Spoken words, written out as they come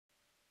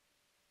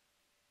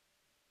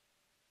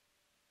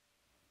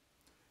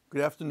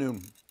Good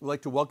afternoon. We'd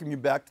like to welcome you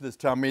back to this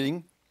town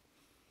meeting.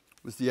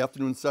 This is the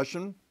afternoon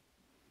session,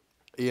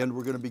 and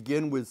we're going to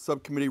begin with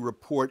Subcommittee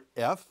Report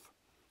F.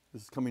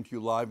 This is coming to you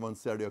live on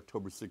Saturday,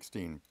 October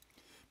 16.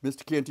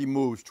 Mr. Canty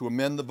moves to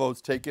amend the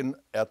votes taken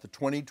at the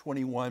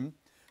 2021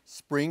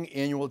 Spring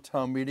Annual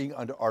Town Meeting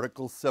under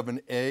Article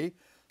 7A,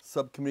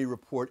 Subcommittee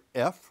Report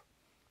F,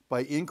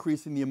 by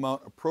increasing the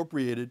amount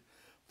appropriated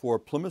for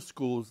Plymouth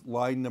Schools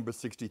line number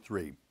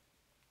 63.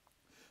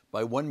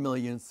 By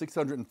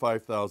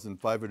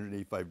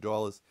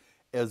 $1,605,585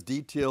 as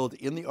detailed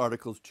in the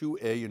Articles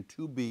 2A and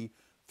 2B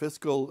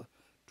Fiscal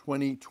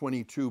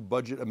 2022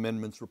 Budget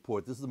Amendments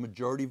Report. This is a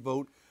majority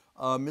vote.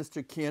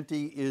 Mr.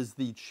 Canty is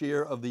the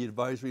chair of the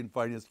Advisory and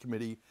Finance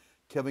Committee.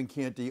 Kevin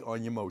Canty,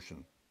 on your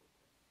motion.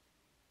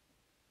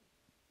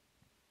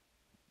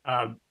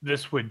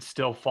 This would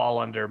still fall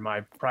under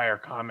my prior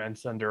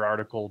comments under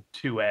Article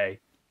 2A.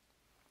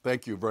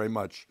 Thank you very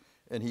much.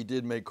 And he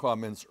did make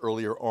comments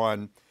earlier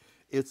on.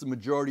 It's a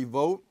majority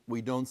vote.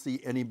 We don't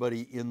see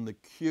anybody in the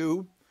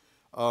queue.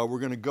 We're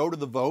going to go to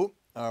the vote.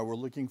 We're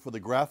looking for the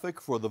graphic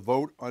for the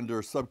vote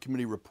under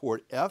Subcommittee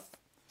Report F.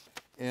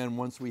 And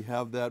once we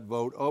have that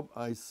vote,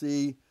 I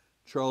see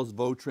Charles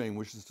Vautrain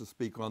wishes to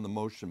speak on the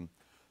motion.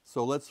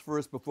 So let's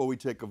first, before we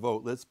take a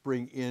vote, let's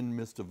bring in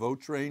Mr.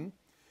 Vautrain.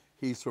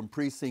 He's from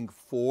Precinct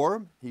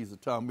 4. He's a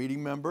town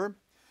meeting member.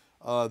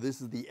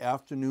 This is the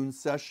afternoon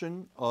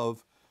session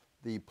of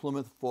the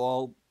Plymouth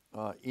Fall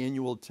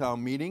Annual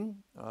Town Meeting.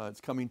 It's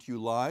coming to you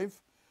live.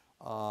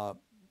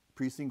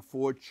 Precinct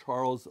 4,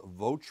 Charles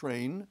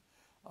Vautrain,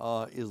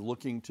 is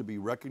looking to be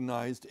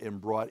recognized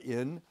and brought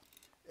in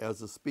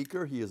as a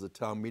speaker. He is a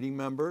town meeting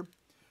member.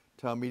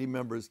 Town meeting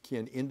members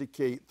can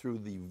indicate through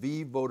the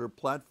V voter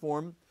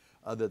platform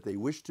that they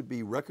wish to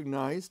be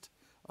recognized,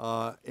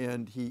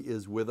 and he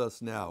is with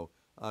us now.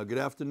 Good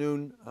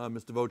afternoon,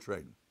 Mr.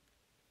 Vautrain.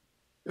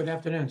 Good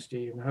afternoon,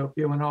 Steve. I hope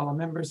you and all the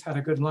members had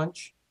a good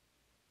lunch.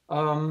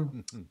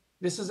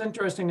 This is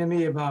interesting to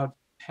me about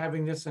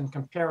having this in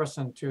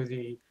comparison to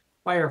the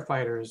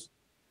firefighters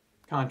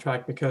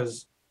contract,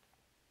 because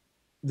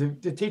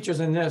the teachers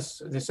in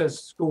this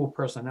says school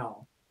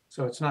personnel.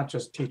 So it's not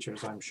just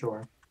teachers, I'm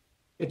sure.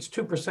 It's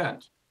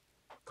 2%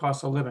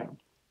 cost of living.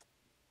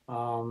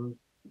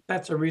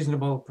 That's a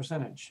reasonable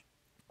percentage.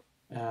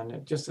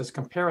 And just as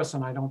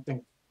comparison, I don't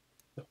think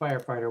the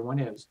firefighter one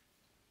is.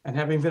 And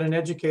having been an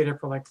educator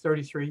for like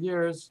 33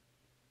 years,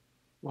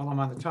 while I'm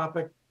on the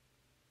topic,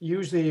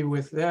 usually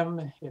with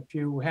them, if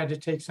you had to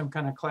take some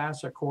kind of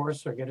class or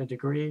course or get a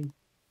degree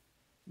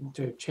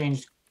to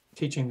change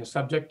teaching the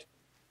subject,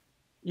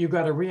 you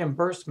got a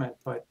reimbursement,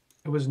 but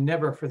it was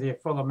never for the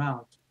full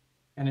amount.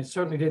 And it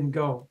certainly didn't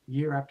go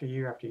year after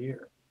year after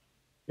year.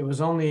 It was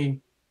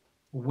only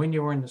when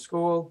you were in the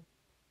school,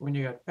 when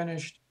you got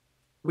finished.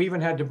 We even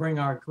had to bring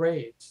our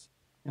grades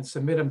and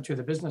submit them to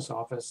the business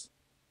office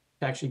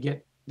to actually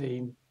get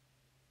the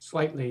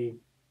the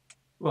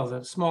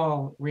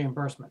small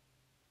reimbursement.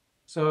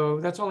 So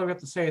that's all I've got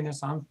to say in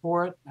this. I'm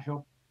for it. I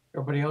hope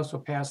everybody else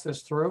will pass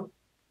this through.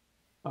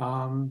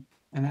 And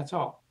that's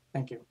all.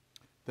 Thank you.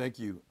 Thank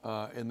you.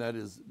 And that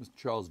is Mr.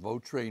 Charles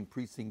Vautrain,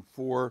 Precinct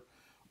 4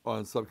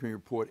 on Subcommittee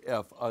Report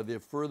F. Are there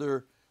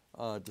further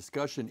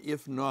discussion?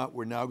 If not,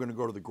 we're now going to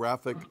go to the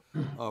graphic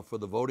for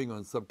the voting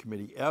on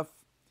Subcommittee F.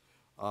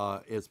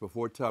 It's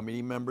before town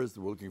meeting members.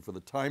 We're looking for the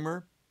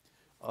timer.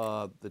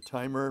 The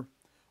timer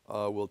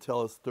will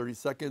tell us 30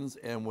 seconds,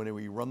 and when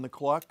we run the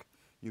clock,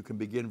 you can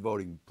begin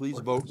voting. Please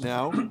vote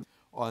now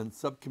on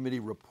Subcommittee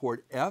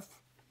Report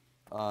F.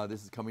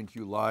 This is coming to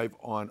you live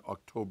on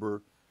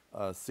October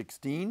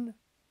 16.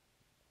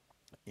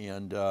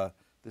 And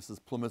this is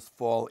Plymouth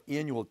Fall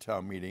Annual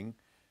Town Meeting.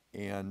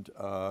 And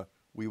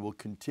we will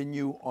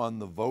continue on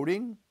the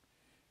voting.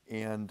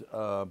 And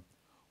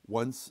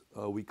once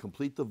we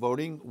complete the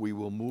voting, we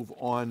will move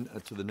on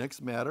to the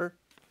next matter,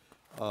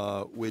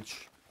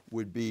 which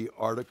would be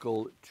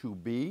Article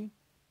 2B.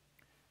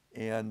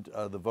 And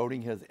the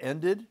voting has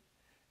ended,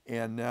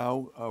 and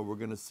now we're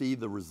going to see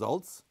the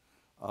results.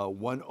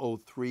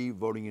 103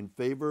 voting in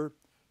favor,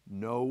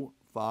 no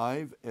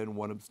 5, and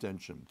 1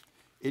 abstention.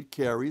 It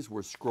carries.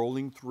 We're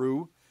scrolling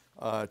through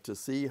to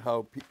see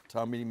how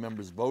town meeting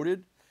members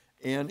voted.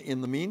 And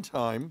in the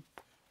meantime,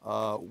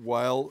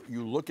 while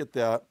you look at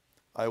that,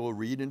 I will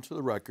read into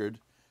the record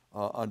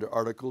under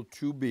Article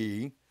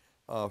 2B,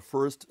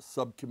 first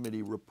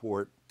Subcommittee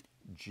Report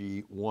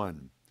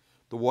G1.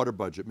 The water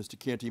budget. Mr.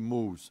 Canty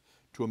moves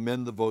to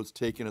amend the votes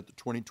taken at the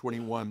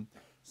 2021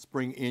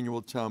 Spring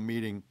Annual Town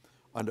Meeting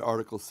under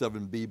Article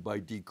 7B by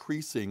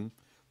decreasing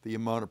the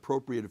amount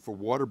appropriated for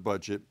water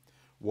budget,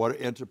 water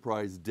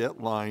enterprise debt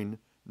line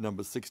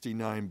number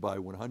 69 by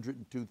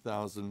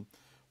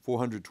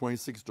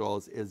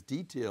 $102,426 as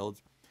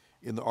detailed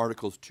in the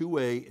Articles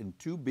 2A and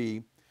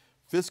 2B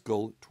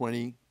Fiscal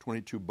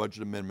 2022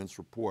 Budget Amendments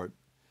Report.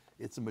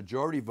 It's a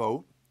majority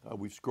vote.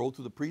 We've scrolled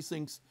through the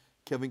precincts.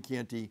 Kevin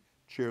Canty,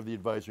 Chair of the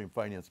Advisory and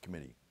Finance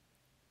Committee.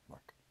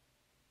 Mark.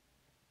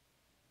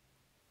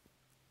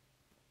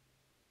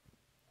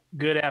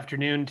 Good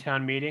afternoon,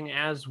 town meeting.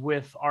 As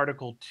with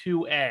Article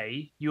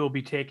 2A, you will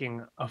be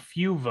taking a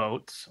few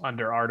votes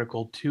under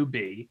Article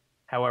 2B.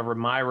 However,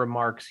 my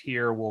remarks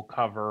here will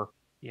cover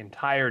the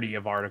entirety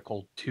of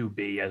Article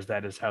 2B, as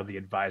that is how the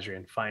Advisory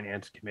and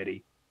Finance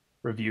Committee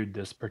reviewed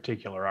this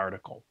particular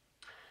article.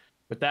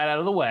 With that out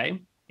of the way,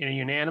 in a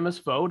unanimous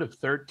vote of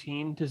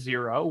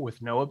 13-0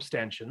 with no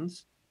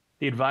abstentions,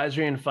 the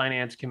Advisory and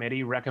Finance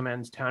Committee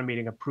recommends town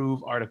meeting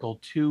approve Article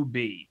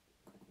 2B.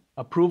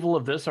 Approval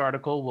of this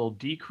article will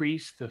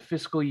decrease the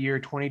fiscal year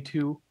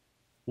 22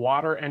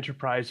 Water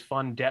Enterprise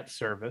Fund debt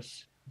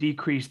service,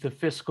 decrease the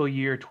fiscal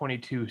year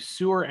 22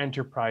 Sewer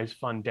Enterprise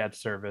Fund debt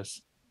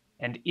service,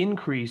 and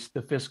increase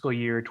the fiscal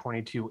year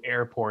 22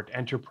 Airport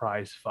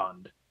Enterprise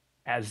Fund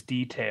as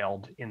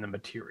detailed in the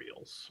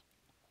materials.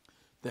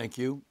 Thank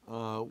you.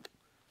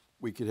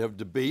 We could have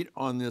debate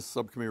on this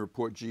subcommittee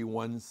report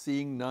G1.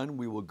 Seeing none,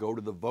 we will go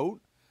to the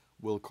vote.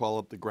 We'll call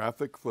up the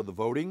graphic for the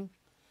voting.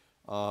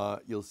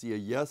 You'll see a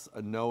yes,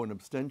 a no, an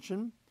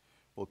abstention.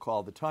 We'll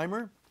call the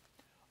timer.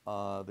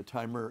 The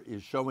timer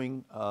is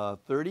showing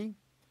 30,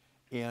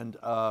 and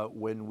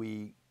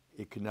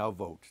it can now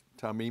vote.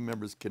 Town meeting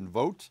members can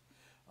vote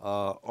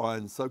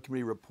on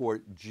subcommittee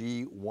report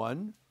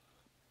G1.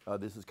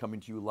 This is coming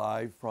to you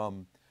live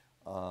from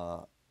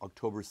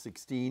October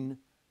 16,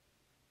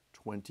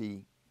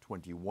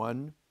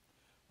 2021.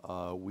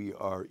 We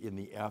are in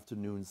the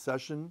afternoon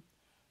session.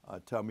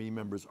 Town meeting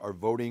members are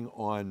voting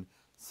on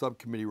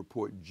Subcommittee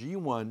Report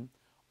G1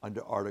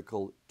 under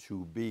Article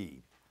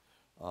 2B.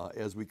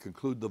 As we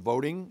conclude the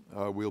voting,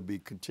 we'll be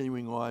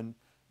continuing on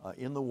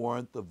in the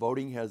warrant. The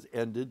voting has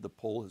ended. The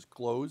poll has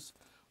closed.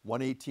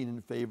 118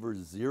 in favor,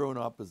 0 in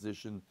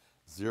opposition,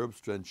 0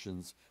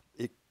 abstentions.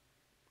 It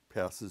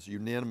passes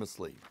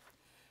unanimously.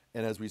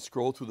 And as we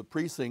scroll through the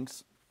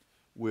precincts,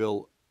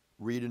 we'll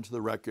read into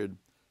the record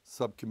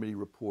Subcommittee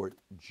Report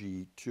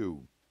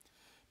G2.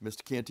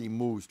 Mr. Canty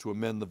moves to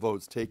amend the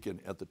votes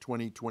taken at the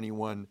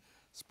 2021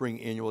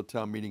 Spring Annual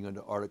Town Meeting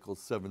under Article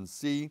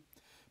 7C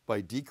by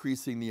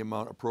decreasing the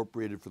amount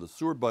appropriated for the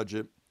sewer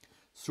budget,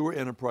 sewer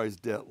enterprise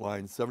debt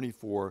line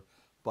 74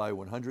 by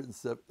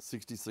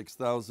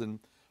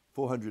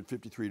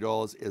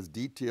 $166,453 as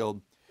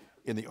detailed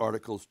in the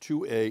Articles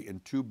 2A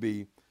and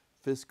 2B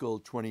Fiscal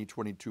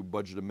 2022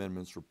 Budget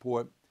Amendments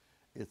Report.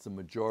 It's a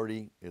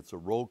majority. It's a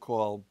roll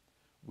call.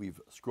 We've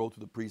scrolled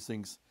through the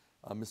precincts.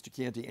 Mr.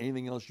 Canty,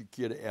 anything else you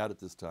care to add at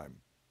this time?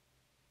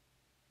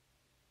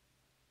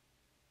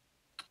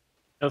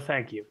 No,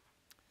 thank you.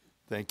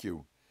 Thank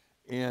you.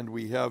 And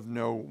we have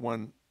no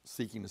one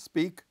seeking to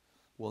speak.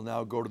 We'll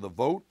now go to the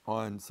vote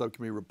on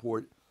Subcommittee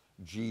Report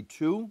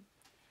G2.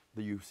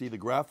 You see the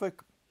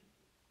graphic.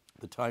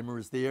 The timer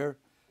is there.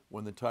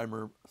 When the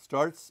timer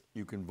starts,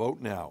 you can vote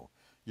now.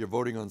 You're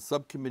voting on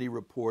Subcommittee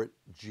Report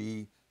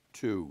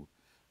G2.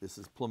 This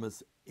is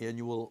Plymouth's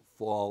annual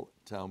fall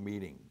town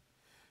meeting.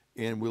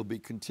 And we'll be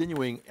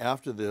continuing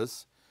after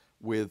this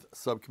with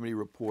Subcommittee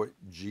Report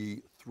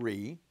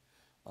G3.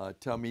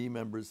 Town meeting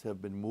members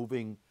have been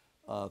moving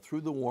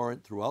through the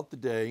warrant throughout the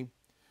day.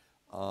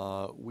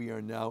 We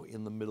are now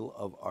in the middle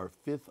of our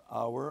 5th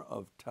hour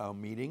of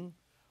town meeting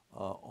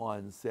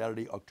on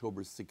Saturday,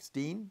 October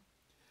 16,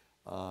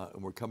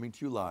 and we're coming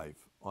to you live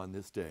on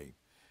this day.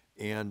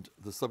 And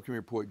the Subcommittee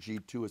Report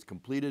G2 is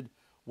completed,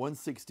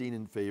 116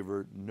 in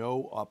favor,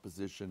 no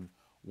opposition,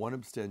 1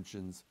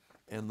 abstentions,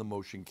 and the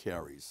motion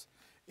carries.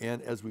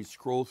 And as we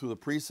scroll through the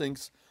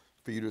precincts,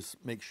 for you to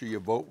make sure your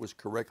vote was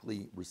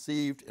correctly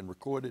received and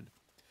recorded,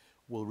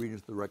 we'll read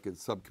into the record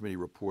Subcommittee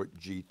Report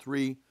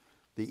G3,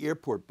 the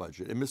airport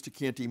budget. And Mr.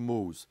 Canty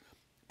moves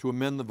to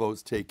amend the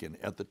votes taken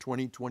at the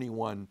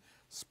 2021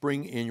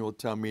 Spring Annual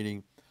Town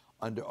Meeting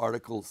under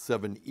Article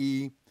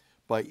 7E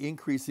by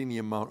increasing the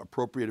amount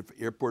appropriated for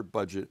airport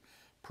budget,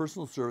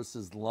 personal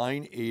services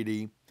line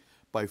 80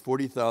 by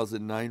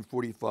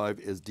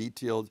 $40,945 as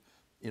detailed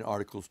in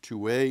Articles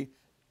 2A,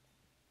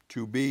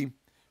 2B,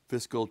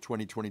 Fiscal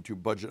 2022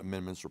 Budget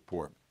Amendments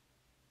Report.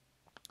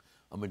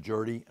 A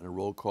majority and a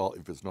roll call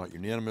if it's not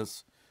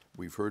unanimous.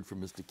 We've heard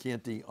from Mr.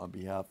 Canty on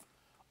behalf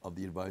of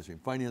the Advisory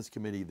and Finance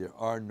Committee. There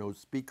are no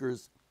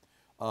speakers.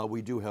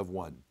 We do have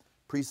one.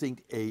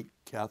 Precinct 8,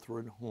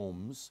 Catherine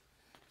Holmes,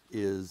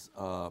 wishes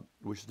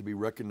to be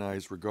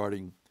recognized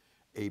regarding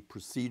a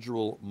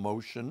procedural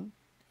motion.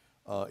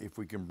 If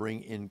we can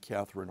bring in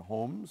Catherine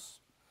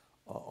Holmes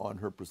on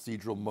her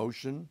procedural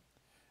motion.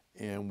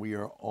 And we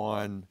are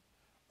on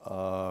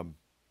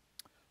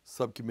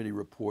Subcommittee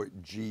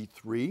Report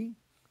G3.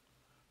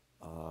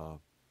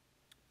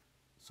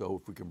 So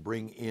if we can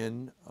bring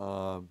in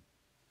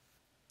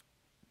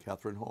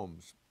Catherine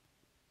Holmes.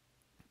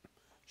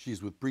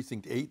 She's with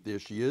Precinct 8. There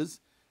she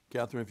is.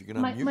 Catherine, if you can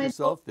unmute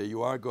yourself. There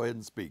you are. Go ahead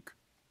and speak.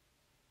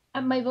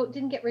 My vote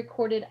didn't get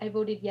recorded. I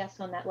voted yes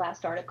on that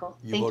last article.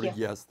 You voted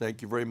yes.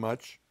 Thank you very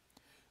much.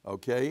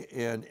 Okay,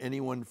 and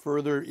anyone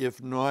further?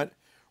 If not,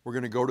 we're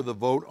going to go to the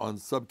vote on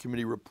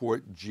Subcommittee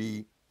Report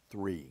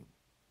G3.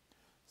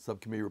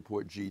 Subcommittee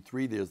Report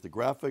G3, there's the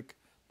graphic,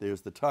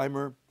 there's the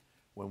timer.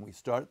 When we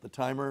start the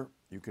timer,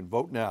 you can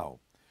vote now.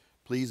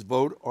 Please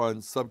vote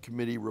on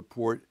Subcommittee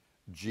Report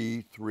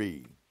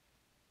G3.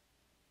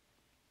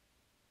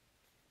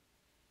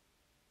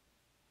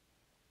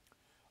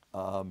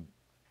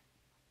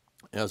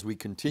 As we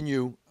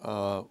continue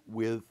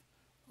with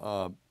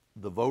the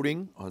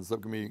voting on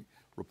Subcommittee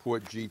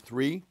Report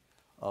G3,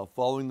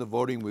 following the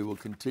voting, we will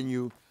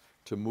continue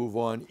to move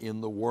on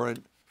in the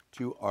warrant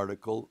to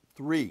Article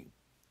 3.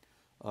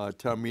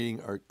 Town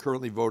meeting are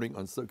currently voting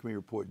on Subcommittee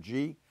Report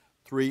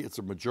G3. It's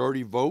a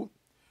majority vote.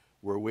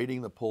 We're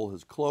waiting. The poll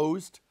has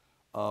closed.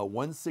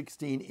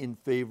 116 in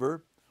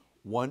favor,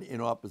 1 in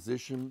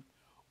opposition,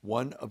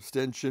 1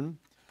 abstention.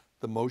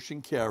 The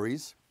motion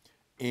carries.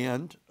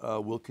 And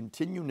we'll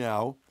continue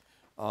now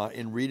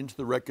and read into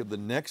the record the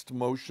next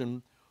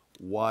motion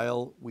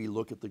while we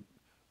look at the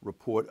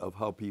report of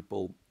how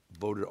people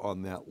voted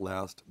on that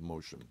last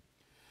motion.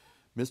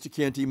 Mr.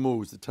 Canty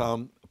moves the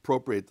town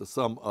appropriate the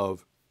sum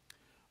of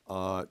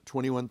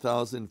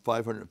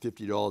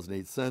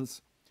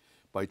 $21,550.08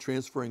 by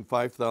transferring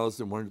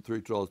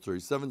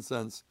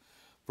 $5,132.37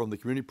 from the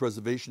Community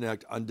Preservation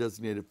Act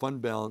undesignated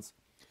fund balance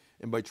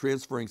and by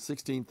transferring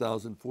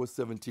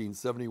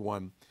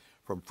 $16,417.71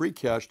 from free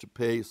cash to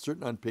pay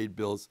certain unpaid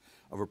bills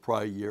of a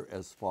prior year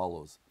as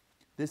follows.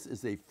 This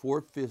is a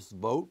 4/5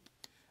 vote,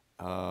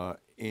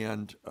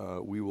 and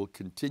we will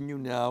continue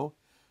now,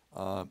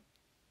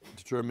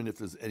 determine if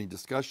there's any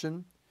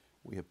discussion.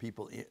 We have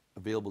people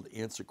available to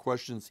answer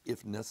questions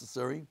if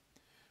necessary.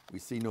 We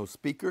see no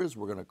speakers.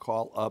 We're going to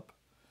call up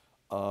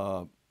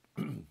the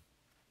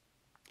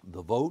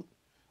vote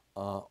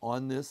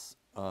on this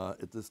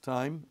at this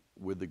time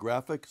with the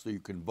graphic so you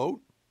can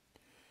vote.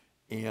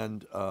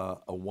 And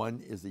a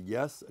 1 is a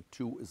yes, a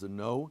 2 is a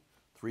no,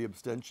 3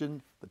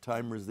 abstention. The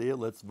timer is there.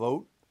 Let's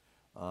vote.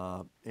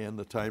 And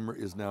the timer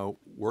is now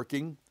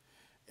working.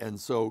 And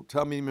so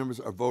town meeting members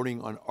are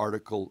voting on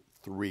Article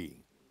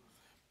 3.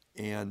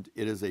 And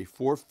it is a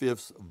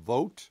 4/5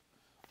 vote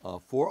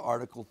for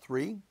Article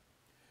 3.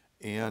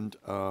 And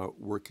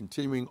we're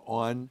continuing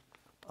on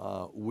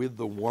with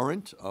the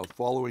warrant.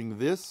 Following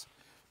this,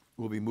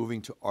 we'll be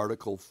moving to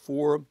Article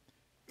 4,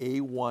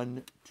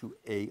 A1 to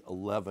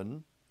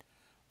A11.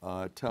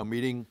 Town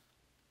meeting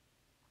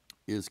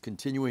is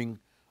continuing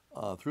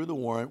through the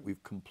warrant.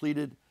 We've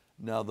completed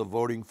now the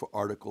voting for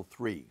Article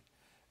 3.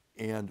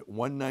 And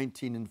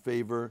 119 in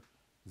favor,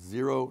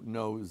 0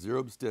 no, 0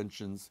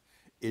 abstentions.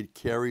 It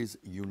carries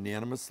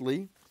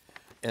unanimously.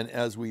 And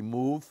as we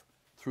move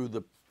through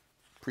the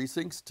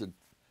precincts to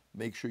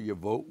make sure your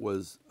vote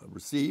was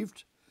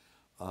received,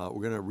 we're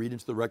going to read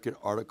into the record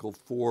Article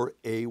 4,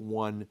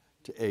 A1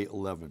 to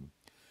A11.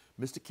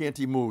 Mr.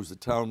 Canty moves the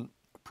town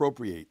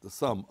appropriate the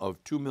sum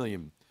of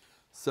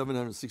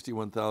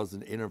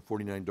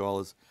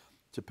 $2,761,849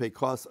 to pay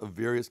costs of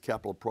various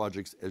capital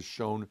projects as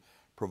shown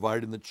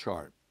provided in the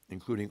chart,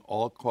 including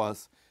all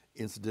costs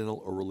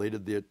incidental or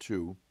related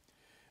thereto.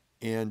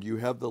 And you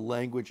have the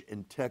language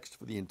and text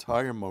for the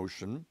entire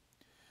motion,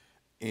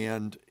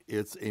 and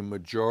it's a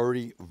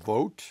majority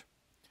vote.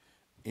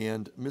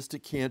 And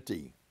Mr.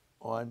 Canty,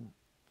 on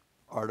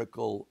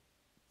Article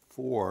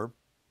 4,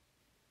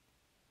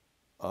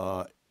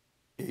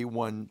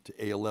 A1 to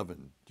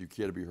A11, do you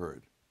care to be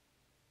heard?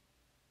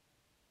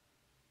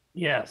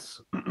 Yes.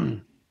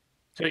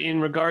 So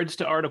in regards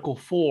to Article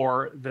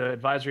 4, the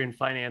Advisory and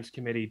Finance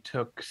Committee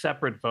took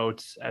separate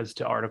votes as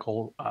to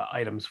Article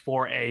items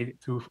 4A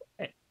through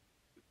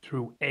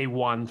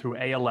A1 through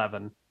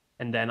A11,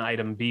 and then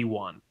item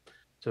B1.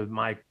 So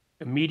my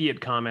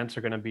immediate comments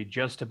are going to be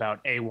just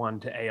about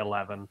A1 to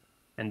A11,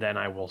 and then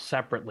I will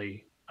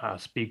separately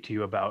speak to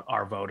you about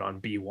our vote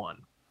on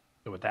B1.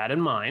 So with that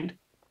in mind,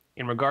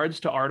 in regards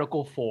to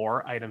Article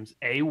 4, items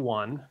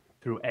A1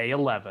 through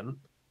A11,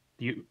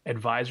 the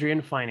Advisory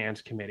and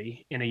Finance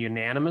Committee, in a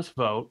unanimous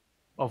vote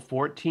of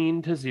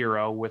 14 to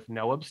 0 with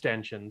no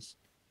abstentions,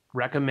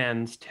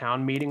 recommends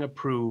town meeting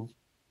approve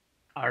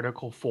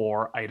Article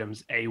 4,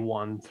 items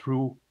A1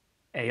 through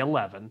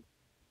A11,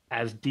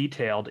 as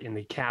detailed in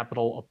the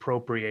capital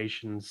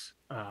appropriations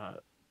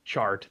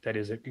chart that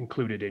is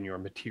included in your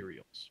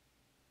materials.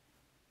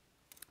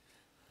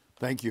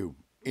 Thank you.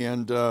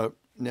 And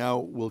now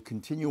we'll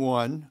continue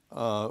on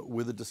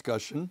with a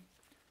discussion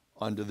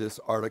under this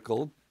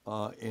article.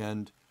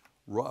 And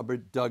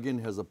Robert Duggan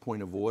has a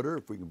point of order.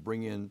 If we can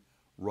bring in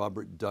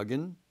Robert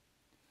Duggan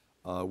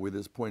with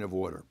his point of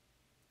order.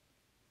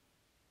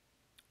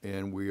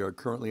 And we are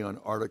currently on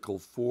Article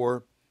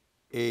 4,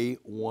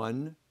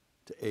 A1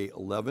 to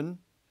A11.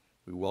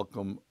 We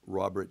welcome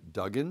Robert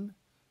Duggan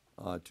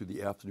to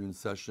the afternoon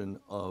session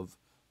of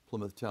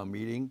Plymouth Town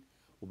Meeting.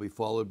 Will be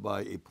followed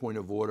by a point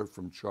of order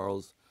from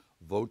Charles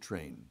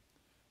Vautrain.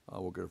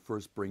 We're going to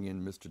first bring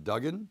in Mr.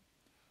 Duggan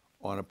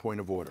on a point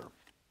of order.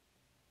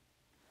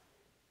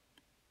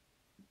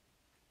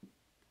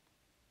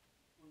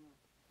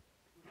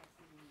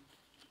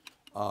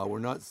 We're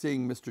not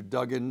seeing Mr.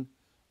 Duggan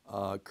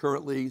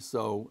currently,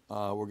 so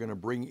we're going to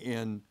bring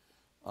in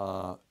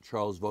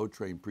Charles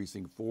Vautrain,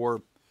 Precinct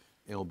 4,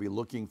 and we'll be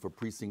looking for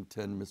Precinct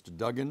 10, Mr.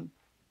 Duggan.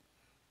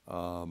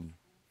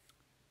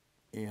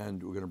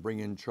 And we're going to bring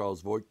in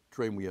Charles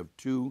Vautrain. We have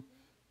 2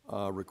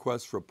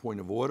 requests for a point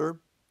of order.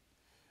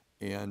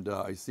 And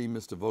I see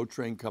Mr.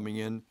 Votrain coming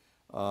in.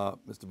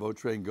 Mr.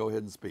 Votrain, go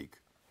ahead and speak.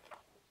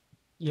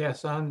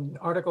 Yes, on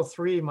Article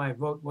 3, my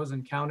vote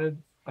wasn't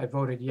counted. I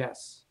voted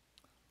yes.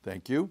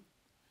 Thank you.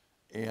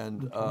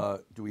 And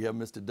do we have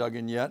Mr.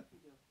 Duggan yet?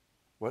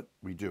 What?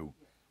 We do.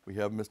 We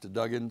have Mr.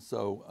 Duggan,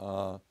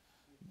 so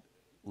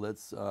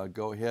let's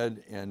go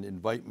ahead and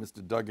invite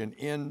Mr. Duggan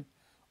in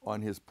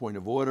on his point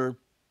of order.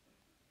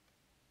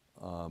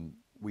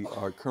 We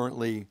are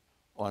currently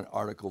on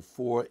Article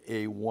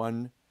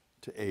 4A1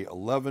 to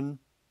A11,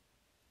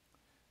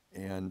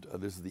 and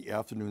this is the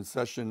afternoon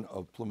session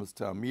of Plymouth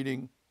Town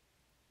Meeting.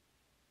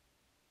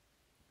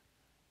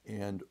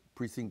 And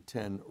Precinct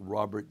 10,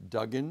 Robert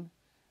Duggan,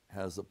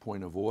 has a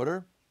point of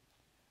order,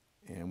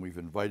 and we've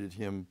invited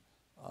him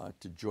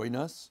to join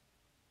us.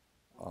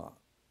 Hold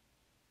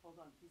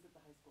on, he's at the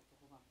high school, so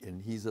hold on.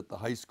 And he's at the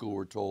high school,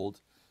 we're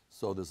told,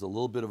 so there's a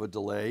little bit of a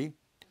delay.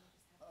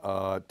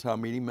 Town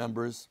meeting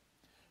members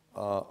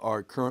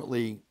are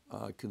currently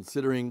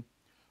considering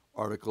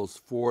Articles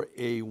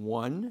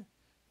 4A1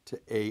 to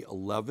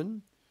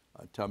A11.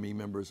 Town meeting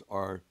members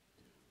are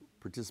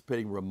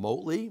participating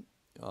remotely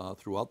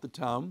throughout the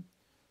town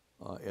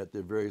at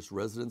their various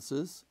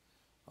residences.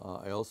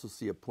 I also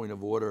see a point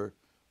of order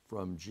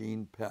from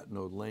Jean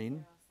Patino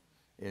Lane,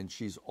 and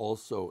she's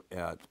also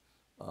at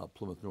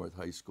Plymouth North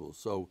High School.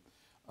 So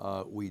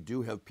we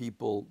do have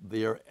people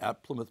there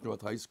at Plymouth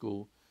North High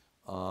School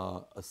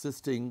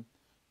assisting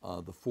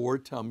the 4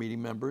 town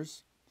meeting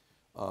members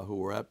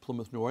who are at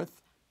Plymouth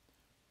North.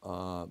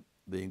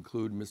 They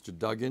include Mr.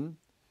 Duggan.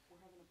 We're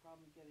having a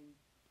problem getting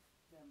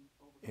them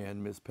over.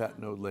 And Ms.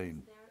 Patino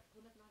Lane. They're at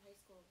Plymouth North High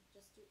School,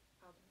 just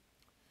out.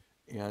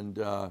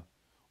 And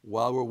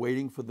while we're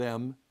waiting for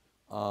them,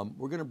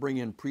 we're going to bring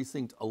in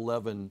Precinct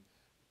 11,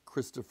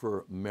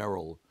 Christopher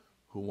Merrill,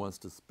 who wants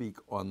to speak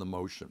on the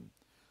motion.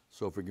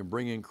 So if we can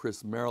bring in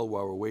Chris Merrill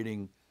while we're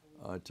waiting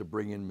to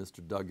bring in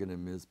Mr. Duggan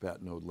and Ms.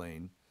 Patino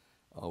Lane.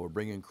 We're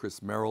bringing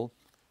Chris Merrill,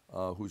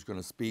 who's going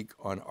to speak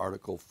on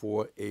Article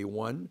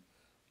 4A1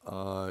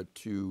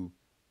 to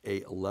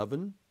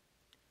A11.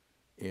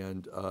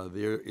 And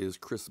there is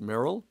Chris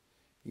Merrill.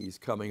 He's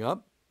coming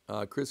up.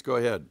 Chris, go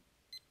ahead.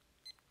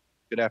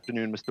 Good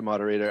afternoon, Mr.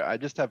 Moderator. I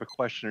just have a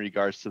question in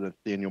regards to the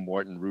Nathaniel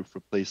Morton roof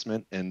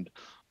replacement and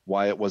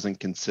why it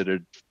wasn't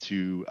considered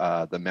to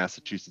the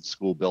Massachusetts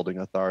School Building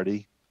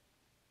Authority.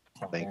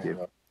 Thank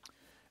you.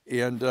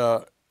 And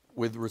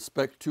with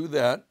respect to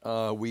that,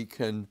 we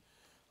can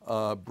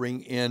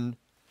bring in,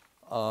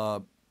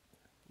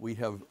 we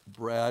have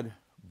Brad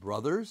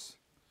Brothers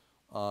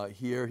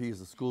here.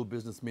 He's a school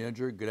business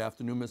manager. Good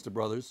afternoon, Mr.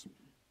 Brothers.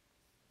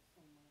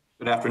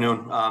 Good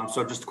afternoon.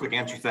 So just a quick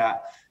answer to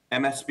that.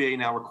 MSBA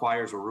now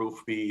requires a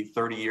roof be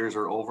 30 years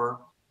or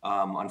over.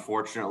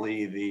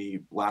 Unfortunately,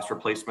 the last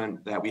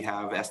replacement that we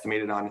have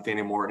estimated on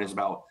Nathaniel Morton is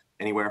about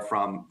anywhere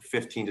from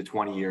 15 to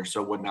 20 years,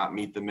 so would not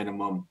meet the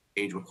minimum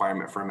age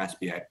requirement for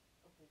MSBA.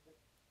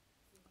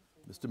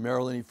 Mr.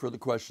 Merrill, any further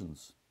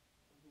questions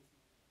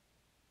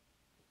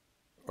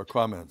or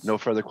comments? No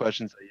further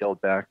questions. I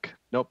yield back.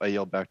 Nope, I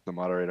yield back to the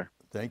moderator.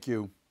 Thank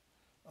you.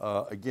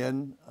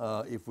 Again,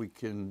 if we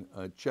can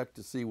check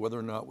to see whether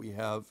or not we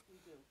have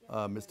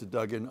Mr.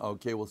 Duggan.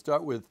 Okay, we'll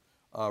start with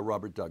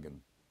Robert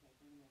Duggan.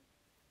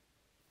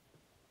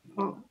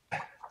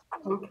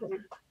 Okay.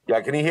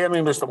 Yeah, can you hear me,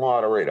 Mr.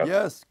 Moderator?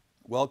 Yes,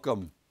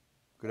 welcome.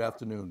 Good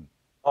afternoon.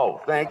 Oh,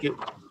 thank you.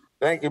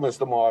 Thank you,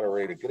 Mr.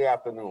 Moderator. Good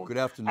afternoon. Good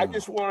afternoon. I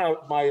just want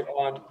to,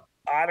 on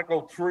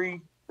Article 3,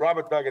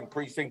 Robert Duggan,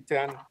 Precinct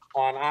 10,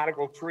 on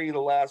Article 3, the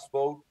last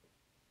vote,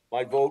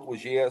 my vote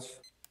was yes.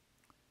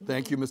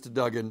 Thank you, Mr.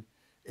 Duggan.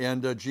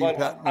 And Jean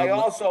Patton. I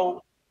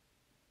also,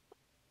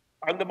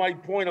 under my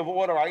point of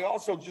order, I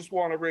also just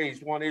want to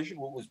raise one issue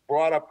that was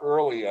brought up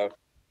earlier,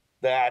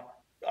 that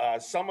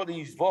some of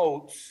these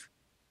votes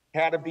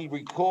had to be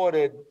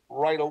recorded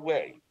right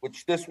away,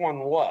 which this one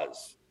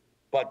was.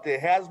 But there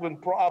has been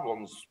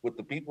problems with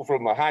the people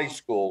from the high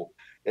school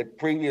at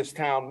previous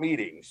town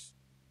meetings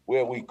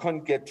where we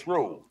couldn't get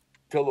through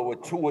till there were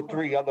 2 or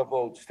 3 other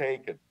votes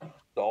taken.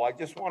 So I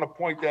just want to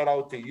point that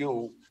out to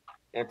you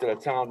and to the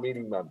town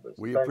meeting members.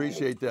 We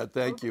appreciate that.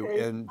 Thank you.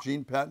 And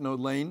Jean Patino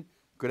Lane,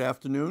 good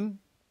afternoon.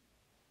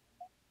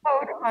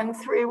 Vote on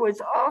 3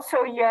 was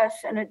also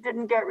yes, and it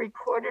didn't get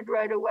recorded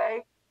right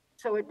away,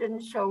 so it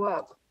didn't show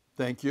up.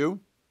 Thank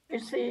you. You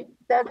see,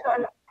 that's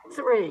on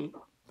 3.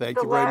 Thank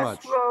you very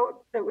much. The last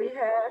vote that we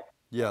had.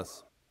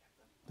 Yes.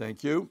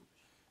 Thank you.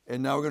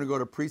 And now we're going to go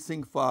to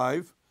Precinct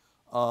 5.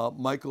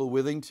 Michael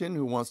Withington,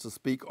 who wants to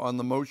speak on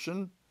the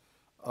motion.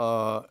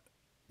 Mr.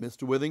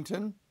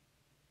 Withington?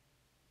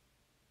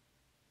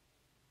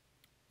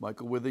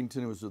 Michael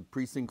Withington was with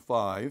Precinct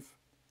 5.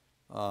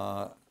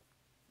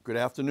 Good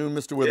afternoon,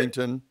 Mr.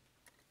 Withington.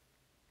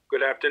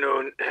 Good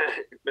afternoon,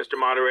 Mr.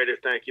 Moderator.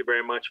 Thank you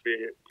very much for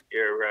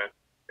your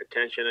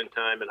attention and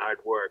time and hard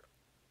work.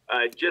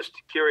 Just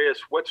curious,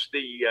 what's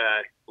the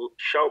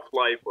shelf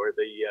life or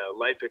the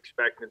life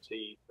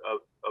expectancy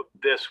of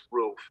this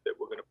roof that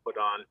we're going to put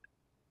on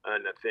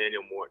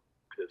Nathaniel Morton?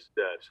 Because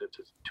since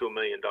it's a $2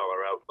 million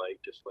outlay,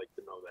 just like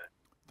to know that.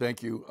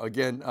 Thank you.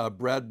 Again,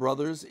 Brad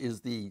Brothers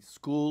is the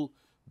school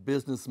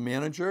business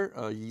manager.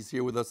 He's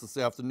here with us this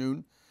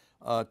afternoon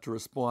to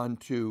respond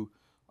to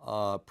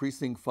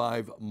Precinct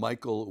 5,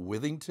 Michael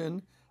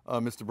Withington.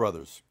 Mr.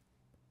 Brothers.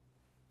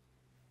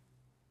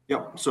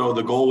 Yep. So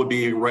the goal would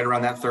be right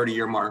around that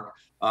 30-year mark.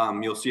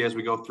 You'll see as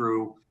we go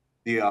through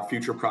the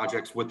future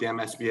projects with the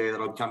MSBA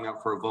that'll be coming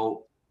up for a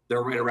vote,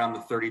 they're right around the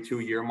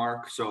 32-year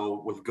mark.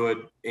 So with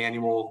good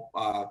annual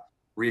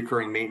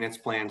recurring maintenance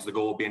plans, the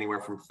goal will be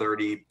anywhere from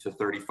 30 to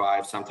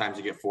 35. Sometimes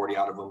you get 40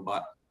 out of them,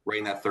 but right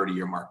in that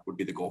 30-year mark would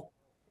be the goal.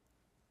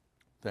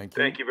 Thank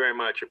you. Thank you very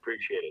much.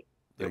 Appreciate it.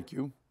 Thank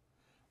you.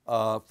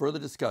 Further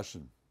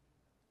discussion?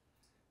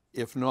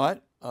 If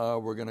not,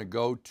 we're going to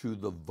go to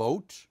the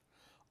vote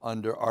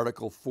under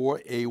Article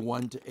 4,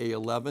 A1 to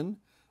A11.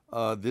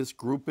 This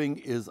grouping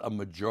is a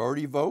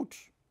majority vote.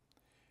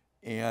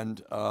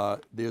 And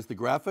there's the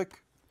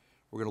graphic.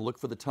 We're going to look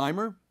for the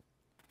timer.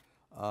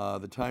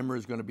 The timer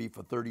is going to be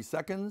for 30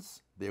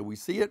 seconds. There we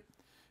see it.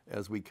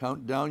 As we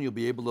count down, you'll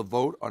be able to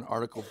vote on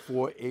Article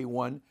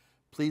 4A1.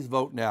 Please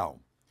vote now.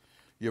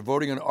 You're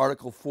voting on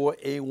Article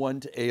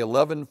 4A1 to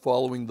A11.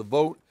 Following the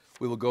vote,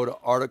 we will go to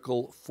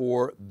Article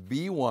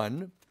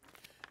 4B1.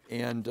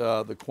 And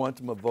the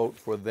quantum of vote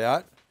for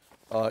that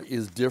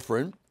is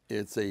different.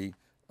 It's a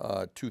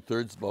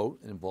 2/3 vote.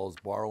 It involves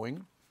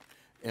borrowing.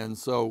 And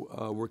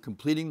so we're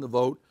completing the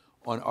vote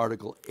on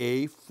Article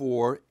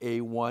A4,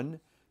 A1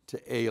 to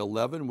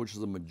A11, which is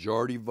a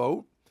majority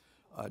vote.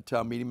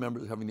 Town meeting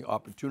members having the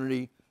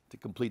opportunity to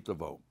complete the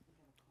vote.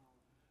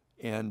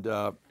 And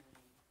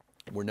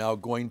we're now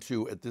going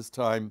to, at this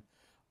time,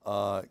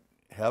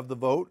 have the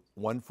vote.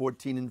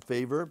 114 in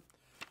favor,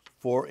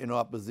 4 in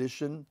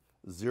opposition,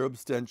 0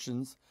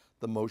 abstentions.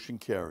 The motion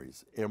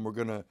carries. And we're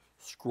going to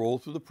scroll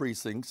through the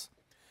precincts.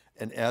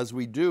 And as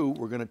we do,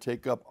 we're going to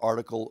take up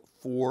Article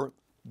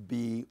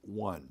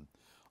 4B1.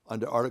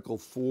 Under Article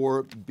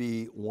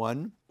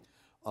 4B1,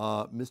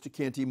 Mr.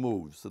 Canty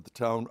moves that the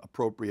town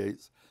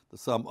appropriates the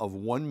sum of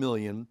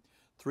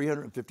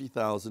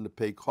 $1,350,000 to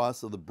pay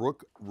costs of the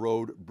Brook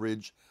Road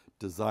Bridge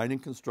design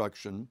and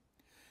construction.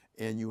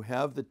 And you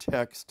have the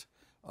text,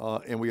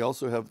 and we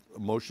also have a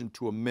motion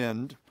to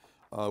amend,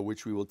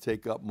 which we will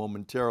take up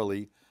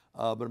momentarily.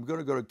 But I'm going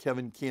to go to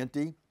Kevin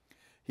Canty.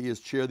 He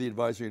is Chair of the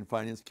Advisory and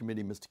Finance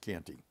Committee. Mr.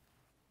 Canty.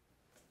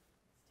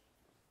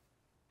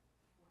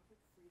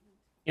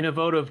 In a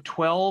vote of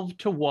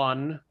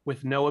 12-1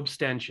 with no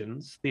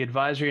abstentions, the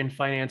Advisory and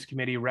Finance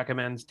Committee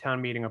recommends town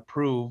meeting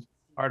approve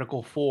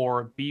Article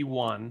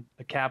 4B1,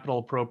 the capital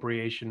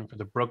appropriation for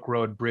the Brook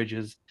Road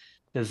Bridges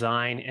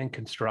design and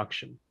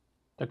construction.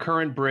 The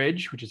current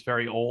bridge, which is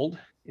very old,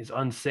 is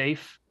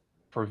unsafe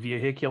for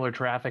vehicular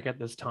traffic at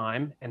this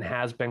time and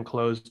has been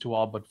closed to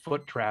all but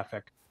foot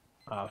traffic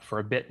for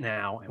a bit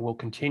now and will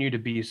continue to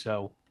be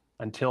so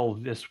until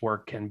this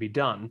work can be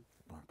done.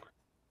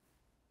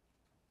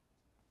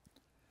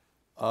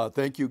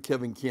 Thank you,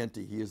 Kevin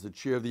Canty. He is the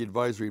Chair of the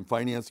Advisory and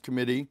Finance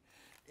Committee.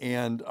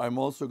 And I'm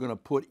also going to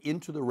put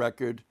into the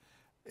record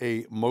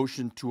a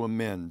motion to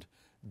amend.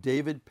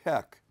 David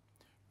Peck,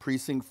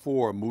 Precinct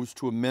 4, moves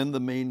to amend the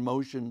main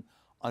motion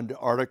under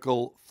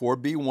Article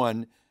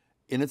 4B1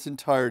 in its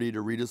entirety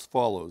to read as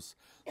follows,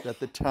 that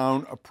the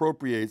town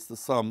appropriates the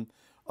sum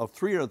of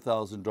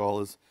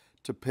 $300,000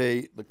 to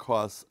pay the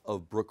costs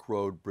of Brook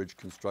Road Bridge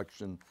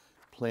construction,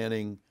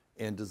 planning,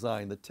 and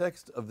design. The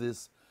text of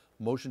this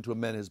motion to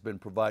amend has been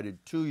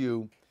provided to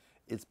you.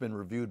 It's been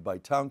reviewed by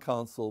town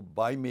council,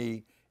 by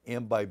me,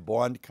 and by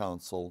bond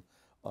counsel.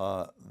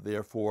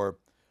 Therefore,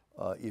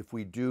 if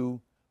we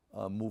do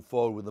move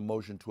forward with the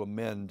motion to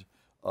amend,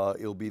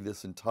 it'll be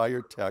this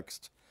entire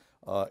text.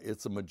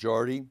 It's a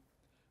majority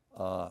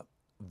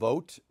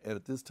vote, and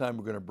at this time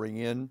we're going to bring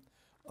in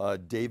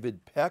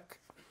David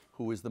Peck,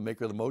 who is the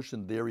maker of the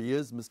motion. There he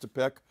is. Mr.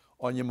 Peck,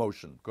 on your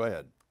motion. Go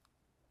ahead.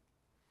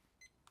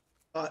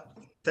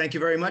 Thank you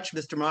very much,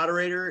 Mr.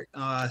 Moderator.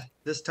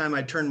 This time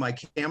I turned my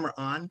camera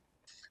on.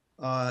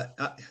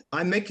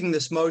 I'm making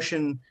this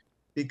motion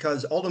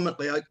because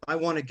ultimately I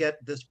want to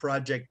get this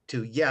project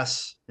to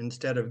yes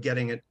instead of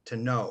getting it to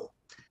no.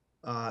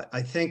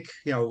 I think,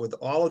 you know, with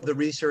all of the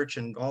research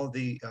and all of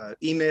the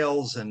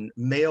emails and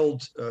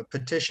mailed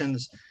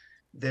petitions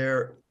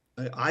there,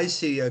 I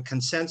see a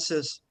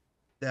consensus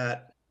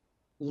that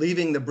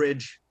leaving the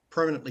bridge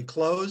permanently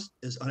closed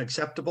is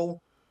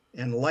unacceptable.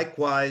 And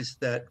likewise,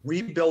 that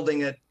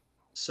rebuilding it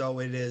so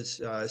it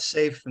is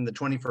safe in the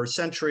 21st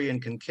century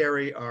and can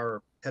carry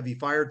our heavy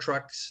fire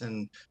trucks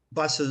and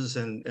buses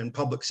and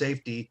public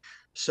safety.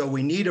 So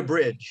we need a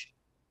bridge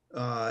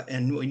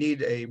and we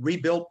need a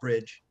rebuilt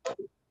bridge,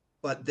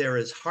 but there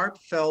is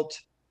heartfelt,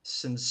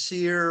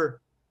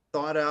 sincere,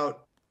 thought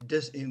out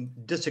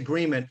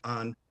disagreement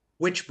on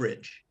which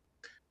bridge.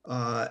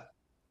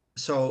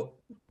 So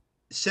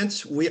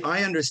since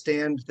I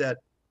understand that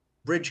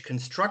bridge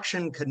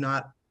construction could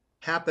not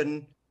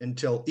happen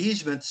until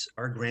easements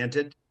are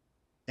granted,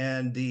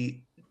 and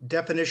the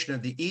definition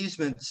of the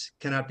easements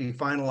cannot be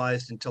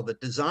finalized until the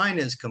design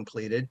is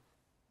completed,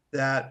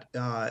 that,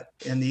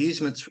 and the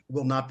easements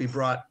will not be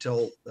brought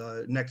till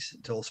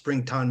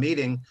spring town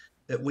meeting,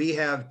 that we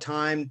have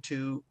time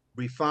to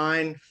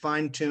refine,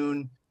 fine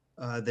tune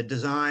the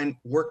design,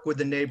 work with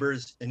the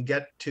neighbors and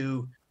get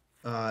to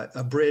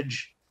a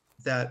bridge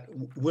that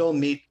will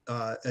meet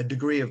a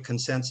degree of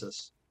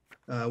consensus.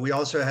 We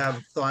also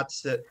have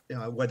thoughts that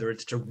whether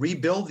it's to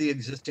rebuild the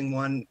existing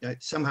one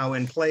somehow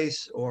in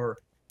place or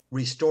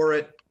restore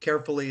it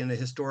carefully in a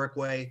historic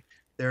way,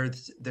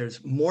 there's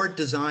more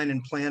design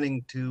and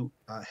planning to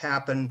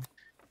happen.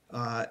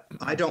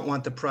 I don't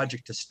want the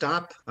project to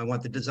stop. I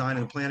want the design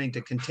and planning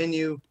to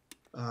continue.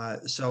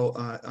 So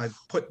I've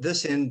put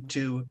this in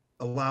to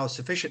allow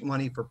sufficient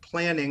money for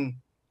planning,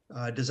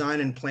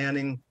 design and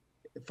planning,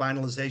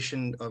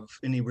 finalization of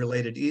any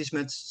related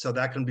easements, so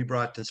that can be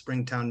brought to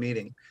Springtown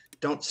meeting.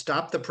 Don't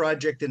stop the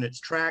project in its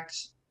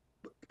tracks,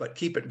 but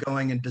keep it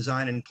going in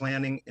design and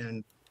planning,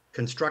 and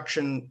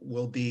construction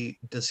will be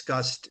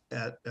discussed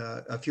at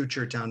a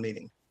future town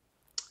meeting.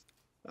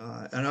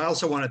 And I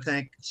also want to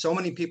thank, so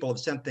many people have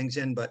sent things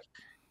in, but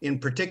in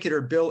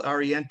particular, Bill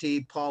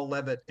Arienti, Paul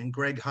Levitt, and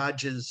Greg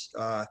Hodges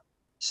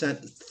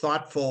sent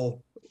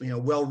thoughtful,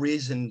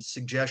 well-reasoned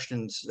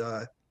suggestions.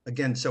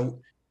 Again, so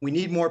we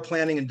need more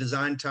planning and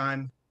design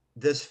time.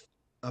 This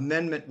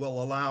amendment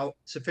will allow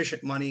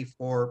sufficient money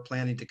for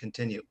planning to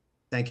continue.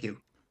 Thank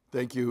you.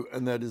 Thank you.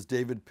 And that is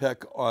David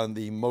Peck on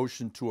the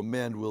motion to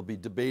amend. We'll be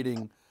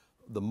debating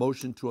the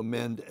motion to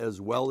amend as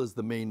well as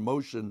the main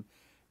motion.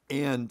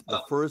 And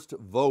the first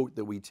vote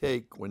that we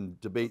take when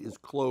debate is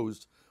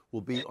closed will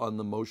be on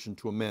the motion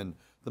to amend.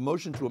 The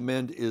motion to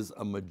amend is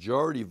a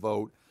majority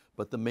vote,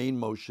 but the main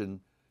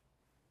motion,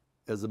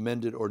 as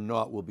amended or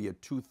not, will be a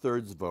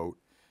 2/3 vote.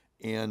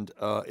 And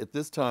at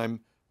this time,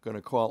 I'm going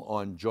to call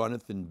on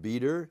Jonathan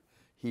Beater.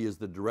 He is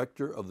the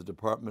Director of the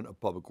Department of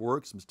Public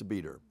Works. Mr.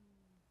 Beater.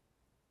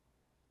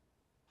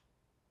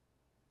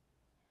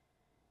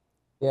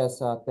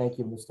 Yes, thank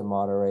you, Mr.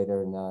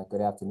 Moderator, and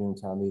good afternoon,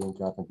 Town Meeting.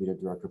 Jonathan Beater,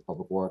 Director of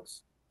Public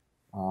Works.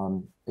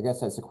 I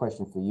guess that's a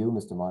question for you,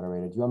 Mr.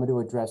 Moderator. Do you want me to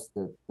address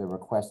the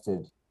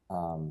requested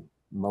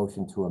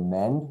motion to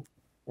amend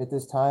at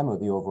this time, or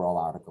the overall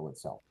article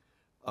itself?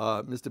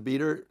 Mr.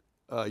 Beater,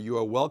 you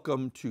are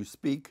welcome to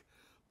speak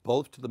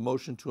both to the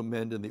motion to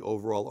amend and the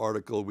overall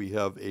article. We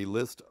have a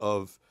list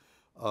of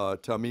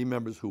town meeting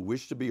members who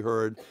wish to be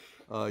heard.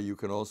 You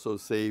can also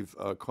save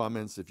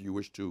comments if you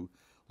wish to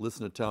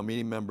listen to town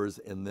meeting members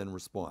and then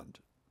respond.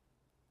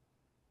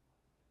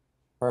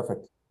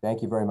 Perfect.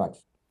 Thank you very much.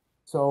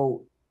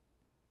 So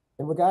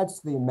in regards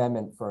to the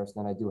amendment first,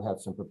 and I do have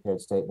some prepared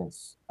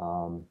statements.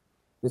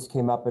 This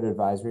came up at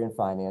Advisory and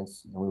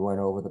Finance, and we went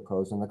over the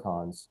pros and the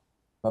cons,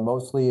 but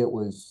mostly it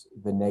was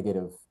the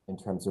negative in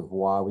terms of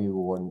why we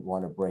wouldn't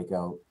want to break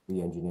out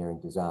the engineering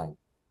design.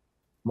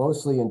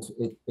 Mostly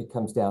it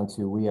comes down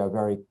to we are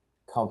very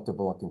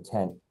comfortable and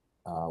content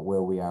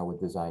where we are with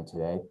design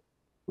today.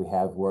 We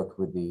have worked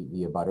with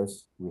the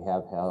abutters. We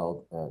have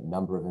held a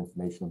number of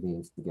informational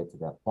meetings to get to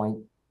that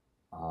point.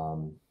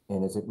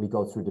 And as we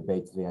go through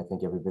debate today, I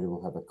think everybody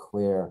will have a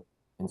clear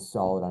and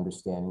solid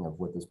understanding of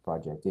what this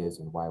project is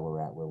and why we're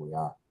at where we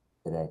are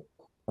today.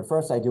 But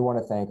first, I do want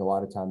to thank a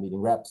lot of town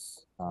meeting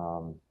reps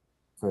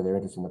for their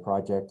interest in the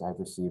project. I've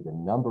received a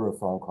number of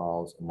phone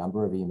calls, a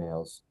number of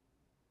emails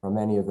from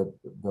many of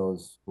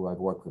those who I've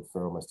worked with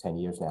for almost 10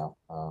 years now.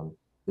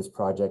 This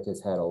project has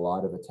had a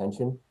lot of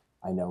attention.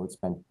 I know it's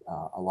been,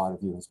 a lot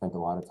of you have spent a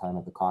lot of time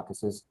at the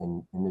caucuses,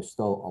 and there's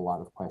still a lot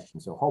of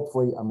questions. So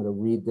hopefully I'm going to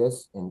read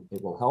this and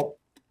it will help.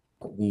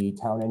 The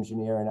town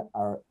engineer and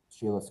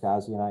Sheila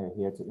Scazi and I are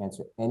here to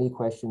answer any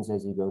questions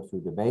as you go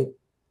through debate.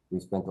 We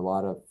spent a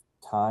lot of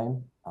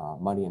time,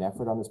 money, and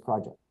effort on this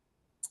project.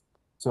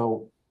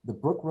 So the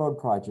Brook Road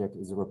project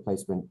is a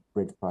replacement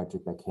bridge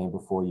project that came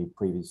before you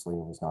previously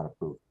and was not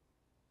approved.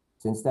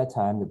 Since that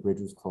time, the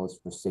bridge was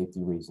closed for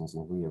safety reasons,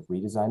 and we have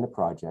redesigned the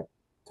project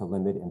to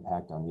limit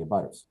impact on the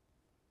abutters.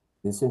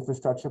 This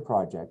infrastructure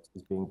project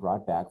is being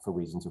brought back for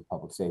reasons of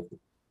public safety.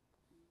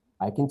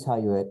 I can tell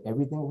you that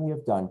everything we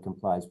have done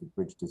complies with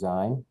bridge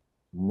design,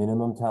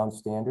 minimum town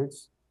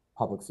standards,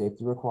 public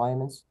safety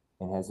requirements,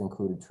 and has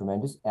included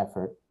tremendous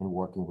effort in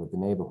working with the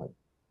neighborhood.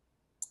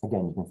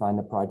 Again, you can find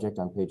the project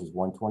on pages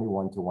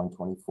 121 to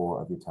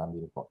 124 of your town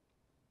meeting book.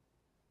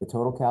 The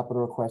total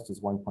capital request is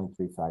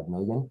 $1.35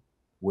 million,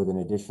 with an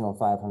additional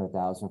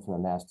 $500,000 from the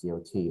Mass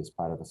DOT as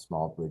part of a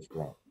small bridge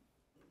grant.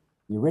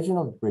 The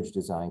original bridge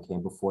design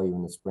came before you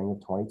in the spring of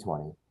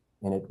 2020,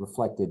 and it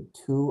reflected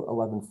two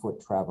 11-foot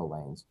travel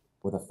lanes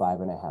with a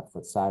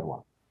 5.5-foot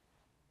sidewalk.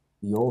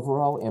 The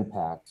overall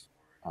impact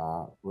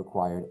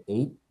required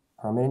 8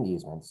 permanent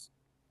easements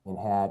and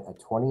had a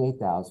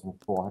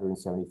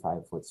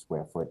 28,475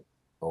 square foot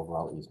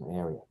overall easement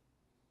area.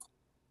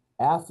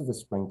 After the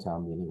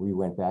Springtown meeting, we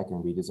went back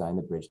and redesigned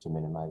the bridge to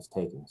minimize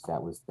takings.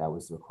 That was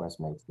the request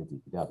made to the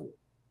DPW.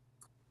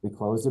 We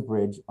closed the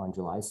bridge on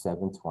July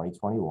 7,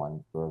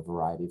 2021 for a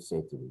variety of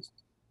safety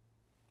reasons.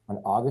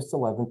 On August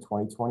 11,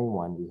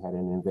 2021, we had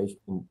an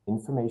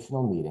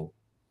informational meeting,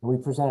 and we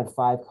presented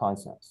 5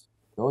 concepts.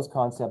 Those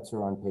concepts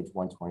are on page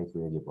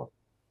 123 of your book.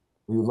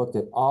 We looked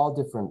at all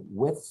different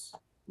widths.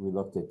 We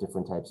looked at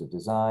different types of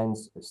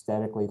designs,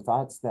 aesthetically,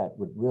 thoughts that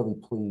would really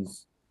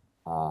please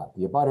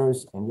the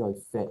abutters and really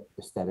fit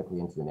aesthetically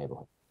into the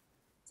neighborhood.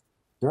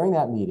 During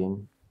that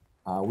meeting,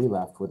 we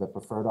left with a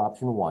preferred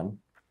option 1,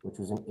 which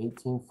was an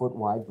 18-foot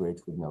wide bridge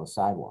with no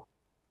sidewalk.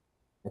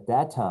 At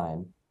that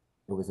time,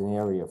 it was an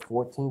area of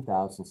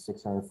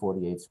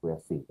 14,648 square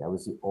feet. That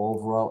was the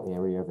overall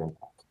area of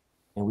impact,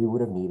 and we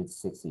would have needed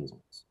 6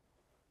 easements.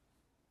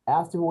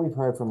 After we've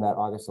heard from that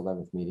August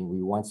 11th meeting,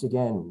 we once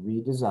again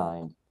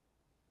redesigned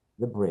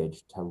the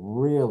bridge to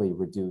really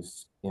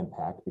reduce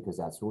impact, because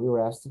that's what we were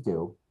asked to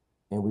do.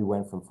 And we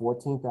went from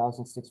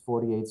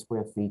 14,648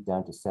 square feet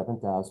down to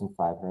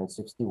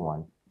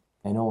 7,561,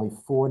 and only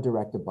 4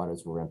 direct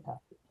abutters were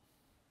impacted.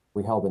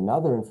 We held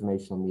another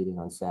informational meeting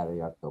on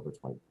Saturday, October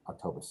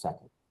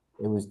 2nd.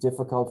 It was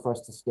difficult for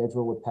us to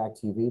schedule with PAC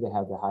TV to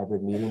have the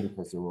hybrid meeting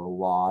because there were a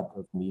lot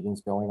of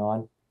meetings going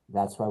on.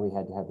 That's why we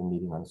had to have the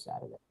meeting on a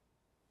Saturday.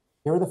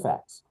 Here are the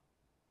facts.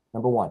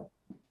 Number 1,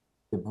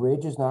 the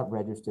bridge is not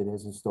registered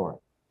as historic.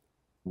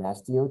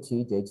 Mass DOT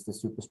dates the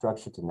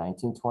superstructure to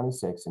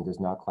 1926 and does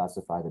not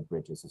classify the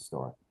bridge as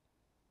historic.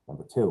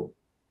 Number 2,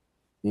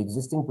 the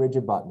existing bridge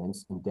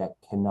abutments and deck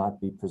cannot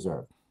be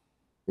preserved.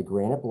 The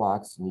granite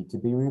blocks need to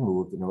be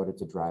removed in order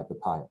to drive the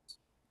piles.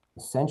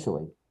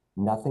 Essentially,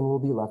 nothing will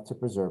be left to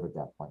preserve at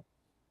that point.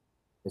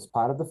 As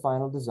part of the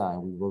final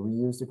design, we will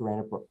reuse the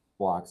granite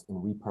blocks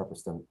and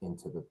repurpose them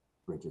into the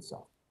bridge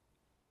itself.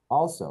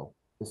 Also,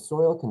 the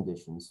soil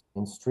conditions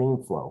and stream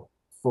flow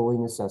fully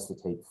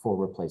necessitate full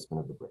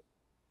replacement of the bridge.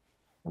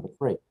 Number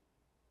 3,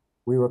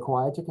 we are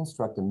required to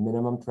construct a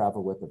minimum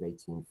travel width of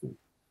 18 feet.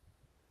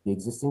 The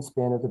existing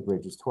span of the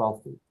bridge is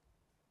 12 feet.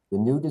 The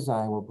new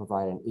design will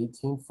provide an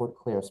 18-foot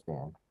clear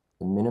span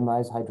to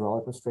minimize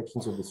hydraulic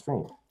restrictions of the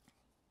stream.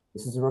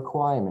 This is a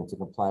requirement to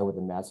comply with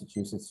the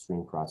Massachusetts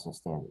stream crossing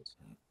standards.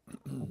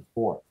 Number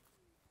 4,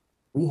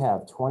 we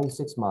have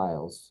 26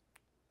 miles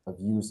of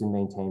used and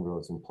maintained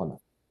roads in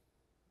Plymouth.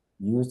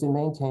 Used and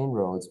maintained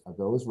roads are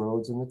those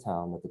roads in the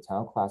town that the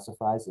town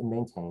classifies and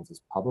maintains as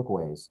public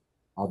ways,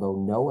 although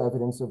no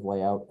evidence of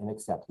layout and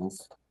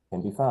acceptance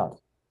can be found.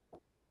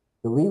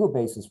 The legal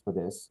basis for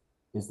this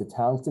is the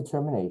town's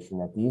determination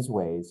that these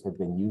ways have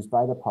been used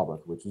by the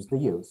public, which is the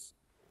use,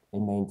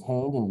 and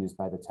maintained and used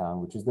by the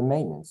town, which is the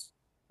maintenance,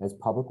 as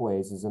public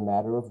ways is a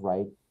matter of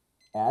right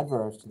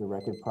adverse to the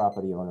record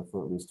property owner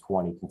for at least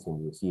 20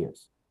 continuous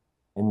years,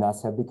 and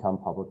thus have become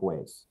public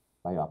ways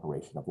by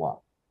operation of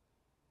law.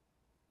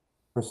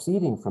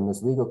 Proceeding from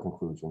this legal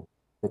conclusion,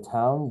 the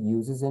town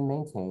uses and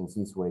maintains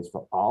these ways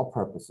for all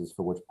purposes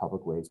for which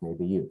public ways may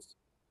be used.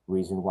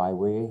 Reason why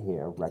we're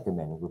here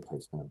recommending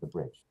replacement of the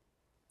bridge.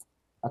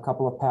 A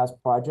couple of past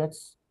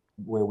projects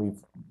where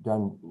we've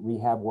done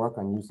rehab work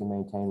on used and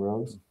maintained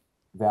roads,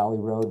 Valley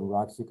Road and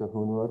Roxy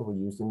Cahoon Road were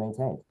used and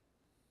maintained.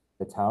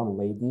 The town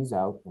laid these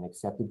out and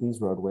accepted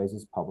these roadways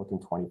as public in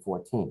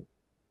 2014.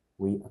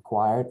 We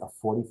acquired a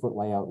 40-foot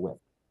layout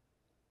width.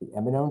 The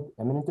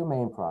eminent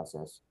domain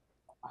process,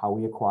 how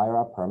we acquire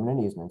our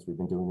permanent easements, we've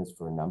been doing this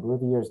for a number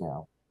of years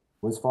now,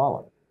 was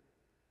followed.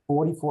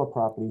 44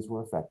 properties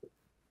were affected.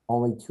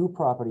 Only 2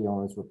 property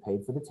owners were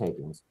paid for the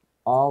takings.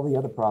 All the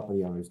other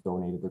property owners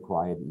donated the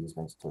required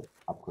easements to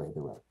upgrade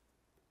the road.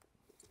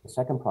 The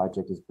second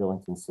project is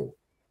Billington C.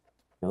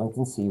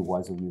 Billington C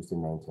was a used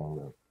and maintained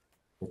road.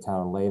 The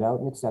town laid out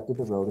and accepted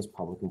the road as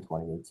public in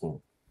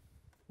 2018.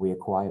 We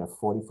acquired a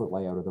 40-foot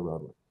layout of the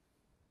roadway.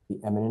 The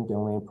eminent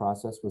domain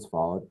process was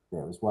followed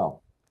there as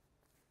well.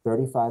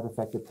 35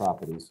 affected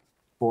properties,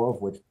 4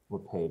 of which were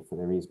paid for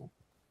their easement.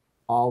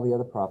 All the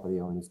other property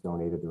owners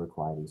donated the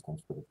required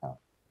easements for the town.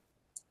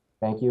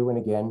 Thank you, and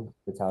again,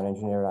 the town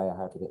engineer and I are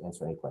happy to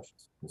answer any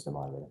questions, Mr.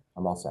 Moderator.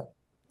 I'm all set.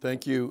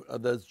 Thank you.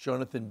 That's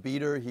Jonathan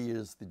Beater. He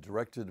is the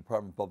Director of the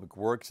Department of Public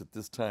Works. At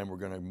this time, we're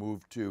going to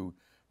move to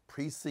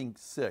Precinct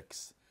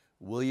 6,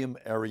 William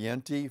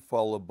Arienti,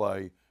 followed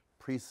by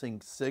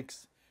Precinct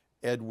 6,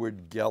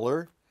 Edward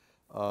Geller.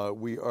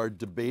 We are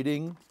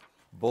debating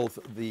both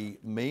the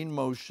main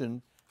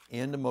motion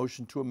and a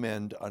motion to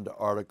amend under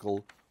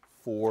Article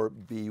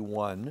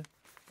 4B1.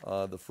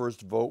 The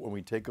first vote, when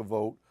we take a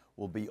vote,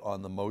 will be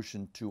on the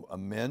motion to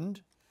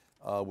amend.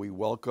 We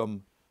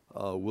welcome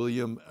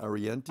William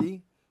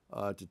Arienti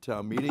to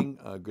town meeting.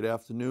 Good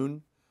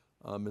afternoon,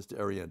 Mr.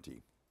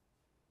 Arienti.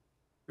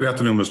 Good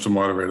afternoon, Mr.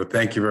 Moderator.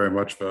 Thank you very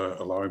much for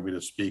allowing me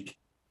to speak.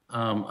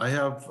 I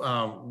have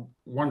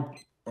 1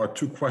 or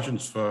 2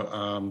 questions for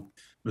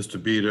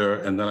Mr. Beater,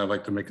 and then I'd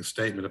like to make a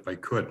statement if I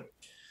could.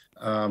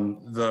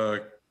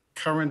 The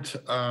current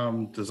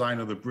design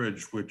of the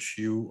bridge, which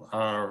you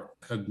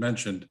had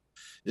mentioned,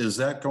 is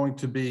that going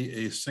to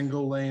be a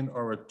single lane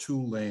or a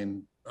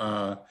 2-lane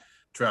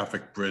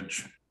traffic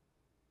bridge?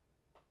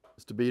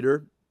 Mr.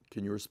 Beater,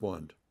 can you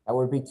respond? That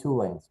would be 2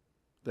 lanes.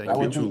 Thank That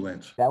you. would be 2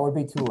 lanes. That would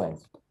be 2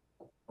 lanes.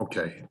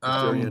 Okay.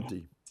 Mr.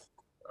 Arienti.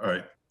 All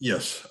right.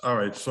 Yes. All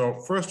right. So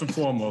first and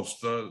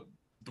foremost, the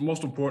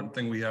most important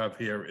thing we have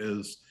here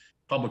is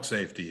public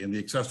safety and the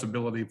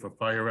accessibility for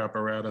fire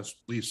apparatus,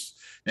 police,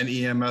 and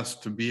EMS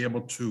to be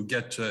able to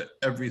get to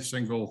every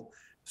single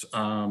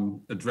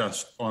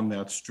address on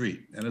that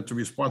street. And it's a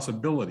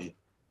responsibility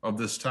of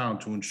this town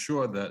to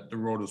ensure that the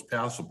road is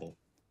passable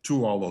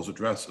to all those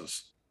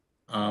addresses.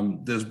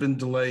 There's been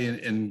delay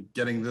in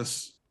getting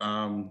this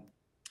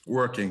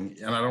working,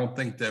 and I don't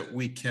think that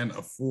we can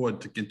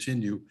afford to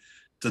continue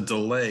to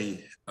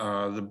delay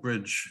the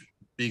bridge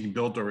being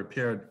built or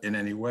repaired in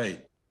any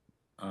way.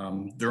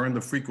 During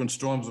the frequent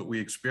storms that we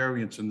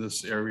experience in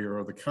this area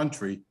of the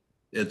country,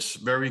 it's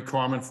very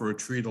common for a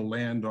tree to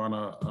land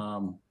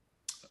on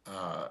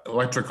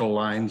electrical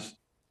lines,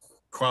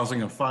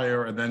 causing a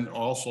fire, and then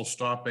also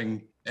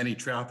stopping any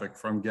traffic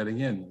from getting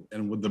in.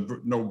 And with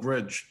no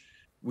bridge,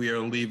 we are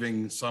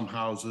leaving some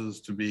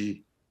houses to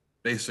be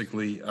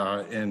basically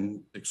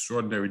in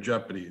extraordinary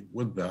jeopardy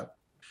with that.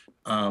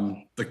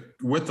 The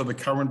width of the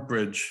current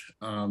bridge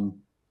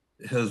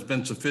has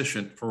been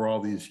sufficient for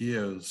all these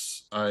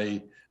years.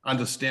 I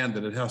understand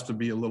that it has to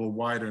be a little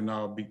wider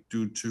now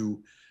due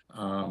to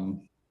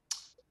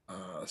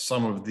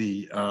some of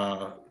the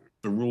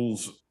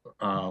rules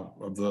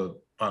of the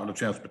Department of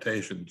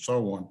Transportation and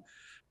so on.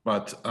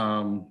 But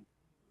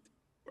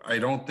I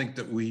don't think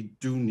that we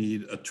do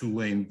need a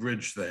 2-lane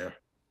bridge there.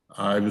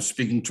 I was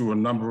speaking to a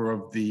number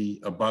of the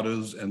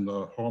abutters and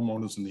the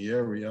homeowners in the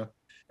area,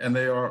 and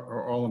they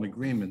are all in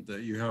agreement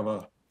that you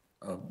have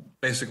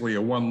basically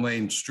a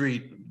 1-lane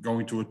street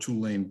going to a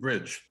 2-lane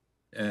bridge,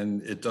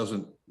 and it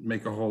doesn't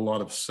make a whole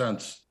lot of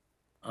sense.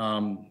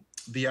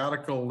 The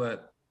article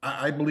that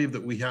I believe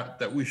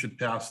that we should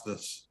pass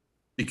this,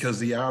 because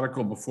the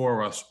article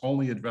before us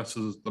only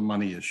addresses the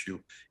money issue.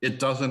 It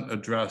doesn't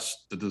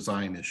address the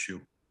design issue.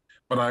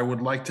 But I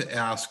would like to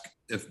ask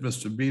if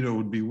Mr. Beto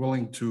would be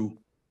willing to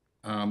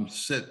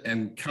sit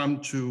and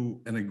come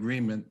to an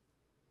agreement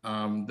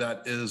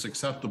that is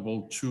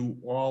acceptable to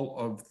all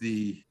of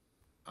the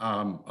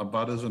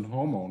abutters and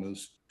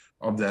homeowners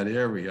of that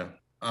area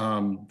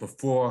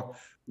before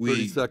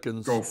we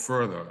go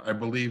further. I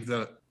believe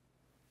that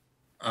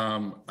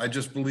I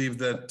just believe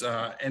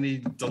that any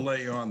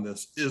delay on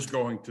this is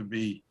going to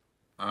be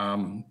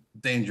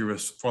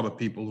dangerous for the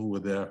people who were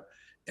there.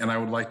 And I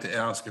would like to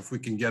ask if we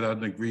can get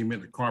an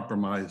agreement, a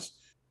compromise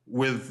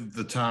with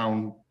the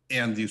town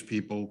and these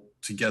people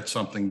to get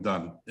something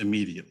done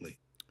immediately.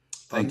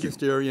 Thank you.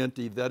 Mr.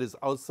 Arienti, that is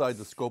outside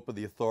the scope of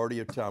the authority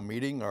of town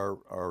meeting.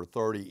 Our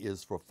authority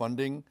is for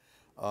funding.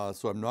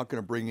 So I'm not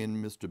going to bring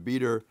in Mr.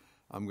 Beater.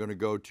 I'm going to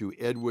go to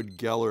Edward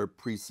Geller,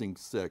 Precinct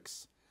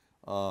 6.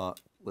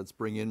 Let's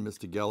bring in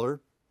Mr. Geller.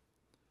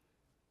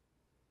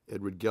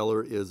 Edward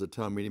Geller is a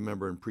town meeting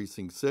member in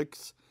Precinct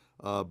 6.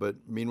 But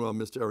meanwhile,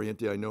 Mr.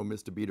 Arienti, I know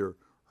Mr. Beater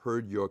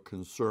heard your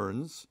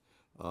concerns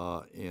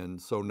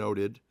and so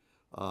noted.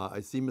 I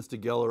see Mr.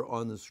 Geller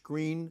on the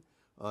screen.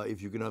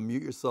 If you can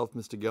unmute yourself,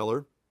 Mr.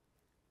 Geller,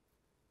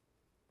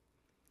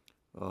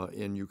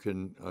 and you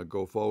can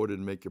go forward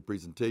and make your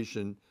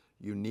presentation.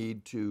 You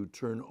need to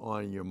turn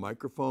on your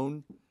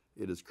microphone.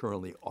 It is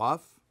currently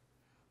off.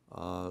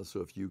 So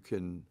if you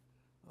can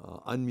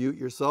unmute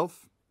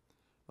yourself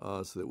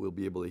so that we'll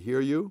be able to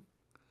hear you.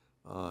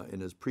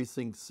 And as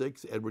Precinct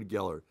 6, Edward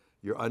Geller,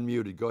 you're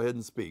unmuted. Go ahead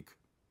and speak.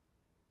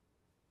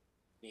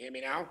 Can you hear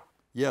me now?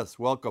 Yes,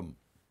 welcome.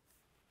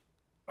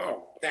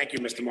 Oh, thank you,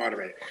 Mr.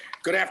 Moderator.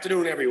 Good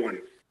afternoon, everyone.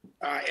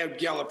 Ed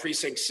Geller,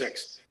 Precinct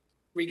 6.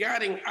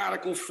 Regarding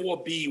Article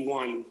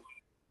 4B1,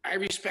 I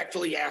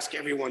respectfully ask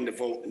everyone to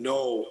vote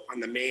no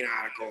on the main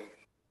article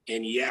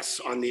and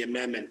yes on the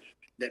amendment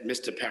that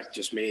Mr. Peck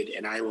just made,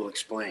 and I will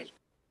explain.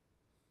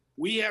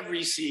 We have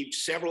received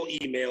several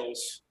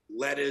emails,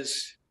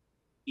 letters,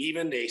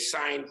 even a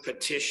signed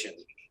petition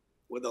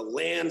with a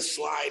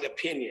landslide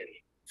opinion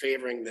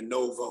favoring the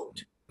no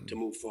vote to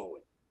move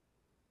forward.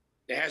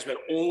 There has been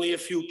only a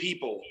few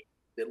people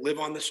that live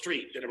on the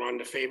street that are on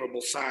the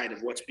favorable side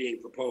of what's being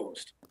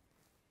proposed.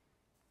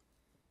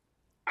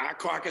 Our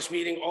caucus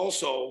meeting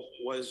also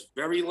was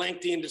very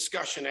lengthy in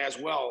discussion as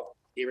well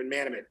here in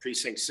Manamet,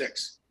 Precinct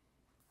 6.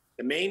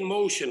 The main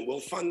motion will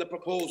fund the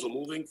proposal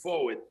moving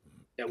forward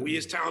that we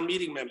as town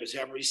meeting members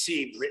have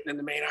received written in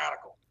the main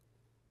article.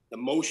 The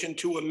motion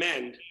to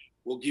amend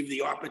will give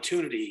the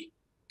opportunity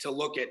to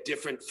look at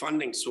different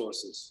funding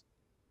sources,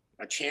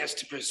 a chance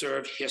to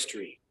preserve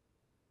history,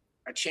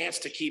 a chance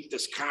to keep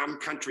this calm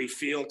country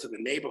feel to the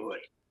neighborhood,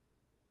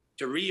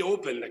 to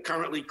reopen the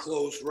currently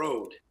closed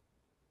road,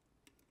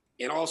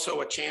 and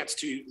also a chance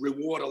to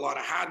reward a lot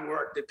of hard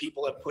work that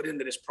people have put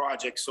into this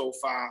project so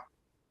far,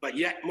 but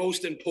yet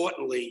most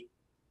importantly,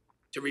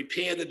 to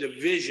repair the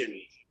division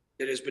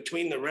that is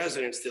between the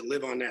residents that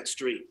live on that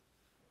street.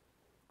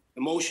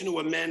 The motion to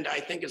amend, I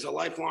think, as a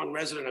lifelong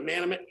resident of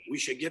Manamet, we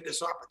should get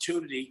this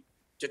opportunity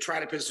to try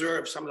to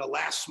preserve some of the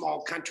last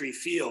small country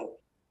feel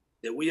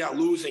that we are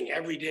losing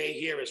every day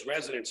here as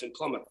residents in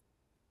Plymouth.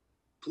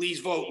 Please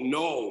vote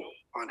no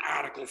on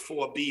Article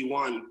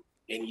 4B1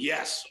 and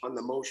yes on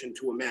the motion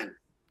to amend.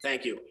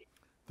 Thank you.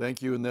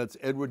 Thank you, and that's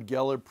Edward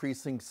Geller,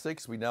 Precinct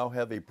 6. We now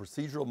have a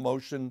procedural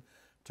motion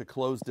to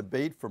close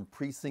debate from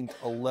Precinct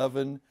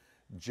 11,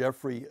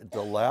 Jeffrey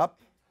Delap.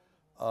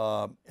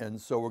 And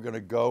so we're going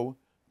to go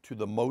to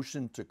the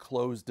motion to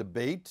close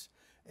debate.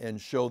 and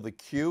show the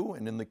queue.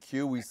 And in the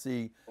queue, we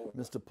see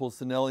Mr.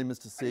 Pulcinelli,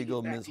 Mr.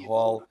 Siegel, Ms.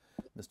 Hall,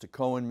 Mr.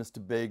 Cohen,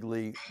 Mr.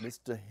 Bagley,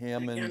 Mr.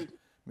 Hammond,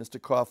 Mr.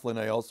 Coughlin.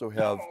 I also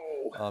have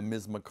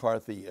Ms.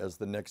 McCarthy as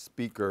the next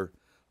speaker,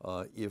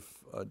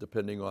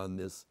 depending on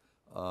this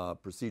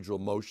procedural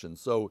motion.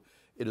 So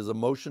it is a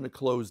motion to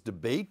close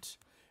debate,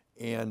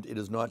 and it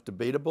is not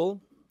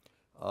debatable.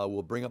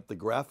 We'll bring up the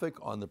graphic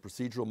on the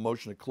procedural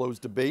motion to close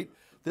debate.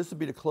 This would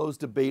be to close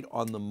debate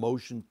on the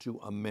motion to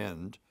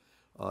amend.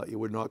 It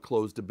would not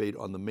close debate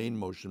on the main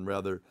motion,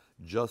 rather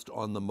just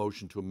on the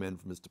motion to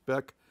amend for Mr.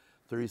 Peck.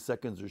 30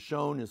 seconds are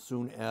shown as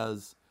soon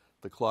as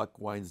the clock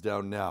winds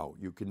down now.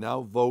 You can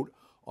now vote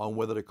on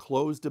whether to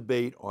close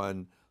debate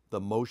on the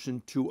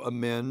motion to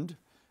amend,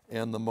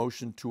 and the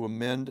motion to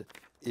amend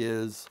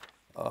is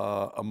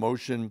a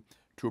motion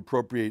to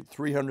appropriate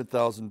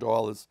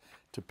 $300,000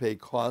 to pay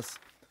costs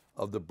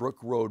of the Brook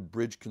Road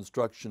Bridge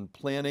construction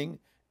planning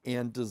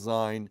and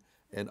design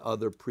and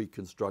other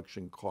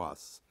pre-construction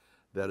costs.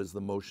 That is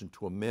the motion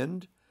to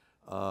amend.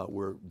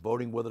 We're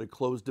voting whether to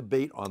close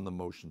debate on the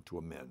motion to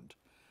amend.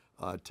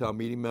 Town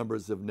meeting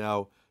members have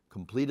now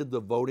completed the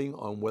voting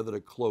on whether to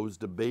close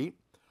debate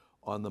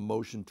on the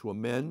motion to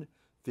amend.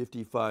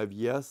 55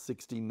 yes,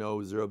 60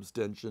 no, 0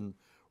 abstention.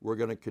 We're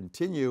going to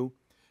continue,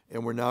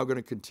 and we're now going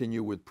to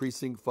continue with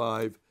Precinct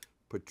 5,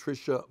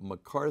 Patricia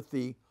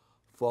McCarthy,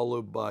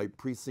 followed by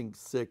Precinct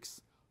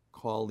 6,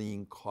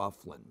 Colleen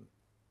Coughlin.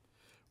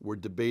 We're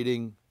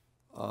debating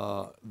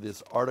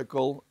this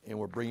article, and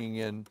we're bringing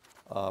in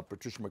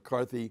Patricia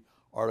McCarthy,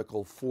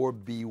 Article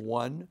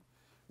 4B1.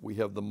 We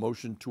have the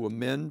motion to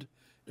amend,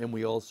 and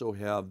we also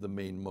have the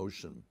main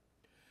motion.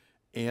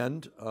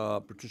 And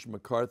Patricia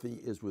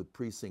McCarthy is with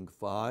Precinct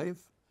 5.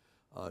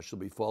 She'll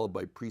be followed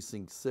by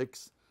Precinct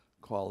 6,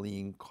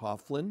 Colleen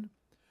Coughlin.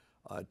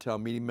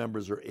 Town meeting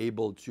members are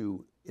able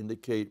to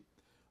indicate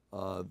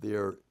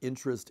their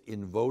interest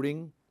in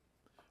voting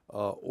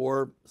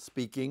or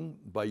speaking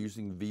by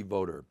using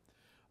V-Voter.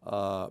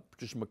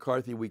 Patricia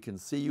McCarthy, we can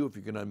see you. If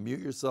you can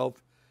unmute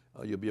yourself,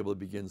 you'll be able to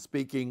begin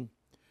speaking.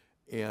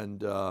 And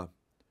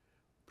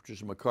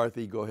Patricia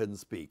McCarthy, go ahead and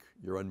speak.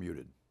 You're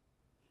unmuted.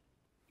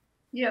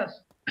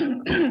 Yes,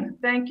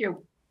 thank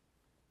you.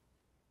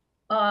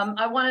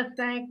 I want to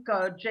thank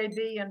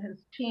JB and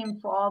his team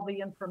for all the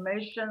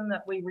information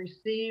that we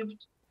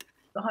received,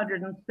 the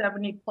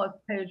 170+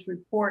 page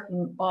report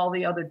and all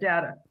the other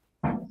data.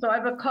 So I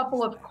have a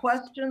couple of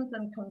questions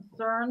and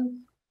concerns.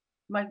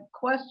 My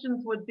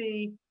questions would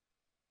be,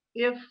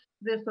 if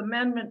this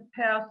amendment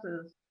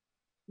passes,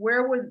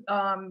 where would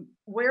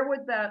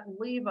that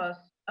leave us?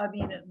 I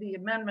mean, if the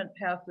amendment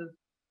passes,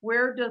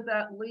 where does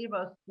that leave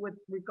us with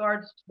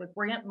regards to the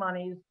grant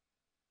monies?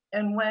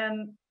 And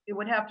when it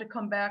would have to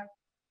come back,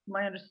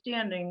 my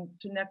understanding,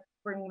 to next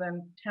spring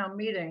then town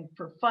meeting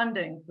for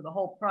funding for the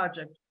whole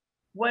project,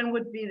 when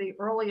would be the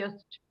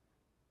earliest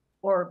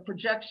or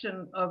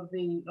projection of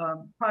the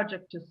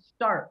project to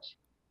start?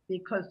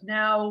 Because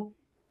now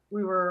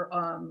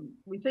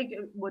we think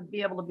it would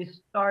be able to be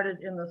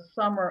started in the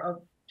summer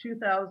of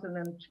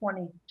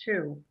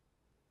 2022.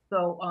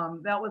 So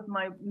that was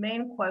my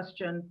main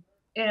question.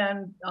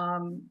 And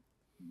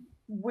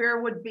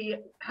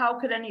how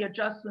could any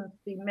adjustments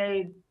be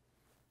made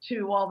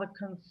to all the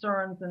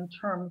concerns in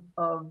terms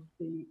of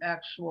the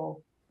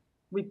actual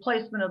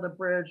replacement of the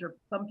bridge, or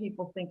some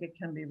people think it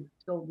can be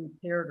still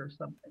repaired or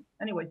something.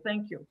 Anyway,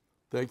 thank you.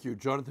 Thank you.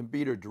 Jonathan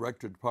Beater,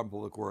 Director of Department of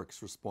Public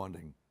Works,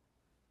 responding.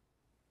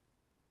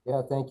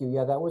 Yeah, thank you.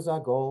 Yeah, that was our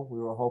goal. We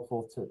were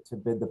hopeful to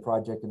bid the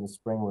project in the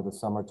spring with a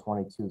summer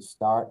 22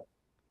 start.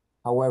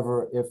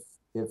 However, if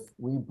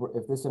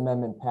this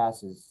amendment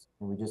passes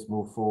and we just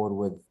move forward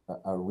with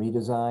a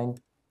redesign,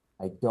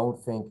 I don't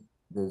think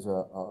there's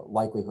a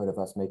likelihood of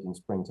us making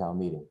Springtown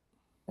meeting.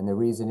 And the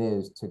reason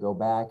is to go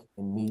back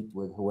and meet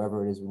with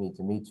whoever it is we need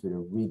to meet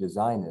to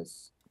redesign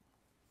this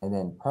and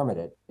then permit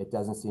it. It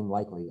doesn't seem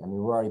likely. I mean,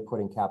 we're already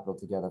putting capital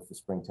together for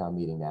Springtown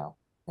meeting now,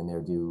 and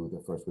they're due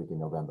the first week in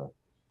November.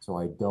 So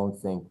I don't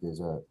think there's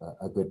a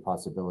good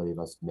possibility of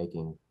us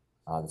making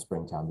the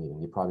Springtown meeting.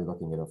 You're probably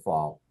looking at a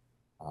fall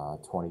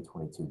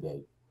 2022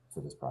 date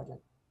for this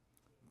project.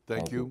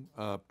 Thank you.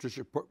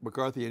 Patricia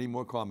McCarthy, any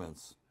more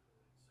comments?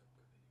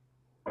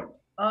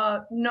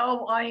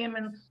 No, I am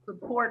in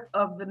support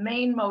of the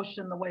main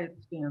motion the way it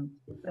stands.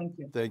 Thank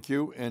you. Thank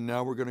you. And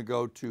now we're going to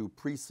go to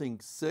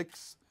Precinct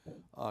 6,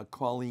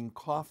 Colleen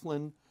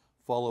Coughlin,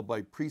 followed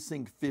by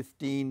Precinct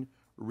 15,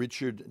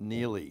 Richard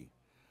Neely.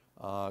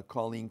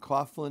 Colleen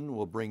Coughlin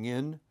will bring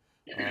in,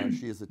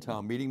 she is a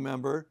town meeting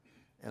member,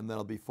 and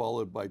that'll be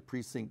followed by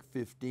Precinct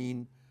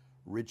 15,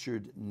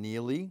 Richard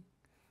Neely.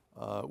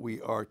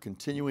 We are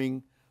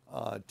continuing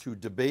to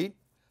debate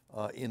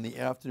in the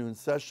afternoon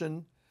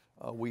session.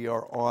 We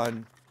are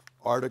on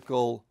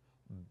Article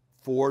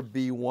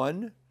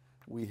 4B1.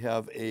 We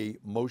have a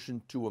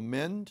motion to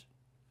amend,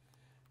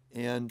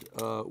 and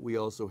we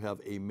also have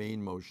a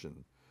main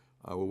motion.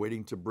 We're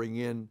waiting to bring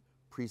in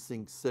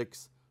Precinct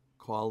 6,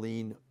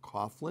 Colleen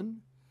Coughlin,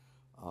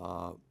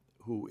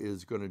 who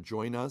is going to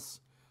join us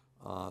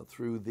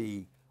through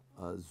the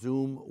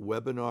Zoom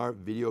webinar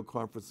video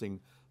conferencing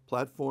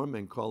platform.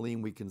 And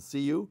Colleen, we can see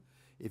you.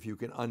 If you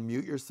can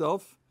unmute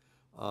yourself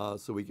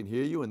so we can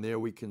hear you, and there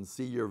we can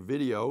see your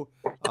video.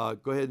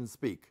 Go ahead and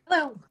speak.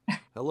 Hello.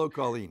 Hello,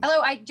 Colleen.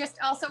 Hello. I just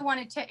also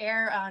wanted to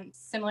air,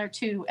 similar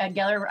to Ed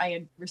Geller, I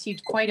had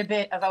received quite a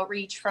bit of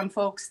outreach from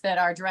folks that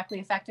are directly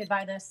affected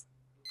by this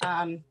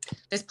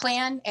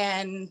plan,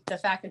 and the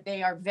fact that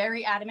they are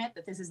very adamant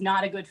that this is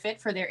not a good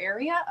fit for their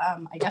area.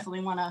 I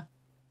definitely want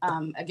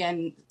to,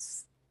 again,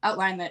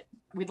 outline that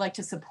we'd like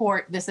to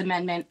support this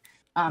amendment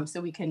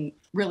so we can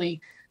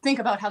really think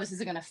about how this is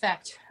going to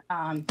affect,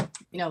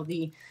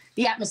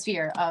 the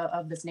atmosphere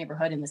of this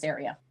neighborhood in this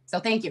area. So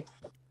thank you.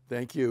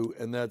 Thank you.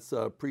 And that's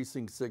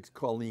Precinct 6,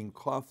 Colleen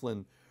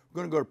Coughlin.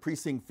 We're going to go to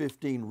Precinct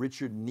 15,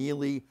 Richard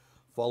Neely,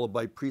 followed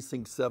by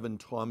Precinct 7,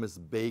 Thomas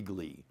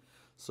Bagley.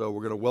 So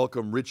we're going to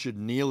welcome Richard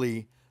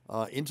Neely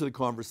into the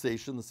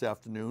conversation this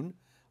afternoon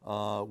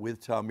with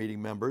town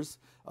meeting members.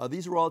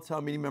 These are all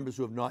town meeting members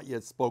who have not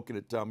yet spoken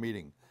at town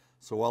meeting.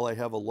 So while I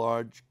have a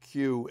large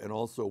queue and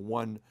also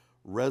one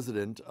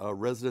resident,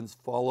 residents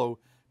follow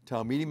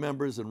town meeting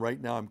members, and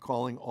right now I'm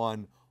calling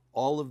on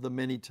all of the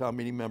many town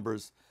meeting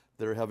members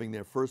that are having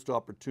their first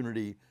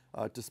opportunity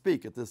to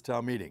speak at this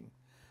town meeting.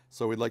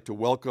 So we'd like to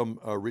welcome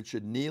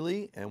Richard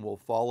Neely, and we'll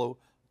follow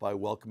by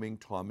welcoming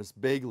Thomas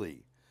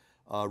Bagley.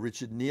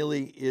 Richard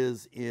Neely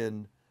is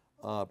in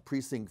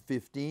Precinct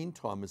 15,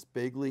 Thomas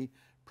Bagley,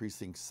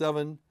 Precinct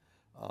 7.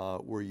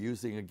 We're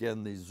using,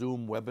 again, the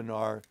Zoom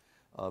webinar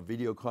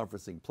video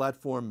conferencing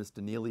platform.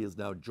 Mr. Neely has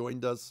now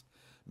joined us.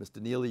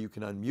 Mr. Neely, you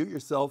can unmute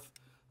yourself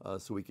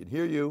so we can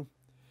hear you.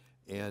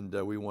 And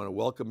we want to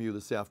welcome you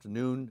this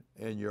afternoon,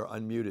 and you're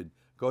unmuted.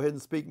 Go ahead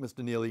and speak,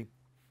 Mr. Neely.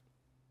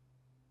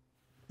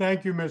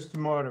 Thank you, Mr.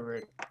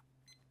 Moderator.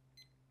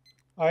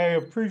 I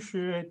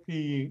appreciate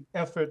the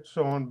efforts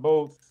on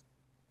both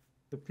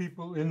the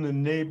people in the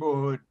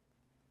neighborhood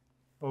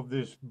of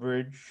this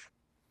bridge,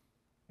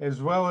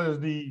 as well as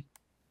the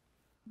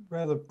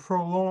rather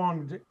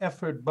prolonged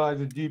effort by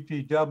the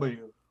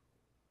DPW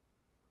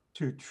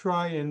to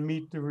try and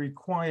meet the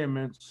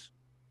requirements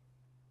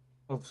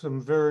of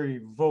some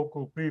very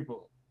vocal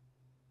people.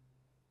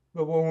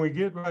 But when we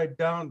get right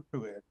down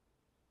to it,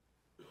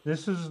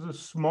 this is the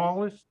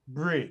smallest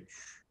bridge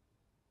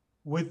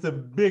with the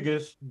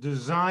biggest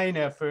design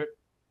effort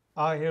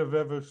I have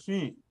ever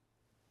seen.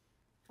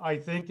 I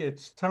think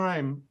it's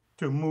time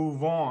to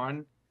move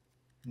on,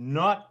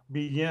 not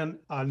begin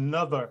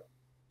another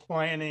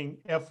planning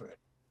effort.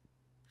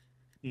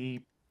 The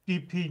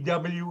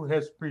DPW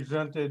has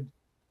presented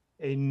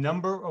a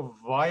number of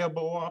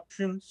viable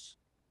options,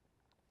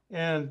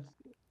 and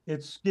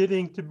it's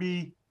getting to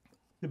be,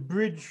 the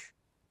bridge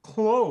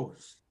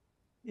closed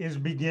is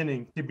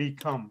beginning to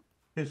become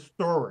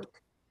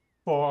historic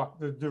for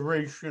the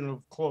duration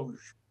of closure.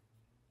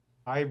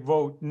 I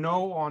vote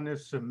no on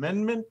this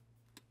amendment,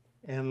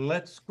 and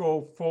let's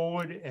go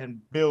forward and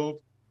build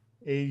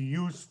a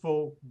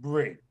useful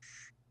bridge.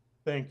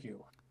 Thank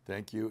you.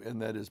 Thank you.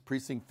 And that is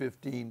Precinct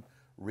 15,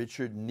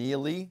 Richard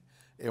Neely.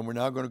 And we're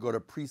now going to go to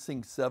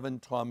Precinct 7,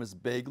 Thomas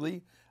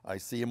Bagley. I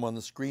see him on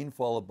the screen,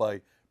 followed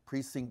by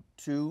Precinct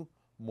 2,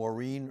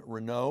 Maureen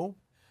Renault.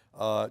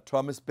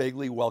 Thomas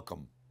Bagley,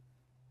 welcome.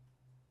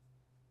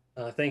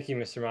 Thank you,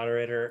 Mr.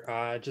 Moderator.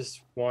 I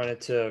just wanted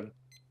to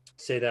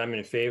say that I'm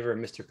in favor of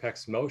Mr.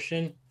 Peck's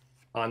motion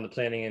on the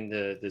planning and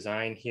the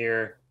design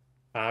here.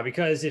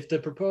 Because if the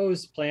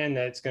proposed plan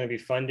that's going to be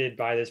funded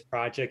by this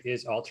project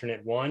is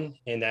alternate 1,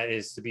 and that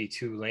is to be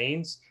 2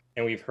 lanes,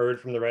 and we've heard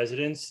from the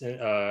residents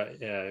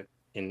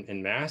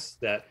in mass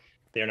that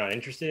they're not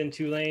interested in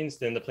 2 lanes,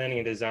 then the planning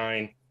and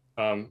design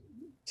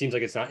seems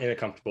like it's not in a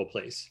comfortable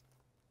place.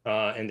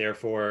 And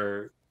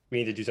therefore, we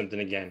need to do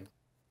something again.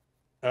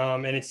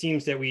 And it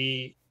seems that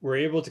we were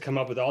able to come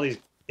up with all these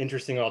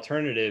interesting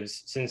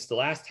alternatives since the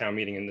last town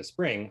meeting in the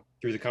spring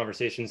through the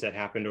conversations that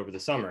happened over the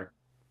summer.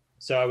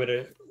 So I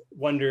would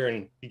wonder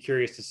and be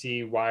curious to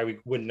see why we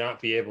would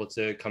not be able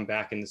to come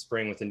back in the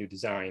spring with a new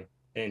design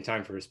in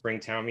time for a spring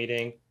town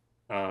meeting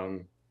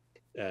in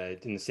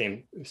the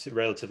same,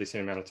 relatively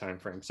same amount of time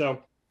frame.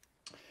 So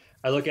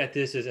I look at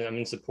this as I'm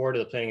in support of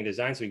the planning and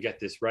design, so we get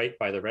this right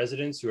by the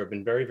residents who have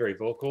been very, very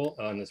vocal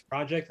on this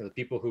project and the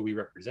people who we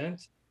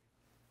represent.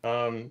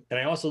 And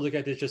I also look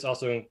at this just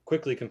also in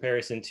quickly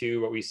comparison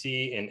to what we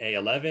see in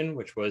A11,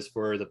 which was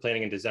for the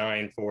planning and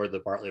design for the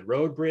Bartlett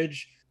Road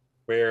Bridge,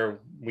 where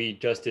we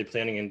just did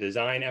planning and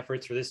design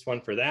efforts for this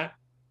one for that.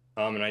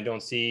 And I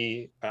don't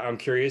see, I'm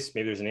curious,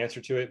 maybe there's an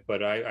answer to it,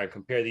 but I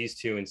compare these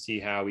two and see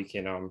how we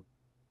can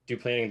do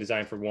planning and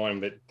design for one,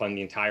 but fund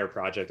the entire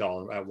project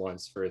all at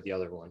once for the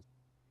other one.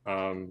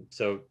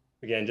 So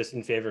again, just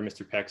in favor of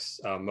Mr. Peck's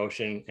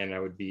motion, and I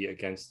would be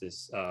against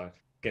this,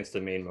 against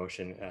the main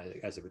motion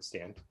as it would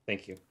stand.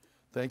 Thank you.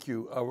 Thank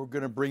you. We're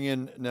going to bring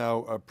in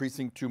now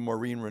Precinct 2,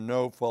 Maureen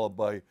Renault, followed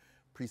by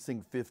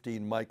Precinct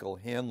 15, Michael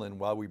Hanlon.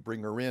 While we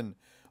bring her in,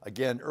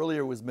 again,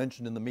 earlier was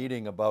mentioned in the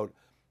meeting about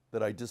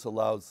that I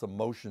disallowed some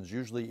motions.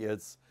 Usually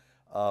it's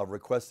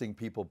requesting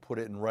people put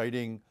it in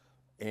writing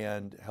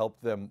and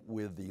help them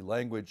with the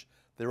language.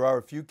 There are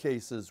a few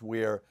cases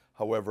where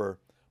However,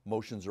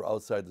 motions are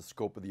outside the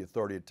scope of the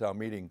authority of town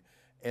meeting.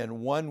 And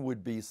one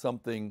would be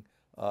something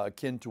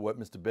akin to what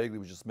Mr. Bagley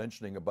was just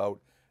mentioning about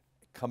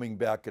coming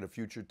back at a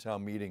future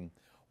town meeting.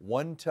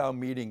 One town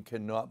meeting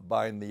cannot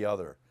bind the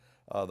other.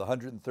 The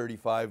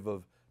 135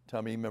 of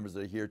town meeting members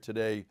that are here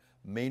today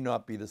may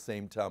not be the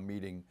same town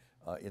meeting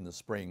in the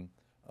spring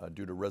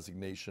due to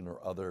resignation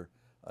or other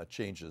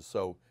changes.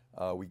 So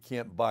we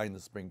can't bind the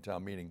spring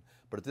town meeting.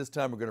 But at this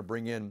time, we're going to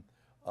bring in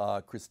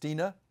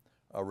Christina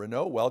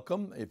Renaud.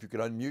 Welcome. If you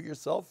could unmute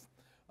yourself,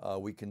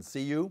 we can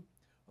see you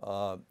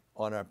on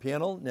our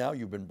panel now.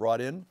 You've been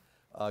brought in.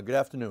 Good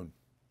afternoon.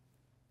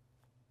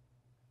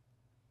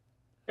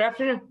 Good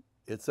afternoon.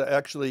 It's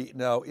actually,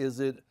 now, is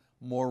it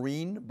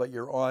Maureen, but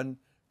you're on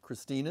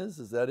Christina's?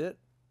 Is that it?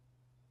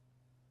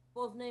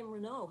 Both name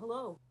Renault.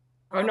 Hello.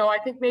 Oh, no, I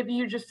think maybe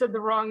you just said the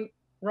wrong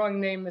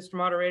name, Mr.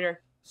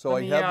 Moderator. So Let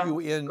I me, have you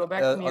in go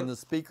back to on the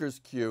speaker's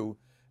queue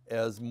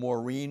as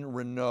Maureen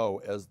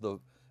Renaud as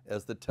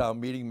the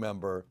town meeting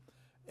member,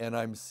 and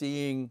I'm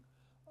seeing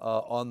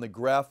on the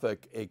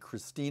graphic a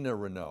Christina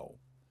Renaud.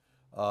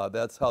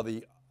 That's how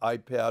the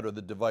iPad or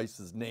the device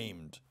is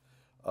named.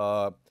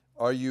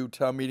 Are you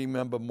town meeting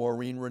member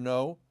Maureen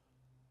Renaud?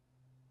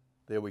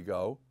 There we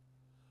go.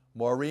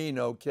 Maureen,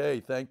 okay,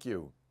 thank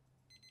you.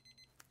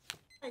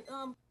 I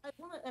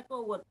want to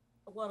echo what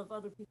a lot of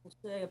other people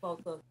say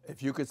about the.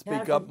 If you could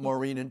speak up, passion.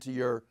 Maureen, into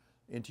your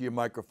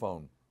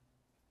microphone.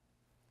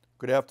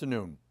 Good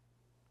afternoon.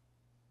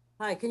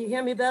 Hi, can you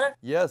hear me better?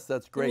 Yes,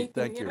 that's Can you- great.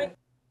 can Thank hear you. me?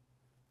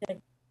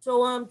 Okay.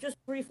 So just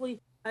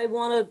briefly, I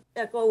want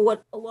to echo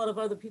what a lot of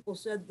other people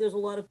said. There's a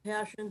lot of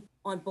passion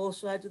on both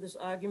sides of this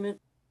argument.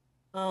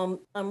 I'm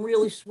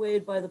really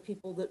swayed by the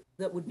people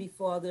that would be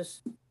for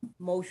this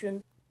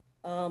motion.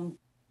 And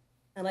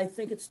I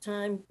think it's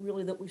time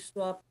really that we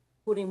stop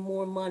putting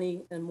more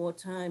money and more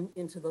time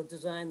into the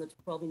design that's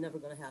probably never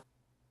going to happen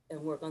and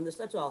work on this.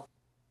 That's all.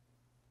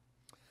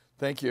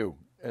 Thank you.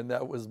 And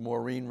that was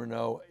Maureen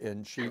Renaud,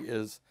 and she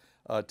is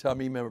town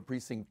meeting member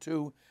Precinct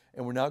 2.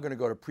 And we're now going to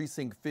go to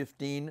Precinct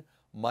 15,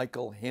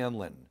 Michael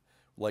Hanlon.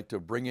 I'd like to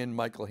bring in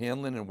Michael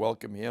Hanlon and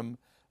welcome him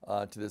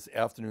to this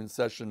afternoon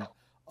session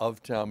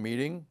of town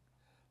meeting.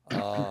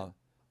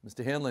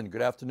 Mr. Hanlon,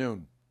 good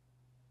afternoon.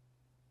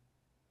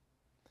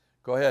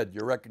 Go ahead,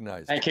 you're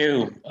recognized. Thank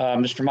you,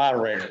 Mr.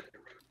 Moderator.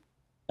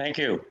 Thank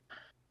you.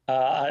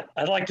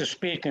 I'd like to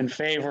speak in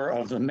favor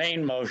of the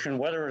main motion,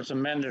 whether it's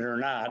amended or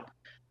not.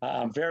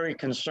 I'm very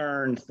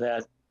concerned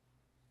that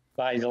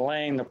by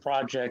delaying the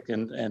project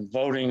and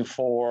voting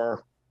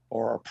for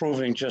or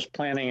approving just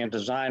planning and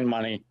design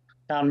money,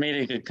 town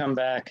meeting could come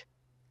back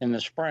in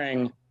the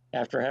spring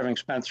after having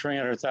spent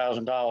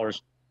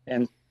 $300,000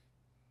 and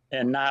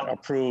not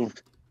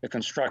approved the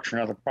construction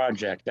of the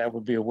project. That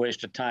would be a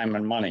waste of time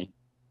and money.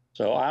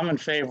 So I'm in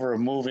favor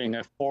of moving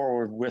it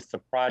forward with the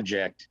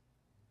project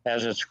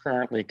as it's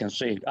currently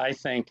conceived. I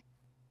think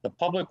the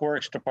Public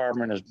Works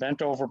Department is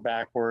bent over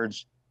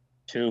backwards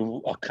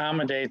to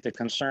accommodate the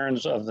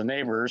concerns of the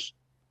neighbors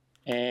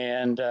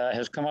and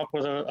has come up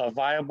with a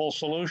viable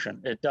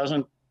solution. It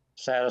doesn't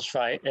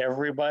satisfy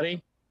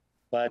everybody,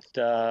 but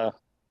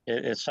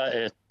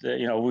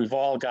we've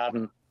all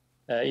gotten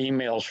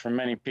emails from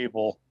many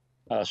people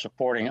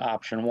supporting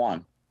option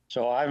one.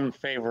 So I'm in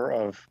favor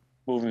of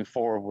moving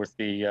forward with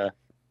the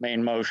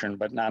main motion,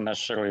 but not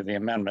necessarily the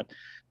amendment.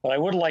 But I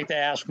would like to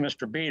ask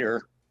Mr.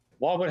 Beater,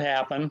 what would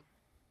happen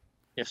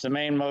if the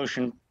main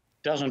motion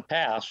doesn't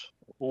pass,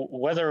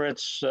 whether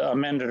it's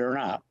amended or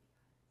not?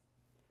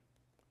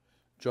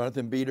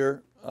 Jonathan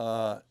Beater,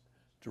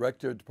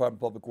 Director of Department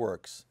of Public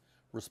Works,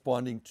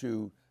 responding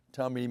to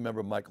town meeting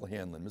member Michael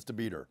Hanlon. Mr.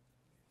 Beater.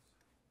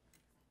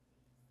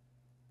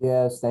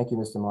 Yes, thank you,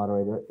 Mr.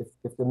 Moderator.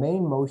 If the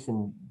main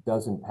motion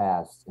doesn't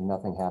pass and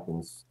nothing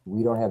happens,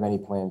 we don't have any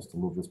plans to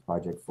move this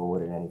project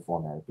forward in any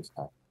format at this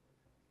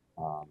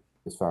time,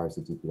 as far as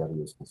the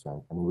DPW is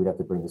concerned. I mean, we'd have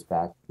to bring this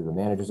back to the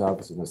manager's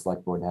office and the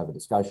select board and have a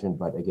discussion,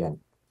 but again,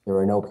 there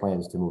are no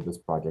plans to move this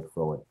project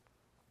forward.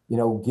 You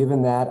know,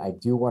 given that, I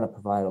do want to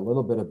provide a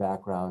little bit of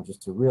background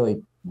just to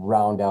really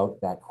round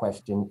out that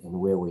question and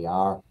where we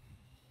are.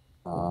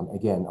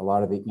 Again, a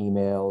lot of the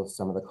emails,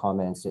 some of the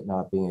comments, it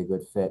not being a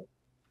good fit.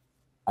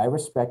 I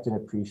respect and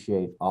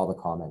appreciate all the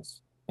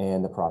comments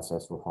and the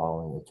process we're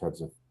following in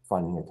terms of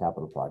funding a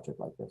capital project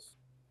like this.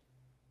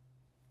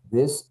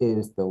 This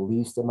is the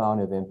least amount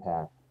of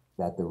impact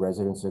that the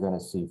residents are going to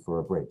see for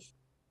a bridge,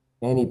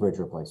 any bridge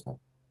replacement,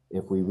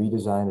 if we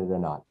redesign it or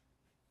not.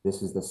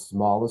 This is the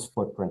smallest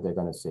footprint they're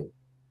going to see.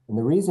 And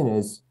the reason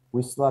is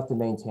we still have to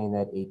maintain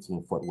that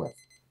 18-foot width.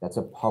 That's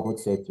a public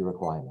safety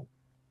requirement.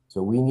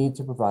 So we need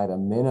to provide a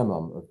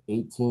minimum of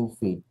 18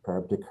 feet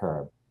curb to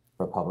curb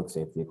for public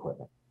safety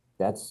equipment.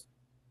 There's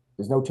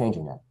no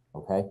changing that,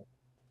 okay?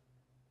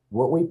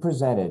 What we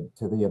presented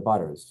to the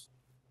abutters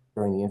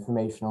during the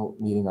informational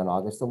meeting on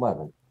August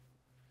 11th,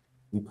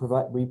 we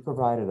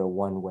provided a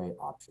one-way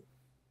option.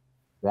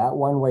 That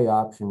one-way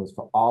option was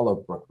for all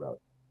of Brook Road.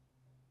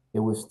 It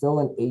was still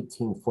an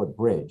 18-foot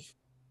bridge.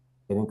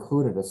 It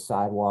included a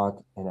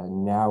sidewalk and a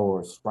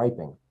narrower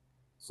striping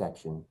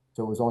section,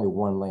 so it was only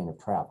one lane of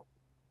travel.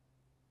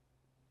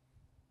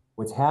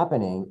 What's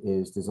happening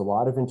is there's a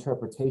lot of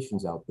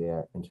interpretations out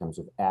there in terms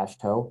of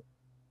ASHTO,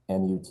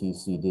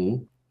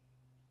 MUTCD,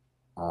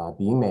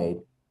 being made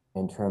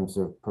in terms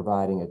of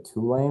providing a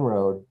 2-lane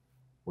road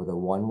with a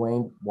one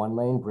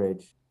lane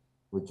bridge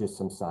with just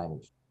some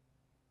signage.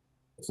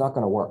 It's not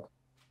going to work.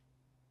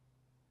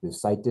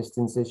 There's sight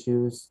distance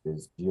issues,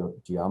 there's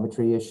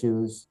geometry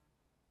issues.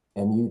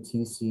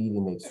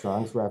 MUTCD makes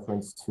strong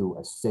reference to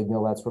a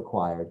signal that's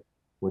required,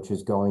 which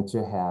is going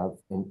to have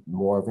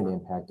more of an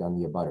impact on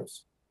the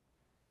abutters.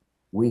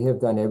 We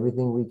have done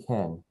everything we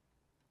can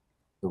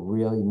to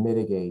really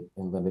mitigate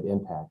and limit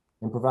impact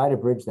and provide a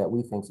bridge that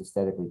we think is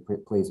aesthetically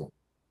pleasing.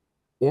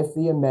 If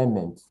the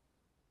amendment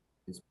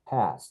is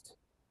passed,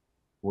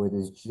 where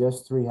there's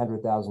just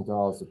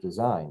 $300,000 of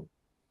design,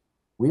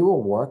 we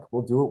will work,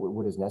 we'll do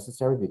what is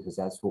necessary because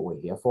that's what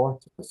we're here for,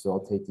 to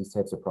facilitate these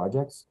types of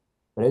projects.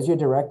 But as your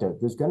director,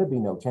 there's going to be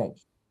no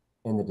change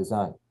in the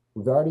design.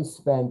 We've already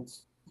spent,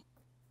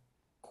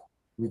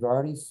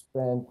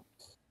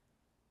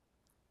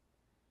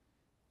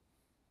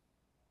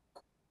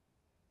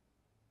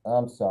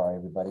 I'm sorry,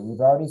 everybody. We've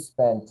already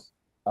spent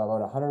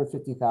about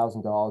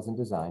 $150,000 in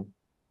design.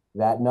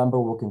 That number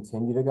will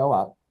continue to go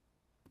up.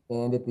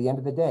 And at the end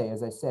of the day,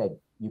 as I said,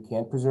 you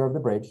can't preserve the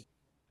bridge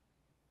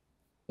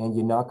and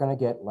you're not going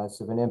to get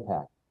less of an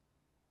impact.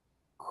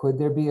 Could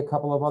there be a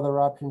couple of other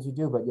options you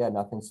do? But yeah,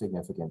 nothing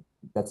significant.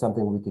 That's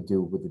something we could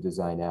do with the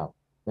design now.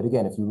 But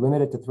again, if you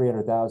limit it to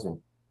 300,000,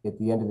 at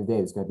the end of the day,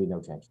 there's going to be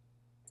no change.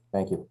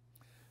 Thank you.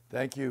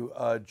 Thank you,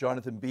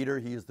 Jonathan Beater.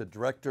 He is the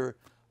director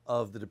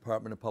of the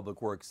Department of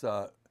Public Works.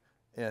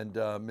 And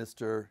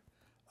Mr.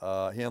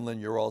 Hanlon,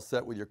 you're all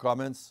set with your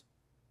comments?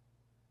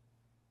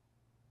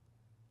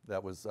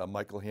 That was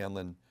Michael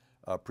Hanlon,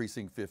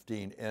 Precinct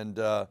 15. And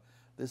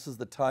this is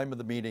the time of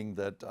the meeting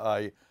that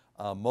I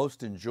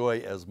most enjoy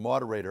as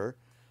moderator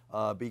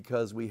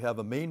because we have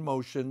a main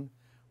motion,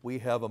 we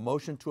have a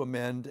motion to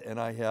amend, and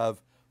I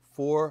have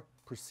 4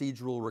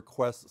 procedural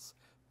requests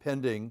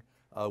pending,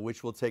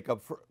 which we'll take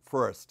up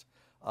first.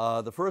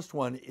 The first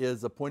one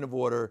is a point of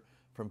order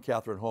from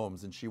Catherine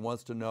Holmes, and she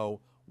wants to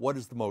know, what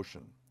is the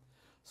motion?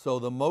 So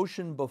the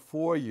motion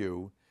before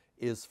you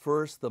is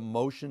first the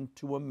motion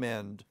to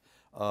amend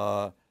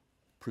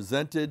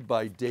presented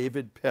by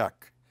David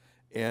Peck,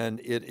 and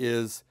it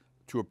is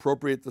to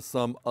appropriate the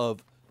sum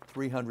of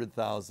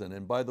 $300,000.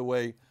 And by the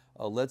way,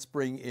 let's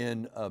bring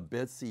in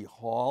Betsy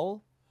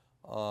Hall.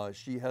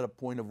 She had a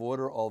point of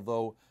order,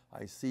 although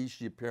I see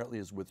she apparently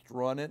has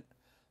withdrawn it.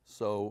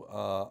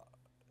 So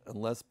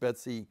unless,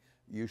 Betsy,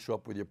 you show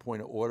up with your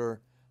point of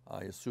order,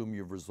 I assume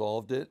you've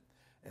resolved it.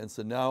 And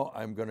so now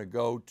I'm going to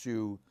go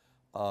to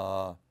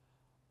a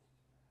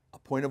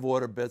point of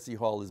order. Betsy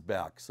Hall is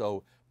back.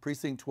 So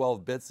Precinct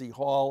 12, Betsy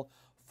Hall,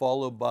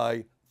 followed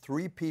by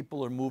 3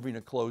 people are moving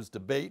a closed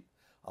debate.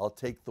 I'll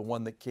take the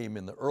one that came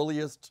in the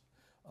earliest.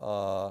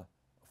 4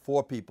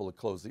 people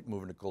are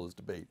moving to closed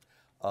debate.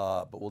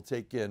 But we'll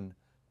take in,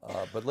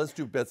 but let's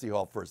do Betsy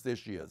Hall first. There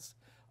she is.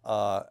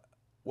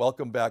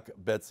 Welcome back,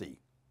 Betsy.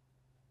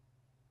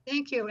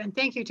 Thank you, and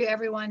thank you to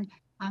everyone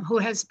who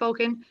has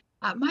spoken.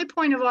 My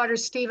point of order,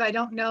 Steve, I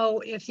don't know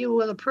if you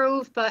will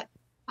approve, but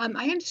I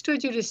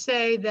understood you to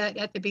say that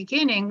at the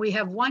beginning, we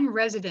have one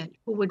resident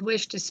who would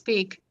wish to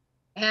speak,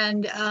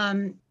 and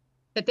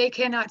that they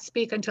cannot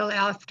speak until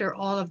after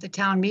all of the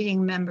town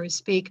meeting members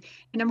speak.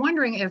 And I'm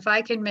wondering if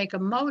I can make a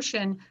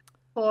motion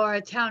for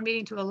a town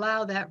meeting to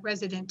allow that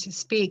resident to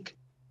speak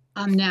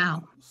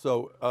now.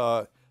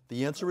 So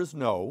the answer is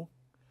no,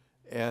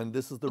 and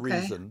this is the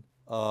reason.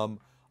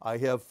 I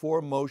have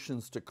 4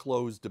 motions to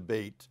close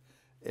debate,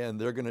 and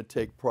they're going to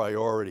take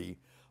priority.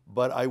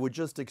 But I would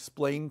just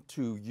explain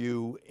to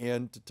you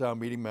and to town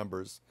meeting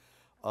members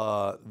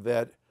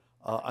that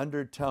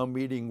under town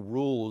meeting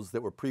rules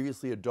that were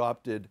previously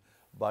adopted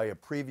by a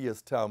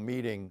previous town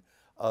meeting,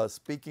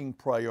 speaking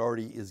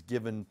priority is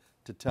given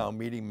to town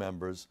meeting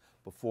members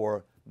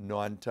before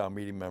non-town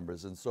meeting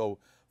members. And so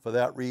for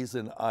that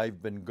reason,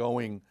 I've been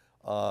going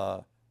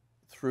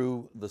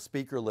through the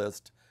speaker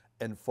list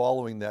and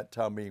following that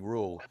town meeting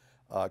rule.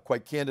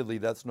 Quite candidly,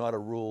 that's not a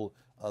rule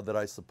that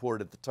I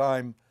supported at the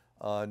time,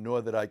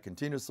 nor that I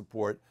continue to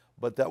support,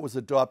 but that was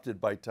adopted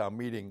by town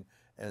meeting,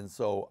 and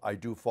so I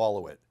do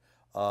follow it.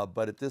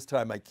 But at this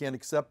time, I can't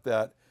accept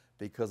that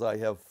because I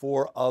have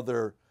 4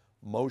 other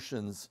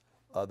motions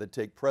that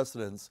take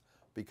precedence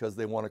because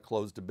they want to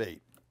close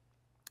debate.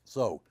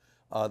 So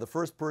the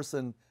first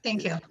person.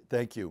 Thank you.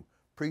 Thank you.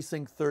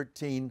 Precinct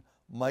 13,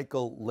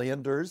 Michael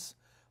Landers.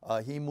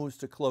 He moves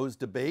to close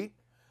debate.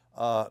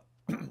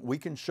 We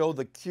can show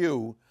the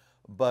queue,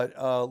 but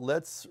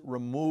let's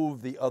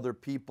remove the other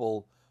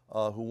people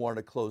who want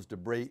to close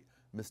debate,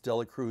 Ms.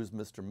 Delacruz,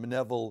 Mr.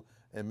 Neville,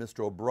 and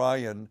Mr.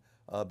 O'Brien,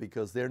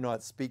 because they're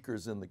not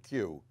speakers in the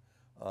queue.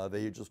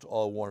 They just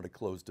all wanted to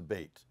close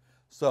debate.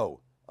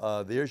 So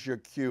there's your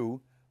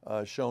queue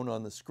shown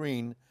on the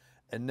screen.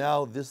 And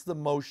now this is the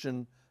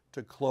motion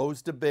to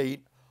close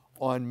debate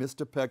on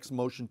Mr. Peck's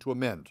motion to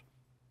amend.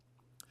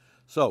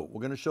 So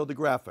we're going to show the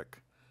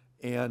graphic.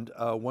 And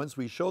once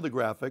we show the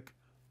graphic,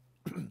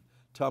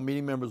 town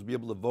meeting members will be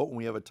able to vote when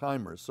we have a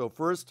timer. So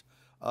first,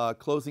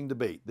 closing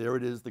debate. There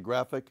it is, the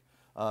graphic.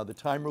 The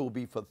timer will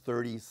be for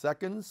 30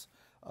 seconds.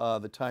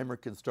 The timer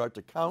can start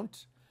to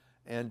count.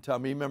 And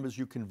town meeting members,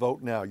 you can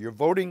vote now. You're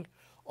voting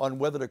on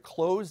whether to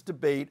close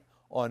debate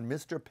on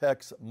Mr.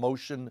 Peck's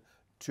motion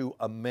to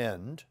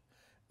amend.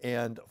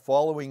 And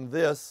following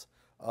this,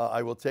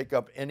 I will take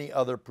up any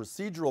other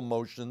procedural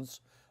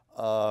motions,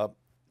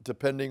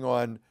 depending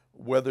on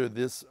whether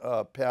this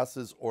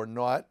passes or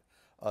not.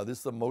 This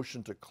is a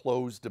motion to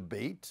close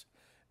debate.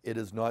 It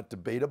is not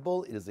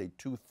debatable. It is a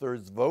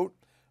 2/3 vote.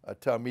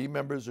 Town meeting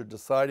members are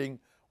deciding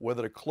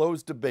whether to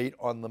close debate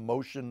on the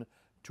motion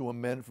to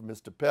amend for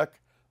Mr.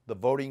 Peck. The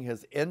voting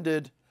has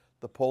ended.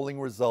 The polling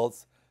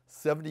results,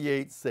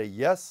 78 say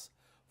yes,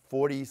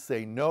 40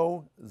 say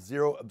no,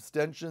 0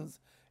 abstentions.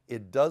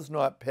 It does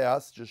not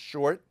pass, just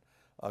short,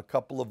 a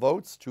couple of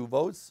votes, 2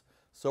 votes.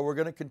 So we're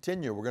going to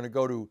continue. We're going to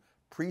go to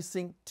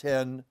Precinct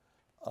 10,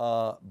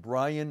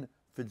 Brian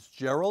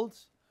Fitzgerald,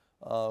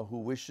 who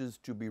wishes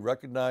to be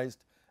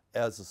recognized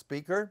as a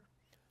speaker.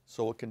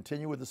 So we'll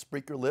continue with the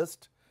speaker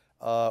list.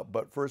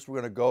 But first we're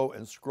going to go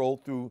and scroll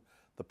through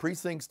the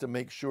precincts to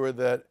make sure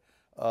that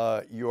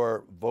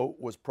your vote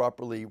was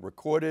properly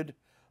recorded.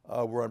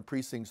 We're on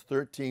precincts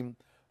 13,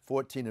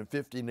 14, and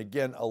 15.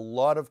 Again, a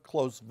lot of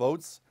close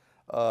votes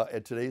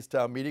at today's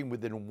town meeting,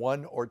 within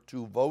 1 or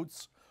 2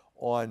 votes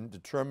on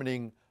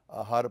determining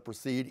how to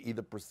proceed,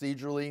 either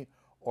procedurally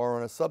or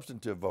on a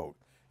substantive vote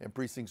in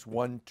precincts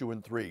 1, 2,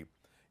 and 3.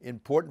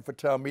 Important for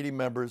town meeting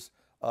members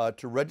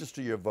to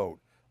register your vote.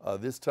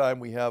 This time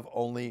we have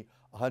only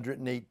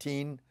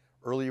 118.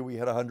 Earlier we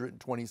had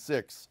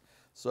 126.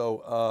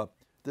 So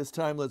this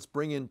time let's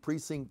bring in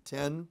Precinct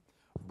 10,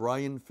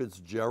 Brian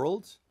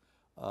Fitzgerald.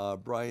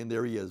 Brian,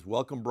 there he is.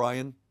 Welcome,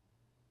 Brian.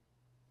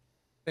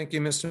 Thank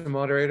you, Mr.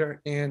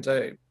 Moderator. And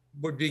I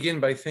would begin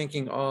by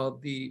thanking all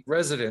the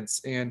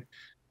residents and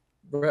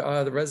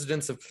the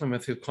residents of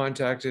Plymouth who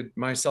contacted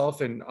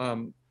myself and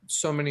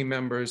so many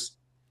members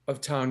of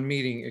town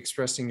meeting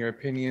expressing your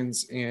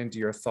opinions and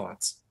your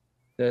thoughts.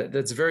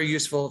 That's very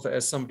useful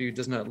as somebody who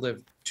does not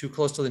live too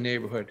close to the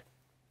neighborhood.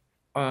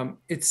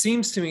 It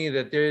seems to me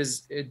that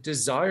there's a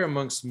desire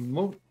amongst,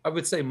 I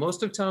would say,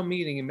 most of town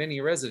meeting and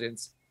many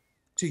residents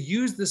to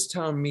use this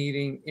town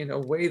meeting in a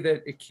way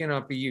that it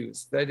cannot be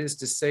used. That is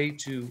to say,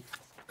 to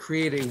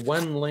create a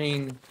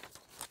 1-lane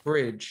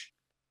bridge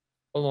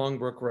along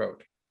Brook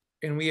Road.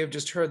 And we have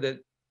just heard that,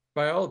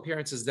 by all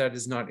appearances, that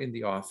is not in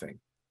the offing.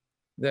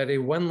 That a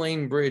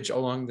 1-lane bridge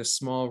along this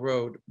small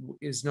road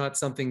is not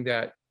something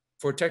that,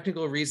 for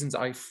technical reasons,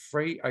 I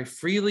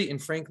freely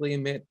and frankly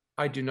admit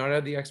I do not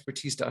have the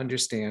expertise to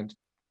understand.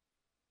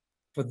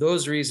 For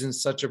those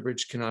reasons, such a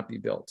bridge cannot be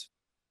built.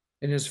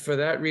 And it's for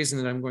that reason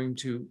that I'm going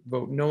to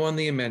vote no on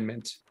the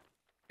amendment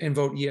and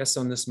vote yes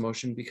on this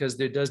motion, because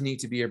there does need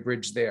to be a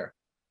bridge there.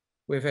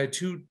 We've had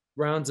 2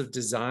 rounds of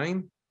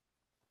design.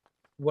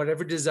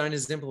 Whatever design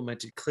is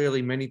implemented,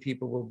 clearly many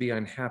people will be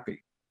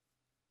unhappy.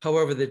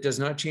 However, that does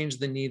not change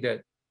the need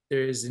that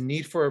there is a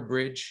need for a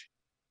bridge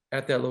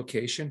at that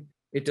location.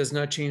 It does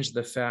not change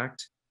the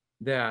fact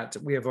that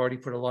we have already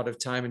put a lot of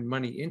time and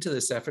money into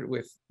this effort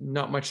with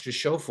not much to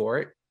show for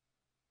it.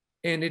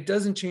 And it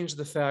doesn't change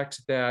the fact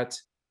that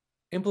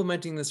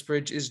implementing this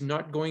bridge is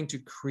not going to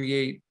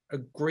create a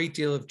great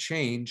deal of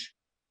change.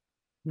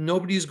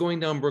 Nobody's going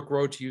down Brook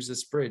Road to use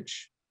this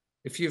bridge.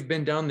 If you've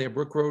been down there,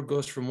 Brook Road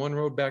goes from one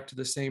road back to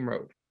the same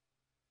road.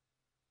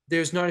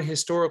 There's not a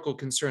historical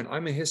concern.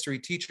 I'm a history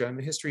teacher. I'm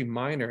a history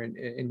minor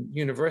in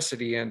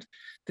university, and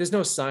there's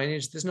no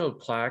signage, there's no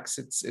plaques.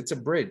 It's a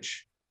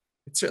bridge.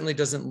 It certainly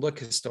doesn't look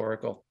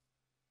historical.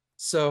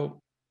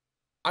 So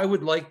I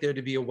would like there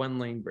to be a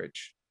 1-lane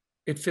bridge.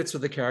 It fits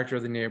with the character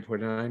of the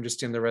neighborhood, and I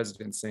understand the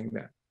residents saying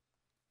that.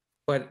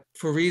 But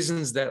for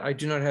reasons that I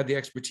do not have the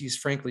expertise,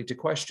 frankly, to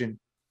question,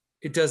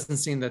 it doesn't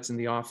seem that's in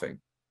the offing.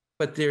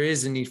 But there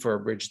is a need for a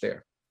bridge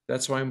there.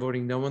 That's why I'm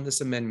voting no on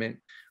this amendment.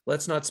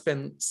 Let's not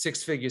spend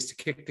 6 figures to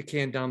kick the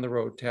can down the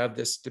road to have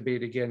this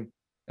debate again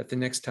at the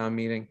next town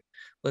meeting.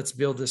 Let's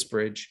build this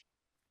bridge.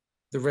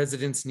 The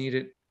residents need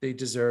it. They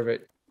deserve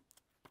it.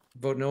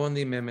 Vote no on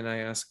the amendment, I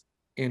ask,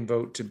 and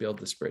vote to build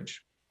this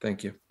bridge.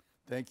 Thank you.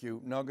 Thank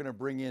you. Now I'm going to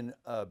bring in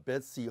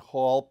Betsy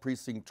Hall,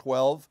 Precinct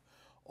 12,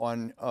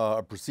 on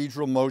a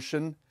procedural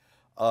motion.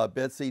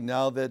 Betsy,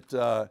 now that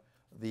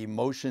the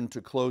motion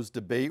to close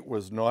debate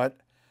was not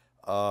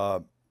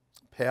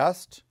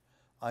passed,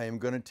 I am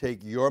going to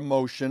take your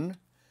motion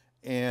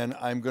and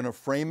I'm going to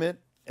frame it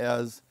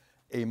as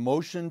a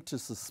motion to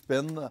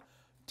suspend the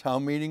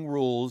town meeting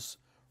rules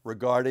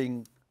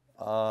regarding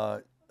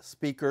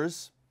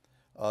speakers,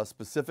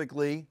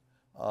 specifically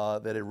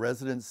that a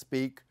resident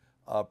speak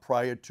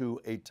prior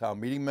to a town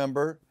meeting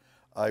member.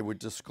 I would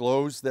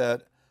disclose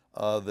that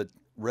the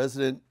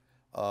resident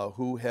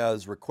who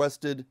has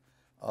requested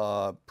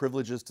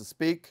privileges to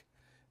speak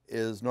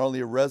is not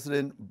only a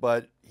resident,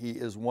 but he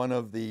is one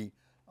of the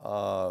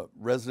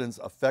residents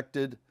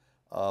affected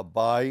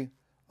by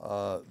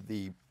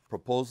the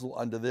proposal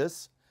under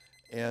this.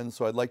 And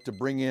so I'd like to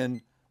bring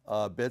in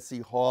Betsy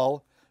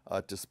Hall.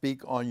 to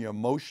speak on your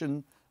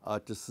motion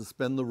to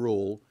suspend the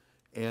rule.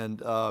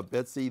 And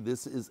Betsy,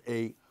 this is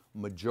a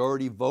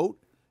majority vote,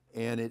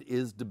 and it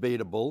is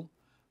debatable.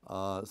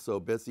 So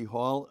Betsy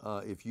Hall,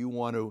 if you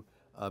want to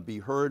be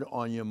heard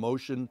on your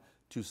motion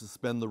to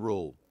suspend the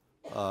rule.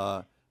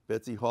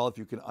 Betsy Hall, if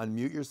you can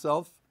unmute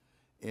yourself,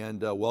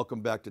 and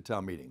welcome back to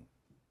town meeting.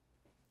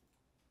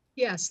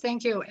 Yes,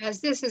 thank you.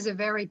 As this is a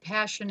very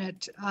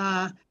passionate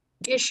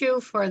issue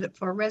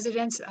for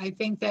residents, I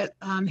think that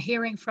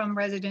hearing from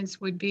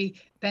residents would be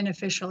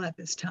beneficial at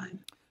this time.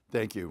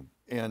 Thank you.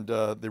 And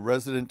the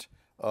resident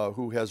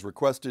who has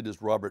requested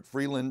is Robert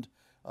Freeland.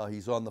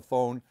 He's on the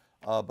phone,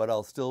 but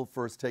I'll still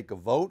first take a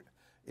vote.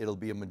 It'll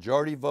be a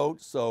majority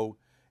vote, so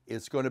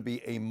it's going to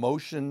be a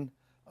motion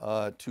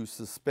to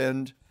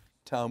suspend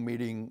town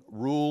meeting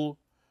rule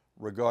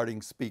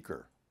regarding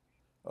speaker,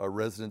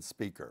 resident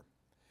speaker.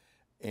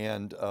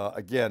 And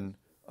again,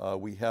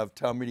 we have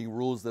town meeting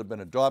rules that have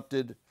been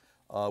adopted,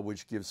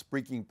 which give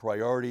speaking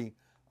priority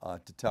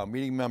to town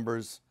meeting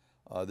members.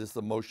 This is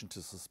a motion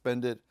to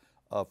suspend it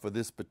for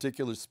this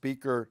particular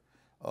speaker,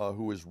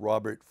 who is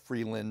Robert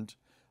Freeland.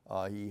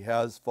 He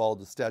has followed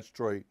the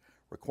statutory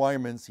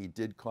requirements. He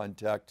did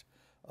contact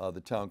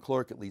the town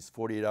clerk at least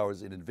 48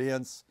 hours in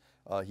advance.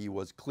 He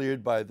was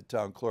cleared by the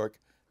town clerk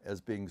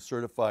as being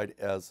certified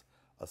as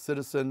a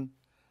citizen,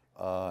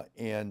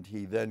 and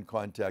he then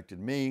contacted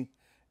me,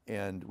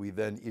 and we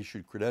then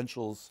issued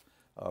credentials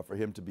for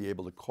him to be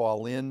able to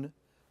call in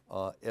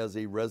as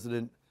a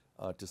resident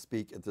to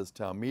speak at this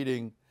town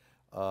meeting.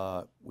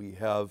 We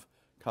have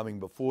coming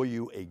before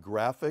you a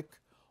graphic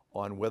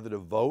on whether to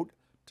vote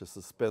to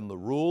suspend the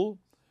rule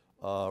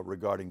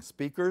regarding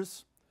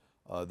speakers.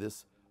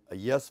 A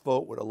yes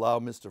vote would allow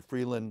Mr.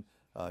 Freeland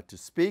to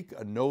speak.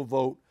 A no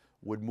vote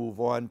would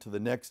move on to the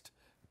next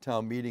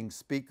town meeting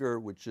speaker,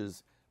 which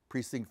is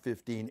Precinct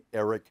 15,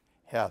 Eric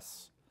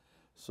Hess.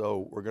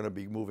 So we're going to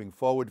be moving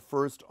forward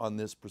first on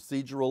this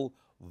procedural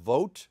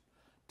vote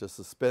to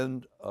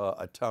suspend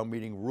a town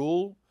meeting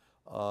rule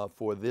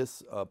for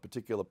this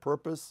particular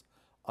purpose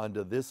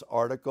under this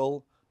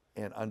article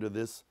and under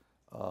this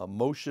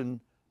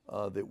motion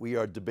that we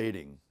are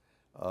debating.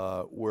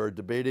 We're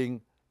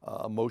debating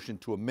a motion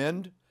to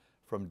amend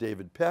from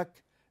David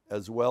Peck,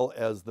 as well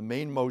as the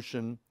main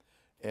motion.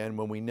 And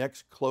when we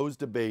next close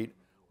debate,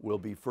 we'll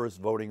be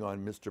first voting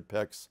on Mr.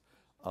 Peck's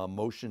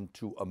motion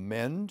to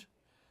amend.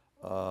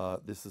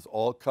 This is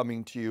all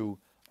coming to you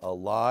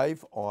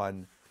live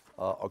on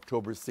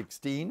October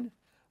 16,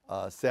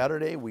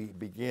 Saturday. We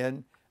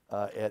began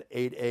at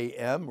 8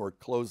 a.m. We're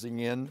closing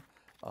in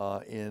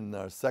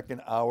our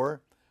second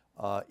hour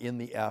in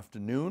the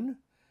afternoon.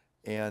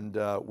 And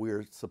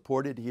we're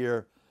supported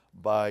here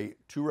by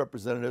two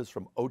representatives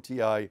from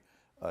OTI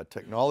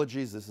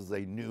Technologies. This is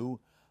a new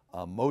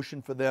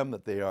motion for them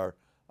that they are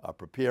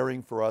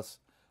preparing for us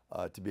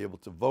to be able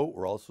to vote.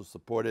 We're also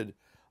supported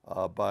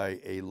by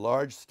a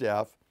large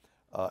staff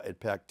at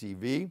PAC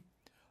TV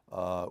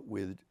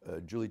with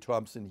Julie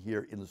Thompson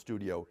here in the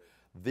studio.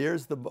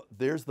 There's the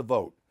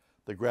vote,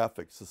 the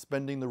graphic,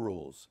 suspending the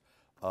rules.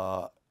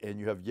 And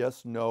you have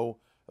yes, no,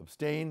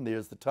 abstain.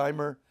 There's the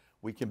timer.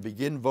 We can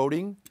begin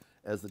voting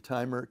as the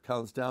timer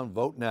counts down.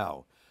 Vote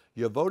now.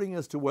 You're voting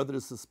as to whether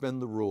to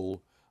suspend the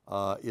rule.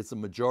 It's a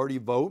majority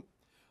vote.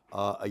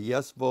 A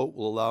yes vote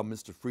will allow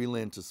Mr.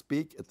 Freeland to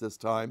speak at this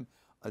time.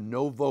 A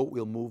no vote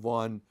will move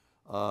on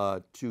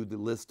to the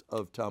list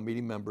of town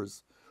meeting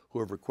members who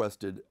have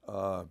requested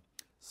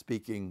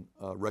speaking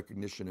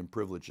recognition and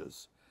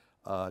privileges.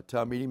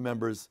 Town meeting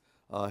members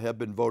have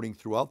been voting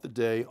throughout the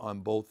day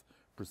on both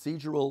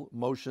procedural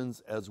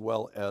motions as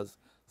well as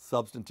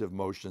substantive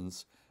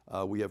motions.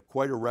 We have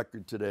quite a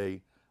record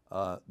today.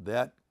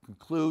 That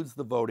concludes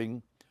the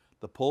voting.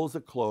 The polls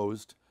are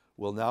closed.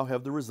 We'll now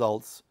have the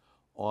results.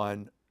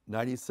 On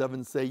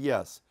 97 say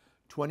yes,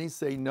 20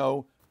 say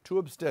no, 2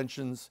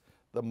 abstentions.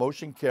 The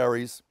motion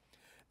carries.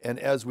 And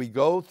as we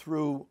go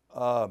through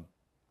the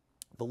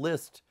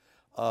list,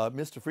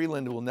 Mr.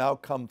 Freeland will now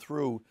come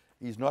through.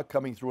 He's not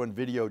coming through on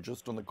video,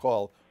 just on the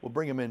call. We'll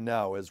bring him in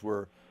now as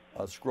we're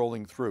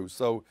scrolling through.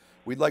 So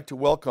we'd like to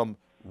welcome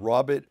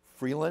Robert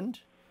Freeland.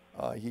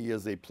 He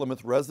is a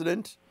Plymouth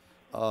resident.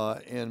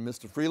 And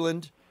Mr.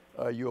 Freeland,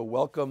 you're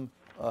welcome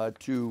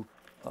to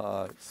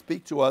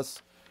speak to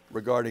us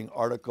regarding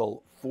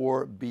Article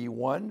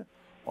 4B1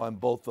 on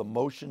both the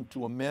motion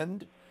to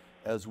amend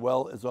as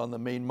well as on the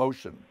main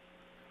motion.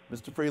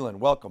 Mr. Freeland,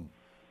 welcome.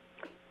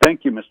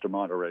 Thank you, Mr.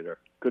 Moderator.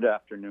 Good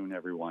afternoon,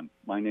 everyone.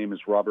 My name is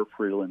Robert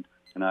Freeland,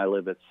 and I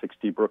live at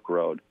 60 Brook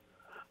Road.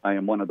 I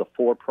am one of the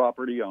 4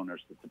 property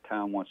owners that the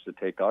town wants to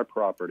take our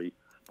property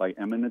by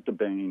eminent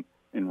domain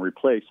and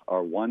replace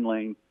our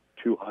 1-lane,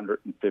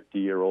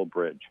 250-year-old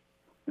bridge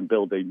and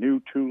build a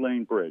new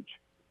 2-lane bridge.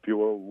 If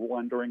you are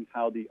wondering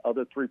how the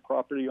other 3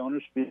 property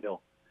owners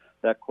feel,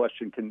 that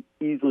question can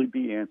easily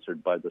be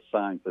answered by the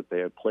signs that they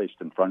have placed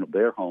in front of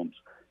their homes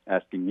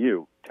asking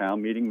you,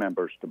 town meeting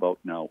members, to vote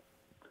no.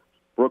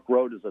 Brook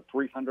Road is a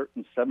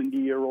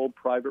 370-year-old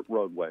private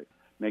roadway,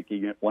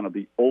 making it one of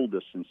the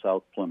oldest in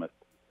South Plymouth.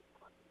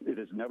 It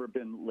has never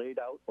been laid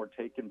out or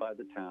taken by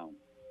the town.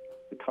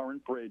 The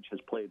current bridge has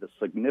played a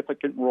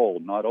significant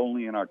role not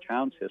only in our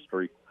town's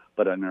history,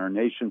 but in our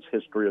nation's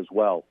history as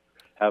well.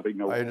 Having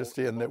a I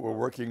understand that we're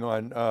working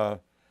on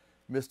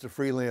Mr.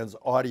 Freeland's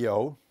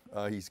audio.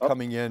 He's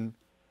coming in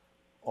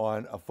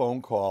on a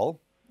phone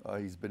call.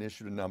 He's been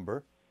issued a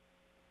number.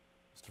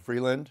 Mr.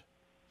 Freeland?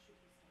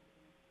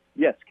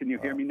 Yes, can you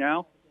hear me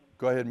now?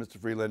 Go ahead, Mr.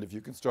 Freeland. If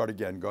you can start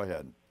again, go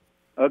ahead.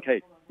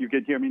 Okay, you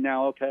can hear me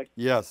now, okay?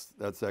 Yes,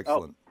 that's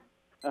excellent.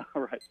 Oh,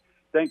 all right.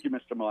 Thank you,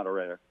 Mr.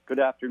 Moderator. Good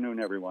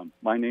afternoon, everyone.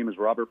 My name is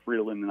Robert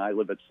Freeland, and I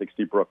live at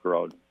 60 Brook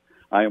Road.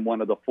 I am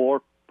one of the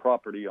 4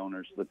 property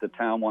owners that the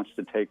town wants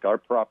to take our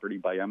property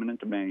by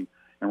eminent domain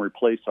and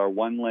replace our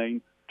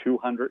 1-lane,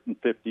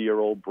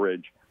 250-year-old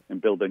bridge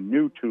and build a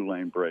new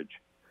 2-lane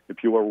bridge. If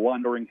you are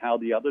wondering how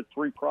the other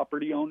 3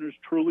 property owners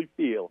truly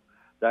feel,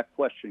 that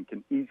question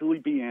can easily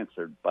be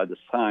answered by the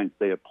signs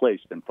they have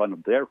placed in front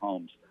of their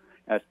homes,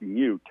 asking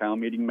you,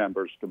 town meeting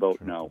members, to vote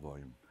no.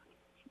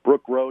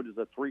 Brook Road is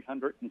a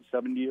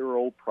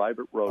 370-year-old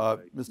private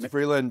roadway. Mr.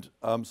 Freeland,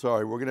 I'm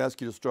sorry. We're going to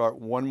ask you to start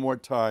one more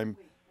time.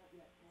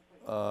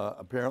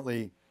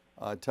 Apparently,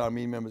 town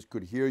meeting members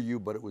could hear you,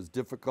 but it was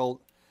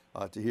difficult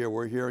to hear.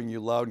 We're hearing you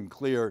loud and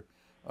clear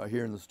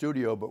here in the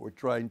studio, but we're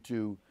trying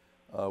to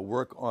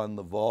work on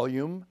the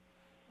volume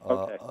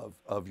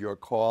of your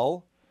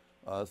call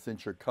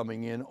since you're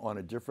coming in on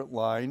a different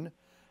line.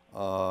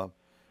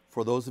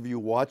 For those of you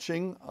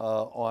watching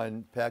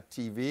on PAC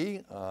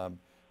TV,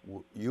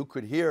 you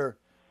could hear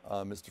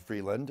Mr.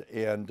 Freeland,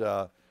 and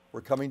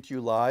we're coming to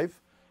you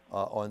live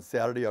on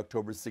Saturday,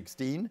 October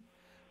 16.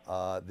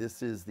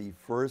 This is the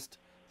first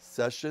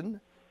session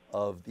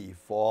of the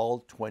fall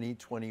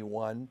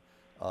 2021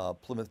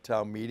 Plymouth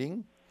Town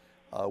Meeting.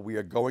 We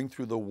are going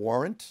through the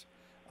warrant.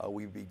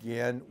 We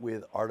began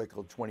with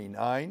Article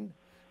 29.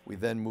 We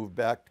then moved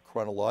back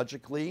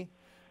chronologically,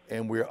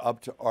 and we're up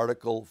to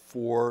Article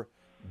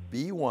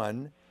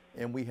 4B1,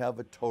 and we have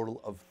a total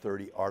of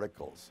 30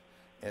 articles.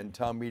 And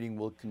town meeting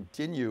will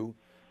continue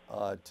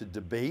to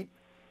debate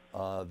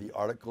the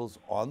articles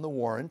on the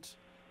warrant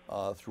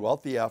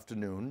throughout the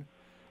afternoon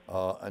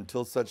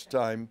until such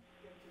time.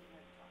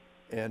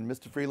 And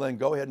Mr. Freeland,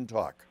 go ahead and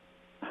talk.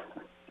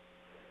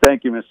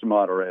 Thank you, Mr.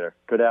 Moderator.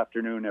 Good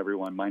afternoon,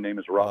 everyone. My name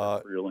is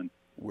Robert Freeland.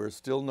 We're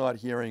still not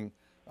hearing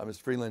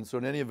Mr. Freeland. So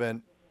in any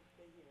event,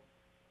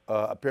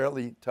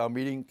 apparently town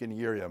meeting can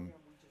hear him.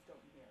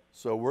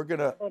 So we're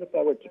gonna. What if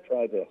I were to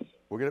try this?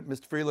 We're gonna,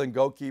 Mr. Freeland,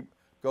 go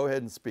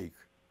ahead and speak.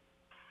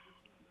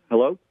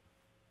 Hello?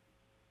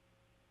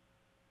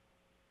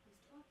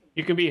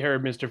 You can be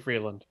heard, Mr.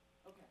 Freeland.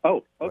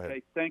 Oh,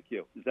 okay. Thank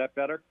you. Is that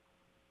better?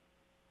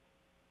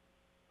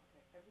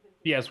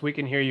 Yes, we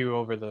can hear you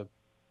over the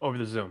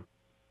Zoom.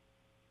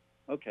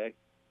 Okay.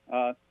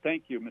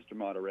 Thank you, Mr.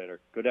 Moderator.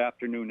 Good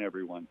afternoon,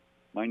 everyone.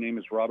 My name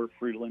is Robert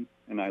Freeland,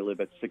 and I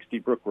live at 60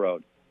 Brook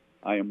Road.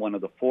 I am one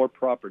of the 4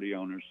 property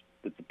owners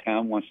that the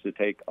town wants to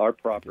take our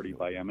property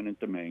by eminent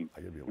domain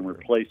and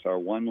replace our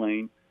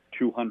 1-lane,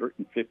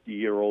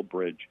 250-year-old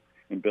bridge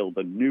and build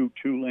a new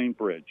 2-lane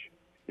bridge.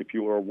 If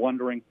you are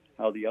wondering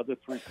how the other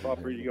 3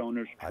 property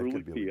owners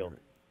truly feel,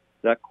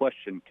 that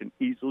question can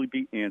easily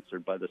be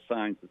answered by the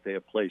signs that they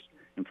have placed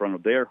in front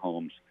of their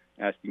homes,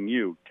 asking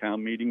you,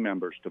 town meeting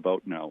members, to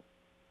vote no.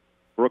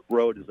 Brook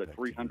Road is a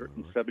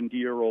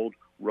 370-year-old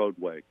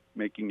roadway,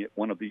 making it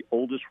one of the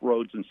oldest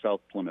roads in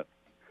South Plymouth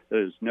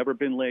that has never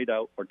been laid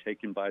out or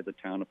taken by the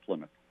town of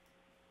Plymouth.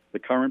 The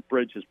current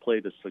bridge has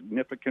played a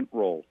significant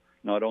role,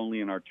 not only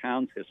in our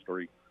town's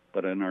history,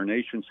 but in our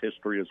nation's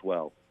history as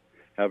well,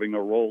 having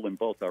a role in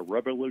both our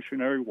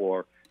Revolutionary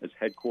War as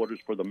headquarters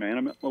for the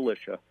Manamet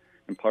Militia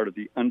and part of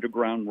the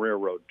Underground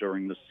Railroad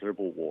during the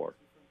Civil War.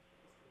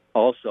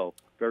 Also,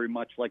 very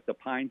much like the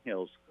Pine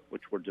Hills,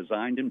 which were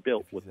designed and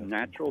built with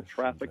natural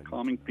traffic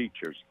calming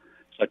features,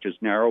 such as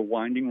narrow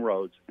winding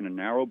roads and a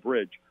narrow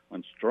bridge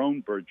on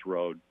Stonebridge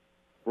Road,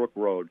 Brook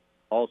Road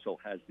also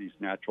has these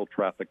natural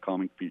traffic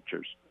calming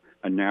features,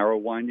 a narrow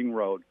winding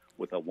road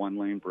with a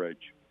 1-lane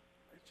bridge.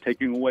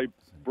 Taking away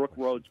Brook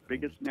Road's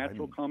biggest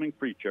natural calming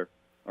feature,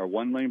 our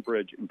 1-lane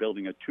bridge, and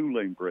building a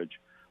 2-lane bridge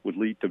would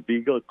lead to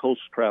vehicles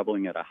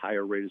traveling at a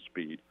higher rate of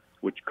speed,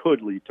 which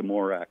could lead to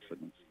more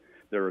accidents.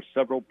 There are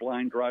several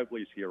blind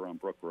driveways here on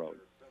Brook Road,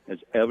 as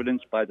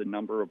evidenced by the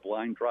number of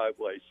blind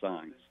driveway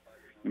signs,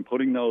 and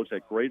putting those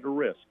at greater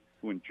risk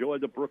who enjoy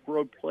the Brook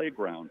Road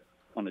playground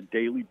on a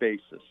daily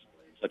basis,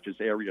 such as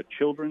area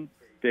children,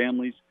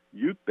 families,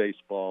 youth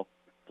baseball,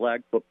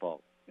 flag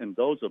football, and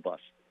those of us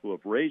who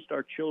have raised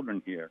our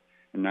children here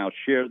and now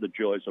share the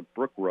joys of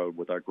Brook Road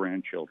with our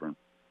grandchildren.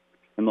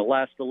 In the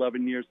last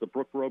 11 years, the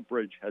Brook Road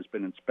Bridge has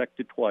been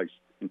inspected twice,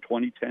 in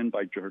 2010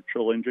 by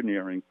Churchill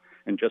Engineering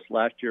and just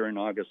last year in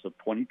August of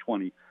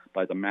 2020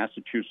 by the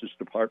Massachusetts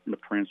Department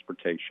of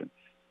Transportation.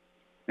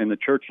 In the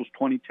Churchill's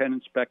 2010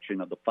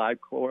 inspection of the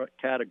 5 core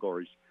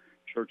categories,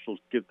 Churchill's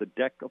give the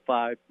deck a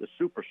 5, the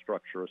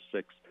superstructure a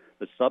 6,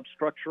 the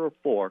substructure a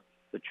 4,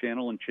 the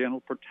channel and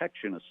channel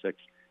protection a 6,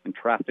 and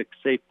traffic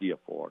safety a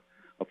 4.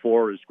 A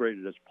 4 is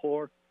graded as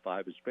poor,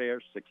 5 is fair,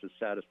 6 is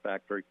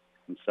satisfactory,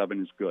 and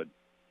 7 is good.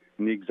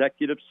 In the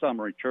executive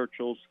summary,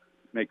 Churchill's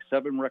makes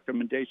 7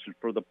 recommendations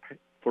for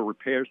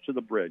repairs to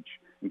the bridge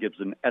and gives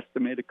an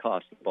estimated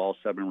cost of all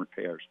 7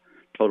 repairs,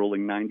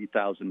 totaling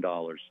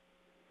 $90,000.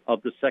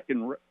 Of the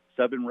 7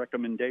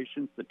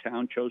 recommendations, the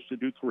town chose to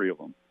do 3 of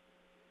them.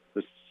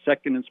 The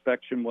second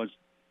inspection was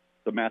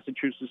the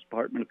Massachusetts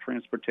Department of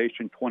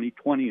Transportation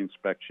 2020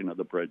 inspection of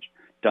the bridge,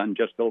 done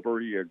just over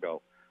a year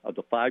ago. Of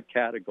the 5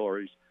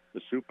 categories,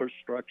 the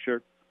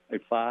superstructure, a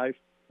 5,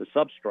 the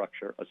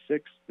substructure, a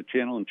 6, the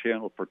channel and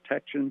channel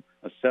protection,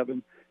 a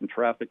 7, and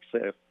traffic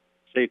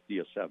safety,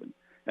 a 7.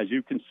 As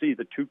you can see,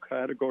 the 2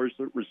 categories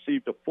that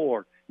received a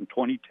 4 in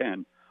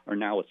 2010 are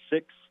now a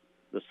 6,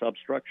 the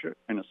substructure,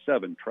 and a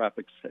 7,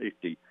 traffic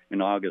safety,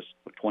 in August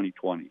of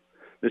 2020.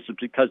 This is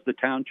because the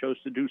town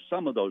chose to do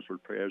some of those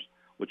repairs,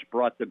 which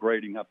brought the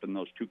grading up in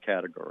those 2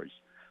 categories.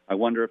 I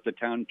wonder if the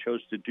town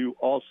chose to do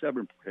all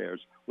 7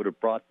 repairs, would have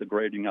brought the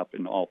grading up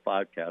in all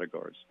 5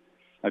 categories.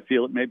 I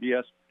feel it may be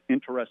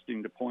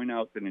interesting to point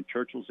out that in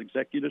Churchill's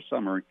executive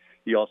summary,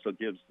 he also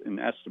gives an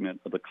estimate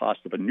of the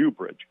cost of a new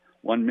bridge,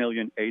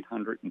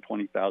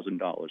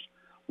 $1,820,000,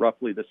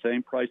 roughly the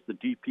same price the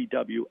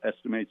DPW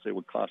estimates it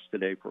would cost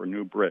today for a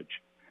new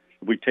bridge.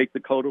 If we take the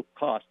total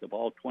cost of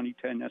all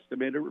 2010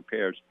 estimated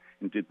repairs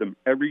and did them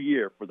every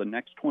year for the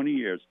next 20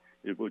 years,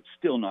 it would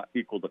still not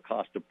equal the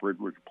cost of bridge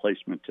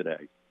replacement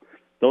today.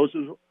 Those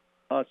of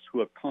us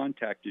who have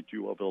contacted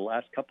you over the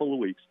last couple of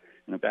weeks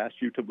and have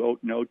asked you to vote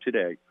no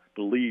today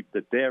believe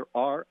that there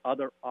are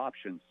other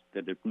options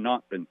that have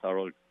not been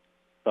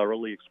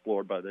thoroughly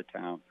explored by the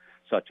town,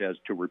 such as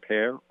to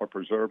repair or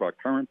preserve our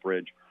current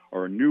bridge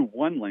or a new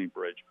 1-lane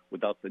bridge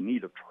without the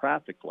need of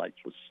traffic lights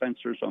with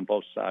sensors on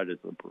both sides of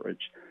the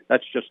bridge.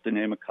 That's just to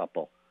name a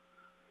couple.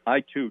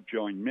 I, too,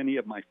 join many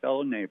of my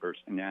fellow neighbors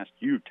and ask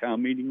you,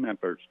 town meeting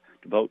members,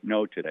 to vote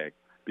no today,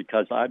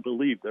 because I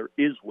believe there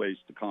is ways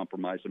to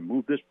compromise and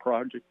move this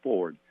project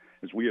forward,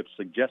 as we have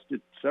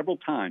suggested several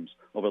times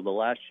over the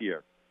last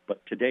year,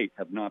 but to date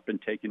have not been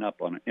taken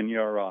up on any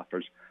of our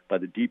offers by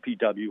the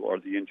DPW or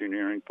the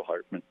engineering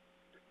department.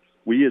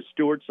 We as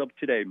stewards of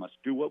today must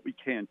do what we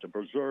can to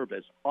preserve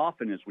as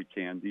often as we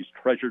can these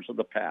treasures of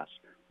the past,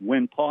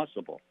 when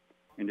possible,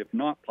 and if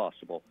not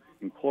possible,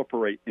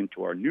 incorporate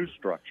into our new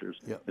structures.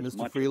 Yeah,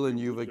 Mr. Freeland,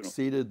 you've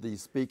exceeded the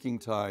speaking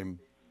time.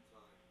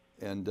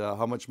 And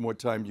how much more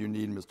time do you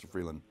need, Mr.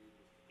 Freeland?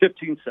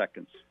 15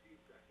 seconds.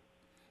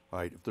 All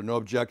right, if there are no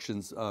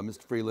objections,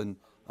 Mr. Freeland,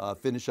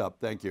 finish up.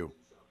 Thank you.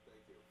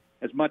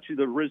 As much of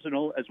the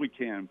original as we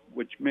can,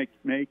 which make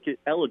it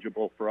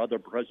eligible for other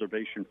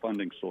preservation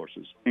funding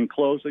sources. In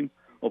closing,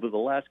 over the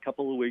last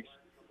couple of weeks,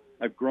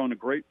 I've grown a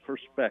great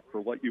respect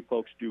for what you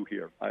folks do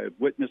here. I have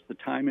witnessed the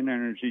time and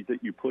energy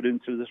that you put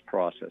into this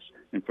process,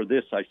 and for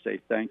this I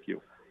say thank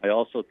you. I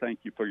also thank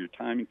you for your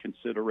time and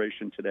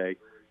consideration today.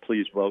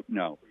 Please vote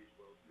no.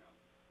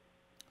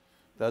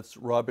 That's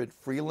Robert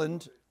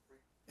Freeland,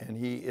 and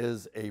he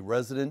is a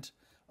resident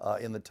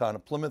in the town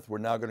of Plymouth. We're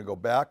now going to go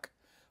back.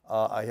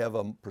 I have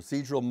a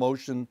procedural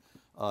motion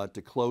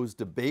to close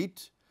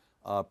debate.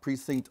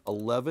 Precinct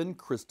 11,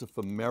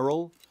 Christopher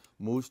Merrill,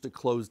 moves to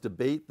close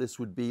debate. This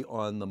would be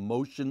on the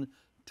motion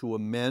to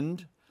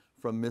amend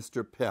from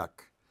Mr.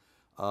 Peck.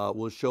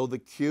 We'll show the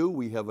queue.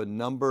 We have a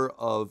number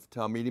of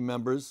town meeting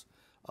members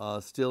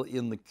still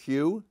in the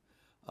queue.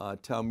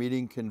 Town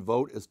meeting can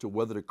vote as to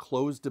whether to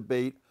close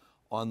debate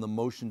on the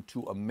motion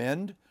to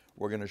amend.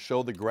 We're going to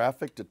show the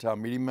graphic to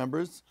town meeting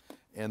members,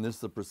 and this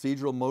is a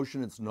procedural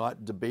motion. It's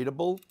not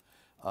debatable.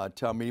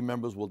 Town meeting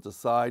members will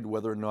decide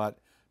whether or not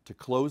to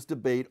close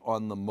debate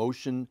on the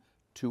motion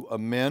to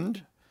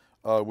amend,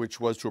 which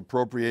was to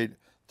appropriate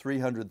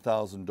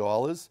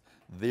 $300,000.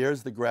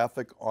 There's the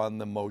graphic on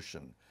the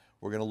motion.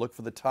 We're going to look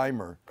for the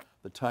timer.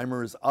 The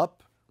timer is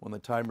up. When the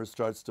timer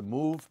starts to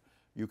move,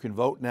 you can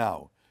vote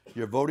now.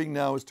 Your voting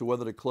now as to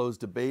whether to close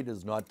debate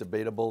is not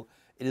debatable.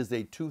 It is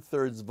a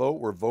 2/3 vote.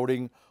 We're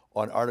voting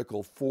on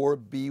Article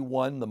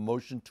 4B1, the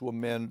motion to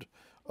amend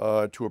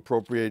to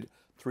appropriate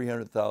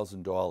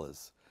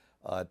 $300,000.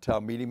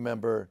 Town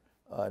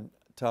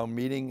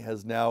meeting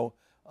has now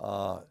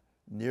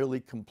nearly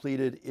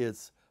completed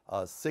its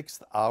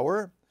 6th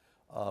hour.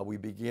 We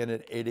began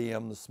at 8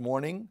 a.m. this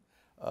morning.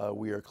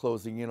 We are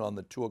closing in on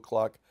the 2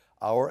 o'clock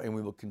hour, and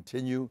we will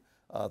continue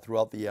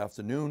throughout the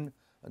afternoon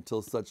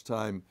until such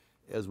time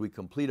as we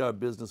complete our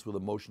business with a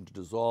motion to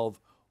dissolve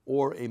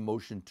or a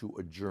motion to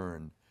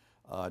adjourn.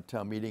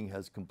 Town meeting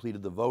has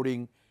completed the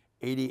voting.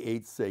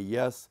 88 say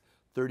yes,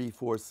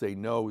 34 say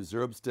no,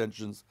 0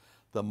 abstentions.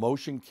 The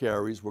motion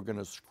carries. We're going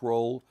to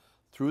scroll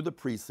through the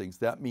precincts.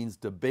 That means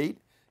debate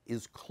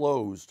is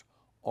closed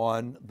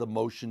on the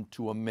motion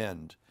to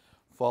amend.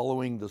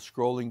 Following the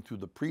scrolling through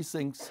the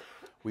precincts,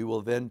 we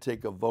will then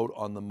take a vote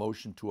on the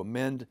motion to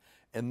amend,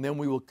 and then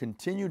we will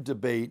continue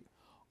debate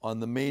on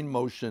the main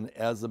motion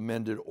as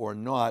amended or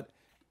not,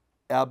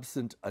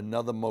 absent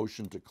another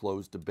motion to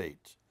close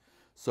debate.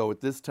 So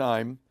at this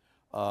time,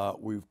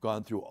 we've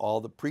gone through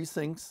all the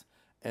precincts,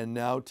 and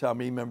now town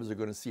meeting members are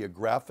going to see a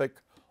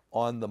graphic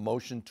on the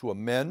motion to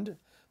amend.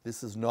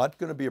 This is not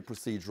going to be a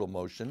procedural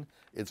motion.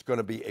 It's going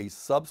to be a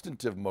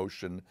substantive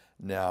motion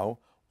now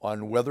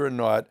on whether or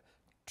not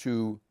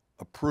to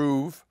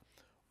approve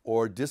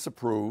or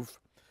disapprove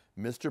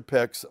Mr.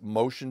 Peck's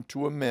motion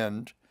to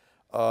amend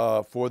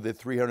for the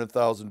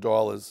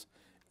 $300,000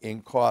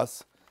 in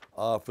costs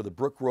for the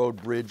Brook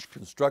Road Bridge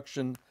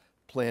construction,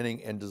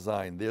 planning, and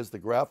design. There's the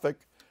graphic.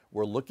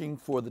 We're looking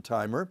for the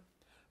timer,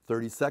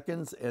 30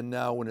 seconds, and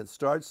now when it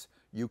starts,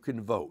 you can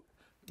vote.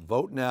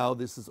 Vote now.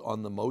 This is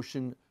on the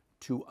motion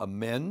to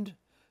amend.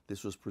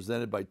 This was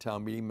presented by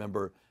Town Meeting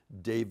Member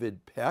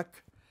David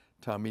Peck.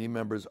 Town meeting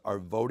members are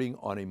voting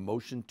on a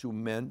motion to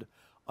amend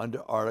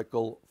under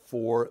Article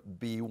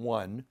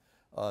 4B1.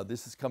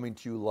 This is coming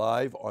to you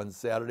live on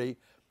Saturday,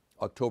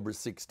 October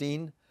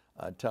 16.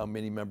 Town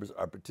meeting members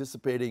are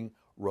participating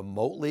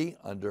remotely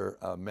under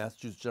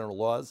Massachusetts General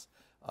Laws,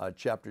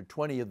 Chapter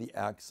 20 of the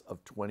Acts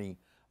of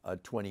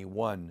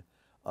 2021.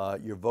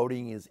 Your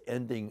voting is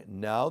ending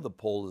now. The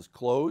poll is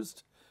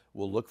closed.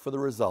 We'll look for the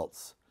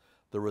results.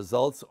 The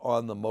results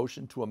on the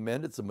motion to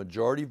amend, it's a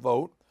majority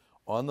vote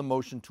on the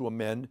motion to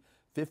amend.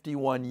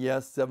 51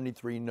 yes,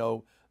 73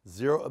 no,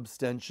 0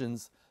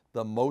 abstentions.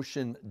 The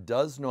motion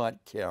does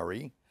not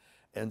carry.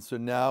 And so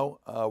now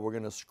we're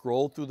going to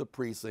scroll through the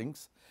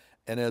precincts.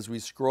 And as we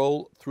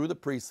scroll through the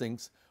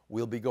precincts,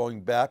 we'll be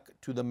going back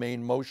to the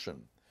main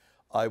motion.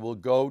 I will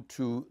go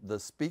to the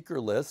speaker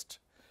list,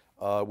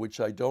 which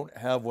I don't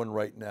have one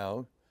right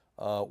now.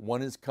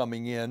 One is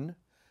coming in.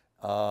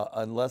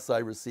 Unless I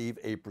receive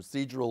a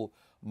procedural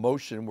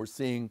motion, we're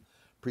seeing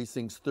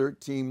precincts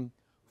 13,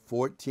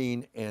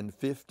 14, and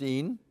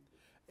 15,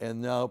 and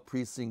now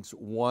precincts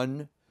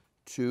 1,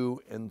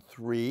 2, and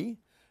 3,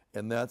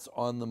 and that's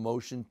on the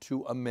motion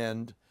to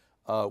amend,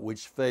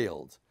 which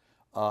failed.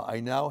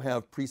 I now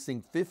have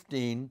precinct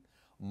 15,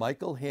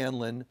 Michael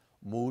Hanlon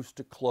moves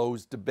to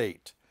close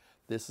debate.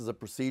 This is a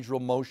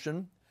procedural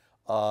motion.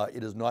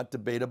 It is not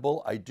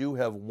debatable. I do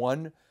have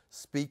one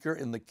speaker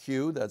in the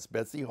queue, that's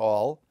Betsy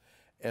Hall,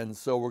 and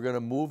so we're going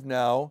to move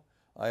now.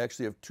 I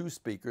actually have two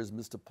speakers,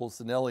 Mr.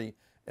 Pulcinelli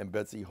and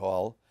Betsy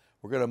Hall.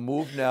 We're going to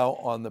move now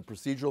on the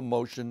procedural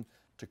motion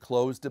to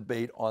close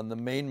debate on the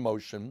main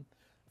motion.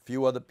 A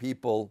few other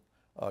people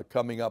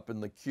coming up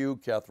in the queue,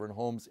 Catherine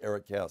Holmes,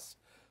 Eric Hess.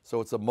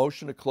 So it's a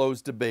motion to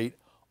close debate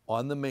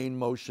on the main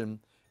motion.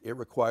 It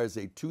requires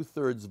a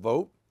 2/3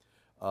 vote.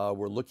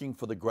 We're looking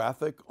for the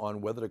graphic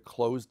on whether to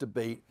close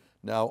debate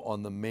now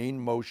on the main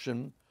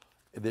motion.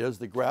 There's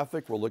the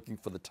graphic. We're looking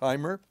for the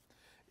timer.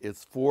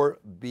 It's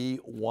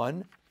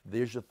 4B1.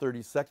 There's your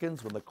 30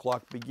 seconds. When the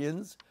clock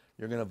begins,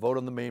 you're going to vote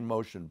on the main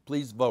motion.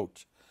 Please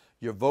vote.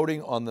 You're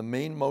voting on the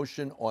main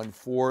motion on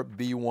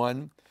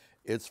 4B1.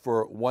 It's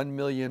for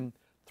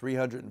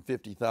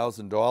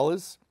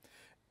 $1,350,000.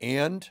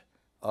 And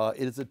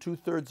it is a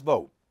 2/3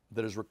 vote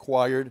that is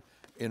required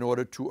in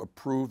order to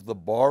approve the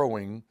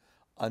borrowing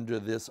under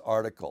this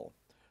article.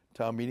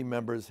 Town meeting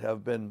members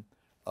have been,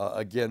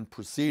 again,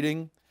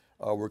 proceeding.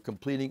 We're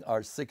completing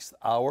our 6th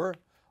hour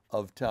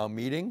of town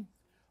meeting.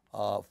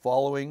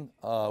 Following,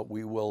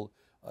 we will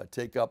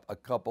take up a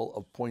couple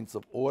of points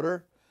of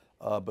order,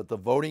 but the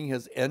voting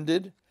has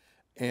ended,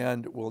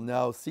 and we'll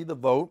now see the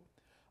vote.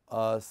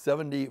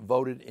 70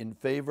 voted in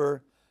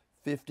favor,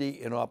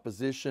 50 in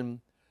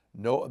opposition,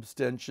 no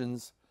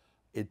abstentions.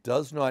 It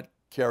does not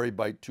carry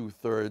by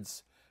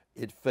 2/3.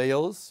 It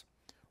fails.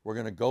 We're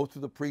going to go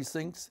through the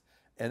precincts,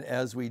 and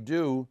as we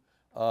do,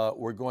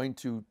 we're going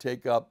to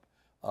take up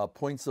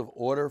points of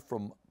order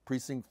from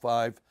Precinct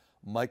 5,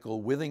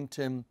 Michael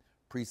Withington,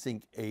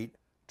 Precinct 8,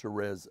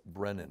 Therese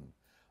Brennan.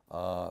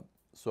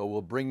 So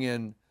we'll bring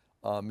in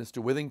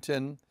Mr.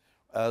 Withington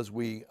as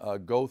we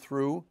go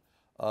through,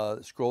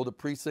 scroll the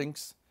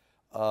precincts.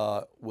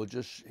 We'll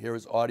just hear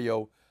his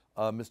audio.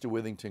 Mr.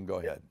 Withington, go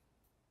ahead.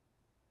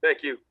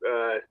 Thank you,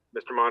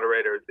 Mr.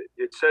 Moderator.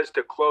 It says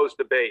to close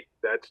debate.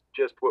 That's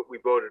just what we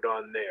voted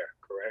on there,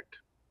 correct?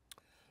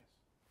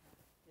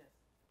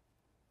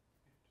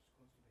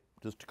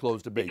 Just to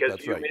close debate, Because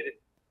that's you right. made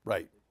it-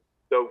 Right,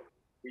 So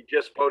we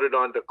just voted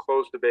on to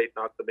close debate,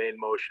 not the main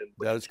motion.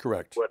 that is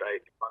correct. What I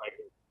can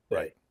say.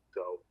 Right,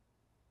 So,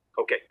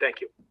 okay, thank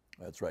you.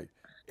 that's right.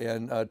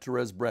 And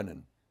Therese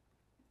Brennan,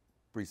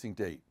 Precinct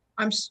 8.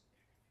 I'm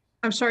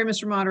sorry,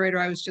 Mr. Moderator,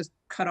 I was just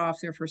cut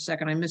off there for a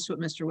second. I missed what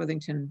Mr.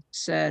 Withington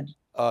said. He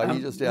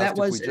just that asked if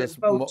was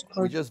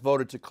we just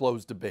voted to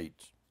close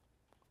debate.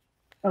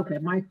 Okay,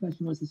 my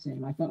question was the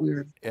same. I thought we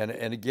were, And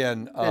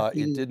again, That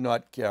it the- did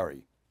not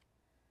carry.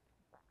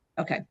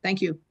 okay,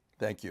 thank you.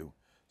 Thank you.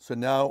 So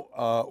now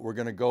we're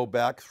going to go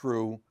back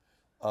through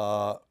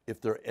if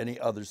there are any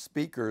other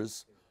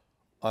speakers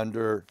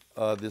under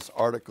this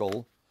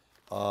article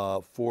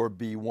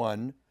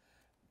 4B1.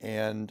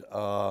 And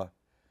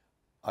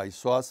I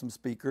saw some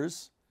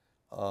speakers,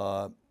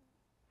 and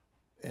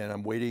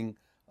I'm waiting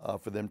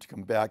for them to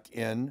come back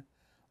in.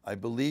 I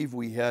believe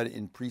we had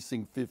in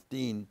Precinct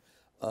 15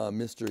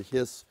 Mr.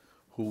 Hiss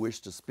who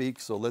wished to speak,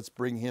 so let's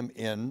bring him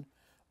in.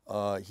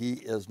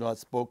 He has not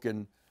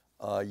spoken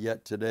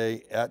yet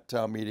today at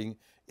town meeting.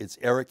 It's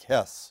Eric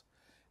Hess.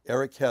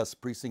 Eric Hess,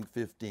 Precinct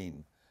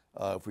 15.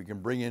 If we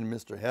can bring in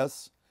Mr.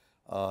 Hess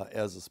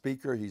as a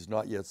speaker, he's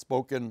not yet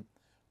spoken,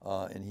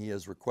 and he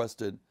has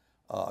requested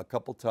a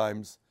couple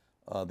times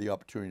the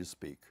opportunity to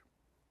speak.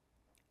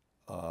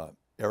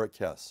 Eric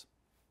Hess.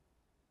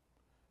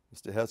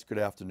 Mr. Hess, good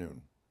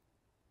afternoon.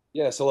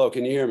 Yes, hello,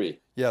 can you hear me?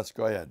 Yes,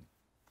 go ahead.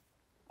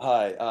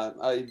 Hi,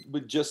 I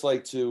would just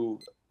like to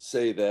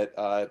say that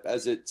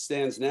as it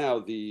stands now,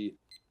 the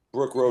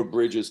Brook Road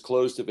Bridge is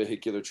closed to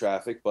vehicular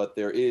traffic, but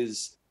there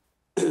is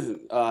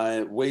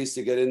ways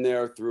to get in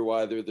there through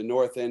either the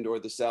north end or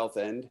the south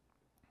end.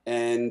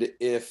 And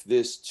if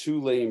this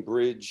 2-lane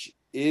bridge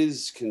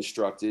is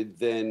constructed,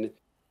 then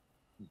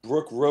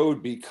Brook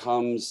Road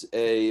becomes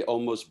a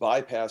almost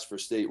bypass for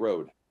State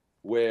Road,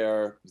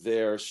 where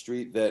their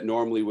street that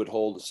normally would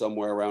hold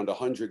somewhere around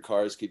 100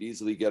 cars could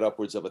easily get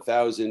upwards of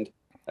 1,000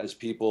 as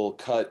people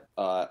cut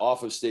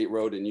off of State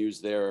Road and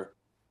use their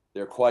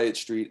quiet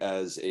street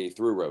as a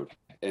through road.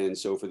 And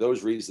so for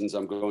those reasons,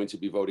 I'm going to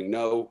be voting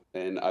no,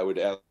 and I would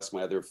ask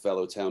my other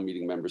fellow town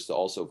meeting members to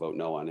also vote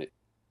no on it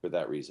for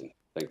that reason.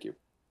 Thank you.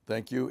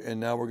 Thank you. And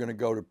now we're going to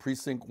go to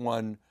Precinct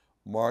 1,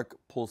 Mark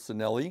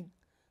Pulcinelli.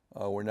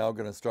 We're now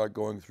going to start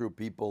going through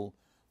people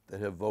that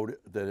have voted,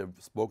 that have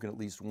spoken at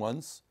least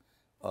once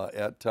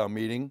at town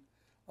meeting.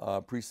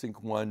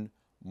 Precinct 1,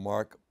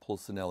 Mark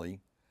Pulcinelli.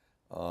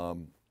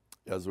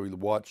 As we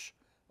watch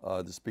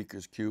the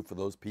speaker's queue for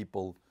those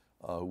people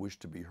who wish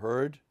to be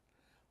heard.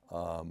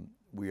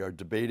 We are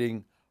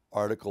debating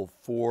Article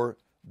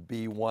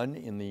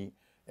 4B1 in the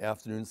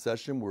afternoon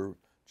session. We're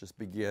just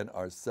began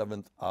our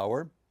 7th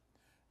hour.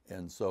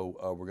 And so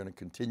we're going to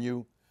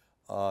continue.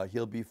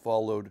 He'll be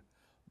followed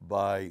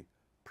by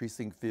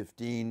Precinct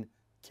 15,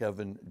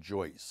 Kevin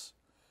Joyce.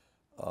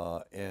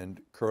 And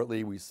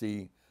currently we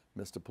see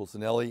Mr.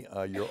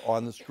 Pulcinelli. You're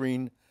on the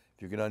screen.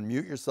 If you can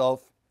unmute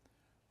yourself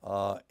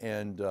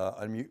and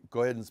unmute,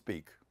 go ahead and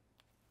speak.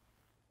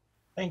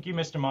 Thank you,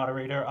 Mr.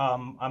 Moderator.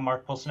 I'm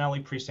Mark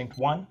Pulcinelli, Precinct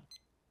 1.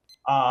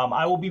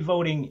 I will be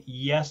voting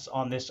yes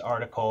on this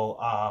article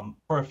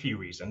for a few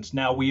reasons.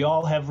 Now, we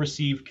all have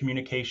received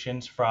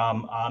communications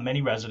from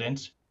many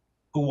residents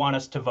who want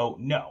us to vote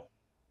no.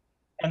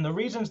 And the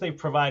reasons they've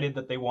provided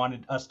that they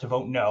wanted us to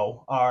vote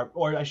no are,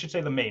 or I should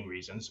say the main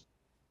reasons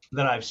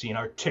that I've seen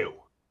are two.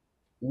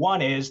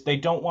 One is they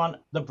don't want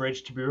the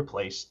bridge to be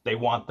replaced. They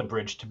want the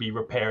bridge to be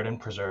repaired and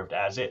preserved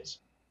as is.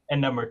 And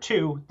number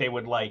two, they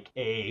would like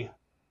a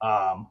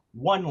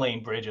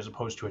 1-lane bridge as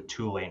opposed to a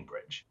 2-lane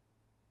bridge.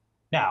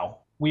 Now,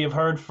 we have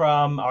heard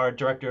from our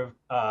director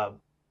of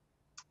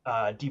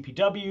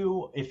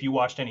DPW. If you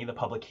watched any of the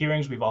public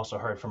hearings, we've also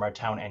heard from our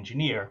town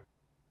engineer.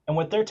 And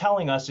what they're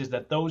telling us is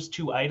that those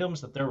two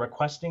items that they're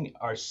requesting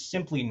are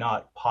simply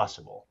not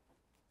possible.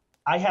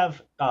 I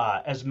have,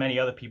 as many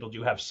other people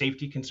do, have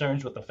safety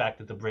concerns with the fact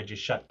that the bridge is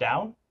shut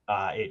down.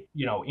 It,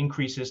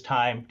 increases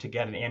time to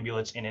get an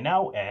ambulance in and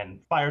out, and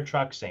fire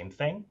truck, same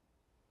thing.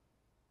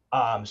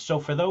 So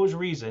for those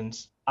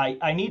reasons,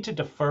 I need to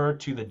defer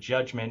to the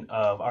judgment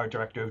of our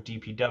director of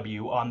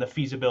DPW on the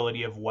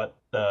feasibility of what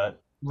the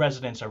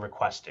residents are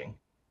requesting.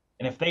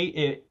 And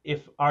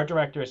if our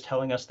director is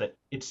telling us that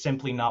it's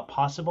simply not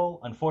possible,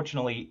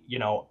 unfortunately,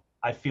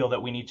 I feel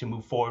that we need to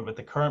move forward with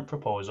the current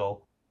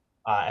proposal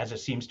as it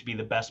seems to be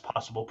the best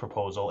possible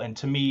proposal. And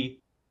to me,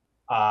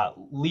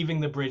 leaving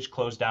the bridge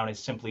closed down is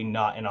simply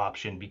not an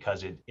option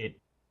because it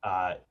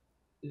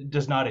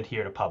does not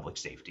adhere to public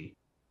safety.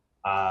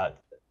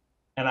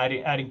 And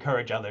I'd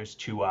encourage others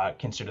to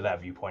consider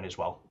that viewpoint as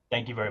well.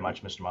 Thank you very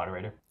much, Mr.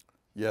 Moderator.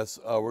 Yes,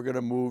 we're going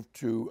to move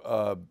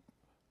to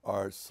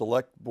our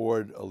Select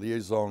Board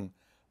liaison,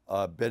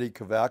 Betty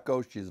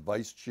Cavaco. She's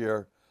Vice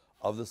Chair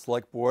of the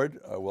Select Board.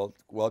 We'll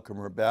welcome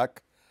her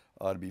back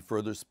to be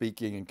further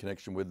speaking in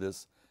connection with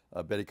this.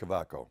 Betty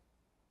Cavaco.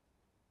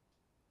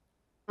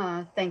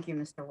 Thank you,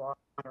 Mr.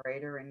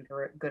 Moderator, and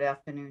good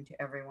afternoon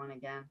to everyone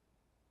again.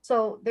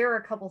 So there are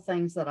a couple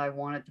things that I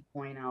wanted to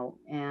point out,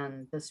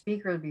 and the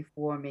speaker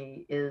before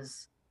me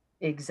is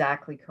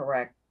exactly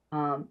correct.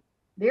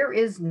 There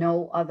is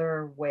no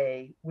other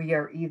way. We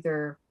are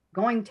either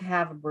going to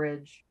have a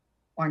bridge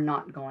or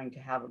not going to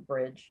have a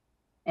bridge.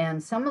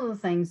 And some of the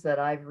things that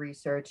I've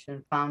researched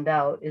and found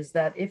out is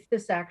that if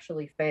this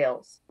actually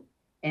fails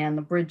and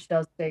the bridge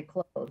does stay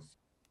closed,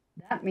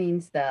 that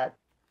means that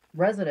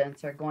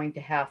residents are going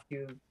to have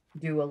to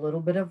do a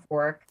little bit of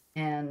work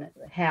and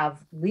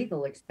have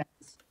legal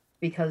expense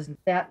because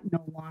that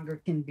no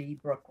longer can be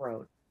Brook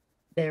Road.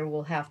 There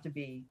will have to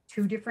be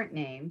 2 different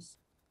names.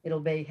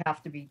 It'll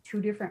have to be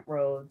 2 different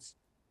roads.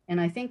 And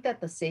I think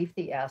that the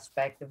safety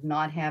aspect of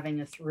not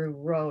having a through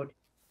road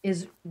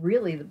is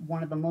really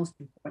one of the most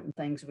important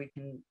things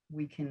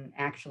we can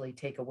actually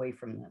take away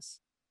from this.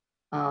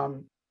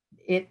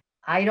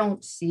 I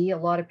don't see a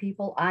lot of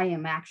people. I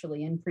am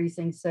actually in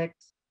Precinct 6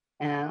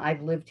 and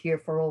I've lived here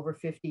for over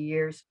 50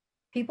 years.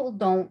 People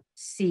don't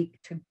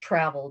seek to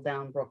travel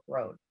down Brook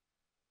Road.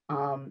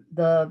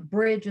 The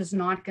bridge is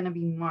not going to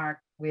be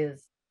marked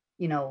with,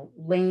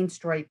 lane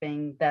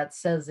striping that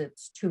says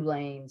it's 2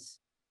 lanes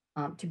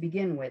to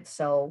begin with.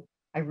 So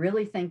I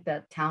really think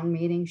that town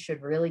meeting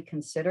should really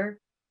consider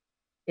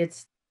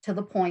it's to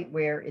the point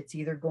where it's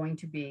either going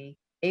to be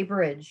a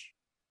bridge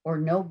or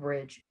no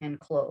bridge and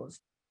closed.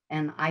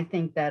 And I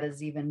think that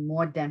is even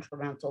more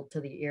detrimental to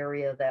the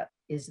area that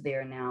is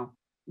there now.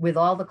 With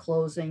all the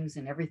closings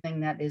and everything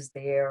that is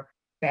there,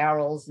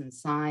 barrels and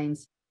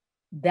signs,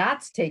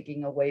 that's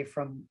taking away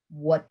from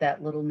what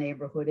that little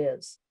neighborhood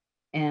is.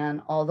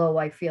 And although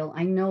I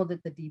know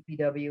that the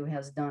DPW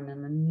has done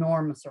an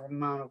enormous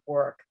amount of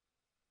work,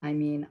 I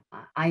mean,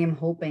 I am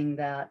hoping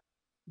that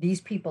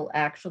these people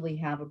actually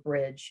have a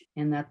bridge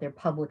and that their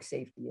public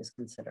safety is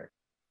considered.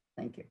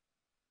 Thank you.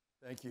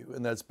 Thank you.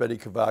 And that's Betty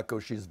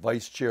Cavaco. She's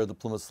Vice Chair of the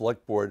Plymouth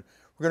Select Board.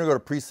 We're going to go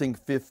to Precinct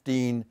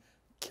 15,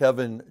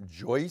 Kevin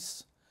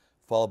Joyce,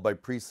 followed by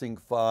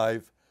Precinct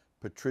 5,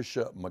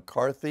 Patricia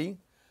McCarthy.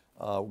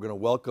 We're going to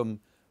welcome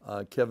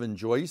Kevin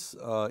Joyce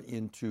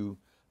into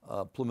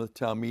Plymouth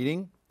Town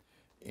Meeting.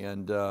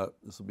 And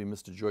this will be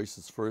Mr.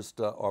 Joyce's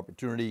first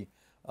opportunity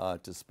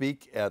to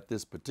speak at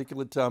this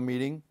particular town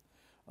meeting.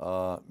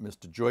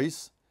 Mr.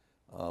 Joyce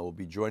will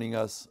be joining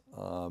us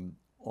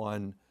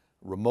on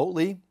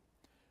remotely,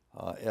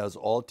 as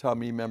all town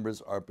meeting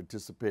members are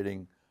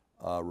participating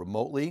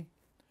remotely.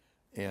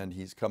 And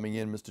he's coming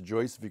in, Mr.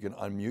 Joyce, if you can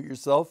unmute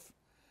yourself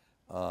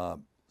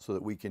so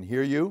that we can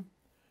hear you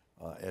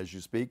as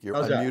you speak. You're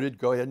unmuted.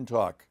 Go ahead and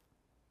talk.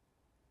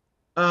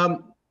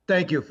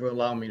 Thank you for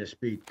allowing me to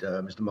speak,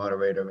 Mr.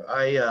 Moderator.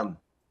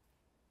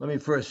 Let me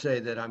first say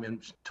that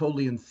I'm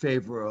totally in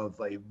favor of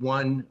a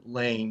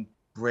one-lane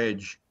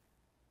bridge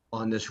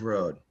on this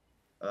road.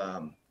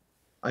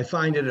 I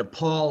find it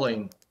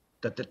appalling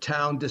that the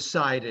town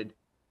decided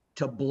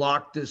to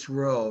block this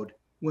road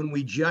when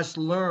we just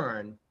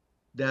learned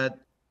that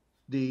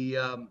the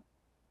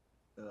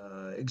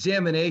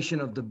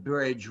examination of the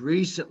bridge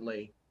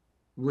recently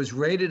was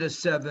rated a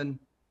 7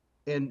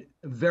 and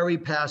very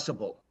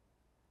passable.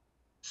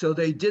 So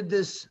they did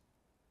this,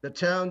 the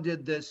town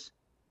did this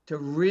to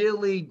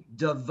really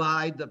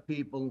divide the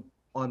people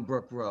on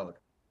Brook Road.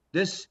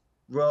 This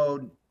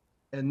road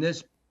and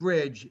this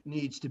bridge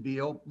needs to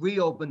be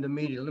reopened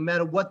immediately, no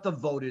matter what the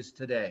vote is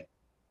today.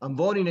 I'm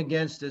voting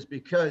against this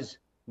because,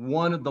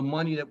 one, of the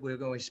money that we're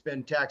going to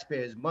spend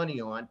taxpayers'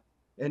 money on,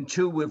 and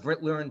two, we've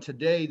learned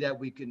today that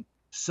we can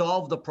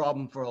solve the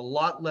problem for a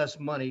lot less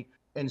money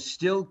and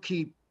still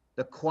keep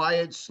the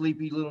quiet,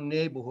 sleepy little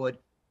neighborhood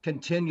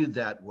continued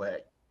that way.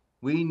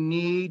 We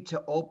need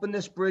to open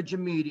this bridge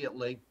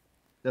immediately.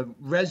 The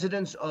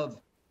residents of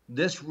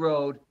this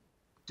road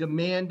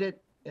demand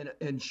it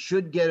and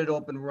should get it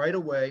open right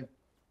away.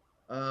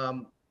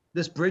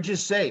 This bridge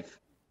is safe.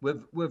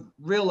 We've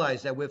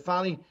realized that. We've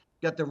finally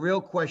got the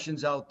real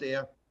questions out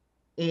there,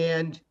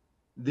 and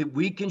that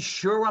we can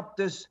shore up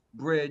this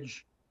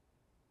bridge,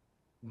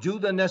 do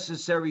the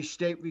necessary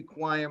state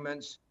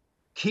requirements,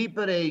 keep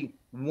it a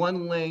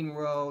one-lane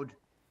road,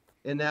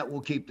 and that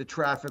will keep the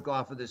traffic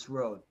off of this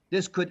road.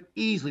 This could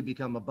easily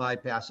become a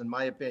bypass, in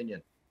my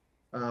opinion.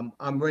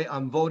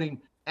 I'm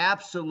voting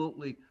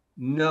absolutely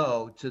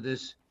no to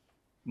this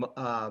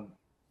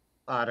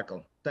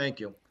article. Thank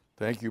you.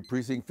 Thank you.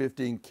 Precinct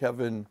 15,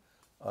 Kevin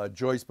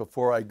Joyce.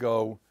 Before I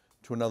go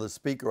to another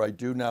speaker, I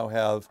do now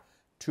have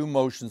two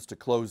motions to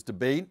close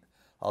debate.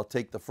 I'll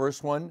take the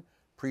first one.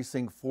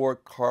 Precinct 4,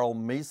 Carl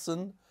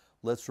Mason.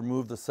 Let's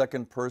remove the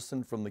second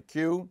person from the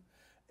queue,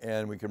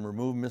 and we can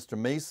remove Mr.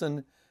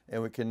 Mason,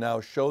 and we can now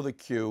show the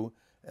queue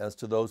as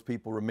to those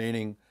people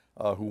remaining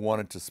who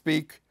wanted to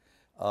speak.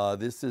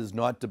 This is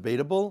not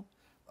debatable.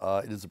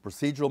 It is a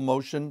procedural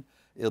motion.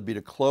 It'll be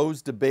to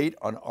close debate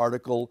on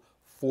Article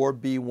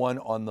 4B1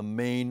 on the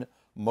main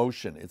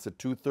motion. It's a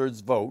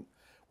 2/3 vote.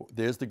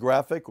 There's the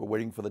graphic. We're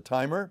waiting for the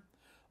timer.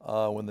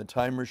 When the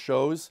timer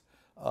shows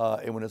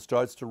and when it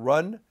starts to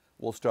run,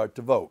 we'll start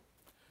to vote.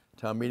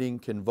 Town meeting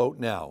can vote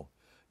now.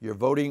 You're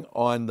voting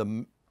on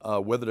the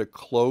whether to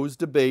close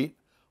debate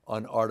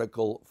on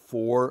Article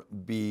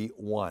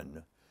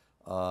 4B1.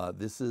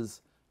 This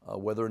is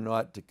whether or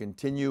not to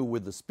continue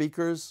with the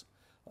speakers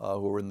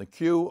who are in the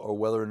queue, or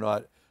whether or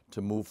not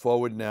to move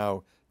forward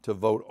now to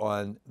vote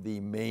on the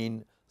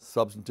main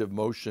substantive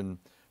motion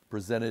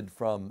presented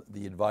from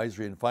the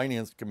Advisory and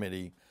Finance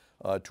Committee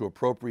to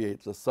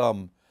appropriate the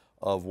sum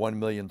of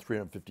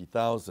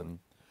 $1,350,000.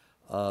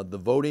 The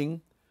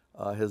voting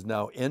has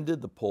now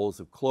ended. The polls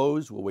have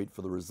closed. We'll wait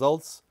for the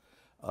results.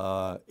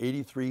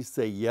 83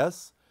 say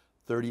yes,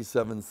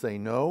 37 say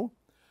no.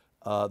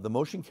 The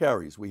motion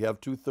carries. We have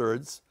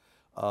 2/3.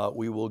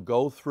 We will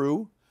go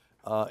through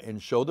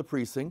and show the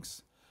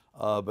precincts.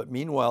 But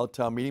meanwhile,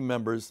 town meeting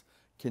members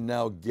can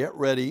now get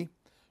ready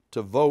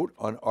to vote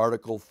on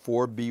Article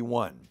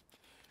 4B1.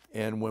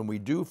 And when we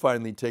do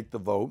finally take the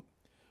vote,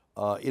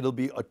 it'll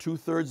be a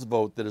 2/3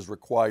 vote that is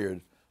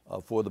required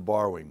for the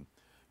borrowing.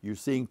 You're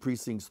seeing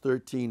precincts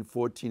 13,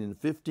 14, and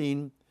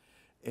 15,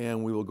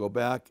 and we will go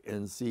back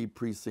and see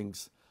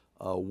precincts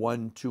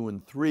 1, 2,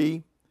 and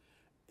 3.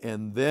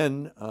 And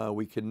then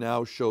we can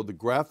now show the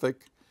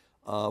graphic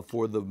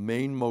for the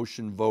main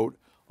motion vote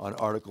on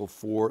Article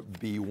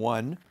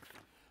 4B1.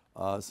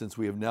 Since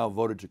we have now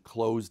voted to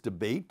close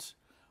debate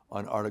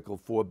on Article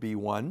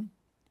 4B1.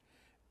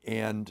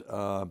 And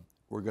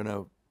we're going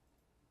to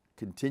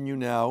continue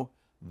now.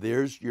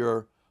 There's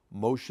your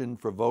motion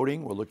for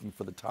voting. We're looking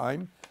for the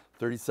time.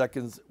 30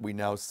 seconds we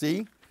now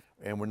see,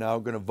 and we're now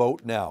going to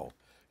vote now.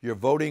 You're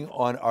voting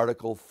on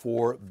Article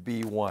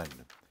 4B1.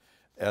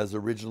 As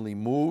originally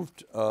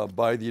moved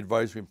by the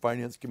Advisory and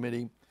Finance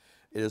Committee,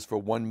 it is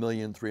for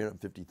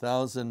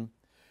 $1,350,000.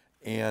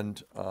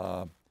 And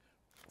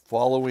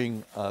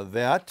following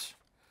that,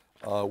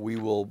 we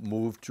will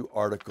move to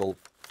Article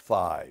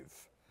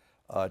 5.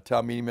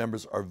 Town meeting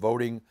members are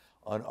voting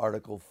on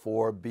Article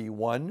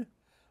 4B1.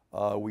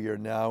 We are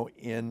now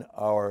in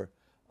our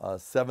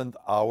 7th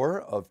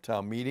hour of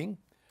town meeting,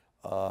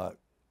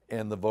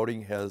 and the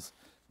voting has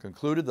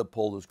concluded. The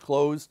poll is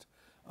closed.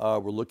 We're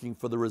looking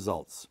for the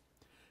results.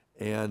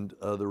 And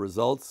the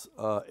results,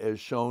 as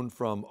shown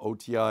from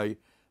OTI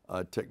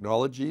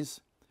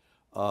Technologies,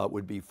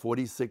 would be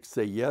 46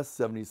 say yes,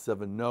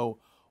 77 no,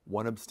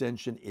 1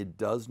 abstention. It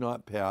does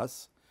not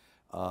pass.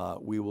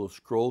 We will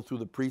scroll through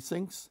the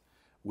precincts.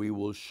 We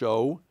will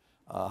show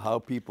how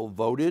people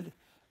voted.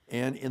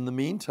 And in the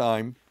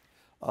meantime,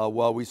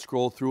 while we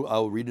scroll through, I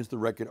will read into the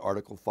record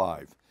Article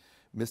 5.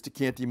 Mr.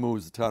 Canty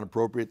moves the town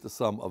appropriate the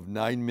sum of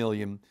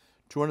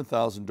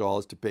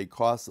 $9,200,000 to pay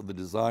costs of the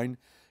design,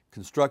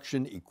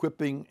 construction,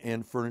 equipping,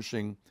 and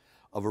furnishing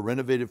of a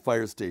renovated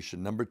fire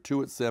station, number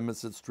 2 at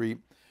Samoset Street,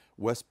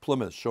 West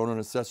Plymouth, shown on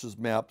Assessor's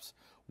Maps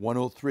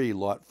 103,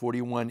 Lot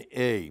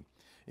 41A,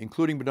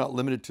 including but not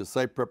limited to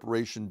site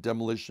preparation,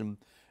 demolition,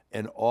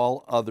 and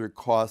all other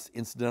costs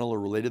incidental or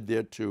related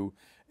thereto,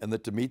 and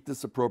that to meet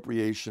this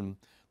appropriation,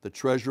 the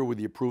treasurer, with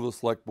the approval of the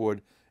select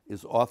board,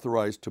 is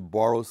authorized to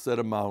borrow said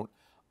amount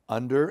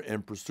under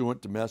and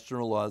pursuant to Mass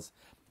General Laws,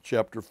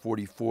 Chapter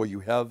 44.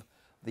 You have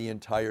the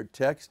entire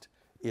text.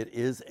 It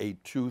is a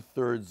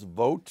 2/3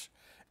 vote.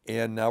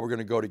 And now we're going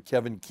to go to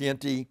Kevin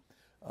Canty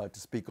to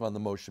speak on the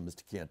motion.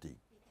 Mr. Canty.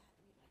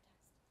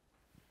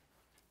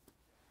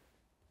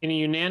 In a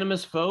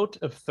unanimous vote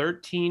of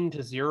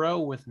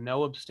 13-0 with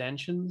no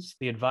abstentions,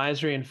 the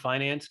Advisory and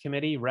Finance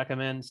Committee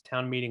recommends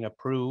town meeting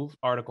approve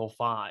Article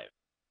 5.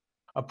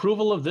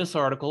 Approval of this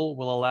article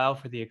will allow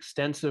for the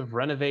extensive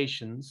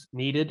renovations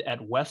needed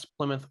at West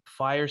Plymouth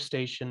Fire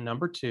Station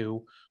number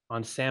 2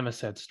 on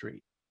Samoset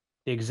Street.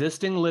 The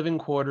existing living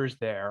quarters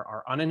there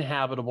are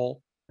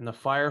uninhabitable, and the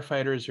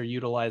firefighters are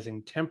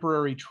utilizing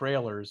temporary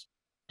trailers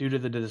due to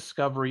the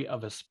discovery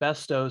of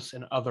asbestos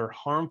and other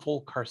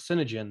harmful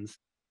carcinogens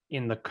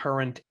in the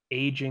current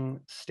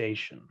aging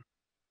station.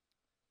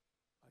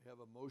 I have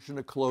a motion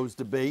to close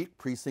debate.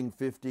 Precinct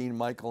 15,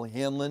 Michael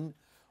Hanlon,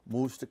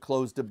 moves to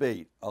close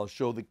debate. I'll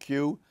show the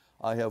queue.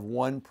 I have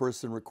one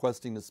person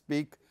requesting to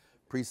speak.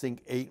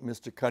 Precinct 8,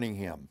 Mr.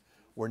 Cunningham.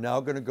 We're now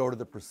going to go to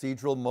the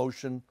procedural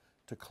motion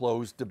to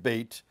close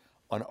debate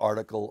on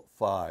Article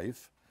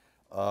 5.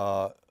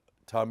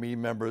 Town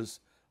meeting members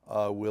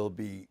will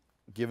be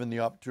given the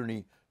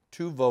opportunity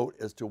to vote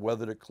as to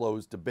whether to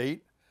close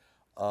debate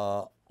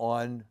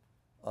on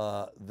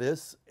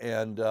this.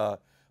 And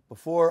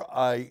before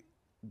I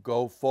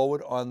go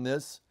forward on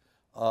this,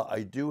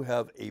 I do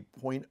have a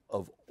point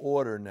of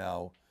order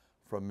now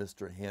from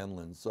Mr.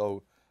 Hanlon.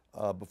 So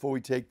before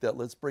we take that,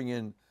 let's bring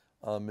in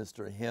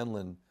Mr.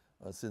 Hanlon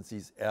since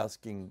he's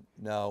asking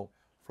now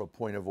for a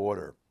point of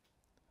order.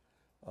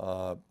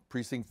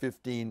 Precinct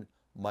 15,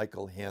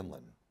 Michael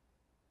Hanlon.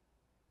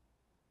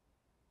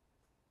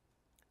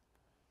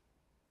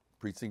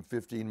 Precinct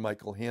 15,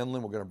 Michael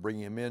Hanlon. We're going to bring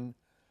him in.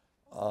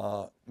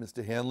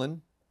 Mr.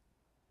 Hanlon,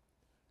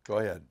 go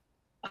ahead.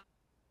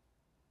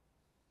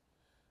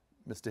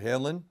 Mr.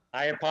 Hanlon?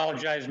 I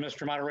apologize,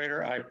 Mr.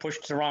 Moderator. I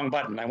pushed the wrong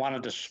button. I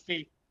wanted to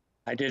speak.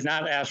 I did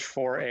not ask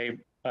for a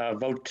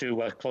vote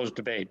to close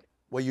debate.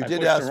 Well, you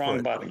did ask for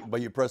it,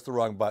 but you pressed the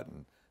wrong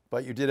button.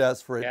 But you did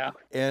ask for it, yeah.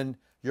 And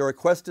your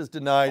request is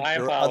denied. My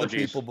there are other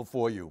apologies. people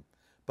before you.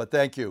 But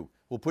thank you.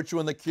 We'll put you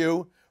in the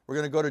queue. We're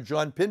going to go to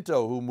John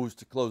Pinto, who moves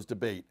to close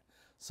debate.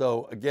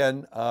 So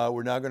again,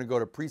 we're now going to go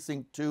to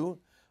Precinct 2.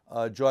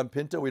 John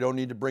Pinto, we don't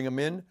need to bring him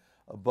in,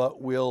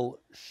 but we'll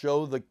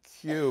show the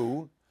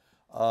queue.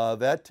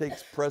 That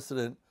takes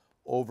precedent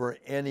over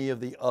any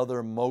of the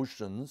other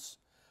motions.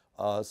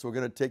 So we're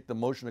going to take the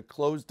motion to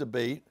close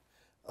debate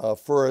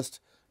first.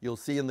 You'll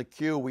see in the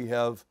queue we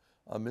have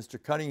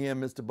Mr. Cunningham,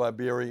 Mr.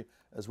 Barbieri,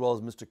 as well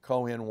as Mr.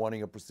 Cohen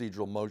wanting a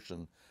procedural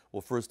motion.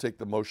 We'll first take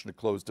the motion to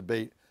close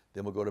debate,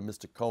 then we'll go to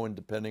Mr. Cohen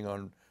depending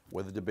on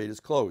whether the debate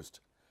is closed.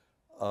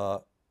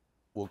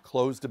 We'll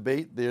close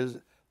debate. There's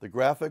the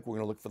graphic. We're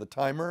going to look for the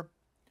timer.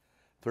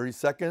 30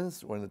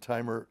 seconds. When the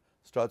timer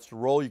starts to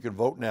roll, you can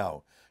vote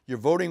now. You're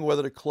voting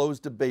whether to close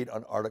debate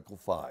on Article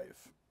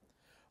 5.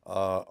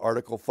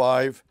 Article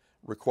 5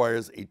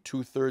 requires a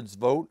 2/3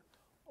 vote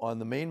on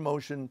the main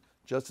motion,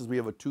 just as we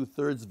have a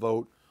 2/3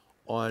 vote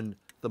on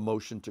the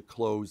motion to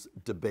close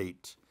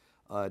debate.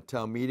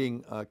 Town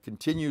meeting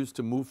continues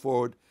to move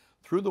forward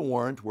through the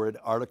warrant. We're at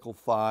Article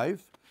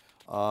 5.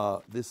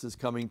 This is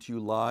coming to you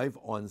live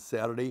on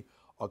Saturday,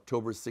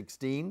 October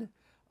 16.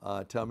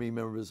 Town meeting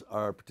members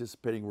are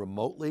participating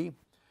remotely.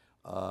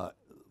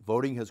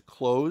 Voting has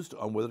closed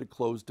on whether to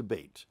close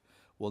debate.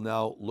 We'll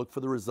now look for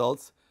the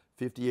results.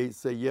 58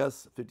 say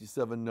yes,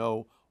 57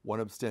 no, 1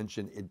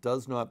 abstention. It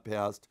does not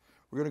pass.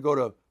 We're going to go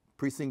to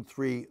Precinct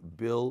 3,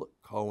 Bill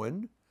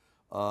Cohen.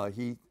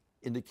 He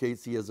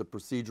indicates he has a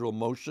procedural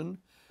motion.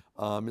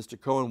 Mr.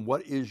 Cohen,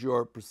 what is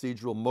your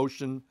procedural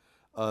motion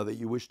that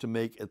you wish to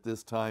make at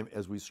this time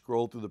as we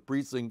scroll through the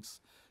precincts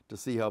to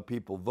see how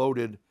people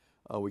voted?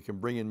 We can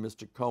bring in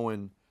Mr.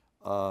 Cohen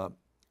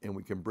and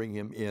we can bring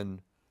him in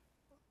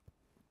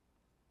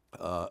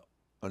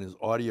on his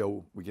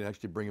audio. We can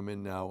actually bring him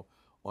in now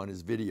on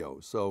his video.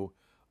 So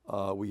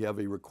we have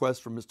a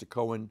request from Mr.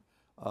 Cohen.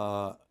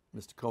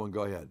 Mr. Cohen,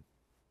 go ahead.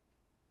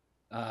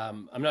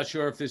 I'm not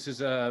sure if this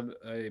is a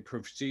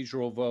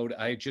procedural vote.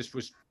 I just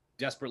was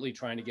desperately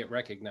trying to get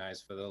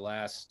recognized for the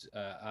last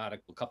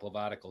couple of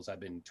articles. I've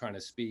been trying to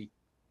speak.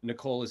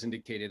 Nicole has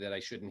indicated that I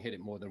shouldn't hit it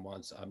more than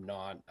once. I'm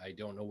not. I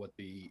don't know what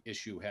the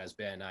issue has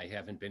been. I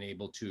haven't been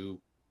able to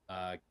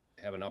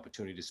have an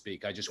opportunity to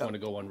speak. I just want to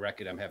go on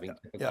record. I'm having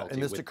difficulty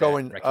and Mr. with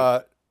Cohen,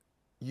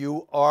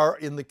 you are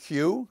in the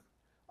queue.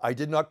 I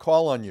did not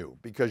call on you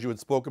because you had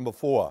spoken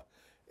before.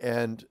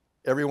 And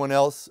everyone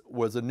else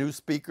was a new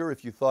speaker.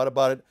 If you thought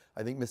about it,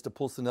 I think Mr.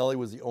 Pulcinelli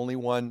was the only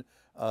one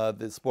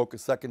that spoke a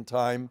second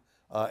time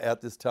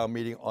at this town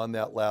meeting on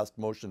that last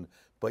motion.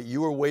 But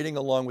you were waiting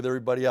along with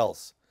everybody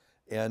else.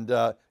 And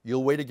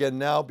you'll wait again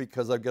now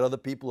because I've got other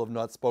people who have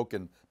not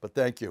spoken. But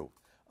thank you.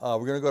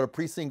 We're going to go to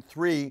Precinct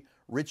 3,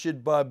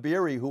 Richard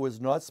Barbieri, who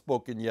has not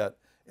spoken yet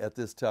at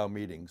this town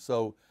meeting.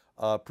 So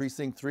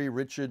Precinct 3,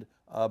 Richard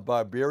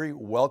Barbieri,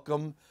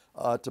 welcome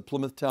to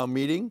Plymouth Town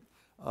Meeting.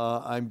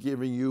 I'm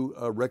giving you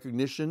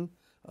recognition.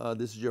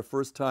 This is your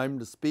first time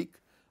to speak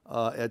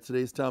at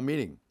today's town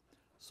meeting.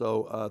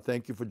 So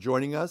thank you for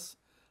joining us.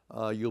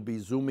 You'll be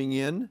zooming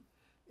in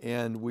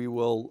and we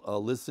will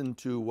listen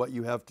to what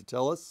you have to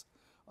tell us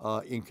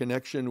in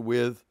connection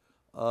with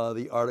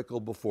the article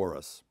before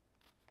us.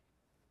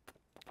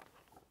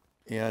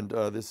 And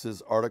this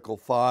is Article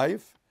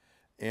 5,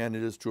 and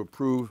it is to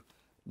approve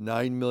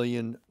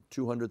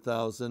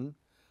 $9,200,000.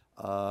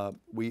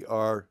 We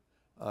are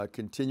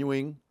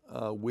continuing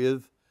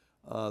with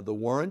the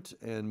warrant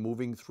and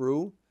moving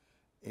through.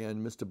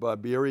 And Mr.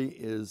 Barbieri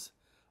is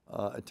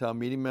a town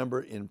meeting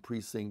member in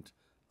Precinct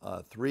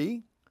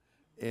 3.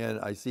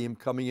 And I see him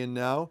coming in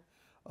now.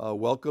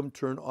 Welcome.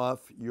 Turn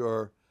off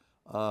your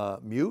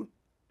mute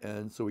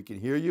and so we can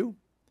hear you.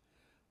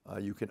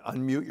 You can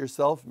unmute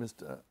yourself,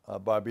 Mr.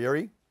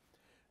 Barbieri,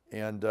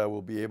 and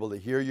we'll be able to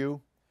hear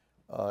you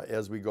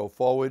as we go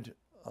forward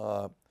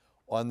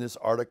on this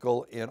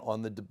article and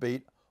on the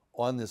debate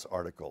on this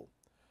article.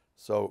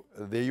 So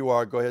there you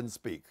are. Go ahead and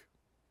speak.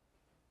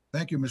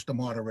 Thank you, Mr.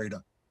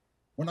 Moderator.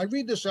 When I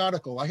read this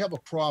article, I have a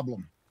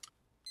problem.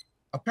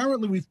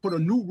 Apparently, we've put a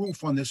new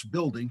roof on this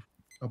building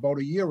about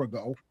a year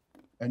ago.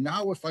 And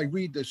now if I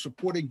read the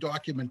supporting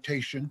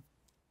documentation,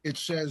 it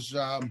says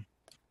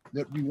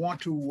that we want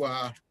to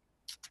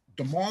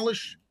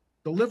demolish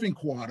the living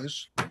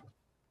quarters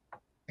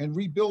and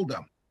rebuild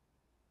them.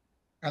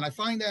 And I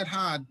find that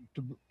hard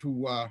to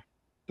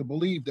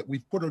believe that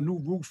we've put a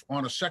new roof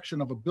on a section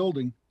of a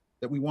building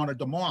that we want to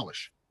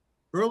demolish.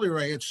 Earlier,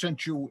 I had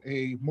sent you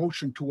a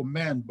motion to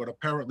amend, but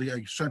apparently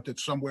I sent it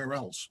somewhere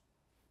else.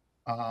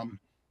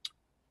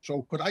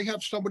 So could I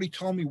have somebody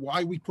tell me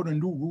why we put a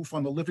new roof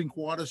on the living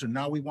quarters and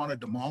now we want to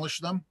demolish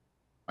them?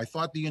 I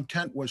thought the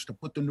intent was to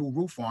put the new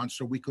roof on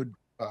so we could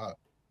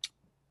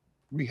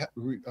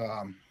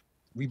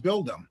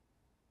rebuild them.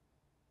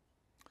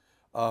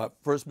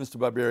 First, Mr.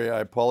 Barbieri,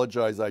 I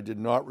apologize. I did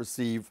not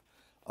receive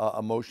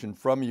a motion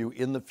from you.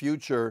 In the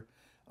future,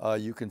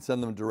 you can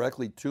send them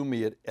directly to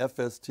me at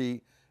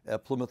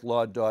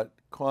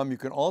fst@plymouth.law.com. You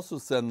can also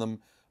send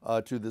them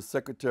to the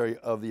Secretary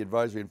of the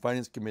Advisory and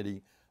Finance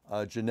Committee,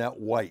 Jeanette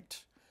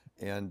White.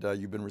 And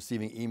you've been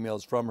receiving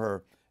emails from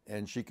her,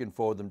 and she can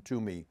forward them to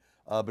me.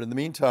 But in the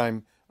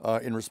meantime,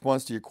 in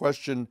response to your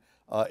question,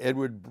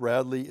 Edward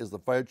Bradley is the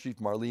fire chief.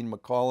 Marlene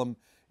McCollum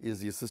is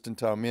the assistant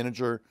town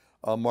manager.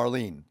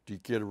 Marlene, do you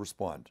care to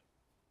respond?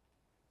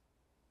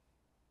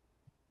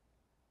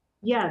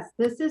 Yes,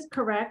 this is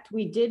correct.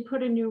 We did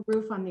put a new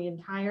roof on the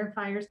entire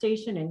fire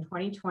station in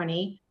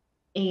 2020.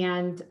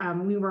 And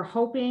we were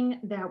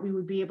hoping that we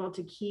would be able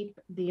to keep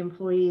the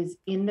employees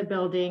in the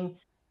building.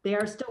 They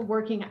are still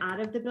working out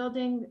of the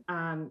building.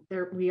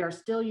 We are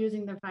still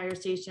using the fire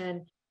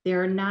station.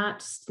 They're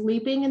not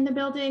sleeping in the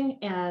building,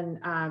 and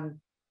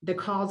the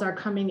calls are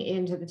coming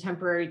into the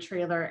temporary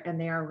trailer and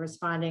they are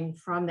responding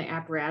from the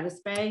apparatus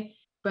bay.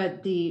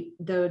 But the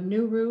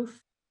new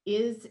roof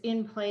is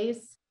in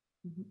place.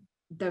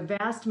 The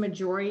vast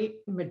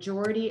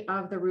majority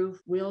of the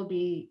roof will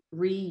be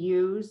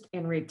reused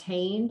and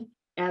retained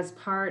as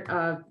part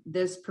of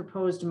this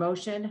proposed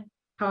motion.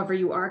 However,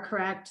 you are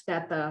correct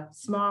that the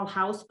small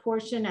house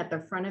portion at the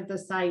front of the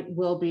site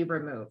will be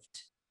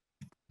removed.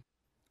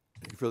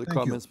 Any further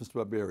comments,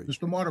 Mr. Barbieri?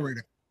 Mr.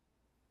 Moderator,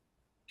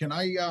 can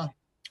I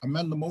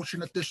amend the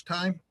motion at this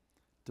time?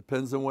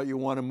 Depends on what you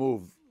want to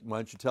move. Why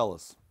don't you tell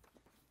us?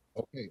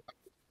 Okay,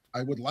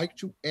 I would like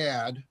to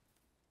add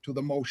to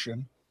the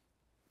motion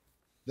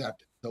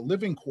that the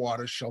living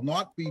quarters shall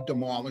not be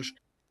demolished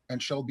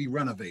and shall be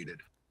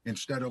renovated,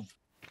 instead of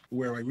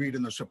where I read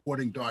in the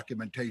supporting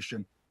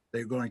documentation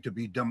they're going to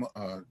be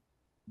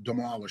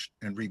demolished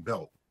and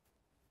rebuilt?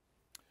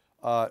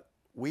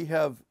 We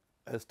have,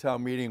 as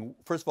town meeting,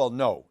 first of all,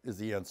 no is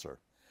the answer.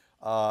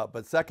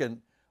 But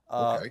second,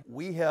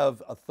 we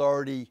have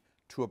authority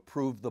to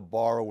approve the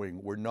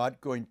borrowing. We're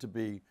not going to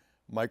be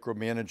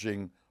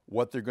micromanaging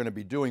what they're going to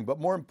be doing. But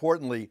more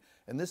importantly,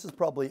 and this is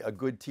probably a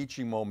good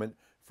teaching moment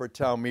for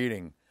town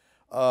meeting,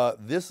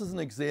 this is an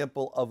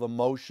example of a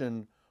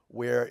motion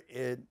where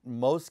in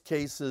most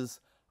cases,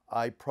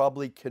 I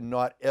probably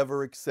cannot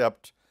ever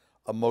accept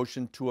a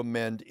motion to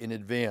amend in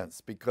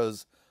advance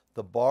because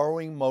the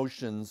borrowing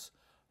motions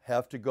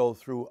have to go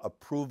through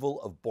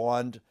approval of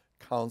bond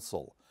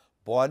counsel.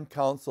 Bond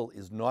counsel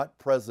is not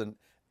present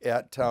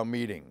at town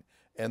meeting,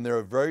 and there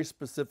are very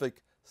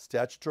specific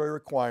statutory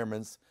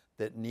requirements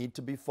that need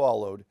to be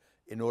followed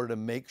in order to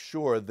make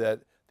sure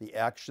that the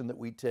action that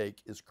we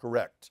take is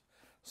correct.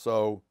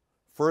 So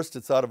first,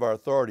 it's out of our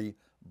authority,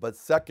 but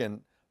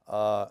second,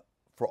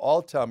 for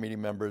all town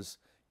meeting members,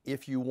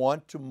 if you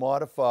want to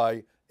modify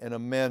and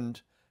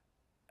amend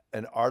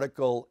an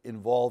article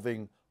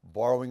involving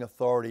borrowing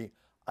authority,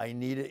 I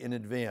need it in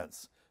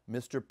advance.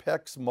 Mr.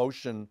 Peck's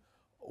motion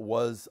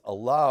was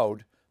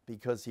allowed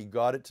because he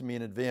got it to me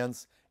in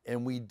advance,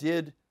 and we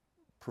did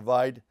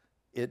provide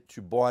it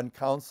to bond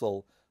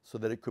counsel so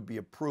that it could be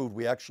approved.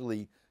 We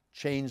actually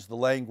changed the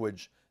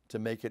language to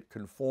make it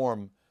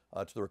conform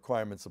to the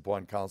requirements of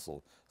bond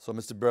counsel. So,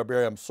 Mr.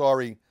 Barbieri, I'm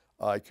sorry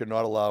I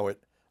cannot allow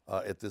it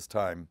at this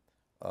time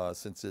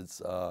since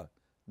it's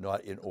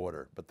not in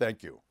order, but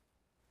thank you.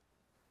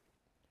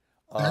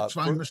 That's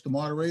fine, Mr.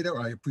 Moderator.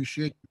 I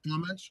appreciate the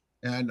comments.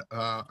 And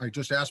I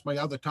just asked my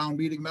other town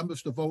meeting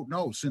members to vote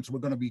no, since we're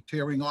going to be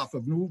tearing off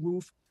a new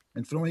roof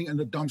and throwing it in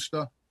the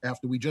dumpster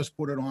after we just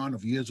put it on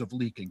of years of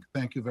leaking.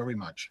 Thank you very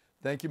much.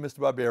 Thank you, Mr.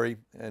 Barbieri.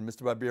 And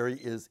Mr. Barbieri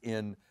is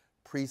in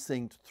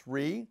precinct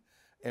 3.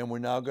 And we're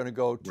now going to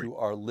go to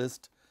our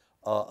list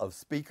of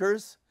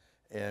speakers.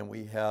 And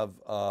we have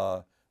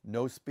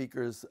no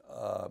speakers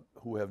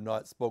who have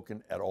not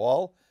spoken at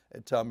all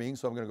at town meeting.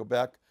 So I'm going to go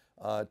back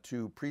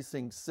to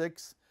precinct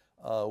 6,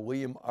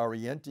 William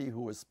Arienti,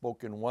 who has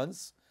spoken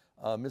once.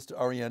 Mr.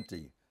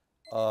 Arienti,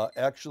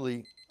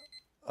 actually,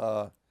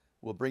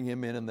 we'll bring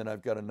him in, and then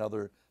I've got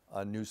another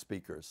new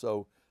speaker.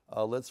 So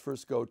let's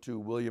first go to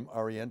William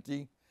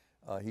Arienti.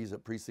 He's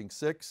at precinct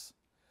 6.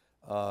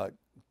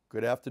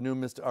 Good afternoon,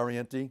 Mr.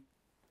 Arienti.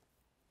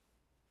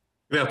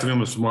 Good afternoon,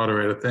 Mr.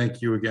 Moderator.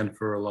 Thank you again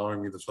for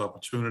allowing me this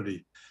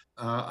opportunity.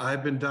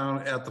 I've been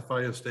down at the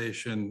fire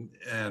station,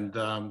 and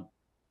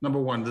number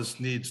one, this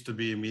needs to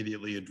be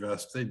immediately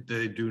addressed.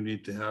 They do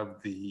need to have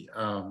the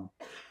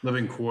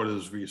living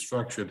quarters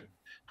restructured.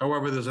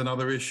 However, there's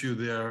another issue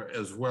there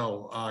as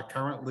well.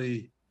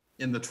 Currently,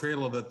 in the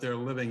trailer that they're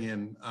living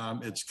in,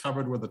 it's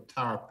covered with a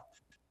tarp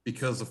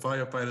because the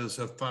firefighters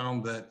have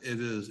found that it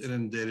is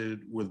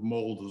inundated with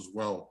mold as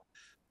well,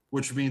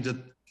 which means that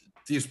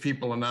these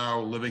people are now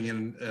living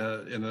in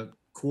a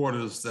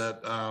quarters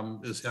that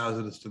is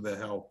hazardous to their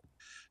health.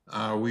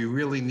 We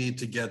really need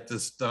to get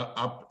this stuff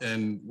up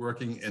and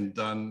working and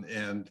done,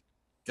 and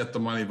get the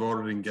money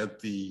voted and get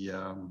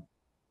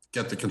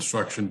the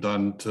construction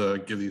done to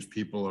give these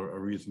people a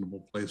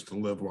reasonable place to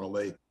live while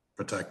they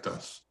protect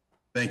us.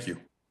 Thank you.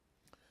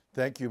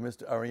 Thank you,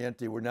 Mr.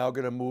 Arienti. We're now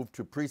going to move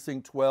to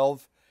precinct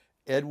 12,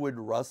 Edward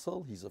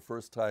Russell. He's a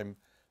first-time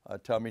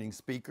town meeting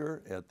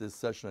speaker at this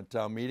session of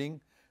town meeting.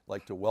 I'd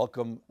like to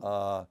welcome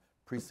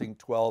precinct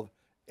 12,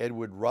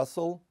 Edward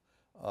Russell,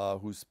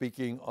 who's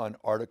speaking on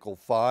Article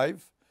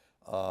 5.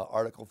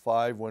 Article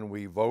 5, when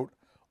we vote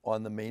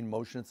on the main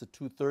motion, it's a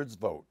 2/3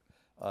 vote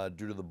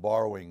due to the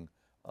borrowing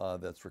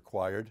that's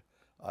required.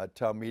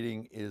 Town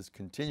meeting is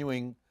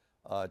continuing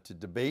to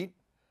debate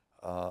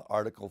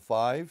Article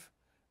 5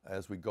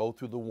 as we go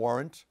through the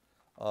warrant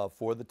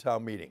for the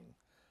town meeting.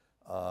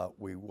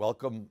 We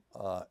welcome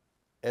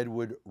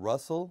Edward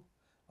Russell.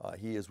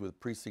 He is with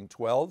Precinct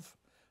 12.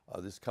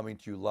 This is coming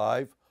to you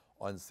live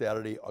on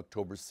Saturday,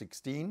 October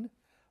 16.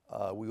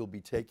 We will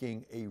be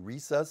taking a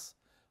recess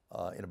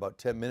in about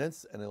 10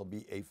 minutes, and it'll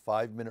be a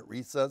 5-minute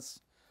recess,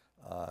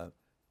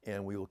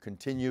 and we will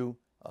continue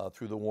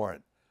through the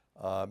warrant.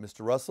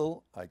 Mr.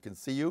 Russell, I can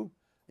see you.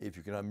 If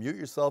you can unmute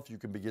yourself, you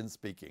can begin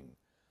speaking.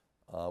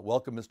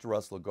 Welcome, Mr.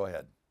 Russell. Go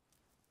ahead.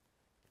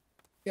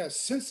 Yes,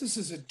 since this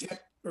is a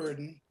debt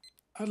burden,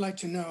 I'd like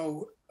to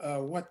know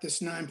what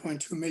this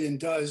 9.2 million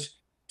does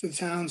to the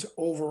town's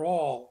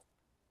overall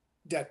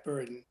debt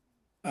burden.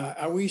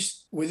 Are we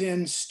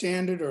within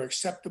standard or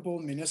acceptable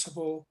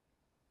municipal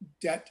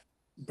debt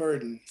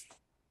burden?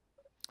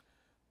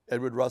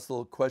 Edward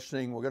Russell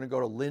questioning. We're going to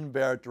go to Lynn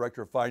Barrett,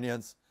 Director of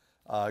Finance.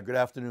 Good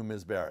afternoon,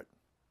 Ms. Barrett.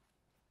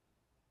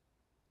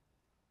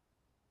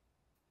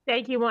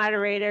 Thank you,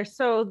 moderator.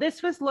 So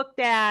this was looked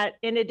at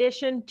in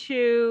addition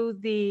to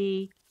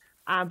the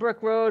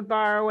Brook Road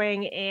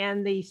borrowing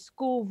and the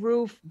school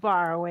roof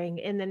borrowing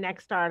in the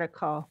next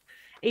article.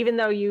 Even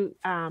though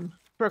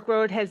Brook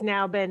Road has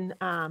now been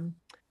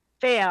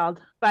failed,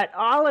 but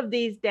all of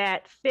these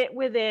debt fit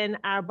within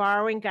our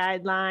borrowing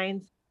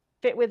guidelines,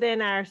 fit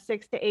within our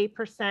 6 to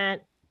 8%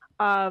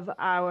 of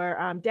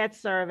our debt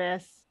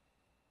service,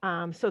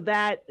 so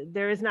that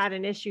there is not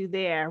an issue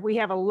there. We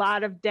have a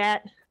lot of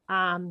debt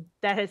that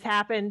has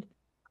happened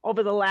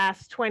over the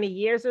last 20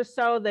 years or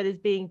so that is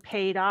being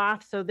paid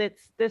off. So this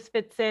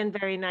fits in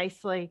very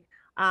nicely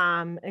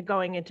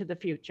going into the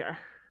future.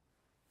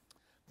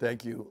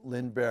 Thank you.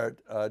 Lynn Barrett,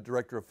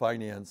 Director of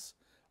Finance.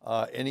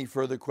 Any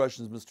further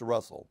questions, Mr.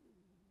 Russell?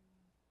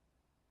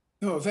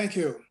 No, thank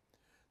you.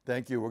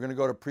 Thank you. We're going to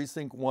go to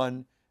Precinct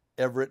 1,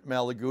 Everett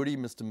Malaguti.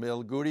 Mr.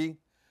 Malaguti,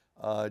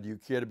 do you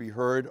care to be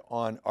heard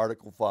on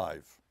Article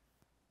 5?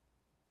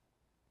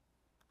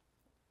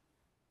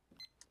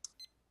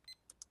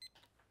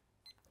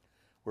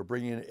 We're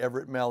bringing in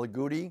Everett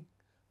Malaguti,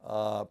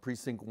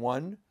 Precinct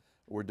 1.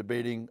 We're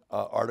debating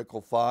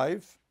Article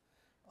 5.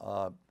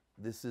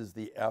 This is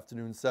the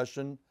afternoon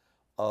session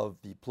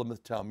of the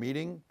Plymouth Town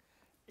Meeting,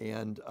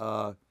 and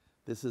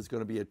this is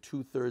going to be a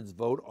 2/3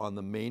 vote on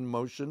the main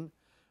motion.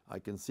 I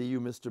can see you,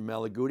 Mr.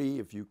 Malaguti,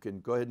 if you can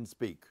go ahead and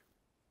speak.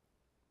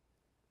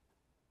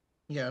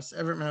 Yes,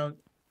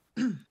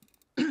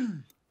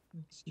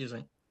 excuse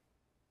me.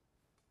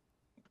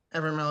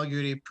 Everett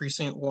Malaguti,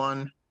 Precinct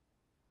 1.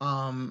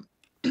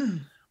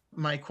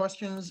 My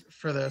questions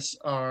for this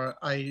are,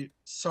 I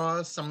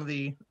saw some of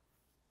the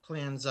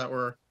plans that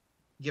were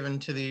given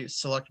to the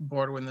select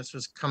board when this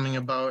was coming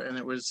about, and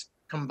it was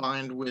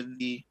combined with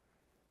the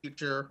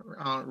future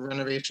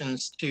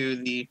renovations to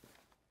the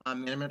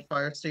Minimet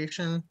Fire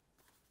Station.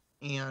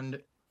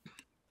 And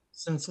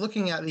since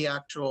looking at the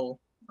actual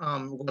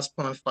West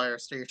Plymouth Fire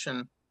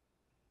Station,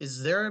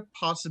 is there a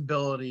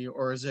possibility,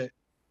 or is it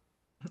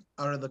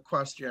out of the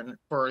question,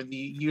 for the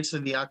use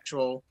of the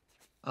actual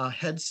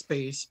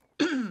headspace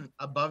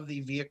above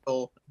the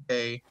vehicle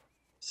bay,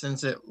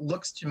 since it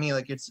looks to me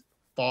like it's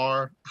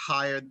far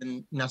higher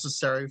than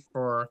necessary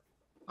for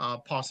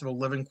possible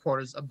living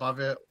quarters above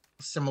it,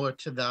 similar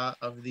to that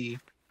of the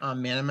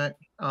Minimet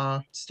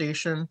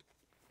station?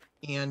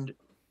 And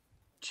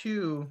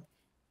two,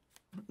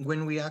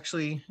 when we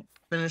actually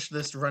finish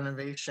this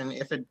renovation,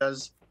 if it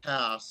does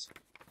pass,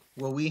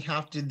 will we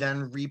have to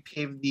then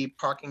repave the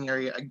parking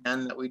area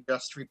again that we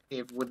just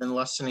repaved within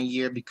less than a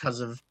year because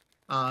of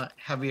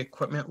heavy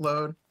equipment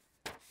load?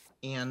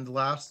 And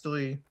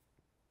lastly,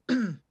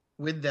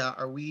 with that,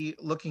 are we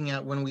looking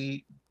at, when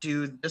we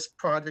do this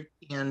project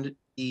and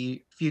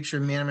the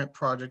future Minimet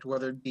project,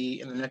 whether it be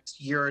in the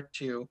next year or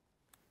two,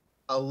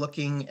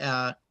 looking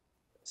at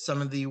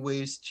some of the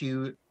ways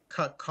to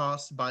cut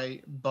costs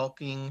by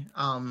bulking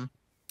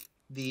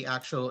the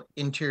actual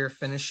interior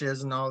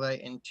finishes and all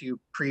that into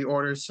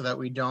pre-orders, so that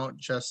we don't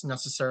just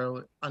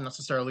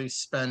unnecessarily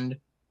spend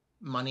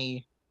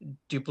money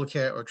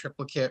duplicate or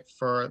triplicate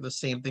for the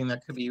same thing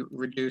that could be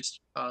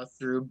reduced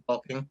through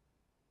bulking?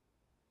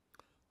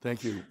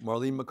 Thank you.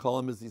 Marlene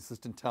McCollum is the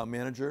Assistant Town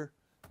Manager.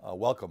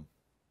 Welcome.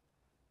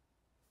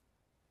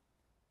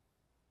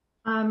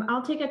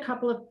 I'll take a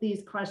couple of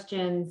these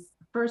questions.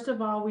 First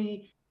of all,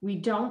 we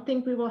don't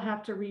think we will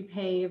have to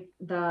repave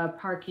the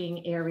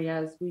parking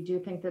areas. We do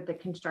think that the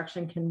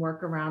construction can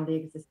work around the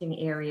existing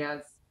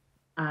areas.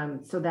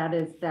 So that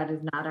is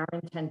not our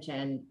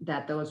intention,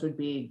 that those would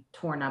be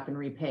torn up and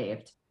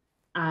repaved.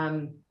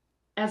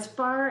 As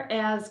far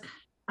as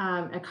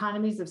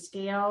economies of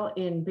scale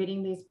in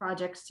bidding these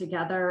projects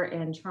together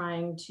and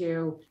trying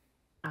to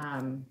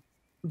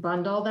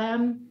bundle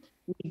them,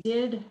 we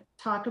did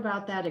talk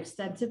about that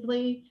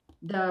extensively.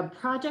 The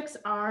projects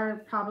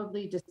are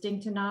probably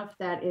distinct enough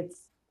that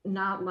it's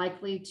not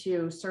likely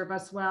to serve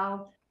us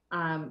well.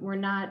 We're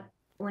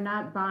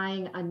not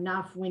buying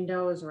enough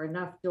windows or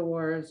enough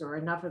doors or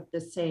enough of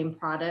the same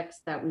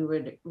products that we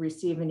would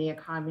receive any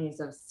economies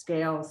of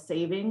scale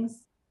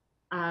savings.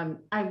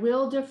 I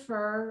will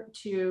defer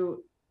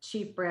to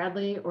Chief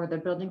Bradley or the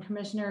building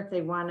commissioner if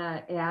they want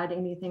to add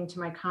anything to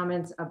my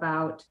comments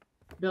about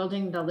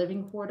building the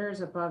living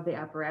quarters above the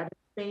apparatus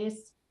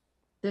space.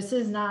 This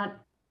is not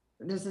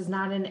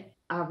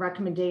a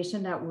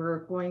recommendation that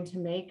we're going to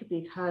make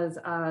because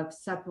of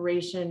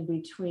separation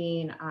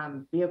between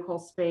vehicle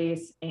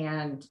space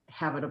and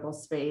habitable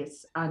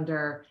space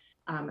under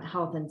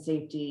health and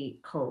safety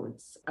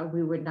codes.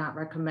 We would not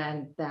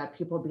recommend that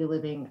people be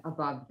living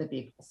above the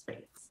vehicle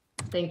space.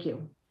 Thank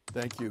you.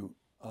 Thank you.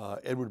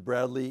 Edward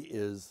Bradley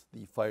is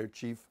the fire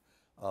chief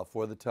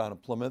for the town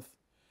of Plymouth,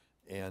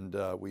 and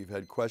we've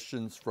had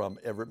questions from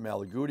Everett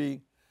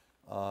Malaguti.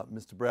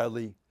 Mr.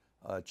 Bradley,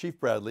 Chief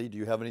Bradley, do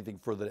you have anything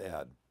further to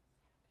add?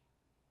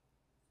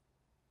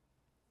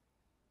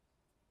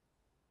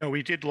 No,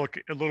 we did look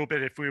a little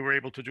bit, if we were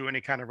able to do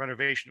any kind of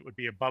renovation, it would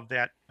be above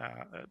that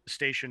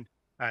station.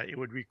 It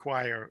would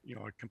require,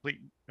 a complete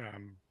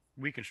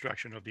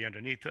reconstruction of the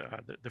underneath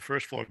the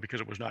first floor,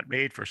 because it was not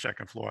made for a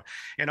second floor.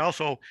 And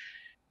also,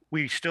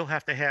 we still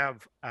have to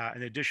have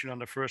an addition on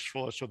the first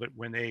floor so that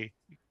when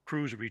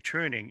crews are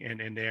returning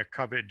and they're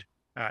covered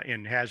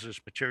in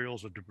hazardous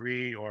materials or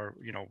debris, or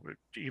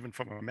even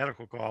from a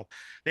medical call,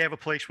 they have a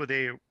place where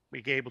they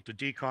be able to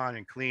decon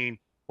and clean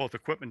both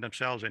equipment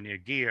themselves and their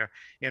gear,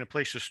 and a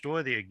place to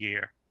store their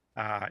gear.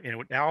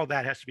 And all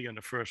that has to be on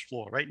the first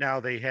floor. Right now,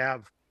 they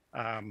have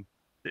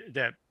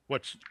that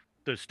what's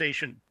the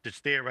station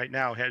that's there right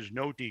now has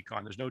no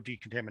decon. There's no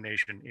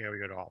decontamination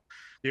area at all.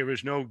 There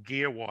is no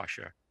gear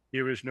washer.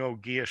 There is no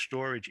gear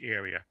storage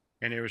area,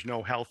 and there is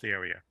no health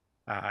area.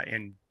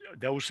 And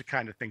those are the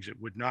kind of things that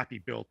would not be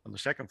built on the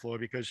second floor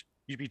because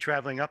you'd be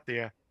traveling up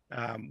there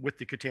with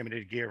the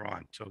contaminated gear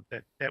on. So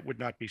that would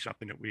not be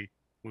something that we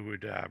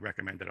would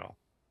recommend at all.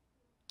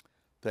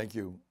 Thank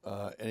you.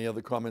 Any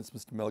other comments,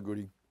 Mr.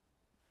 Malaguti?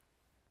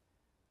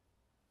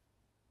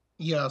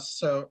 Yeah,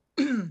 so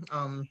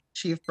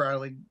Chief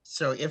Bradley,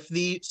 so if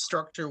the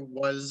structure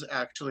was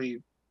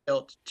actually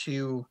built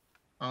to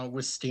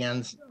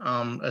withstand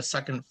a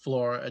second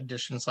floor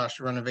addition /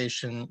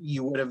 renovation,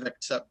 you would have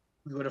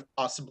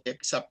possibly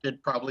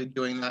accepted probably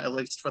doing that, at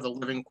least for the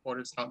living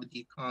quarters, not the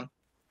decon.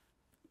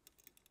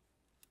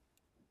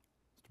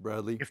 Mr.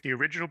 Bradley? If the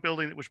original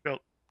building that was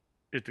built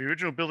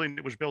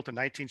in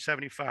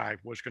 1975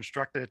 was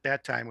constructed at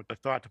that time with the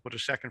thought to put a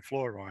second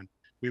floor on,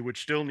 we would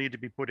still need to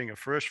be putting a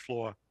first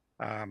floor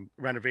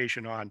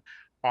renovation on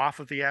off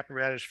of the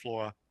apparatus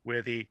floor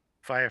where the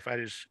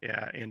firefighters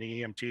and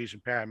the EMTs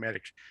and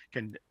paramedics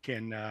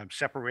can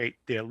separate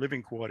their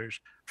living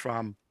quarters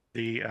from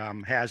the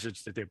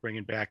hazards that they're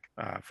bringing back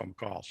from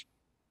calls.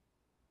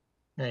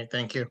 All right,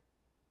 thank you.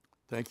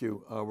 Thank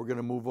you. We're going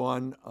to move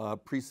on.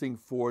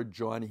 Precinct 4,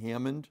 John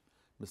Hammond.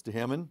 Mr.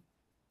 Hammond,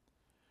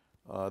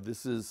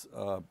 this is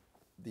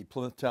the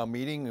Plymouth Town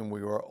Meeting, and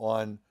we are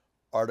on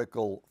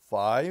Article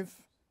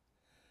 5.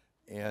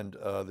 And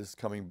this is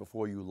coming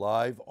before you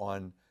live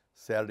on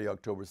Saturday,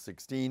 October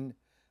 16.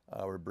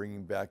 We're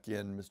bringing back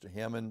in Mr.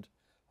 Hammond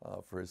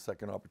for his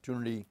second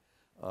opportunity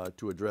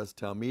to address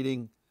town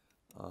meeting.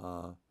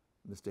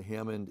 Mr.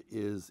 Hammond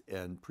is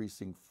in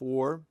Precinct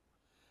 4.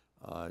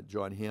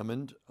 John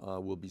Hammond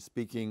will be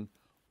speaking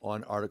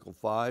on Article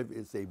 5.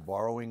 It's a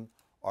borrowing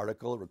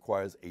article. It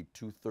requires a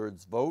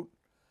 2/3 vote.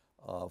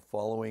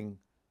 Following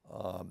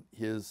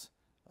his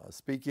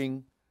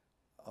speaking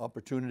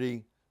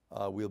opportunity,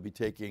 we'll be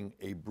taking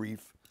a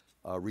brief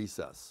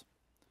recess.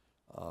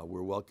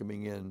 We're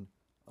welcoming in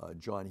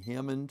John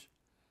Hammond.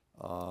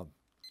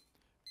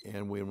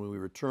 And when we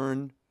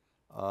return,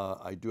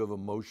 I do have a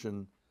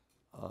motion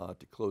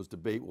to close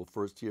debate. We'll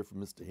first hear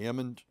from Mr.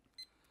 Hammond.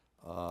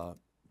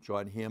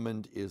 John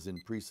Hammond is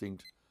in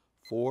Precinct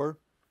 4,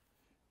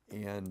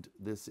 and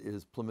this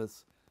is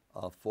Plymouth's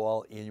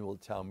Fall Annual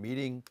Town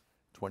Meeting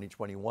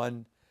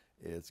 2021.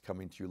 It's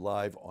coming to you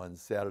live on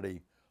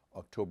Saturday,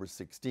 October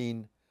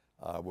 16.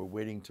 We're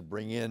waiting to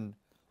bring in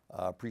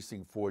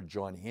Precinct 4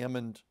 John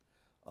Hammond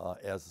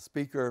as a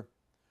speaker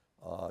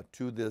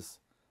to this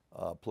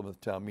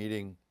Plymouth Town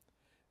Meeting.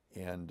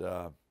 And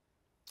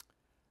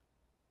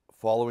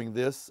following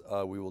this,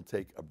 we will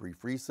take a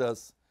brief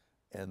recess,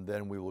 and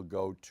then we will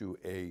go to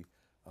a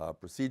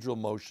procedural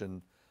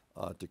motion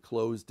to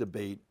close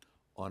debate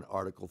on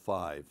Article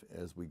 5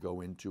 as we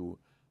go into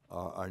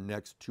our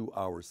next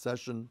 2-hour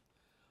session.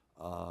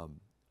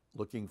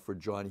 Looking for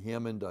John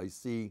Hammond. I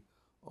see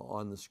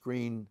on the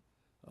screen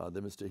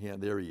that Mr.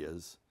 Hammond, there he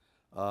is.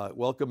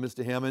 Welcome,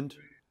 Mr. Hammond.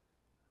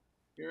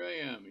 Here I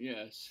am,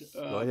 yes.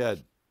 Go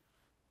ahead.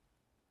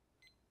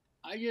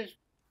 I just,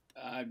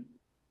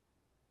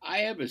 I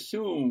have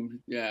assumed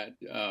that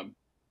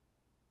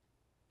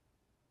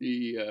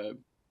the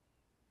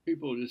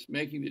people just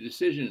making the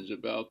decisions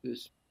about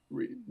this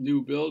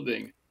new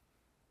building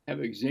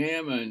have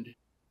examined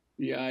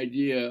the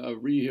idea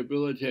of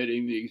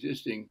rehabilitating the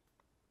existing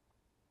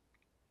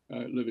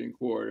living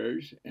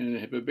quarters and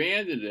have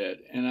abandoned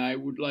it. And I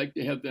would like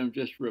to have them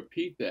just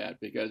repeat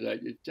that because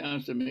it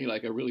sounds to me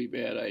like a really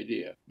bad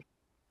idea.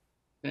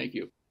 Thank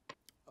you.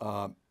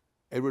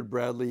 Edward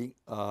Bradley,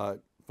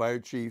 Fire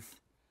Chief,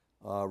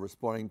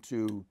 responding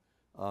to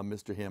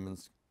Mr.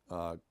 Hammond's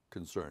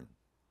concern.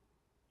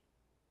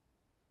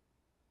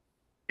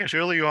 Yes,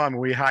 early on,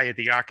 we hired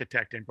the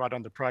architect and brought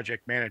on the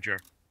project manager,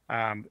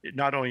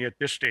 not only at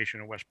this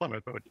station in West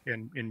Plymouth, but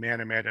in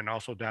Manomet and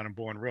also down in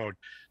Bourne Road.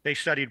 They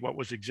studied what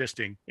was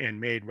existing and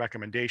made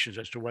recommendations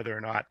as to whether or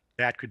not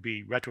that could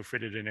be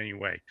retrofitted in any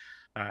way.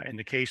 In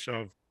the case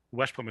of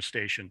West Plymouth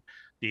Station,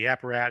 the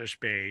apparatus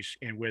bays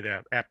and where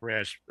the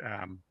apparatus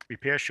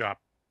repair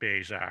shop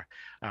bays are,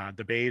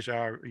 the bays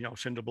are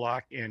cinder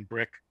block and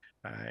brick.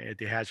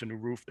 It has a new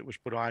roof that was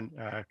put on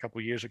a couple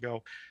of years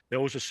ago.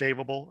 Those are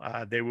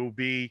savable. They will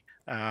be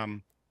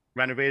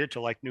renovated to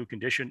like new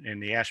condition,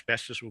 and the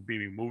asbestos will be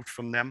removed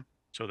from them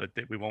so that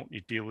we won't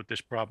deal with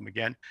this problem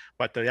again.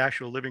 But the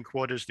actual living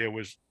quarters,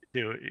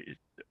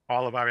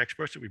 all of our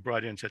experts that we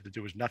brought in said that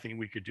there was nothing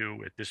we could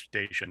do at this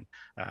station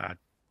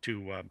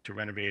to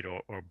renovate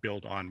or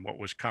build on what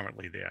was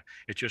currently there.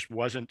 It just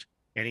wasn't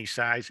any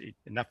size,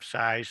 enough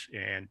size,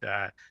 and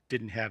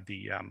didn't have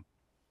the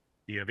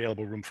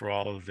available room for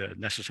all of the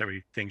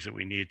necessary things that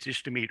we need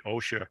just to meet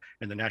OSHA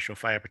and the National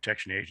Fire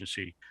Protection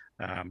Agency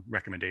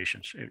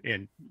recommendations.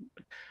 And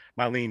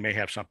Marlene may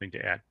have something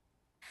to add.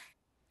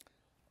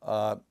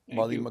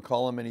 Marlene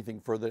McCollum, anything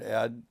further to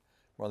add?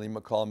 Marlene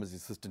McCollum is the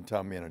Assistant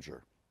Town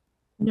Manager.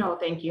 No,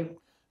 thank you.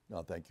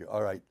 No, thank you.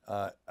 All right.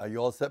 Are you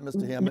all set,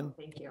 Mr. Hammond? No,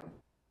 thank you.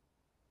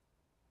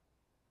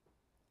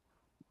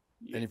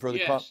 Any further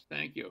Yes,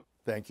 thank you.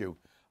 Thank you.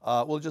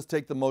 We'll just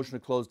take the motion to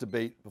close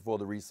debate before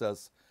the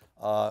recess.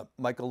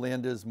 Michael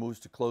Landers moves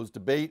to close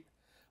debate.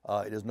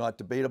 It is not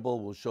debatable.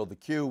 We'll show the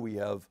queue. We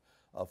have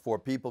 4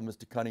 people,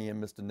 Mr.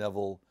 Cunningham, Mr.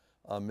 Neville,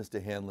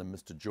 Mr. Hanlon,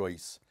 Mr.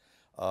 Joyce.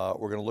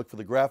 We're going to look for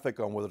the graphic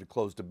on whether to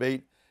close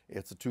debate.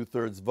 It's a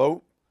 2/3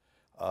 vote.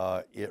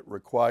 It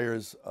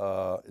requires,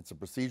 it's a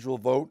procedural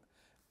vote,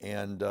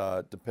 and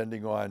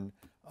depending on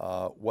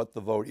what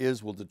the vote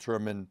is will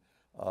determine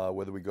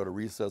whether we go to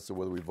recess or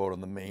whether we vote on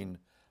the main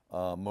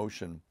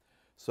motion.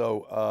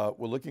 So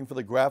we're looking for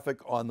the graphic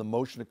on the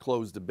motion to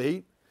close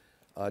debate.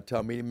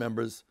 Town meeting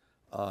members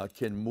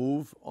can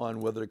move on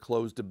whether to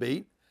close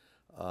debate.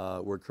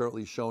 We're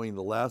currently showing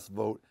the last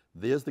vote.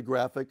 There's the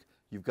graphic.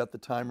 You've got the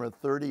timer at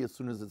 30. As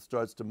soon as it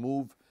starts to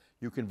move,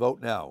 you can vote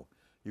now.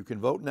 You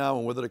can vote now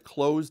on whether to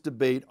close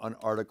debate on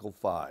Article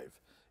 5.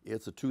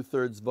 It's a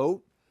 2/3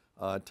 vote.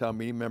 Town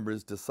meeting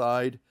members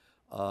decide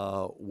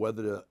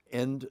whether to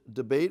end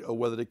debate or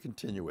whether to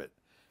continue it.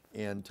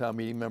 And town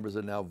meeting members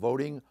are now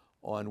voting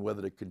on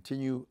whether to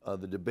continue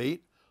the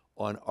debate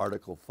on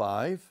Article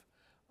 5.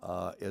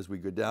 As we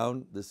go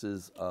down, this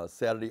is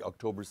Saturday,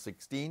 October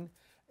 16,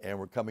 and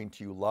we're coming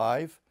to you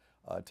live.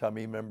 Town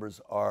meeting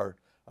members are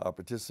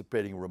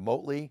participating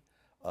remotely.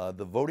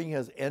 The voting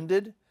has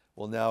ended.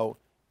 Well, now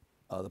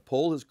the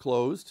poll is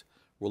closed.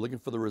 We're looking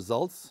for the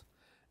results,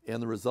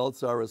 and the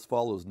results are as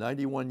follows: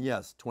 91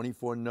 yes,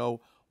 24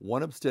 no,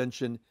 1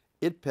 abstention.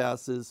 It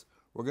passes.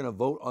 We're going to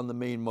vote on the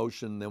main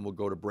motion, then we'll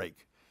go to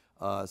break.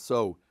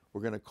 So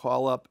we're going to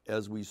call up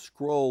as we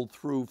scroll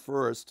through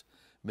first,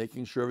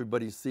 making sure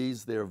everybody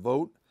sees their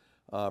vote.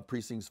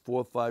 Precincts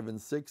 4, 5,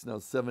 and 6, now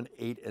 7,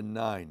 8, and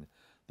 9.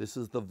 This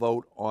is the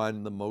vote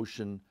on the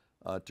motion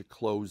to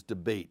close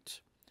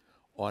debate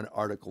on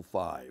Article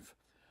 5.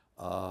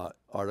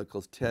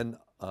 Articles 10,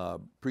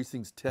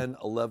 precincts 10,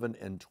 11,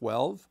 and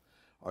 12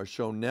 are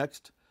shown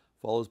next,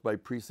 followed by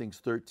precincts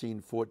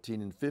 13,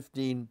 14, and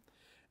 15,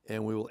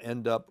 and we will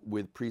end up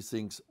with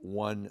precincts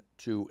 1,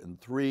 2, and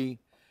 3.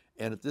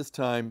 And at this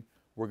time,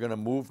 we're going to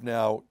move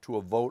now to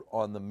a vote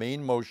on the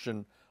main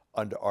motion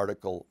under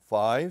Article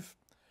 5.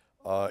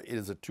 It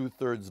is a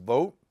 2/3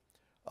 vote.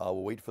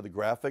 We'll wait for the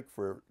graphic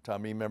for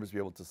town meeting members to be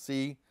able to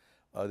see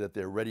that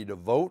they're ready to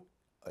vote.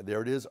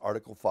 There it is,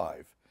 Article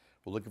 5.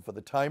 We're looking for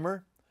the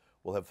timer.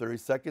 We'll have 30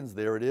 seconds.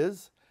 There it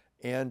is.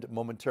 And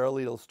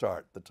momentarily it'll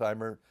start. The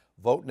timer,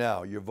 vote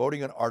now. You're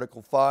voting on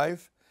Article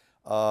 5.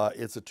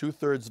 It's a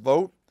 2/3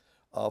 vote.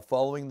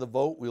 Following the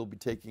vote, we'll be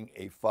taking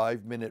a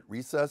 5-minute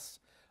recess.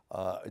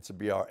 It's to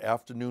be our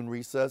afternoon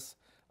recess,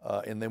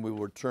 and then we will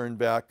return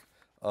back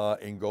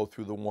and go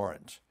through the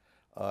warrant.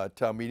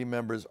 Town meeting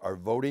members are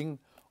voting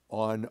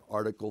on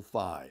Article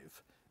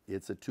 5.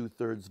 It's a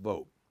 2/3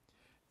 vote.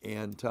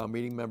 And town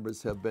meeting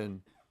members have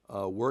been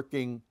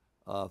working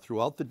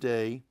throughout the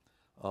day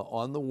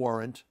on the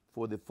warrant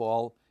for the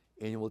fall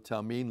annual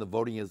town meeting. The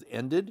voting has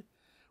ended.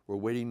 We're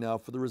waiting now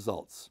for the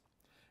results.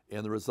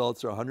 And the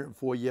results are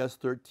 104 yes,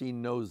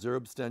 13 no, 0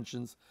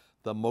 abstentions.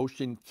 The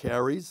motion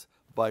carries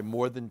by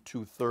more than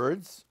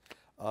 2/3.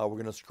 We're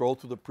going to scroll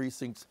through the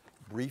precincts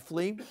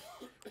briefly.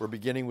 We're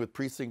beginning with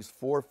precincts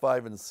 4,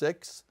 5, and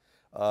 6.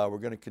 We're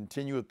going to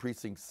continue with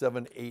precincts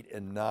 7, 8,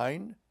 and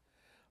 9.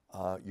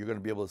 You're going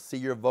to be able to see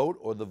your vote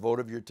or the vote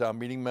of your town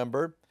meeting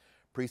member.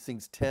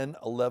 Precincts 10,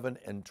 11,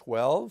 and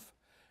 12.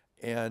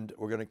 And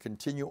we're going to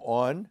continue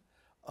on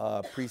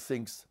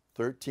precincts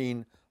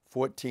 13,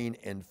 14,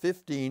 and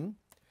 15.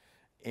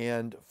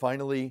 And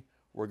finally,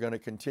 we're going to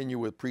continue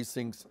with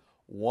precincts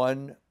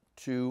 1,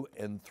 2,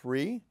 and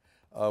 3.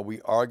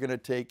 We are going to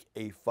take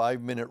a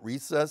 5-minute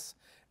recess,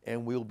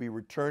 and we'll be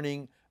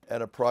returning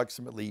at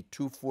approximately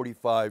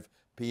 2:45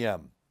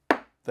 p.m.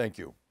 Thank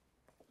you.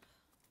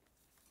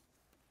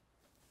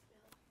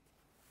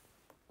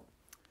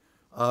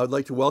 I'd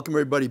like to welcome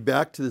everybody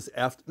back to this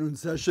afternoon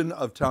session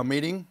of town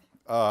meeting.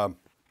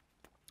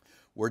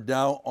 We're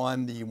now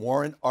on the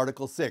warrant,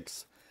 Article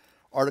 6.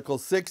 Article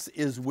 6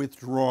 is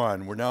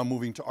withdrawn. We're now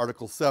moving to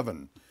Article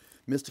 7.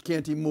 Mr.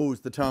 Canty moves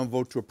the town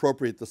vote to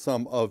appropriate the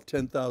sum of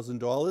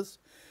 $10,000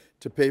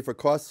 to pay for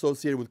costs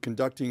associated with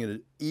conducting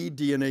an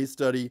eDNA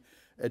study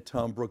at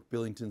Town Brook,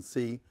 Billington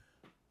C.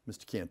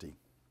 Mr. Canty.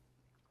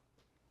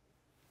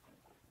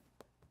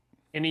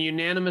 In a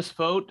unanimous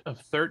vote of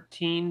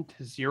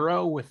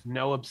 13-0 with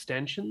no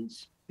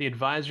abstentions, the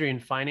Advisory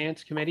and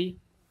Finance Committee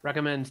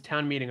recommends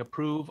town meeting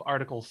approve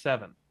Article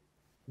 7.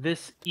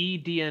 This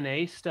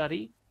eDNA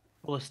study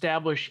will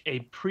establish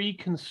a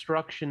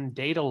pre-construction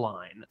data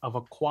line of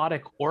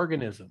aquatic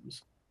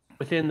organisms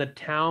within the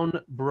Town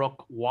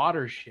Brook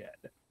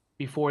watershed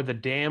before the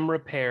dam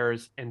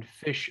repairs and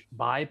fish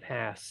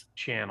bypass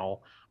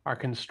channel are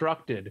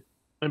constructed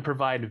and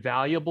provide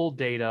valuable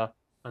data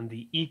on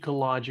the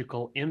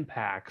ecological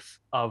impacts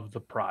of the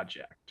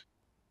project.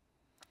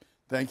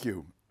 Thank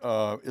you.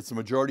 It's a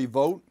majority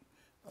vote.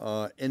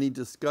 Any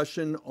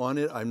discussion on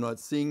it? I'm not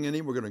seeing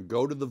any. We're going to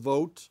go to the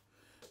vote.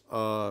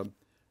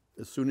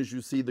 As soon as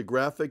you see the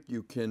graphic,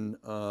 you can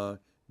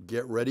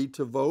get ready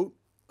to vote.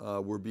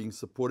 We're being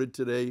supported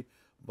today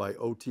by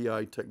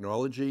OTI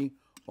Technology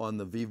on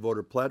the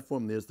V-Voter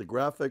platform. There's the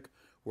graphic.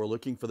 We're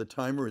looking for the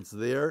timer. It's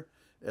there.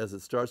 As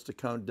it starts to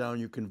count down,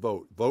 you can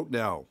vote. Vote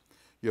now.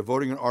 You're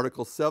voting on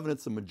Article 7.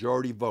 It's a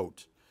majority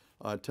vote.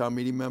 Town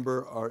meeting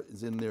member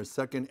is in their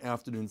second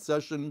afternoon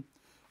session.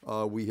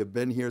 We have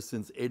been here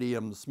since 8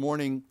 a.m. this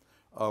morning.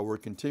 We're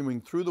continuing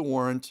through the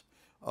warrant,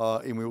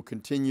 and we will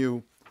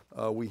continue.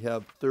 We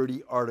have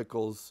 30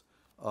 articles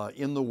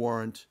in the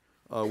warrant.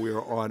 We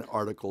are on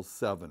Article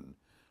 7.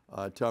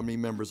 Town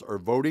meeting members are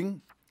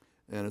voting,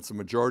 and it's a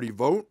majority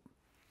vote.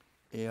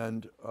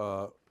 And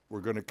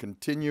we're going to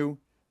continue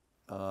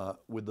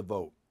with the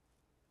vote.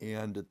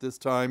 And at this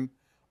time,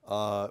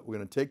 we're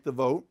going to take the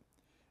vote,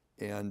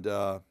 and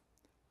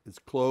it's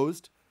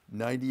closed.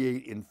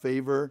 98 in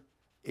favor,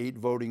 8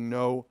 voting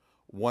no,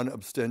 1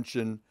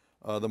 abstention.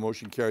 The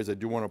motion carries. I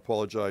do want to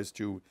apologize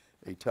to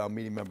a town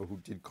meeting member who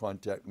did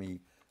contact me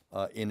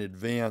in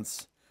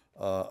advance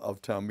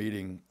of town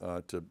meeting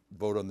to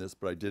vote on this,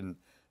 but I didn't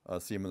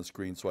see him on the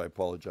screen, so I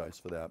apologize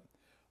for that.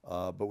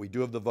 But we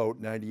do have the vote,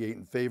 98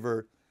 in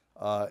favor,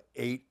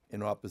 8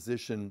 in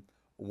opposition,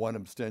 1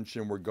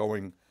 abstention. We're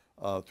going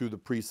through the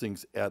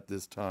precincts at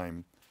this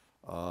time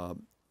on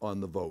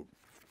the vote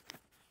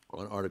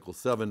on Article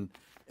 7.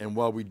 And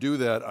while we do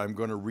that, I'm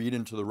going to read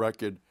into the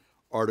record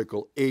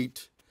Article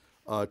 8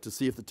 to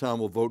see if the town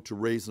will vote to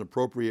raise and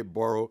appropriate,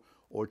 borrow,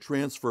 or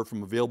transfer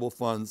from available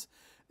funds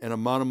an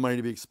amount of money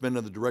to be expended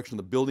in the direction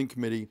of the building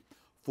committee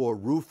for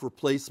roof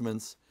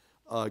replacements.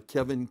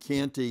 Kevin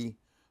Canty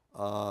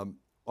on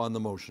the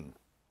motion.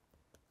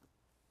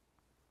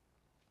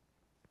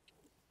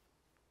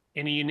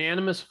 In a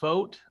unanimous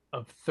vote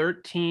of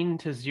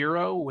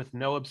 13-0 with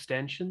no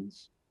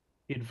abstentions,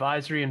 the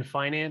Advisory and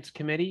Finance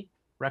Committee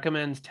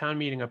recommends town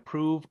meeting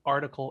approve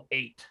Article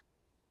 8.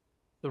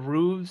 The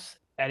roofs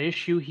at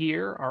issue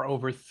here are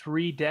over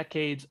 3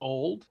 decades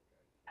old,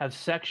 have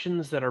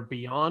sections that are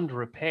beyond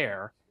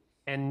repair,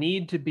 and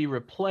need to be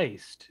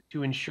replaced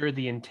to ensure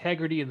the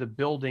integrity of the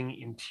building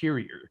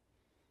interior.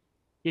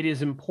 It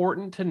is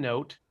important to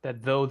note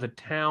that though the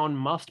town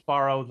must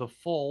borrow the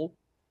full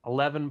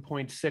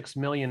 $11.6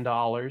 million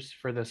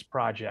for this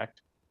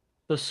project,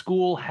 the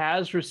school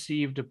has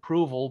received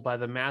approval by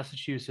the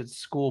Massachusetts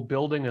School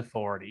Building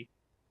Authority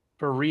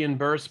for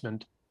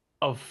reimbursement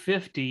of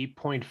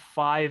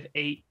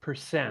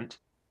 50.58%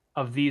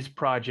 of these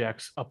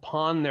projects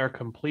upon their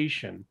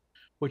completion,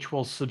 which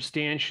will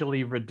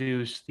substantially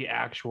reduce the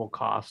actual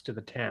cost to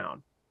the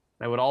town.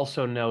 I would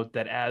also note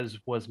that, as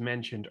was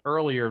mentioned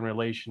earlier in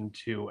relation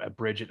to a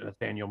bridge at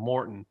Nathaniel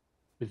Morton,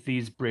 with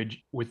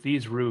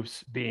these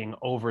roofs being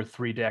over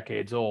 3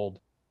 decades old,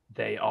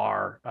 they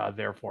are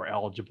therefore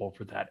eligible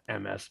for that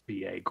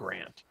MSBA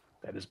grant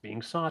that is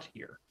being sought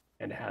here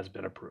and has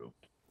been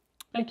approved.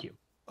 Thank you.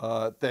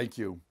 Thank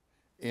you.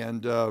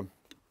 And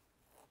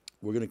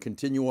we're going to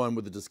continue on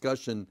with the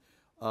discussion.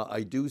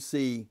 I do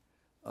see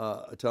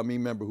a town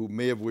meeting member who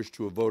may have wished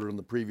to have voted on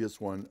the previous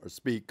one or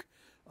speak,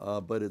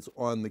 but it's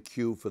on the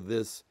queue for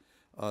this.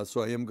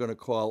 So I am going to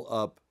call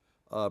up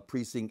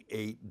Precinct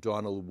 8,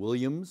 Donald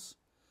Williams.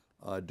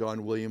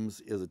 Don Williams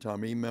is a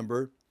town meeting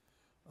member.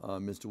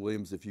 Mr.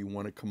 Williams, if you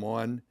want to come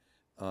on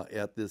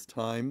at this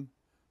time.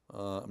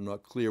 I'm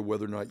not clear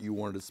whether or not you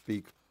wanted to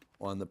speak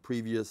on the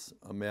previous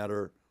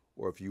matter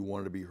or if you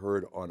wanted to be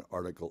heard on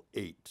Article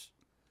 8.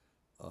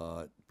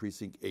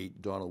 Precinct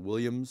 8, Donald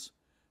Williams,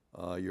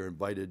 you're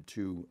invited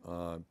to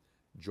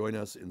join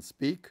us and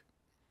speak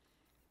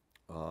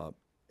at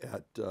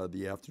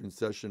the afternoon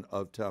session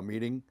of town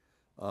meeting.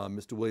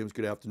 Mr. Williams,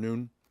 good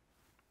afternoon.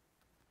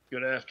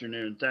 Good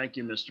afternoon. Thank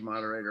you, Mr.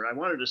 Moderator. I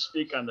wanted to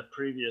speak on the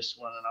previous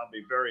one, and I'll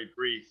be very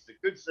brief. The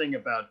good thing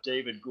about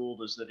David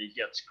Gould is that he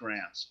gets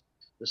grants.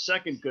 The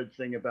second good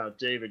thing about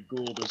David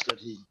Gould is that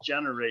he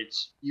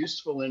generates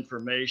useful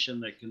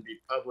information that can be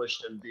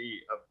published and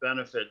be of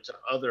benefit to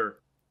other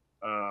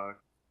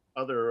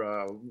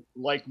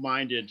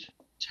like-minded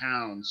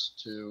towns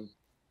to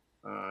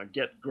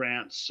get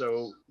grants.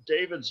 So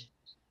David's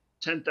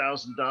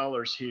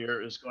 $10,000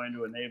 here is going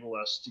to enable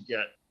us to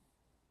get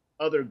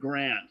other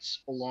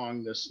grants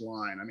along this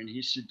line. I mean,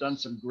 he's done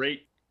some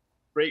great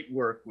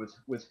work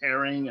with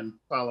herring and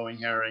following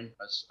herring,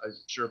 as I'm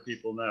sure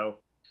people know,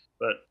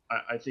 but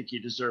I think he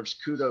deserves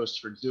kudos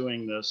for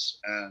doing this,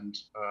 and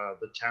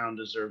the town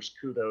deserves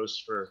kudos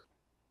for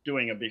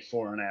doing a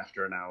before and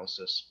after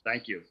analysis.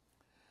 Thank you.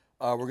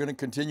 We're going to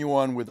continue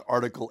on with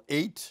Article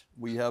 8.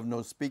 We have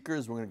no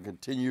speakers. We're going to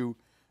continue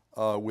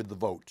with the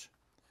vote.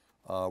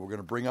 We're going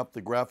to bring up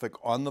the graphic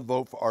on the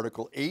vote for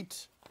Article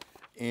 8.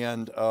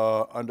 And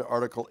under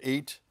Article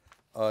 8,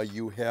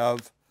 you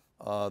have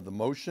the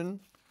motion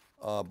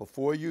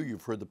before you.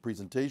 You've heard the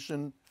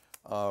presentation.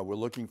 We're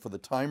looking for the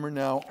timer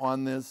now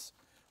on this,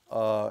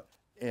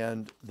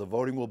 and the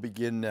voting will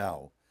begin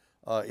now.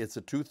 It's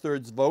a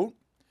 2/3 vote,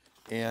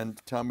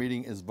 and town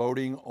meeting is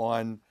voting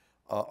on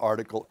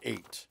Article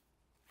 8.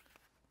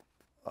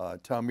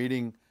 Town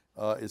meeting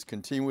is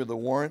continuing with the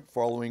warrant.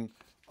 Following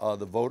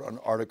the vote on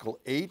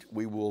Article 8,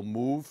 we will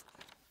move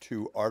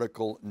to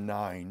Article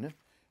 9.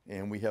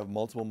 And we have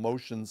multiple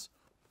motions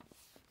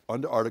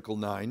under Article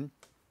 9.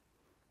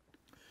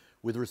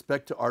 With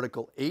respect to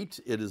Article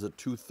 8, it is a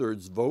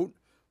 2/3 vote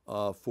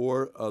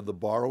for the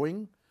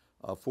borrowing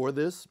for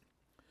this.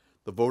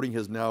 The voting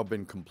has now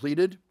been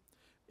completed,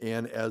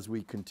 and as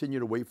we continue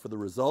to wait for the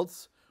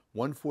results,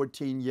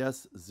 114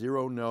 yes,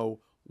 0 no,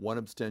 1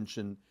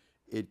 abstention,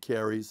 it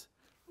carries.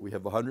 We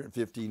have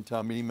 115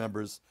 town meeting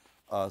members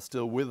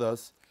still with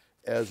us.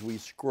 As we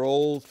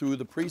scroll through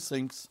the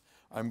precincts,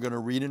 I'm going to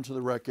read into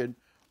the record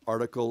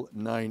Article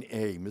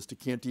 9A. Mr.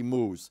 Canty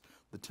moves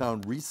the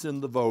town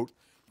rescind the vote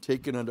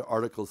taken under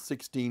Article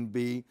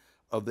 16B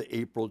of the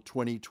April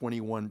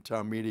 2021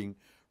 town meeting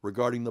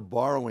regarding the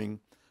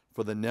borrowing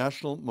for the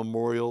National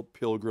Memorial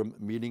Pilgrim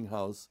Meeting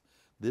House.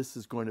 This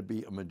is going to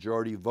be a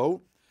majority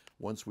vote.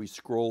 Once we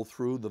scroll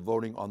through the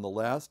voting on the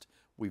last,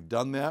 we've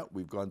done that.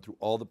 We've gone through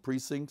all the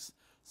precincts.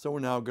 So we're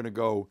now going to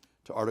go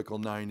to Article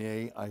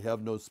 9A. I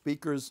have no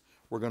speakers.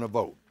 We're going to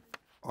vote.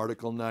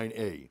 Article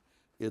 9A.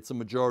 It's a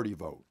majority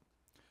vote.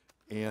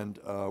 And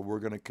we're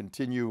going to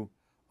continue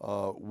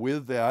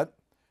with that.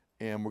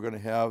 And we're going to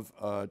have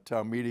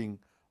town meeting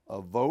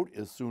vote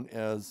as soon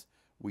as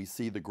we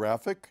see the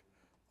graphic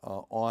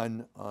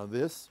on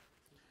this.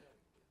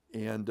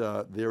 And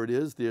there it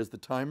is. There's the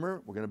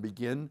timer. We're going to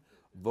begin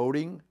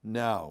voting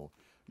now.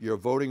 You're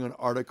voting on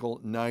Article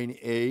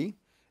 9A.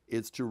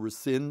 It's to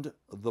rescind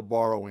the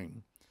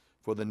borrowing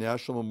for the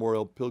National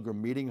Memorial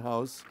Pilgrim Meeting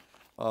House.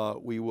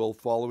 We will,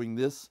 following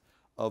this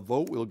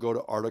vote, we'll go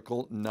to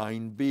Article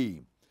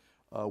 9B.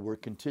 We're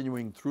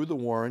continuing through the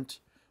warrant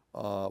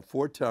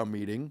for town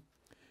meeting.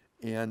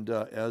 And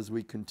as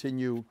we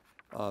continue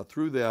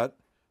through that,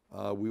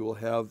 we will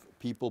have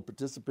people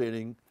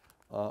participating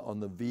on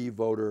the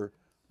V-Voter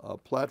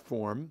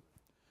platform.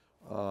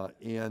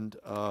 And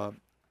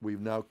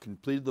we've now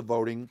completed the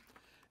voting,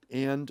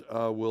 and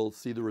we'll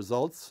see the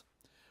results.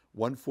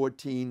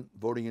 114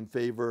 voting in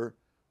favor,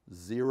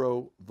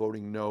 0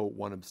 voting no,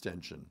 1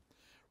 abstention.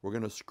 We're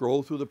going to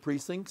scroll through the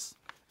precincts,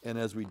 and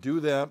as we do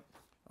that,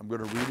 I'm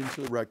going to read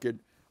into the record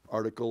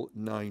Article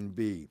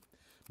 9B.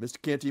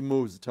 Mr. Canty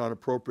moves the town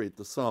appropriate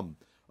the sum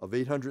of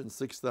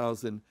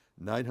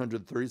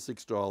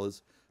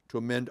 $806,936 to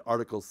amend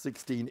Article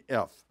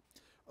 16F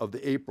of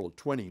the April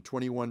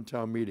 2021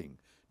 town meeting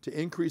to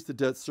increase the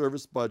debt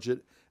service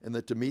budget, and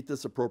that to meet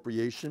this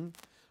appropriation,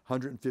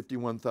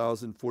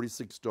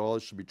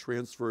 $151,046 should be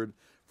transferred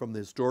from the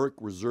Historic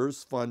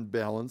Reserves Fund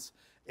balance,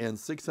 and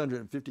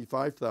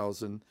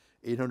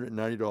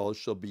 $655,890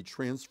 shall be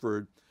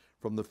transferred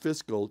from the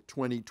fiscal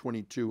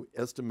 2022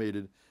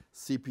 estimated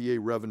CPA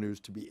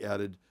revenues to be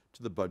added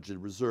to the budget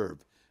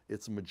reserve.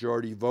 It's a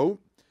majority vote,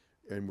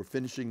 and we're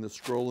finishing the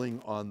scrolling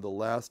on the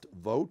last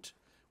vote.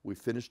 We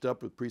finished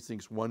up with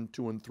precincts 1,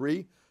 2, and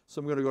 3. So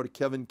I'm going to go to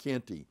Kevin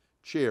Canty,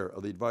 Chair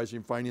of the Advisory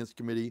and Finance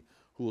Committee,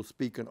 who will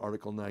speak on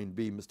Article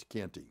 9B. Mr.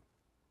 Canty.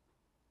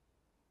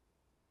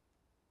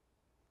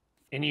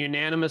 In a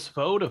unanimous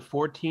vote of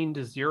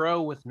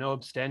 14-0 with no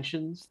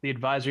abstentions, the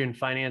Advisory and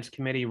Finance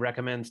Committee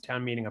recommends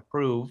town meeting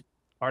approve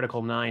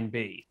Article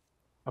 9B.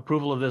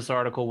 Approval of this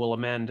article will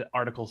amend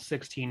Article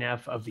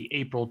 16F of the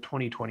April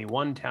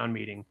 2021 town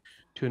meeting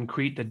to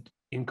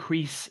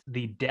increase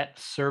the debt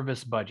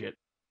service budget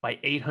by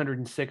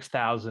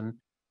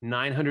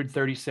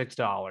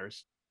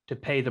 $806,936 to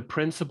pay the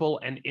principal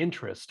and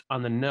interest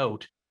on the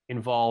note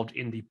involved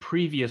in the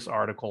previous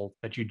article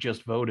that you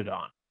just voted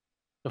on.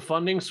 The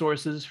funding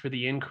sources for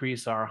the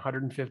increase are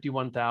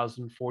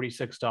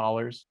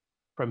 $151,046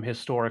 from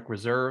historic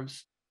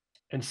reserves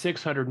and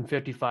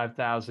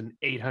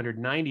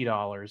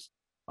 $655,890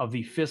 of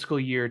the fiscal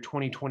year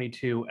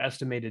 2022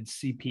 estimated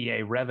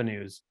CPA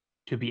revenues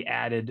to be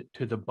added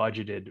to the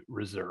budgeted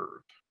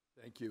reserve.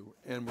 Thank you.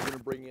 And we're going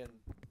to bring in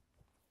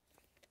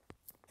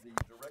the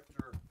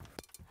director.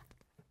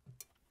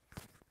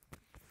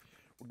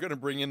 We're going to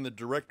bring in the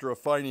Director of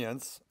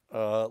Finance,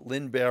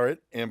 Lynn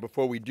Barrett. And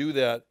before we do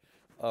that,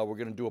 we're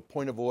going to do a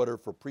point of order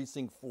for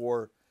Precinct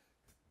 4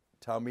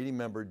 Town Meeting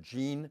Member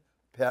Jean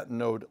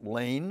Patnode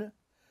Lane.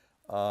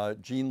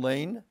 Jean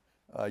Lane,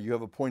 you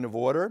have a point of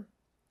order.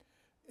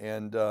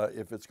 And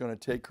if it's going to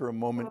take her a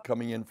moment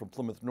coming in from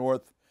Plymouth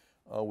North,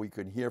 we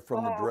could hear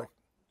from the director.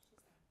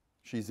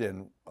 She's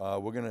in.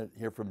 We're going to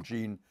hear from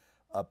Jean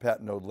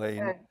Patnode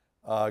Lane.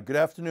 Good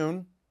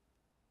afternoon.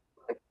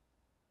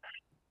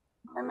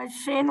 My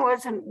machine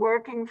wasn't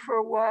working for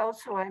a while,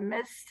 so I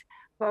missed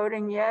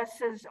voting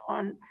yeses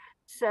on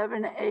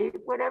 7, 8,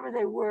 whatever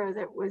they were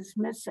that was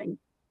missing.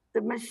 The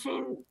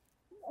machine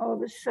all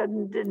of a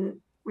sudden didn't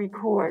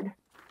record,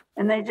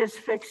 and they just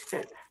fixed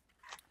it.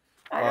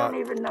 I don't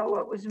even know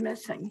what was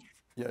missing.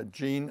 Yeah,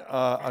 Jean,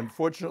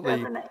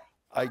 unfortunately,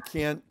 I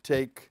can't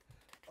take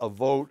a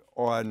vote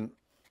on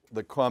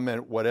the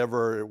comment,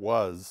 whatever it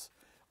was.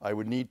 I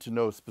would need to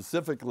know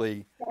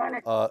specifically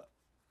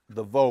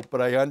the vote,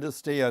 but I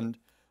understand.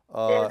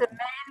 The main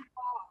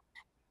vote,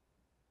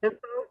 the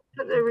vote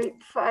for the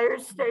fire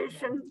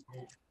station,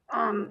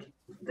 and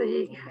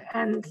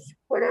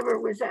whatever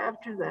was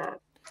after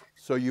that.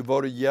 So you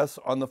voted yes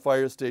on the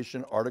fire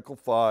station, Article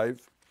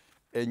 5,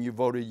 and you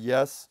voted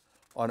yes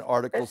on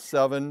Article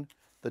 7,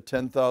 the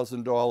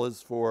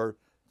 $10,000 for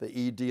the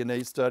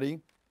eDNA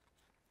study?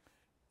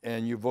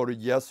 And you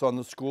voted yes on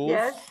the schools?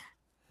 Yes,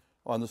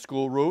 On the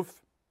school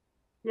roof?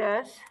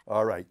 yes,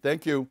 All right,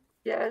 thank you.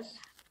 yes.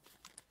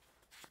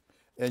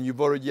 And you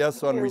voted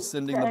yes on you.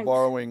 rescinding the Thanks.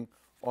 borrowing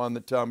on the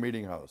town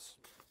meeting house.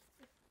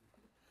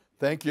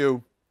 Thank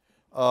you.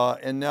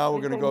 And now we're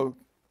going to go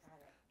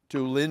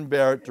to Lynn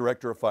Barrett,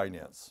 Director of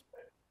Finance.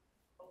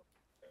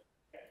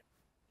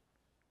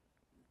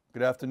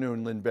 Good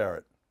afternoon, Lynn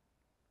Barrett.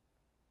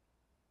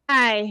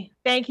 Hi,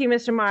 thank you,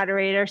 Mr.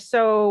 Moderator.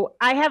 So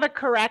I have a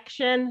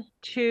correction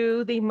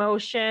to the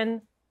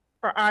motion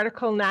for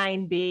Article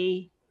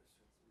 9B.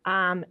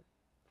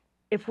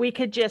 If we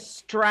could just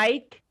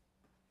strike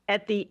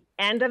at the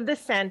end of the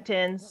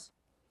sentence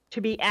to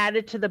be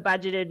added to the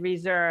budgeted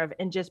reserve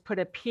and just put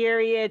a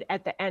period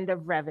at the end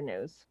of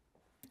revenues.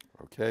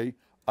 Okay,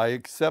 I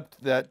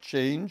accept that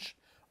change.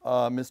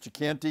 Mr.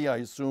 Canty, I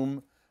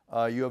assume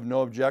you have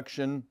no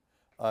objection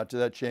to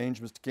that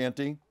change, Mr.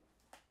 Canty?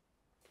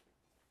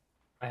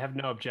 I have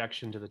no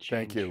objection to the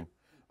change. Thank you.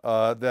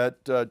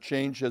 That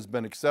change has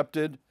been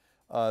accepted.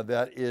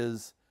 That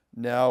is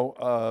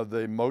now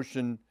the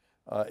motion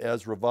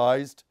as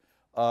revised.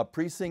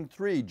 Precinct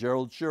 3,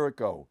 Gerald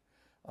Chirico.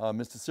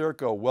 Mr.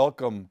 Chirico,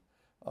 welcome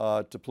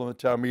to Plymouth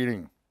Town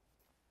Meeting.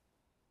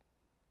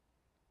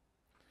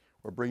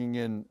 We're bringing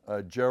in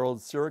Gerald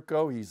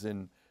Chirico. He's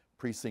in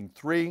Precinct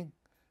 3,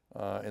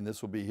 and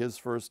this will be his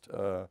first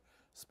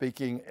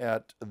speaking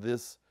at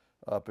this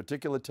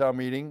particular town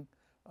meeting,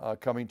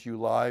 coming to you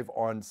live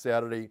on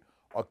Saturday,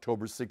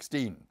 October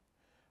 16.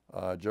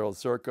 Gerald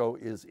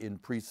Chirico is in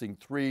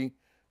Precinct 3,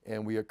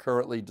 and we are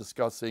currently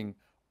discussing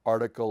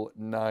Article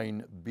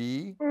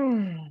 9B.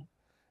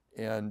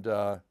 And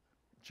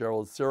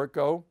Gerald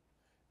Chirico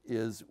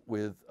is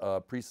with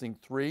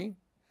Precinct 3,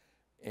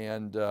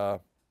 and we're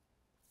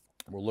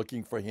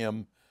looking for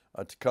him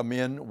to come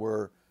in.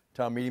 Where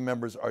town meeting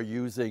members are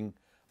using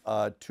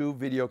 2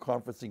 video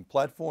conferencing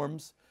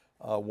platforms.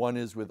 One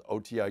is with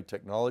OTI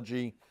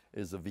Technology,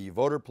 is a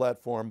V-Voter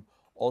platform,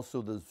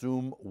 also the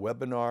Zoom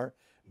webinar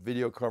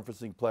video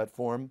conferencing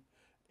platform.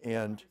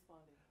 And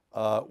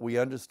we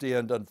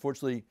understand,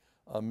 unfortunately,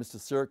 Mr.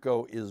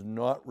 Chirico is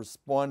not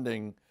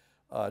responding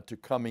to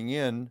coming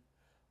in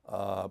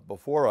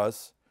before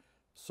us.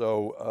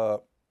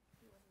 So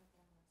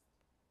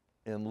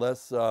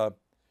unless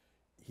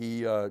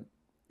he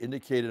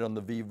indicated on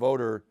the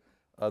V-Voter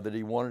that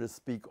he wanted to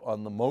speak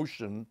on the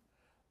motion,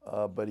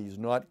 but he's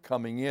not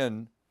coming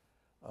in.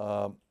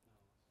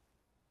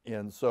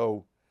 And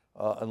so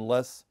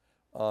unless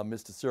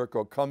Mr.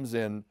 Chirico comes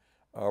in,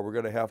 we're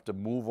going to have to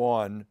move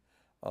on.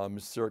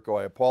 Mr.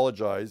 Chirico, I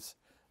apologize.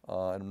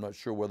 And I'm not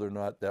sure whether or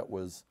not that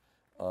was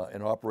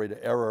an operator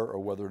error or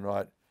whether or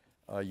not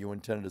you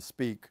intended to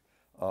speak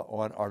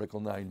on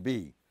Article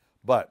 9B.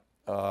 But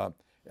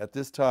at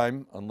this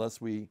time, unless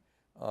we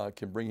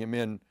can bring him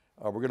in,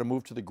 we're going to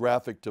move to the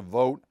graphic to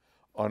vote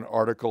on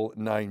Article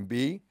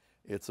 9B.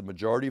 It's a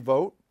majority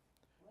vote.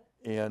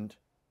 And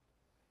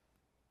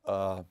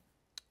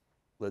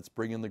let's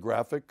bring in the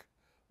graphic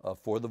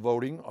for the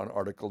voting on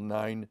Article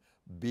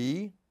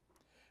 9B.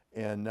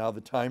 And now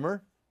the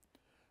timer.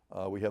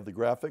 We have the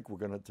graphic, we're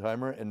going to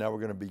timer, and now we're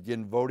going to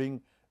begin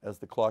voting as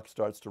the clock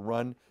starts to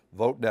run.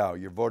 Vote now.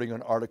 You're voting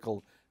on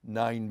Article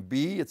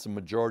 9B. It's a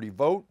majority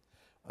vote.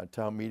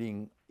 Town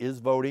meeting is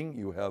voting.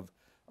 You have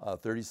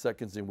 30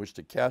 seconds in which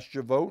to cast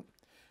your vote.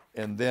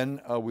 And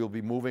then we'll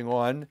be moving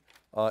on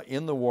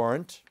in the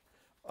warrant.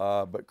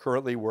 But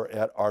currently we're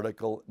at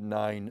Article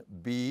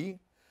 9B.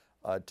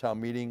 Town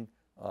meeting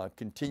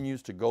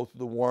continues to go through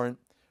the warrant.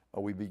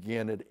 We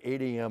began at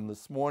 8 a.m.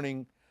 this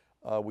morning.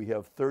 We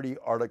have 30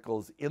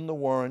 articles in the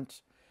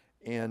warrant,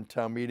 and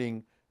town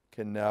meeting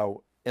can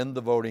now end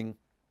the voting.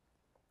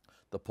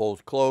 The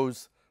polls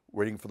close.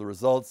 Waiting for the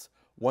results.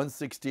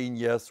 116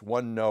 yes,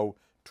 1 no,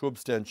 2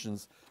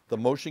 abstentions. The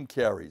motion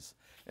carries.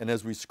 And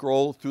as we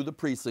scroll through the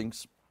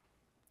precincts,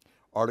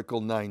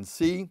 Article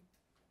 9C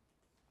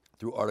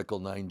through Article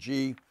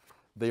 9G,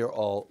 they are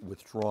all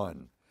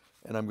withdrawn.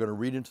 And I'm going to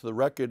read into the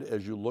record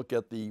as you look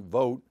at the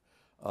vote.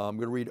 I'm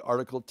going to read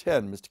Article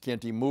 10. Mr.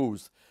 Canty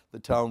moves the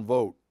town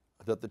vote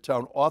that the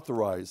town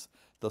authorize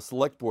the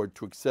select board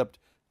to accept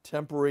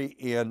temporary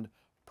and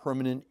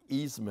permanent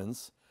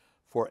easements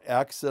for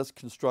access,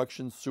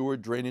 construction, sewer,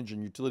 drainage,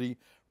 and utility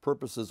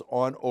purposes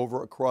on,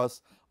 over,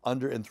 across,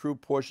 under, and through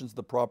portions of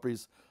the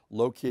properties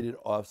located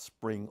off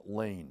Spring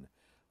Lane.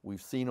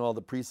 We've seen all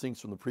the precincts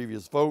from the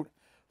previous vote,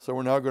 so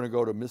we're now going to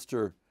go to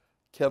Mr.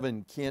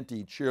 Kevin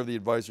Canty, Chair of the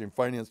Advisory and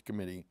Finance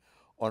Committee,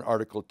 on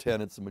Article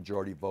 10. It's a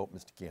majority vote.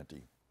 Mr.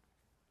 Canty.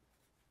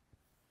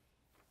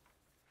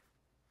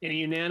 In a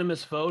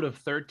unanimous vote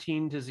of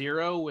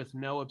 13-0 with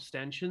no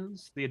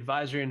abstentions, the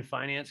Advisory and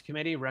Finance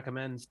Committee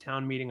recommends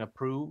town meeting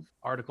approve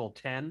Article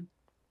 10.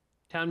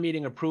 Town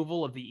meeting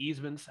approval of the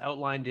easements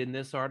outlined in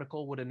this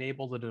article would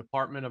enable the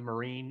Department of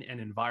Marine and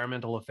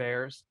Environmental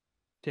Affairs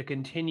to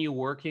continue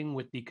working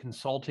with the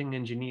consulting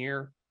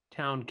engineer,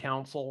 town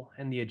council,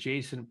 and the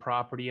adjacent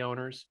property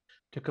owners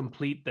to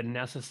complete the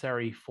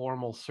necessary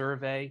formal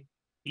survey,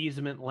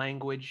 easement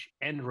language,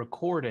 and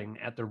recording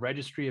at the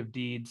Registry of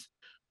Deeds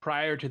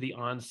prior to the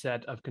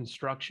onset of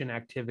construction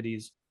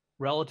activities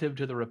relative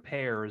to the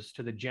repairs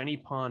to the Jenny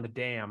Pond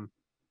Dam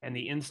and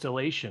the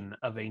installation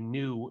of a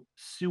new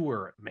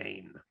sewer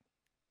main.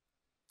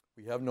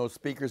 We have no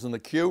speakers in the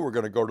queue. We're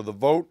going to go to the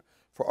vote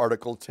for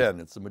Article 10.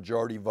 It's a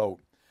majority vote.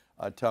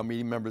 Town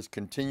meeting members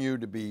continue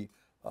to be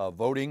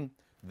voting.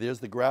 There's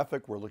the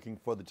graphic. We're looking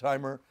for the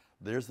timer.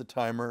 There's the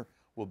timer.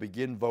 We'll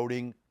begin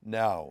voting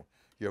now.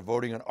 You're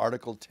voting on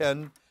Article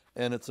 10,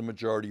 and it's a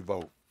majority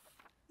vote.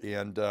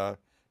 And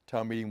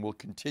town meeting will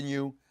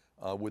continue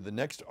with the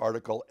next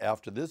article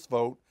after this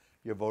vote.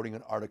 You're voting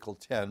on Article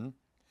 10.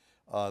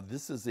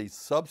 This is a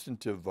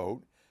substantive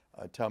vote.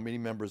 Town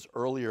meeting members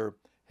earlier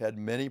had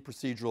many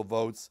procedural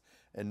votes,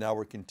 and now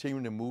we're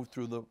continuing to move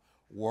through the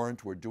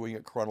warrant. We're doing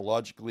it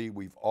chronologically.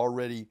 We've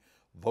already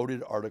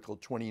voted Article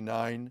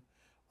 29.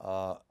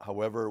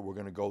 However, we're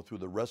going to go through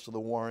the rest of the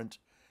warrant,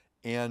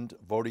 and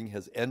voting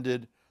has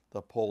ended.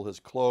 The poll has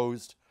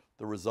closed.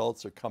 The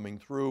results are coming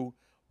through.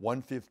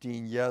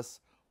 115 yes,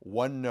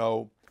 1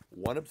 no,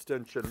 1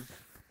 abstention.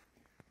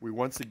 We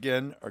once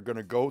again are going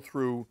to go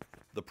through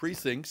the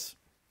precincts,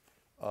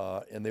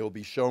 and they will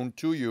be shown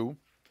to you.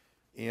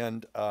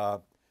 And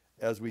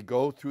as we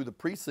go through the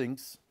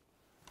precincts,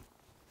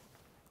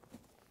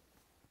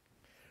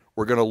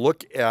 we're going to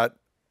look at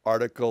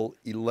Article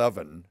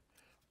 11.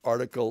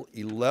 Article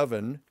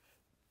 11,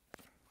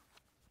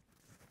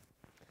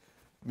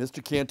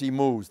 Mr. Canty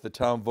moves the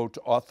town vote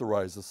to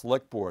authorize the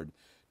select board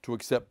to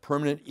accept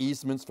permanent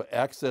easements for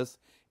access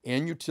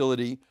and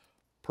utility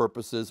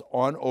purposes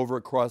on, over,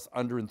 across,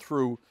 under, and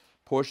through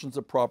portions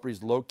of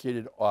properties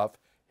located off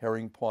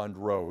Herring Pond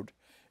Road.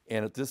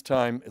 And at this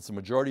time, it's a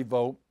majority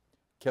vote.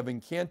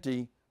 Kevin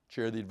Canty,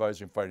 Chair of the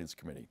Advisory and Finance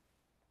Committee.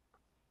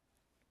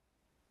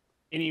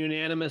 In a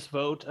unanimous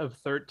vote of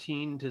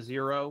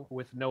 13-0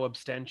 with no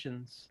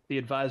abstentions, the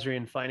Advisory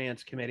and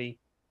Finance Committee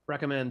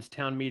recommends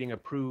town meeting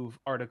approve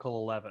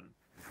Article 11.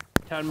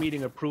 Town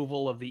meeting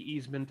approval of the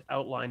easement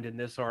outlined in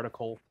this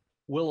article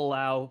will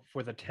allow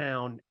for the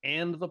town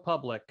and the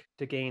public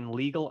to gain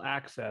legal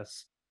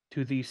access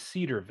to the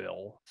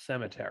Cedarville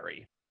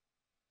Cemetery.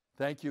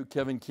 Thank you,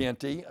 Kevin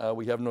Canty.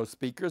 We have no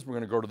speakers. We're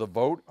going to go to the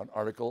vote on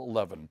Article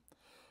 11.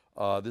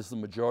 This is a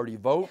majority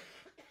vote.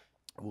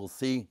 We'll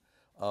see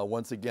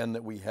once again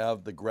that we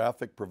have the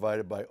graphic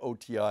provided by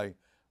OTI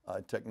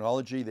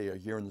Technology. They are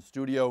here in the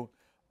studio.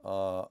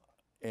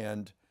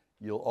 And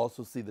you'll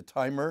also see the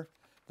timer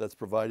that's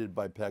provided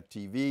by PAC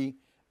TV.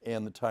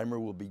 And the timer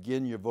will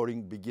begin your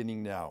voting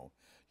beginning now.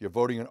 You're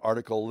voting on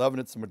Article 11.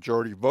 It's a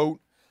majority vote.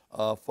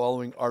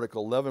 Following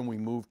Article 11, we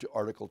move to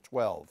Article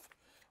 12.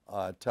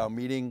 Town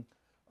meeting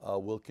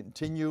will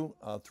continue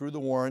through the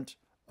warrant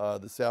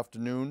this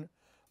afternoon.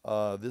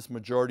 This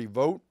majority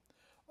vote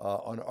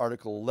on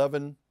Article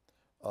 11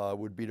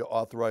 would be to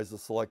authorize the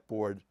select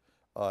board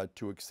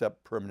to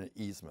accept permanent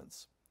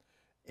easements.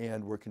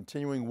 And we're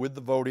continuing with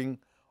the voting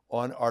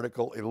on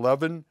Article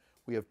 11.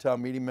 We have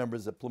town meeting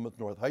members at Plymouth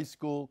North High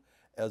School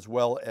as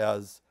well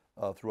as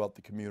throughout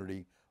the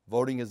community.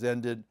 Voting has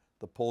ended.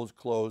 The polls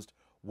closed.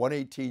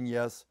 118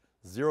 yes,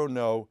 0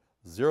 no,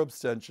 0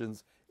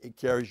 abstentions. It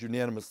carries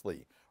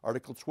unanimously.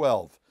 Article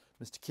 12,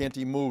 Mr.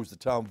 Canty moves the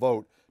town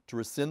vote to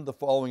rescind the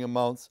following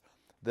amounts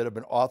that have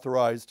been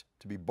authorized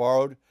to be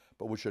borrowed,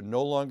 but which are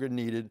no longer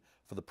needed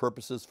for the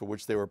purposes for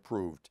which they were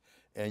approved.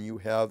 And you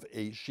have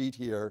a sheet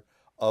here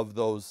of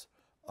those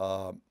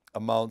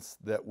amounts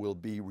that will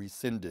be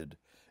rescinded.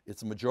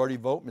 It's a majority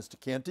vote. Mr.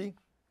 Canty?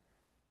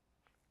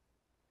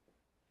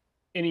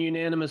 In a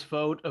unanimous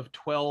vote of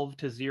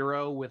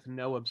 12-0 with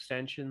no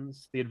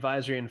abstentions, the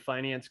Advisory and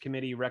Finance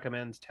Committee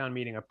recommends town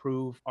meeting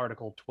approve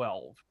Article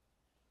 12.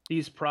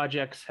 These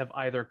projects have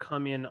either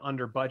come in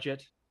under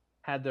budget,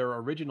 had their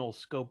original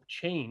scope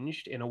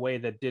changed in a way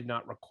that did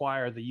not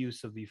require the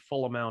use of the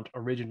full amount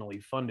originally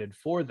funded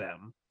for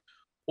them,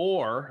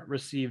 or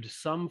received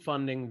some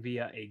funding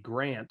via a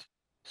grant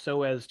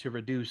so as to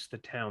reduce the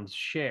town's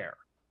share.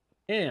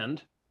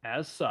 And,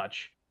 as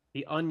such,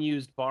 the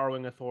unused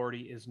borrowing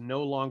authority is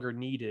no longer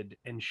needed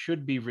and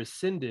should be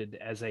rescinded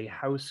as a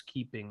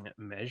housekeeping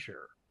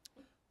measure.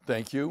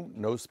 Thank you.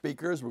 No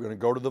speakers. We're going to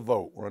go to the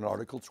vote. We're on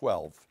Article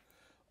 12.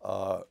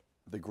 The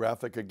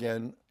graphic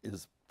again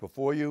is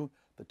before you.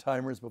 The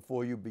timer is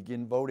before you.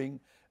 Begin voting.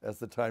 As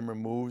the timer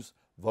moves,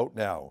 vote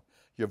now.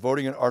 You're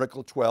voting on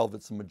Article 12.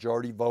 It's a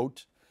majority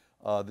vote.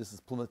 This is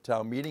Plymouth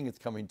Town Meeting. It's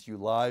coming to you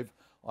live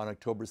on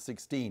October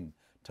 16.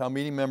 Town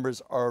meeting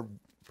members are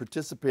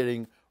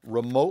participating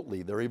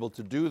remotely. They're able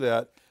to do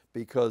that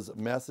because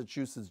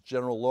Massachusetts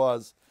General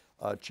Laws,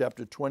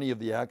 Chapter 20 of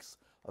the Acts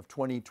of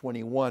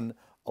 2021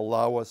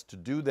 allow us to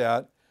do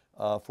that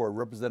for a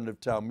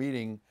representative town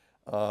meeting.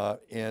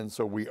 And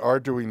so we are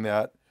doing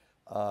that.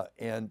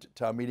 And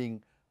town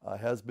meeting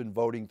has been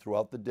voting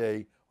throughout the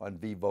day on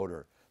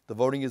V-Voter. The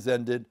voting has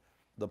ended.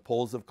 The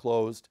polls have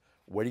closed.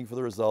 Waiting for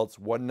the results.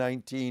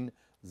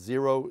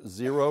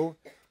 119-0-0.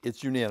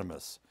 It's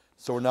unanimous.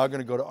 So we're now going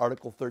to go to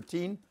Article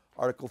 13.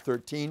 Article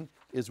 13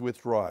 is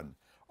withdrawn.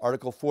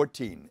 Article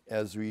 14,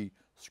 as we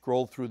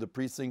scroll through the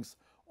precincts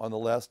on the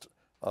last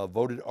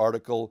voted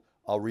article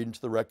I'll read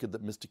into the record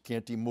that Mr.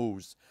 Canty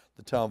moves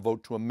the town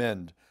vote to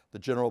amend the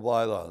general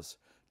bylaws,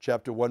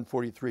 Chapter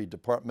 143,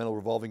 Departmental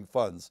Revolving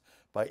Funds,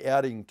 by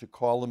adding to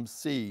column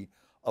C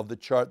of the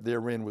chart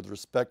therein with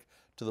respect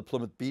to the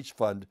Plymouth Beach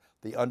Fund,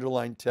 the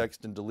underlined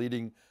text, and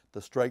deleting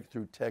the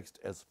strike-through text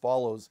as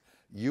follows.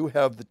 You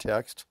have the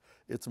text.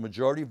 It's a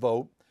majority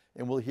vote,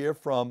 and we'll hear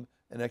from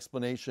an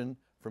explanation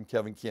from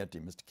Kevin Canty.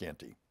 Mr.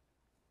 Canty.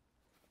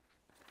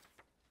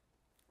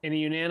 In a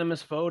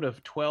unanimous vote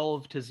of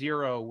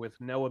 12-0 with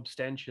no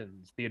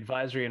abstentions, the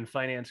Advisory and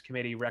Finance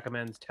Committee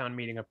recommends town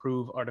meeting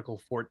approve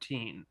Article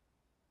 14.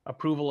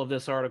 Approval of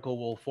this article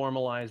will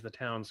formalize the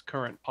town's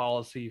current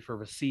policy for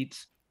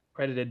receipts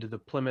credited to the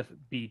Plymouth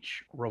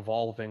Beach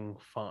Revolving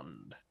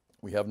Fund.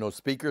 We have no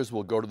speakers.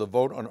 We'll go to the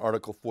vote on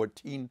Article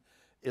 14.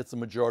 It's a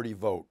majority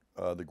vote.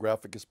 The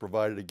graphic is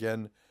provided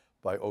again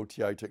by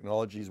OTI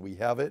Technologies. We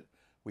have it.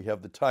 We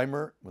have the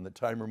timer. When the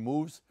timer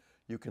moves,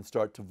 you can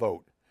start to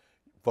vote.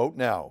 Vote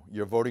now.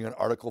 You're voting on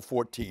Article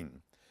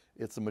 14.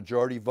 It's a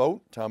majority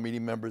vote. Town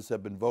meeting members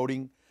have been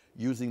voting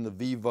using the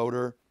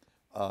V-Voter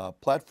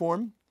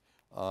platform.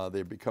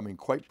 They're becoming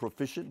quite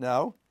proficient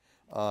now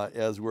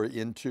as we're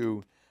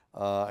into,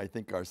 I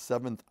think, our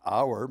 7th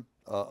hour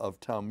of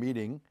town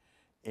meeting.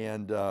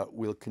 And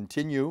we'll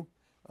continue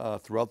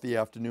throughout the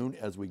afternoon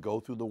as we go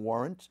through the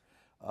warrant.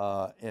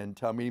 And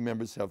town meeting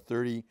members have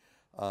 30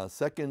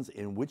 seconds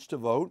in which to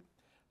vote.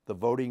 The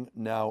voting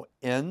now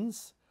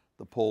ends.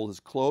 The poll is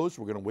closed.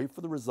 We're going to wait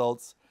for the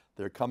results.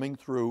 They're coming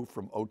through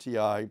from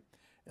OTI,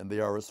 and they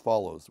are as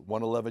follows.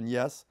 111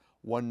 yes,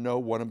 1 no,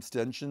 1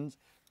 abstention.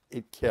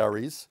 It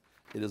carries.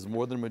 It is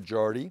more than a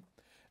majority.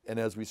 And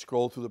as we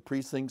scroll through the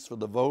precincts for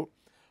the vote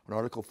on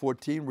Article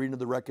 14, reading to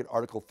the record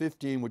Article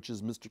 15, which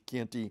is Mr.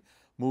 Canty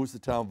moves the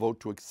town vote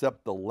to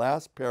accept the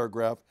last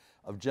paragraph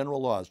of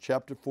General Laws,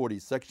 Chapter 40,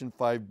 Section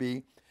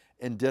 5B,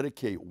 and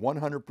dedicate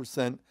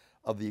 100%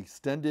 of the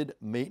extended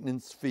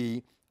maintenance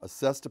fee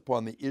assessed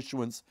upon the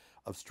issuance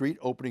of street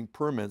opening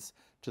permits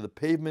to the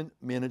Pavement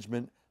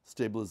Management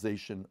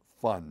Stabilization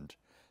Fund.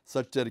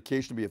 Such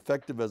dedication to be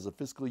effective as the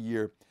fiscal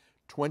year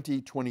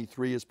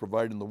 2023 is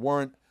provided in the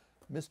warrant.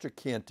 Mr.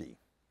 Canty.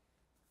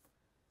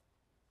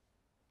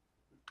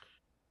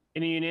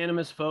 In a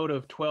unanimous vote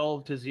of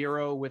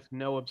 12-0 with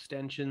no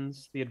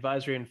abstentions, the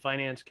Advisory and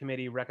Finance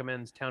Committee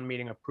recommends town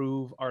meeting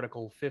approve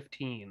Article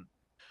 15.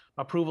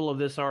 Approval of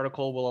this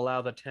article will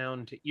allow the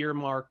town to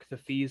earmark the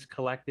fees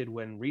collected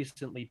when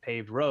recently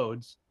paved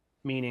roads,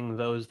 meaning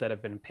those that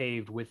have been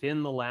paved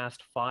within the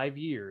last 5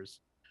 years,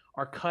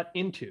 are cut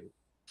into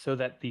so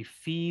that the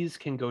fees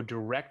can go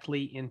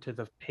directly into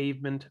the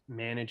Pavement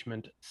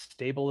Management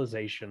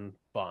Stabilization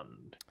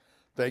Fund.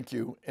 Thank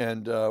you.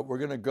 And we're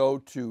going to go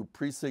to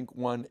Precinct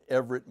 1,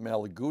 Everett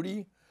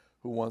Malaguti,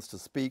 who wants to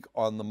speak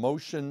on the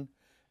motion.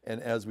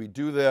 And as we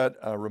do that,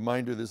 a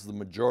reminder, this is the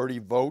majority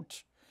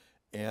vote.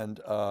 And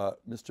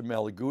Mr.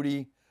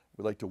 Malaguti,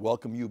 we'd like to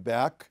welcome you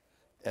back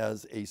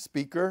as a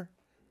speaker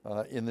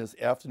in this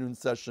afternoon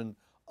session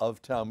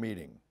of town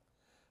meeting.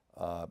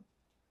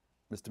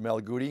 Mr.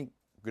 Malaguti,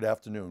 good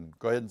afternoon.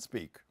 Go ahead and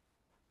speak.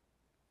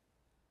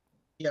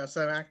 Yes,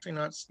 I'm actually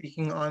not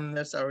speaking on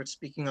this. I was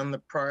speaking on the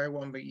prior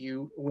one, but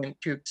you went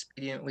too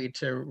expediently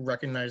to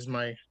recognize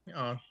my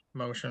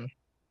motion.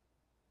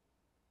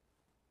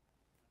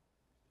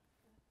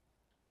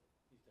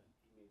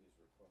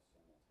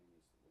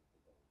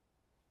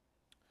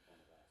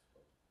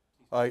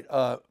 All right,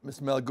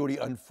 Mr. Malaguti,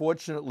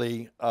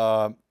 unfortunately,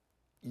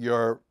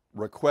 your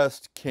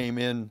request came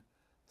in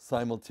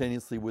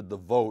simultaneously with the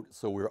vote,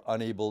 so we're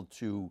unable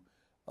to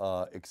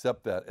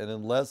accept that. And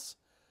unless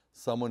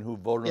someone who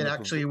voted on It the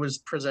actually was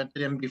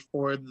presented in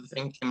before the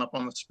thing came up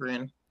on the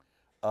screen.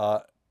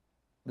 Mr.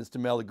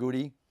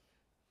 Malaguti,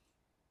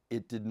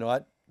 it did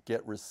not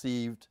get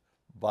received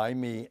by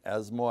me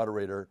as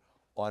moderator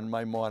on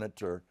my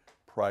monitor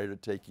prior to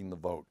taking the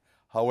vote.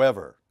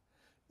 However,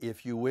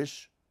 if you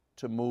wish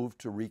to move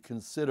to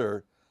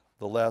reconsider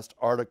the last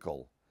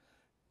article,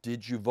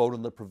 did you vote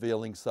on the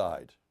prevailing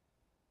side?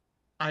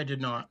 I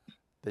did not.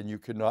 Then you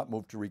cannot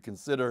move to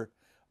reconsider.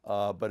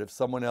 But if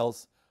someone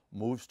else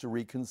moves to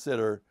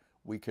reconsider,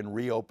 we can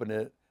reopen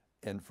it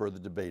and further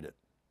debate it.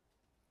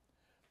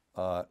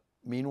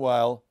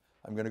 Meanwhile,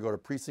 I'm going to go to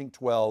Precinct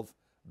 12,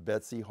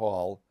 Betsy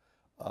Hall.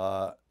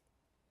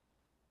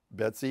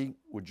 Betsy,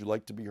 would you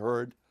like to be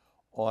heard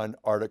on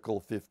Article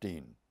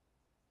 15?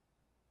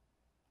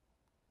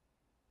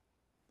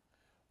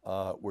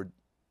 We're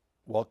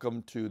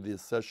welcome to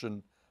this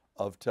session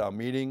of town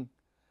meeting.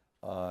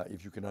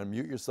 If you can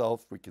unmute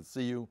yourself, we can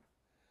see you.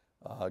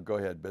 Go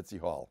ahead, Betsy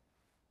Hall.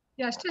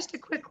 Yes, just a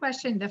quick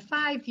question. The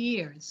 5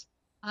 years,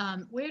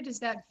 where does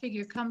that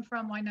figure come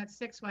from? Why not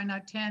 6? Why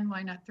not 10?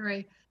 Why not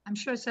 3? I'm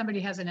sure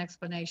somebody has an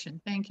explanation.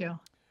 Thank you.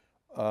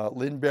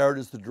 Lynn Barrett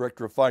is the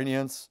Director of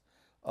Finance.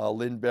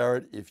 Lynn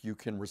Barrett, if you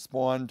can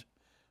respond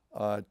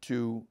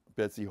to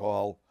Betsy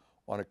Hall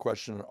on a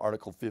question on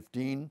Article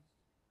 15.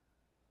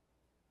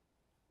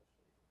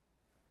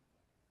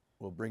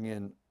 We'll bring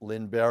in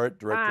Lynn Barrett,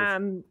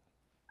 Director.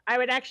 I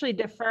would actually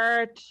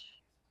defer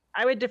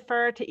I would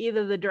defer to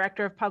either the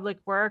Director of Public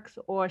Works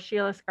or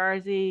Sheila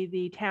Scarzi,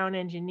 the town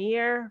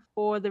engineer,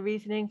 for the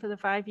reasoning for the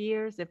 5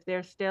 years, if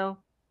they're still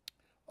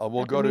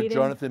We'll at the go to meeting.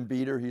 Jonathan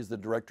Beater. He's the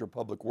Director of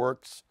Public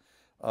Works.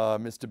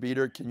 Mr.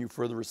 Beater, can you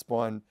further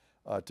respond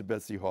to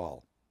Betsy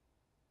Hall?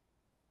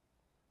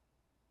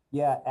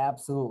 Yeah,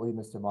 absolutely,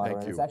 Mr. Moderator.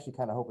 I was you. actually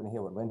kind of hoping to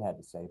hear what Lynn had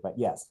to say, but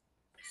yes.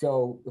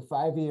 So the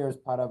 5 years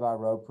part of our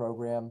road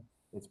program,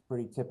 it's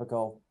pretty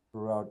typical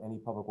throughout any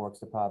public works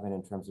department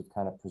in terms of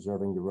kind of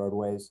preserving your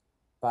roadways.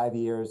 5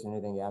 years,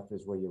 anything after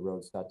is where your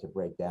roads start to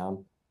break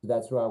down. So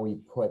that's why we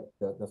put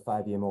the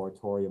 5-year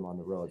moratorium on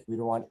the roads. We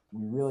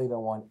really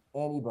don't want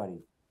anybody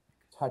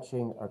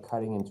touching or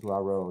cutting into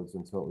our roads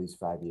until at least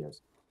 5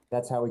 years.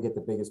 That's how we get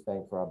the biggest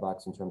bang for our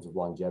bucks in terms of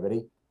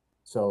longevity.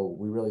 So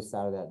we really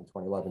started that in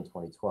 2011,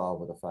 2012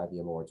 with a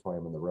 5-year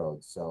moratorium on the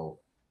roads. So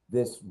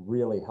this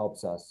really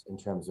helps us in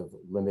terms of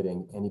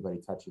limiting anybody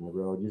touching the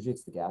road. Usually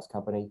it's the gas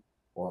company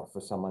or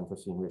for some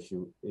unforeseen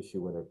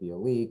issue, whether it be a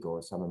leak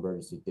or some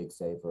emergency dig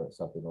safe or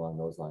something along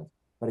those lines.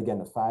 But again,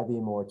 the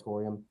 5-year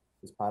moratorium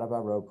is part of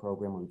our road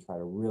program where we try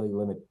to really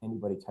limit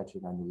anybody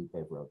touching our newly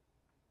paved road.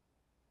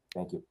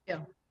 Thank you.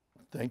 Yeah.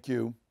 Thank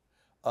you.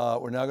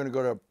 We're now going to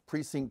go to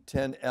Precinct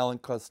 10, Alan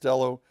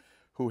Costello,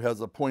 who has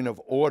a point of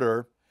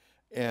order.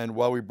 And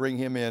while we bring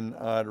him in,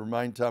 to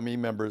remind town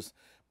meeting members,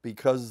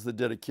 because it's the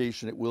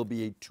dedication, it will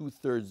be a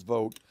 2/3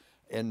 vote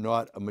and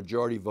not a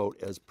majority vote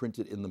as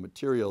printed in the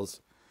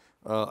materials.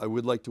 I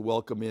would like to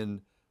welcome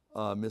in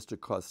Mr.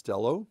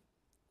 Costello.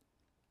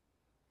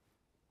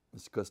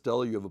 Mr.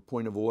 Costello, you have a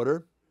point of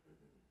order.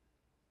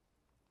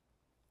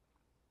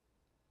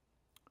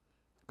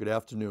 Good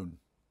afternoon.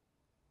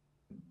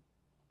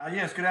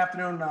 Yes, good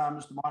afternoon,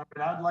 Mr.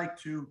 Moderator. I'd like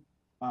to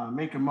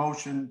make a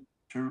motion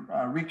to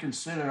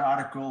reconsider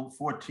Article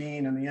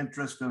 14 in the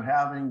interest of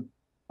having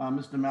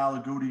Mr.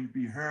 Malaguti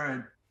be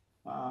heard.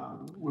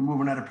 We're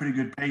moving at a pretty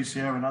good pace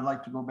here, and I'd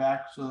like to go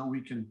back so that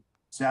we can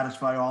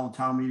satisfy all the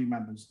town meeting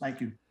members.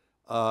 Thank you.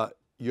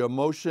 Your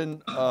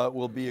motion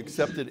will be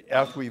accepted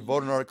after we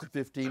vote on Article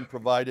 15,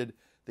 provided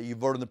that you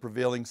vote on the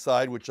prevailing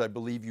side, which I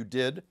believe you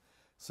did,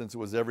 since it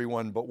was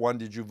everyone but one.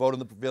 Did you vote on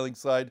the prevailing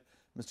side,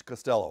 Mr.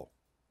 Costello?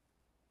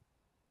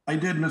 I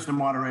did, Mr.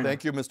 Moderator.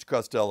 Thank you, Mr.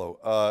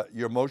 Costello.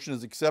 Your motion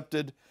is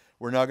accepted.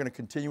 We're now going to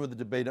continue with the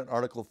debate on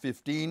Article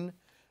 15.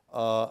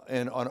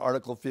 And on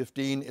Article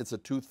 15, it's a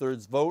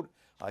 2/3 vote.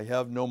 I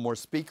have no more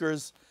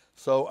speakers,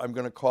 so I'm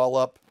going to call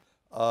up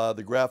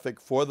the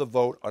graphic for the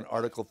vote on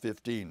Article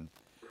 15.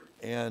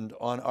 And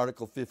on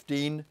Article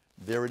 15,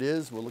 there it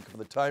is. We're looking for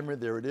the timer.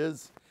 There it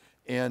is.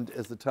 And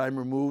as the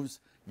timer moves,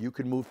 you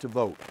can move to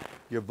vote.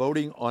 You're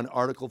voting on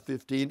Article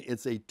 15.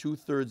 It's a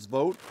 2/3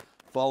 vote.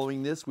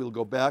 Following this, we'll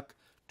go back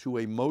to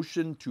a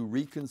motion to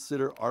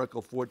reconsider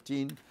Article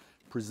 14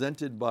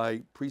 presented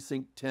by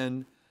Precinct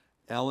 10,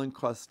 Alan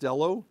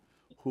Costello,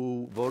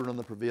 who voted on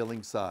the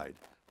prevailing side.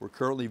 We're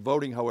currently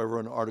voting, however,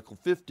 on Article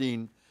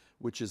 15,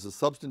 which is a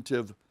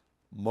substantive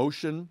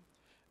motion,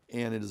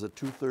 and it is a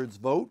 2/3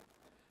 vote.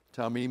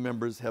 Town meeting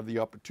members have the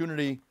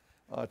opportunity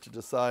to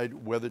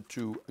decide whether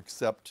to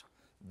accept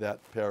that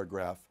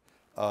paragraph.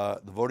 The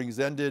voting is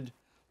ended.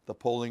 The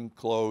polling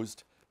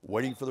closed.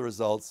 Waiting for the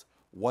results.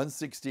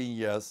 116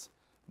 yes,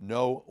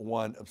 no,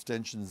 1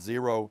 abstention,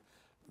 0.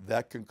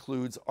 That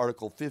concludes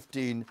Article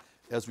 15.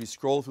 As we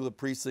scroll through the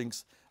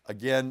precincts,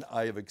 again,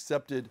 I have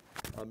accepted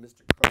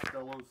Mr.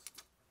 Costello's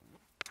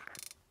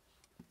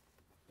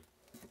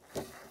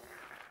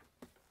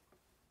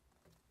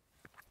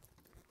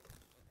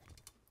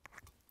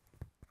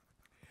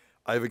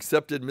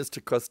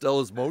Mr.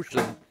 Costello's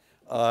motion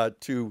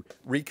to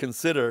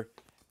reconsider.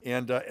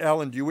 And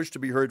Alan, do you wish to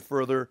be heard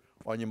further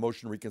on your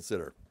motion to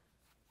reconsider?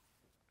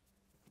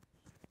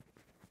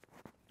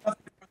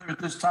 At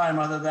this time,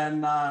 other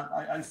than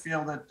I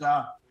feel that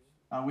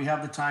we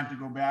have the time to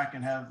go back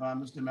and have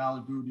Mr.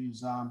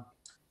 Malaguti's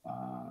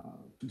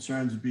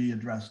concerns be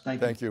addressed.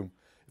 Thank you. Thank you.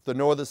 If there are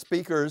no other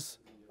speakers,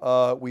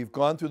 we've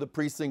gone through the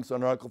precincts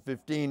on Article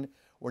 15.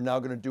 We're now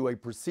going to do a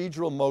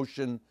procedural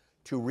motion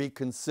to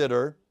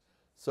reconsider.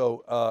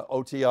 So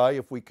OTI,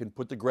 if we can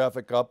put the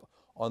graphic up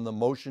on the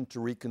motion to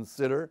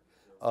reconsider.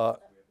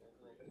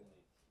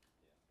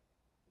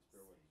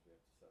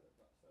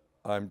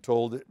 I'm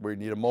told that we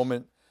need a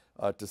moment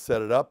to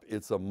set it up.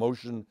 It's a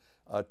motion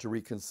to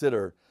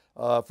reconsider.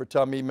 For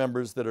town meeting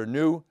members that are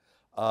new,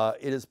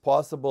 it is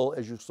possible,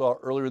 as you saw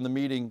earlier in the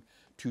meeting,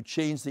 to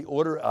change the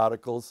order of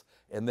articles,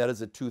 and that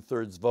is a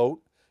 2/3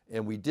 vote.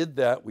 And we did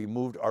that. We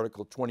moved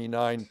Article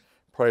 29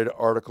 prior to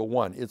Article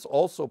 1. It's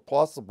also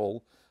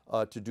possible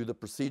to do the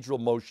procedural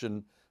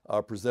motion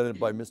presented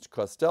by Mr.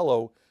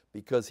 Costello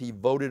because he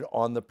voted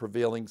on the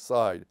prevailing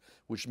side,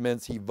 which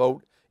means he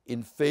vote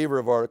in favor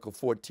of Article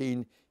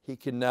 14. He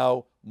can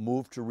now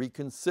move to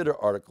reconsider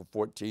Article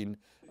 14,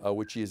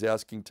 which he is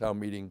asking town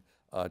meeting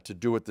to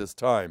do at this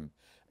time.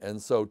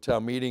 And so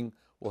town meeting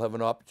will have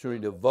an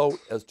opportunity to vote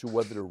as to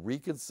whether to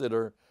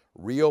reconsider,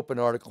 reopen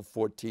Article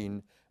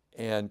 14,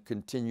 and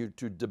continue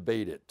to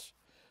debate it.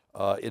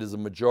 It is a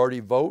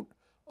majority vote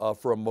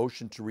for a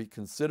motion to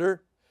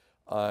reconsider,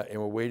 and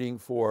we're waiting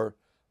for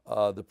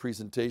the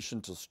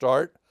presentation to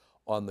start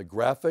on the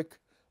graphic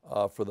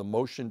for the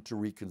motion to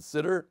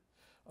reconsider.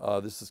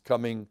 This is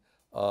coming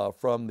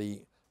from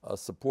the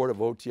support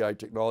of OTI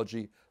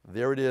technology.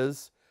 There it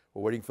is.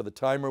 We're waiting for the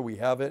timer. We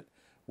have it.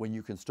 When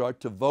you can start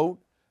to vote,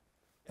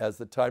 as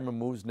the timer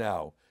moves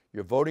now,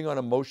 you're voting on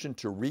a motion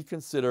to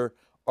reconsider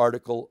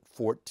Article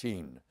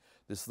 14.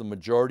 This is the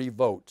majority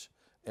vote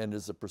and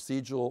is a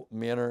procedural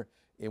manner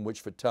in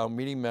which for town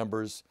meeting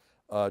members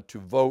to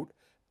vote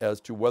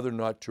as to whether or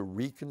not to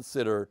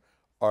reconsider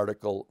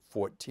Article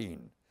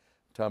 14.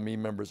 Town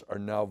meeting members are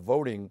now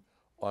voting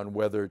on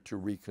whether to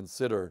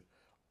reconsider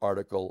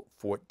Article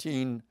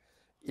 14.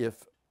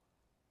 If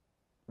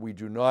we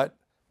do not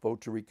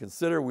vote to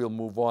reconsider, we'll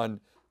move on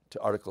to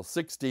Article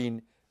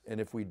 16,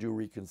 and if we do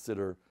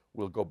reconsider,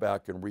 we'll go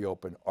back and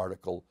reopen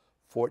Article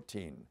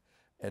 14.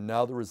 And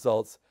now the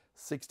results: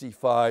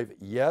 65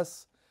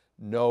 yes,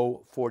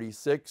 no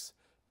 46,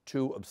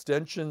 2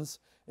 abstentions.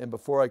 And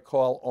before I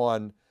call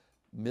on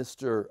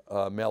Mr.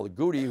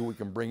 Malaguti, who we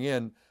can bring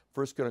in,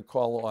 first going to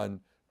call on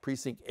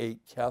Precinct 8,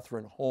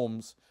 Catherine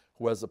Holmes,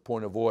 who has a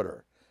point of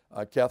order.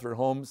 Catherine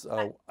Holmes,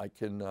 I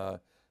can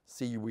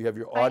see you. We have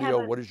your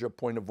audio. What is your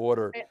point of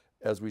order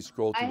as we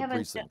scroll through the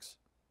precincts?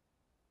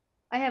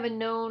 I have a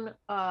known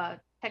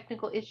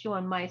technical issue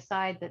on my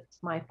side that's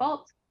my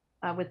fault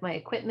with my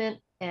equipment.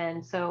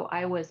 And so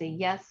I was a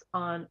yes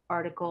on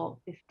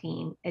Article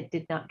 15. It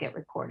did not get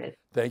recorded.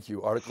 Thank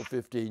you. Article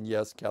 15,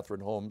 yes,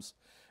 Catherine Holmes.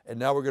 And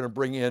now we're going to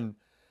bring in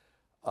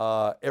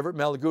Everett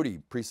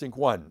Malaguti, Precinct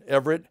 1.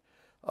 Everett,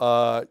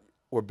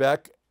 we're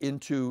back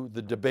into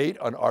the debate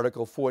on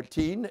Article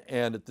 14.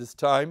 And at this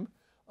time,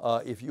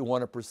 if you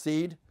want to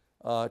proceed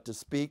to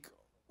speak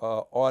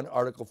on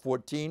Article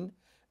 14,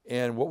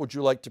 and what would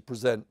you like to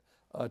present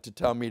to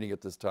town meeting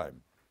at this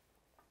time?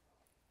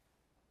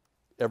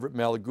 Everett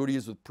Malaguti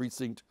is with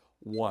Precinct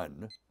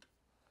 1.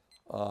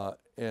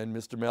 And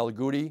Mr.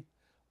 Malaguti,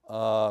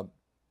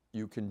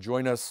 you can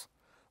join us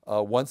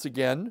once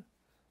again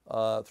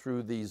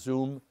through the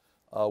Zoom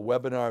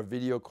webinar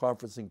video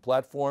conferencing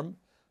platform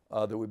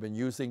that we've been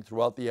using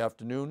throughout the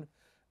afternoon.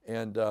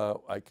 And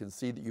I can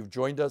see that you've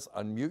joined us.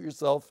 Unmute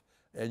yourself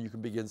and you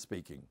can begin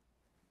speaking.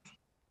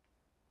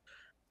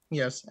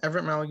 Yes,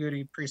 Everett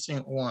Malaguti,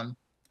 Precinct 1.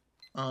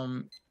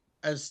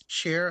 As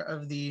chair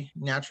of the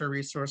Natural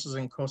Resources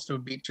and Coastal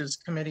Beaches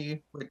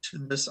Committee, which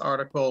this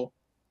article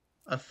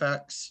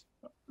affects,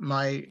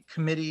 my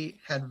committee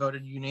had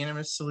voted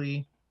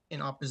unanimously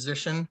in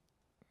opposition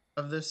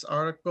of this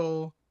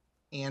article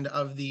and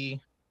of the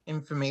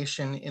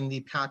information in the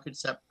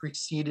packets that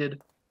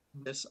preceded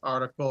this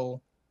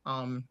article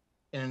in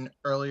an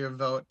earlier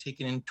vote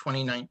taken in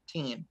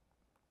 2019.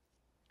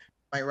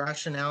 My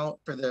rationale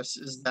for this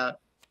is that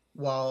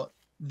while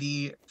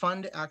the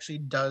fund actually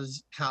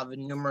does have a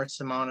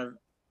numerous amount of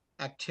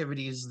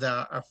activities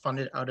that are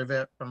funded out of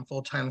it, from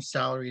full-time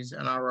salaries,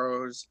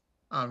 NROs,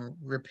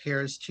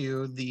 repairs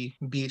to the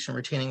beach and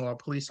retaining wall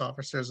police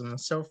officers and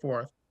so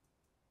forth,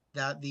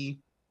 that the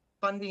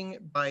funding,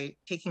 by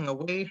taking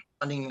away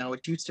funding now,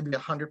 it used to be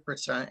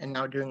 100% and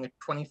now doing a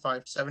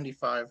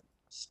 25-75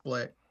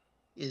 split,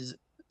 is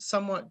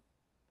somewhat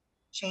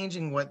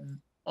changing what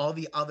all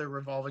the other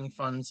revolving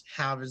funds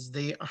have, is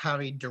they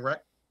have a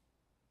direct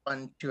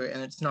fund to it,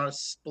 and it's not a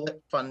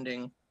split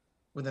funding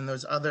within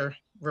those other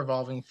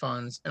revolving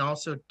funds. And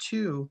also,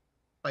 two,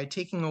 by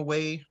taking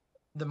away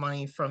the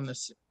money from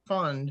this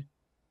fund,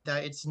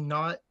 that it's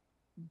not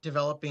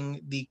developing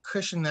the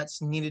cushion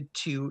that's needed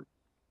to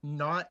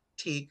not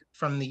take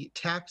from the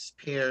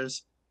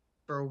taxpayers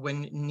for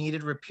when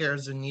needed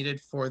repairs are needed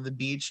for the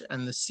beach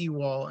and the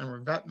seawall and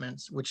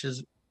revetments, which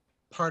is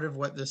part of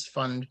what this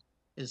fund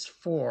is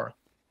for.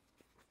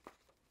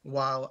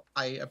 While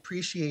I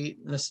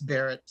appreciate Ms.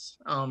 Barrett's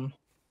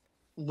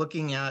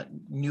looking at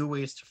new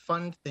ways to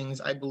fund things,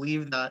 I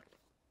believe that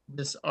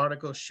this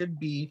article should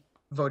be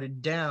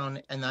voted down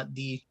and that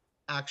the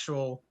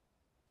actual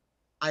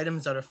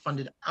items that are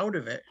funded out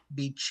of it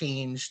be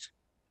changed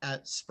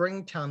at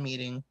spring town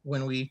meeting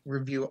when we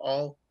review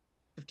all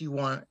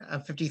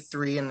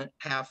 53 and a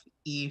half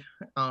E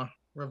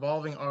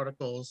revolving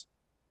articles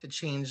to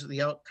change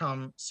the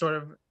outcome, sort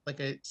of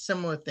like a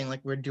similar thing like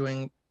we're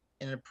doing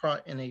in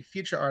a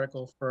future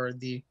article for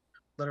the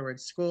Little Red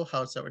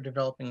Schoolhouse that we're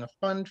developing a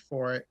fund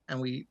for it, and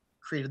we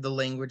created the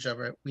language of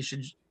it. We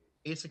should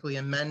basically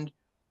amend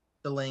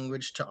the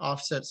language to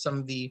offset some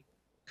of the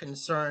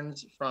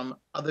concerns from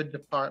other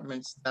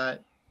departments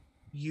that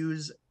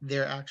use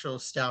their actual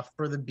staff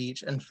for the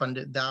beach and fund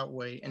it that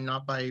way, and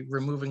not by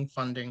removing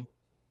funding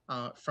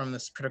from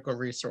this critical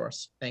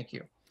resource. Thank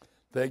you.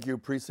 Thank you,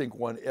 Precinct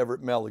 1,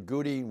 Everett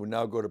Malaguti. We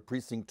now go to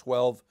Precinct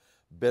 12,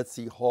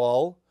 Betsy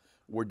Hall.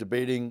 We're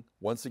debating,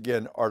 once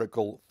again,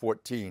 Article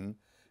 14,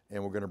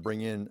 and we're going to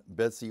bring in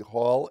Betsy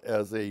Hall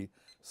as a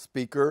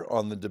speaker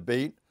on the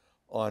debate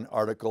on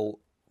Article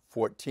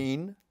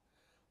 14.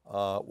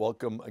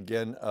 Welcome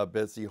again,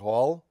 Betsy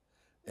Hall,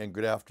 and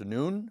good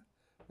afternoon.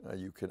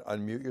 You can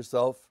unmute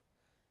yourself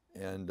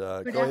and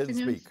go ahead and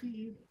speak.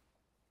 Steve.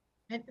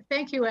 And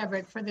thank you,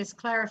 Everett, for this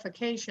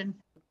clarification.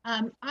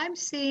 I'm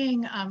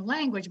seeing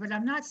language, but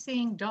I'm not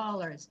seeing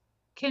dollars.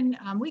 Can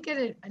we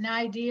get an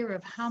idea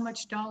of how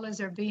much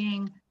dollars are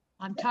being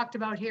talked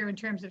about here in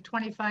terms of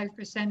 25%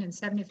 and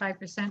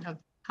 75% of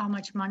how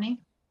much money?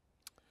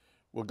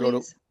 We'll go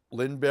Please. to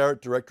Lynn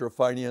Barrett, Director of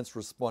Finance,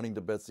 responding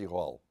to Betsy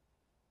Hall.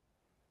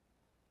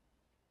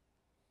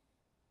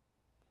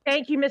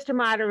 Thank you, Mr.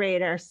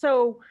 Moderator.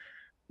 So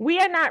we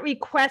are not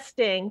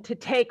requesting to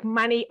take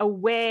money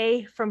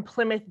away from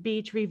Plymouth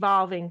Beach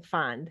Revolving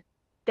Fund.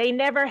 They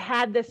never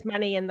had this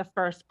money in the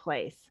first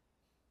place.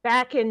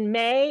 Back in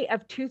May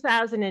of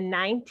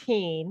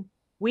 2019,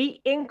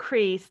 we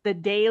increased the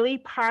daily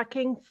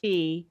parking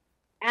fee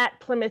at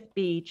Plymouth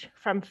Beach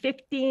from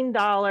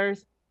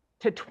 $15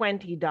 to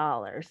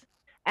 $20.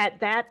 At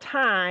that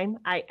time,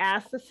 I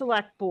asked the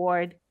select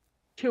board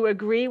to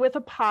agree with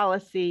a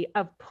policy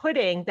of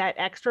putting that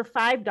extra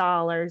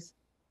 $5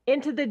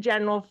 into the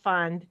general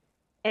fund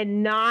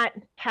and not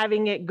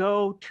having it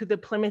go to the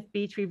Plymouth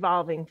Beach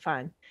Revolving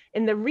Fund.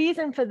 And the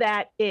reason for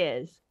that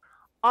is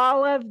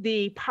all of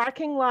the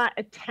parking lot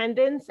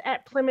attendants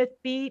at Plymouth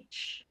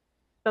Beach,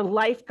 the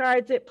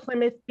lifeguards at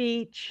Plymouth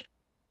Beach,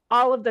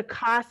 all of the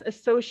costs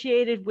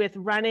associated with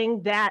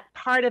running that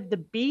part of the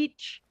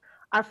beach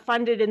are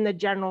funded in the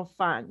general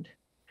fund.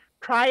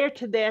 Prior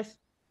to this,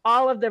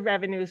 all of the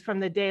revenues from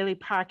the daily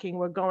parking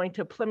were going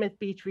to Plymouth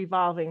Beach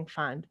Revolving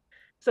Fund.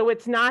 So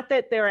it's not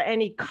that there are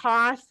any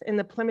costs in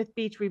the Plymouth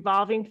Beach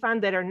Revolving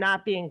Fund that are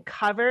not being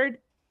covered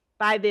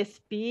by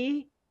this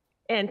fee.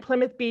 And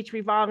Plymouth Beach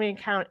Revolving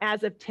Account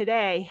as of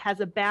today has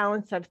a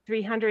balance of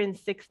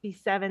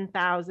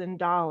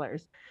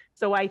 $367,000.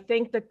 So I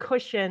think the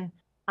cushion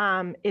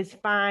is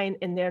fine,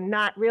 and they're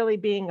not really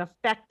being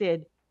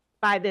affected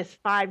by this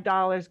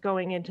 $5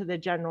 going into the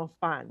general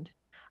fund.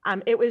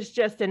 It was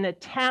just an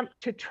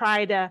attempt to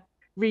try to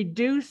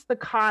reduce the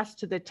cost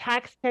to the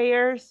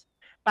taxpayers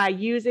by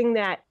using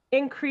that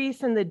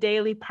increase in the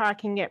daily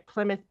parking at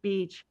Plymouth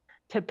Beach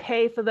to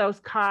pay for those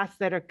costs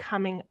that are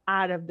coming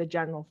out of the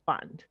general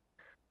fund.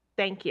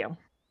 Thank you.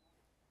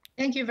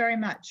 Thank you very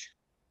much.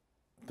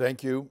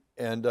 Thank you.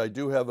 And I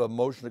do have a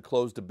motion to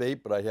close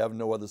debate, but I have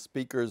no other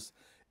speakers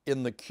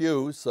in the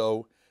queue.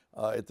 So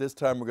at this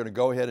time, we're going to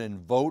go ahead and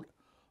vote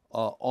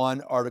on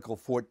Article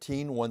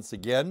 14 once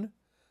again,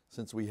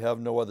 since we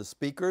have no other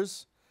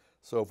speakers.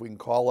 So if we can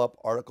call up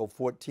Article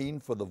 14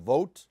 for the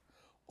vote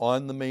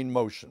on the main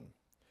motion.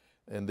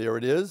 And there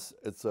it is.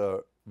 It's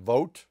a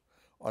vote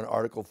on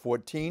Article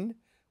 14.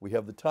 We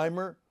have the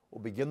timer.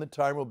 We'll begin the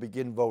timer. We'll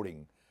begin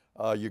voting.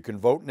 You can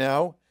vote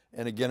now,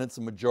 and again, it's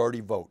a majority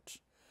vote.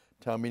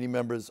 Town meeting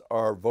members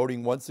are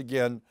voting once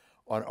again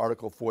on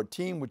Article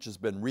 14, which has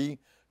been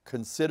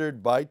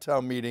reconsidered by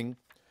town meeting,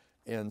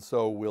 and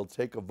so we'll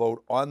take a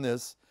vote on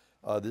this.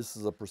 This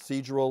is a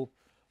procedural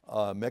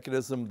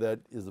mechanism that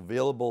is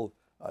available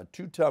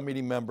to town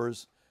meeting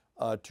members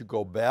to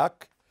go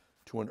back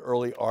to an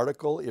early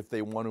article if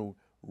they want to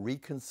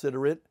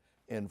reconsider it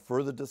and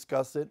further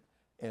discuss it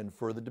and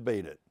further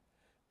debate it.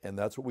 And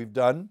that's what we've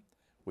done.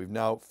 We've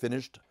now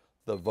finished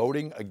the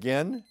voting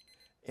again,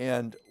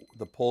 and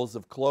the polls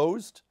have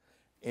closed,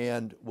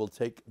 and we'll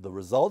take the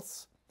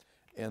results.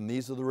 And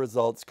these are the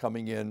results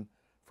coming in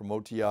from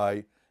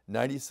OTI: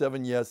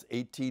 97 yes,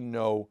 18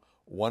 no,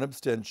 1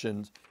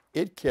 abstention.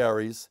 It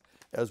carries.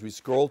 As we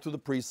scroll through the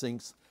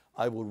precincts,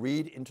 I will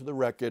read into the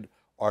record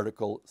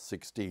Article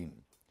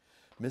 16.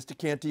 Mr.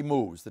 Canty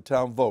moves the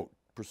town vote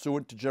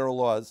pursuant to General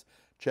Laws,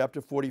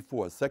 Chapter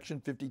 44, Section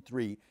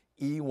 53,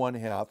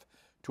 E1/2,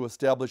 to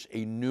establish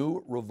a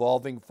new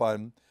revolving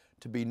fund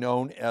to be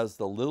known as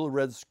the Little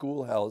Red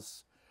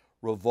Schoolhouse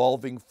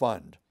Revolving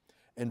Fund,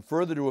 and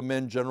further to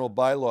amend General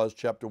Bylaws,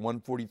 Chapter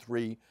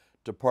 143,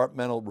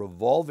 Departmental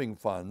Revolving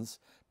Funds,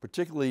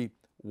 particularly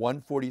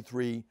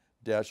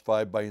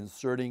 143-5, by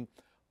inserting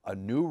a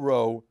new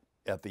row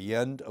at the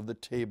end of the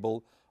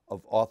table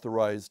of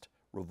authorized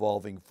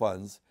revolving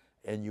funds.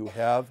 And you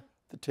have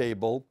the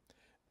table.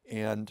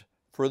 And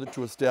further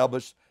to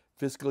establish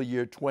fiscal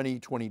year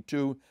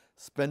 2022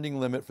 spending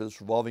limit for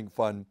this revolving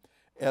fund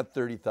at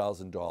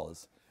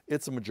 $30,000.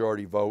 It's a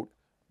majority vote.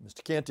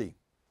 Mr. Canty.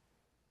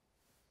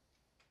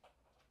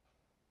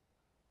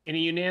 In a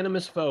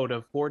unanimous vote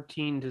of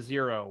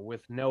 14-0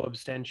 with no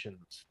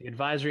abstentions, the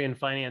Advisory and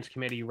Finance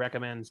Committee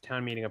recommends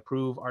town meeting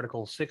approve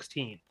Article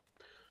 16.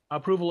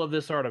 Approval of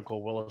this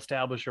article will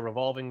establish a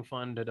revolving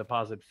fund to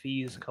deposit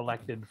fees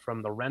collected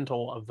from the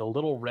rental of the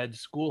Little Red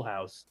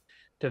Schoolhouse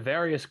to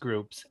various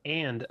groups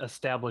and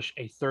establish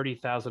a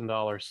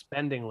 $30,000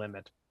 spending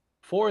limit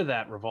for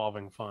that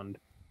revolving fund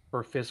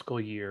for fiscal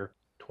year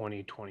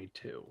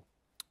 2022.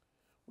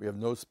 We have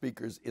no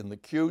speakers in the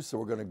queue, so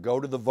we're going to go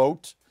to the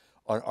vote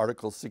on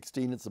Article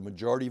 16. It's a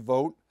majority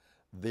vote.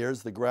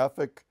 There's the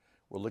graphic.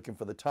 We're looking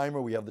for the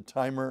timer. We have the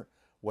timer.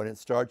 When it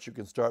starts, you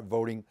can start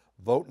voting.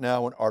 Vote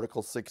now on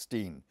Article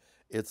 16.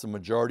 It's a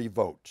majority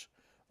vote.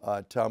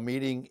 Town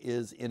meeting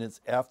is in its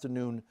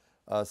afternoon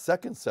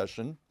second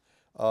session.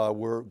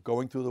 We're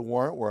going through the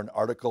warrant. We're on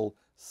Article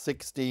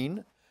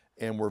 16,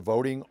 and we're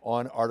voting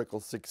on Article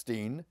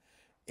 16.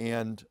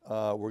 And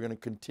we're going to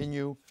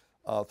continue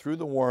through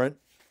the warrant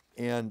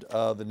And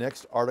the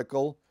next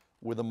article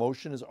with a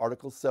motion is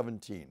Article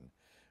 17.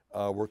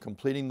 We're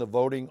completing the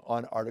voting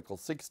on Article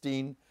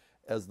 16.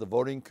 As the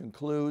voting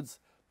concludes,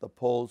 the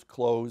polls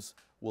close.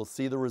 We'll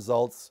see the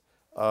results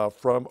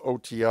from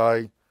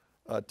OTI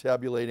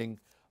tabulating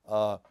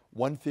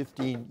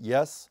 115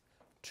 yes,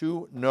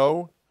 2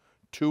 no,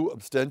 2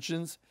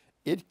 abstentions.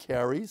 It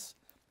carries.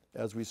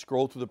 As we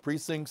scroll through the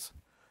precincts,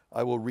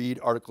 I will read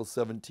Article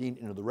 17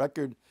 into the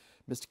record.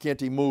 Mr.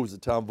 Canty moves the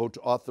town vote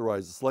to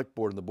authorize the Select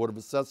Board and the Board of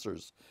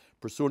Assessors,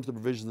 pursuant to the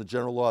provisions of the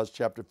General Laws,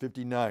 Chapter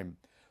 59,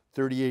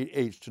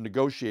 38H, to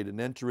negotiate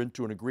and enter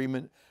into an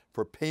agreement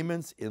for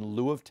payments in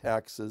lieu of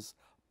taxes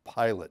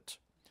pilot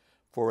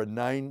for a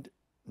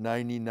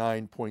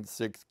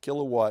 999.6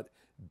 kilowatt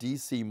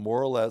DC,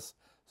 more or less,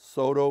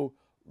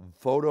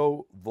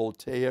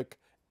 photovoltaic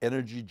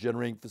energy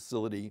generating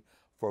facility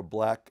for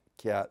Black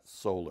Cat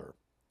Solar,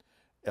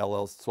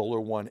 Solar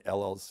One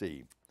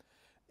LLC.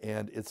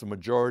 And it's a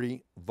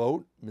majority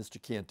vote. Mr.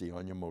 Canty,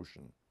 on your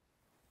motion.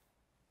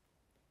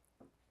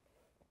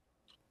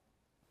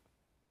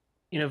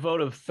 In a vote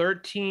of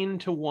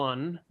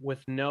 13-1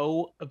 with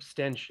no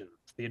abstentions,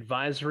 the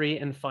Advisory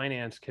and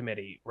Finance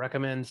Committee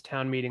recommends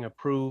town meeting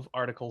approve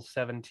Article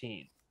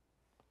 17.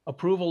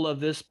 Approval of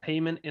this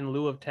payment in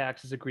lieu of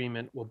taxes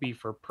agreement will be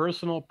for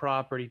personal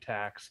property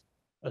tax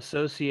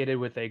associated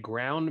with a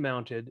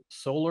ground-mounted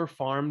solar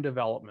farm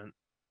development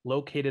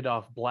located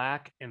off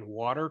Black and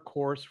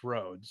Watercourse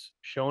Roads,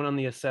 shown on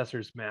the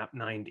Assessor's Map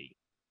 90.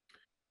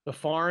 The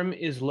farm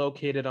is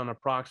located on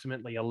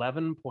approximately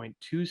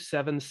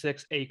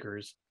 11.276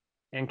 acres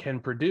and can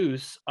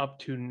produce up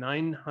to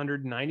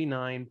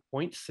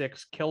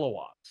 999.6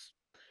 kilowatts.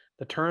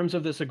 The terms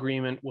of this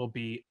agreement will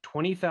be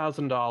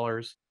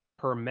 $20,000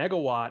 per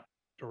megawatt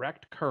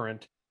direct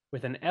current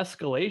with an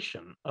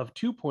escalation of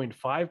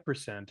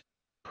 2.5%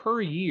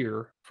 per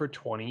year for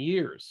 20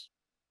 years.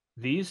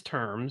 These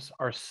terms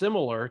are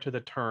similar to the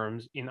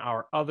terms in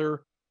our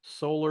other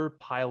solar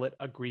pilot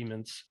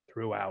agreements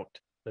throughout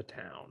the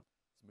town.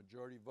 It's a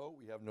majority vote.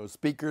 We have no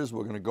speakers.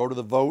 We're going to go to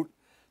the vote.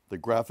 The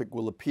graphic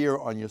will appear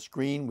on your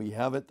screen. We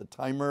have it. The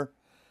timer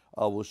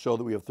will show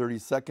that we have 30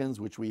 seconds,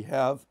 which we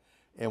have,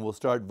 and we'll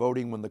start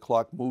voting when the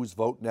clock moves.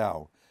 Vote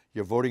now.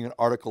 You're voting on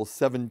Article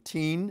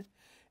 17,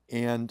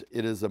 and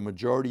it is a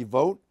majority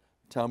vote.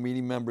 Town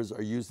meeting members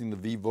are using the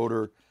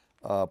V-Voter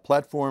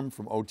platform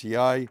from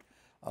OTI,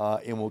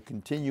 and will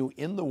continue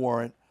in the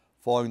warrant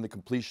following the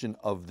completion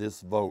of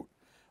this vote.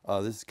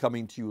 This is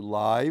coming to you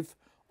live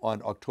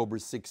on October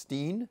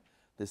 16.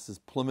 This is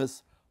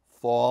Plymouth's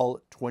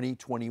Fall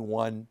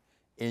 2021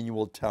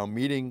 Annual Town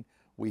Meeting.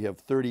 We have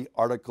 30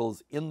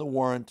 articles in the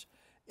warrant,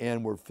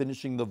 and we're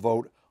finishing the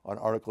vote on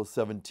Article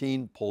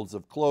 17. Polls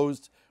have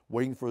closed.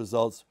 Waiting for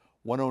results.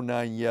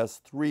 109 yes,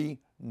 3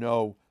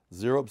 no,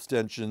 0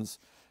 abstentions.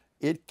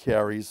 It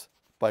carries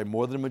by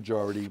more than a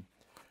majority.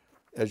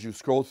 As you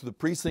scroll through the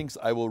precincts,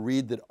 I will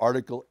read that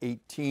Article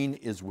 18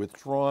 is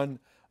withdrawn.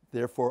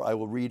 Therefore, I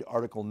will read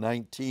Article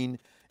 19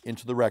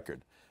 into the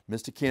record.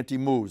 Mr. Canty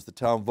moves the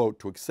town vote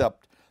to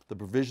accept the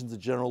provisions of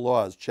General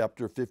Laws,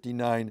 Chapter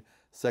 59,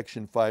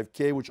 Section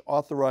 5K, which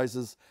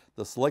authorizes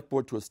the Select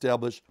Board to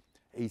establish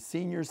a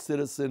senior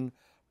citizen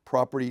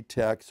property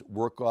tax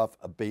work-off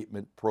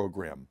abatement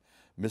program.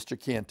 Mr.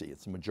 Canty,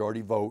 it's a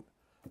majority vote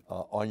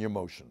on your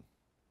motion.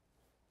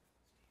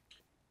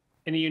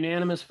 In a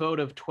unanimous vote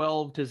of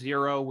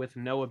 12-0 with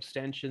no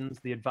abstentions,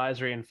 the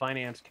Advisory and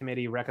Finance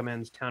Committee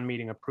recommends town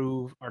meeting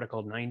approve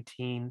Article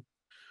 19.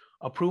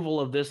 Approval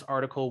of this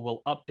article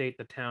will update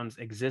the town's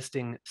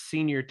existing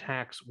senior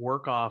tax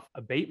work-off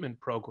abatement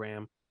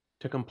program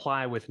to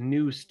comply with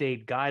new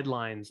state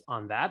guidelines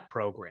on that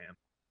program,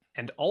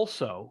 and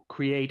also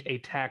create a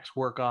tax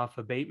work-off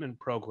abatement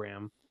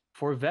program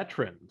for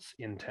veterans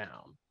in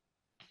town.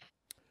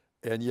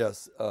 And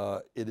yes,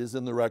 it is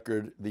in the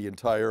record, the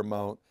entire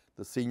amount,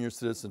 the senior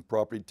citizen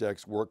property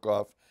tax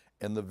work-off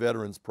and the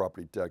veterans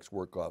property tax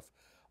work-off.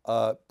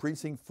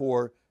 Precinct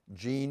 4,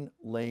 Jean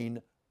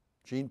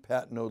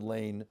Patno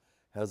Lane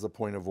has a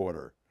point of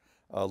order.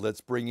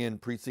 Let's bring in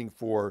Precinct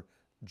 4,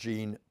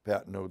 Jean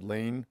Patno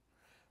Lane.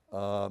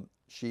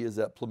 She is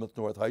at Plymouth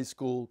North High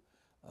School.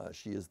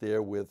 She is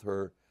there with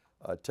her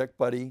tech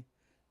buddy,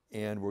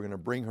 and we're going to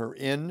bring her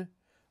in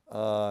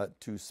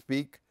to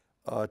speak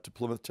to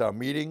Plymouth Town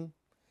Meeting.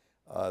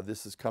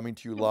 This is coming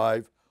to you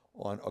live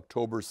on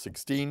October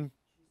 16.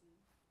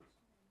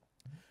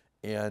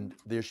 And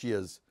there she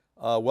is.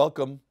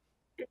 Welcome.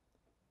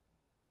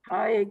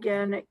 Hi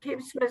again. It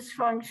keeps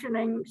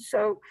misfunctioning.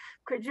 So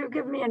could you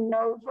give me a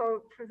no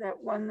vote for that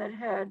one that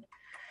had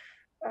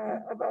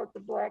about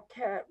the Black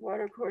Cat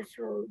Watercourse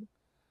Road?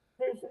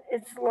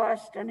 It's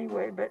lost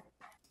anyway, but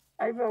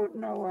I vote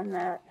no on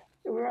that.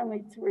 There were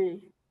only 3.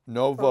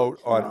 No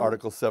vote on no.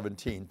 Article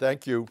 17.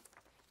 Thank you.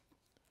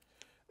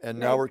 And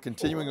now we're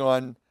continuing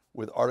on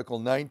with Article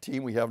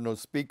 19. We have no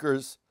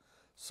speakers,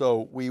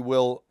 so we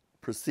will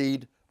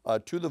proceed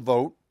to the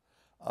vote,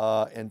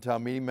 and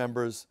town meeting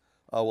members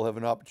will have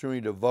an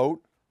opportunity to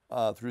vote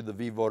through the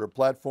V-Voter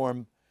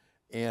platform.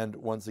 And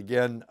once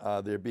again,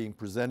 they're being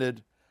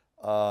presented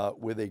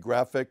with a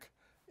graphic,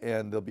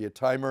 and there'll be a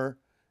timer,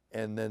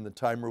 and then the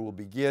timer will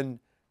begin,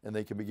 and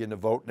they can begin to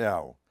vote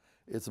now.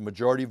 It's a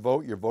majority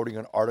vote. You're voting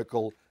on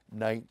Article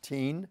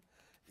 19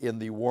 in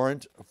the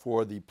warrant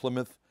for the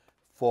Plymouth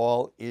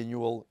Fall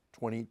Annual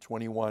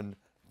 2021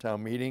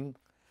 Town Meeting.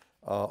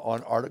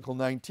 On Article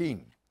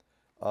 19,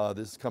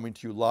 this is coming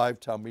to you live.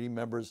 Town meeting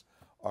members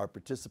are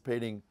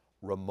participating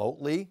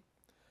remotely.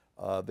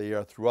 They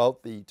are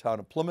throughout the town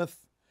of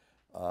Plymouth,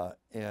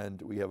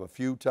 and we have a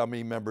few town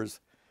meeting members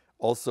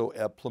also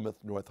at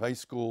Plymouth North High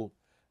School,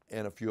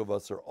 and a few of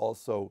us are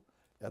also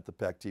at the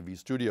PAC TV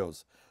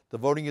studios. The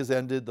voting has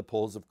ended. The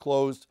polls have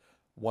closed.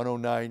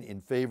 109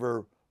 in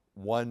favor,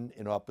 1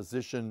 in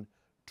opposition,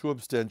 2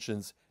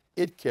 abstentions.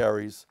 It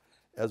carries.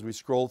 As we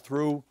scroll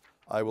through,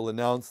 I will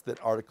announce that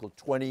Article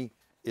 20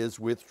 is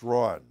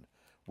withdrawn.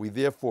 We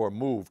therefore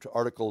move to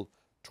Article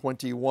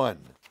 21.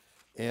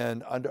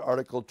 And under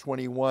Article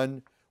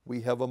 21,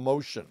 we have a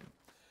motion.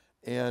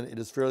 And it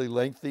is fairly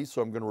lengthy,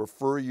 so I'm going to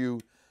refer you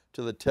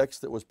to the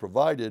text that was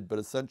provided, but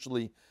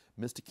essentially,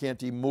 Mr.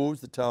 Canty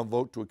moves the town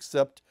vote to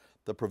accept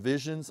the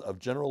provisions of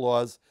General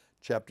Laws,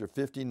 Chapter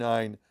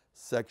 59,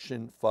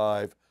 Section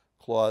 5,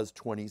 Clause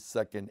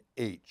 22nd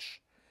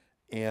H.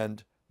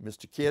 And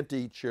Mr.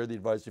 Canty, Chair of the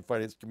Advisory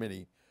Finance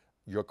Committee,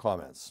 your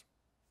comments.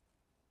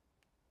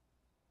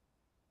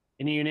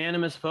 In a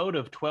unanimous vote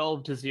of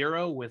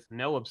 12-0 with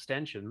no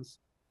abstentions,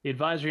 the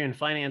Advisory and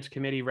Finance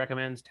Committee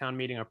recommends town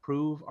meeting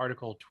approve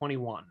Article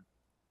 21.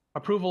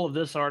 Approval of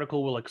this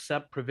article will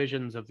accept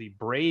provisions of the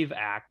BRAVE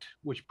Act,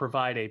 which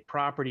provide a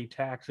property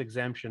tax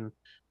exemption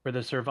for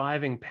the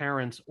surviving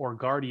parents or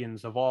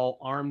guardians of all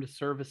armed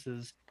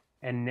services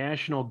and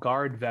National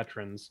Guard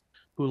veterans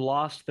who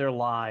lost their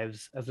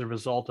lives as a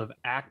result of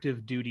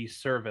active duty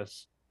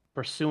service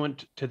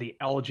pursuant to the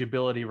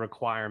eligibility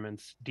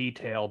requirements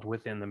detailed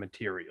within the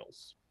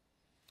materials.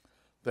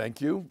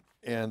 Thank you.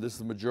 And this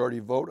is a majority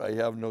vote. I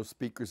have no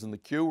speakers in the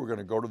queue. We're going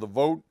to go to the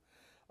vote.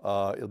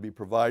 It'll be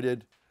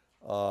provided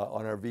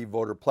on our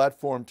V-Voter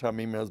platform. Town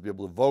meeting members will be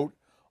able to vote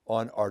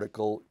on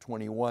Article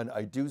 21.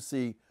 I do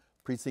see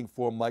Precinct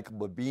 4 Michael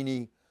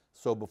Babini.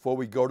 So before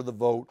we go to the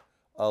vote,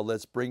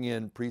 let's bring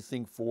in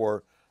Precinct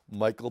 4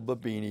 Michael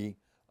Babini,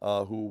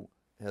 who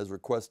has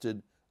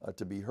requested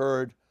to be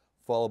heard,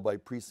 followed by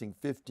Precinct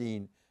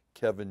 15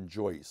 Kevin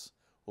Joyce.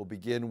 We'll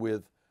begin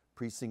with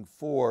Precinct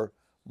 4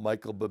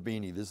 Michael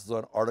Babini. This is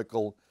on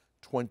Article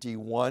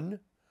 21,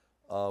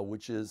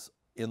 which is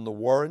in the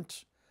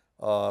warrant.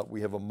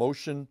 We have a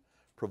motion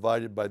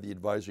provided by the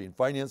Advisory and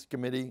Finance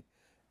Committee,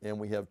 and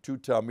we have 2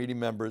 town meeting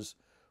members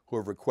who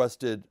have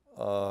requested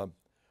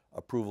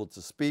approval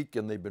to speak,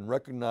 and they've been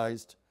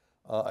recognized.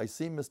 I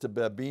see Mr.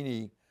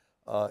 Babini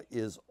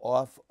is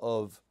off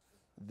of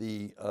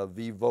the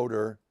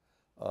V-Voter.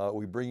 Are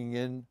we bringing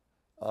in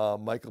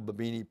Michael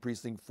Babini,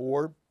 Precinct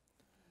 4?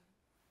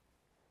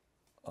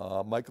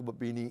 Michael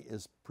Babini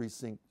is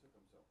Precinct.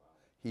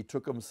 He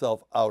took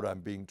himself out, I'm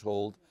being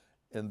told,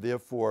 and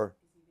therefore,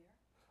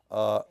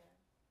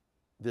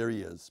 there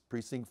he is,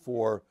 Precinct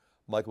 4,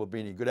 Michael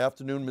Babini. Good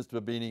afternoon, Mr.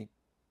 Babini.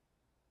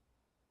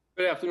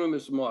 Good afternoon,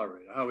 Mr.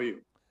 Moderator. How are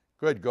you?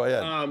 Good, go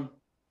ahead.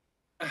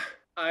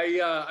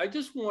 I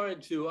just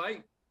wanted to,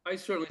 I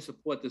certainly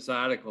support this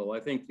article. I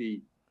think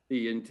the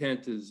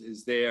intent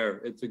is there.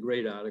 It's a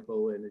great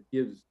article, and it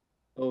gives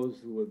those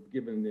who have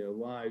given their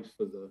lives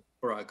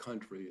for our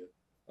country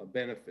a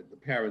benefit, the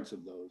parents of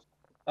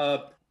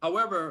those.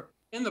 However,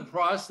 in the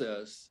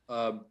process,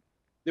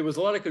 there was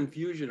a lot of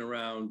confusion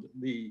around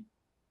the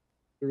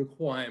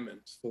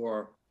requirements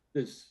for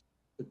this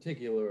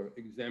particular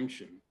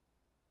exemption.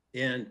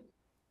 And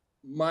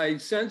my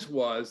sense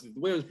was, the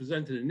way it was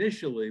presented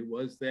initially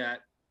was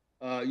that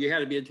you had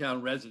to be a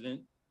town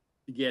resident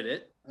to get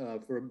it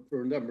for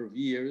a number of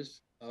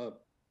years.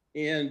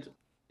 And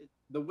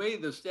the way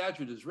the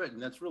statute is written,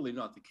 that's really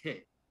not the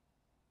case,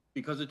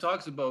 because it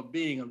talks about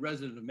being a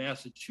resident of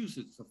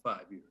Massachusetts for 5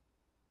 years.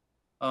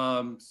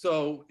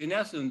 So in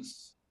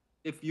essence,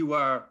 if you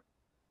live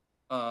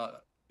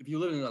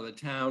in another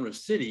town or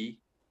city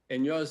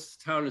and your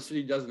town or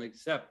city doesn't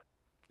accept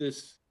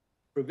this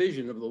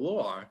provision of the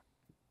law,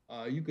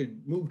 you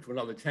could move to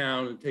another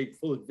town and take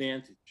full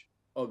advantage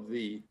of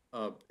the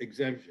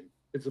exemption.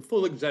 It's a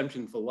full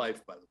exemption for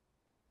life, by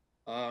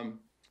the way.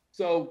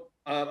 So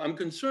I'm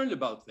concerned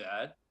about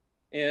that.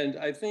 And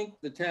I think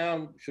the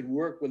town should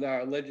work with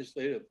our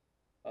legislative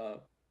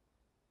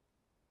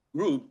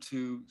group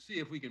to see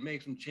if we can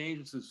make some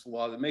changes to this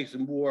law that makes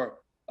it more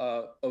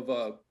of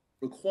a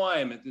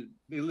requirement that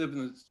they live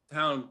in this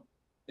town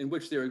in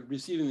which they're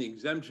receiving the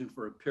exemption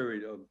for a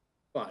period of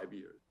 5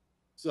 years.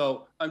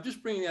 So I'm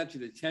just bringing that to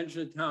the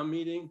attention of town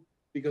meeting,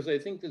 because I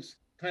think this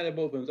kind of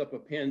opens up a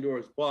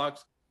Pandora's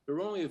box. There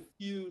are only a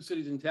few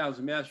cities and towns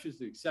in Massachusetts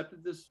that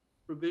accepted this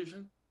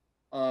provision.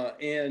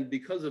 And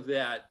because of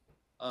that,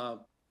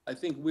 I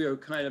think we are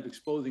kind of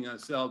exposing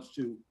ourselves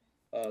to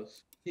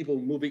people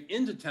moving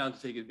into town to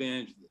take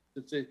advantage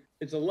of this.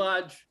 It's a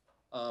large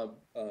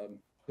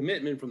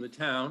commitment from the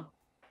town.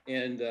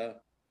 And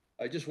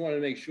I just want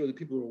to make sure that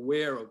people are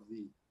aware of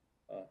the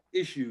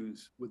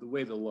issues with the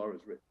way the law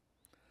is written.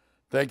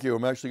 Thank you.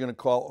 I'm actually going to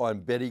call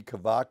on Betty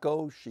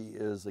Cavaco. She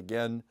is,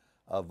 again,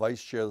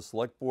 Vice Chair of the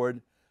Select Board.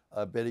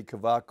 Betty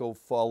Cavaco,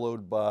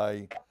 followed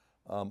by,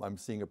 I'm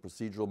seeing a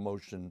procedural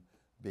motion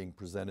being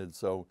presented.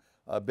 So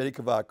Betty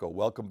Cavaco,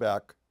 welcome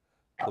back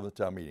to the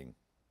town meeting.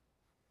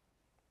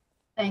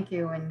 Thank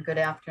you and good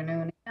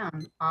afternoon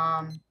again.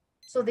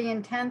 So the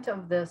intent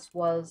of this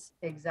was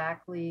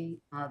exactly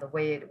the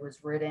way it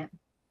was written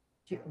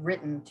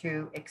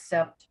to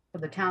accept, for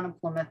the town of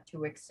Plymouth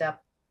to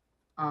accept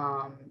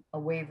a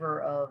waiver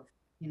of,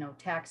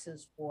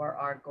 taxes for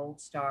our Gold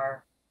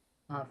Star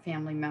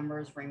family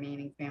members,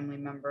 remaining family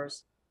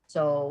members.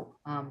 So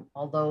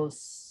although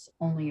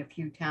only a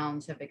few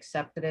towns have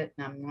accepted it,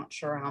 and I'm not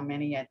sure how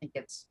many, I think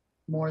it's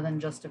more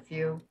than just a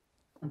few,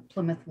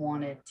 Plymouth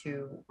wanted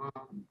to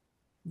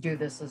do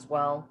this as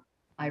well.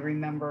 I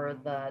remember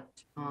that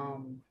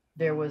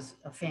there was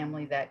a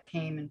family that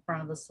came in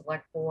front of the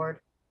select board,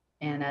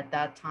 and at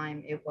that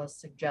time it was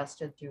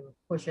suggested to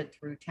push it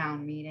through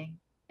town meeting,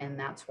 and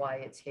that's why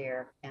it's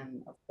here.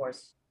 And of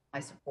course,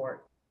 I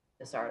support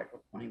this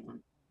Article 21.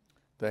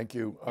 Thank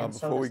you. And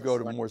so Before we does the go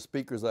to select- more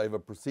speakers, I have a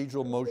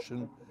procedural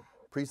motion.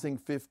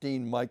 Precinct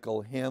 15,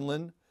 Michael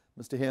Hanlon.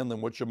 Mr. Hanlon,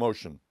 what's your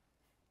motion?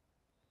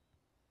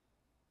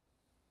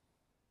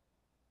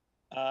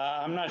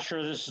 I'm not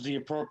sure this is the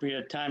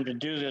appropriate time to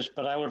do this,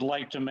 but I would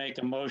like to make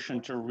a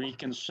motion to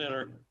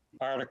reconsider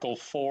Article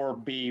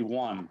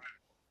 4B1.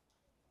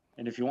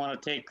 And if you want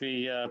to take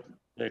the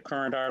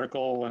current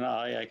article, and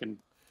I can.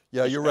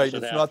 Yeah, you're right.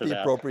 discuss it It's not after the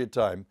that. appropriate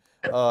time.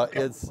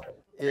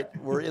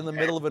 We're in the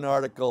middle of an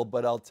article,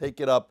 but I'll take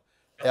it up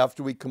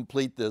after we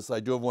complete this. I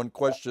do have one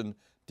question.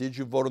 Did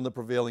you vote on the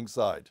prevailing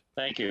side?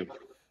 Thank you.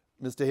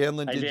 Mr.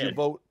 Hanlon, I did you did.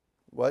 vote?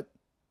 What?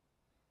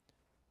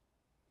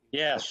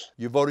 Yes.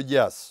 You voted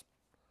yes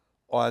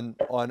on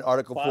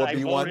Article But I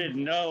 4B1? voted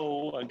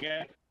no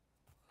again.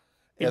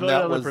 And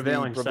that was the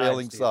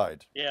prevailing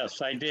side.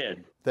 Yes, I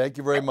did. Thank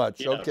you very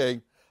much. Yes.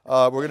 Okay.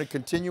 We're going to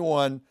continue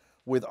on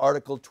with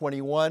Article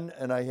 21,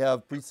 and I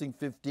have Precinct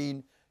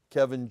 15,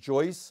 Kevin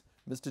Joyce.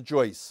 Mr.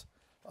 Joyce,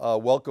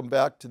 welcome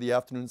back to the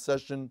afternoon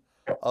session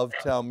of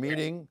town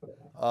meeting,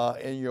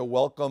 and you're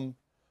welcome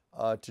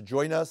to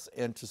join us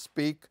and to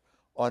speak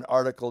on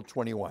Article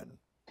 21.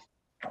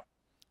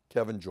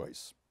 Kevin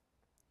Joyce.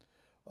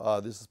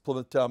 This is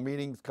Plymouth Town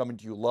Meeting coming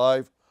to you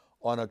live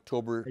on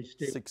October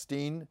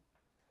 16.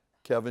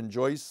 Kevin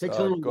Joyce, Takes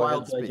a little go ahead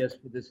while, and I speak. guess,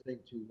 for this thing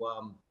to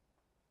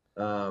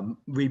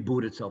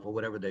reboot itself or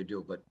whatever they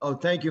do. But,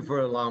 thank you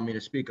for allowing me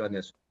to speak on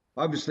this.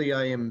 Obviously,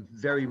 I am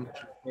very much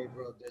in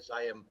favor of this.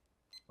 I am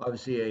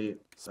obviously a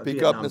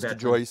Speak up, Vietnam Mr. veteran.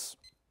 Joyce.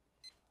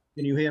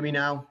 Can you hear me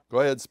now? Go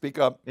ahead, speak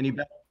up. Any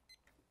better?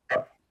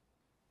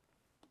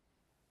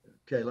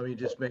 Okay, let me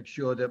just make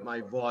sure that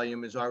my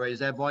volume is all right. Is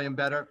that volume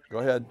better? Go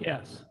ahead.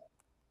 Yes.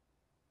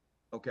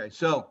 Okay,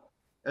 so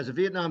as a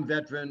Vietnam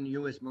veteran,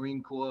 U.S.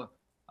 Marine Corps,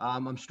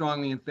 I'm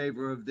strongly in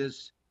favor of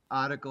this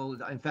article.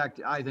 In fact,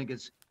 I think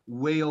it's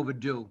way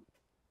overdue.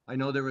 I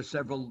know there are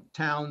several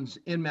towns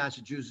in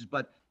Massachusetts,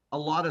 but a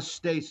lot of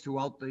states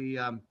throughout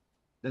the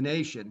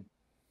nation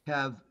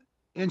have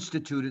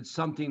instituted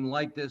something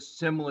like this,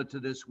 similar to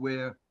this,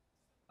 where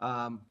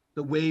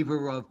the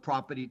waiver of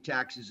property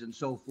taxes and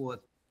so forth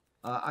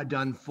are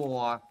done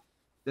for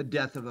the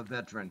death of a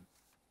veteran.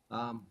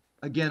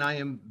 Again, I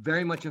am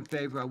very much in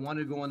favor. I want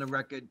to go on the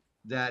record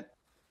that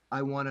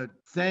I want to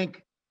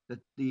thank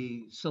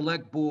the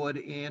select board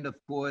and, of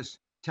course,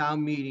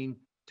 town meeting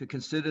to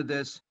consider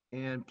this,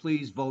 and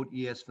please vote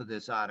yes for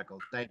this article.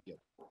 Thank you.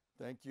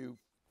 Thank you.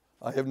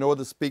 I have no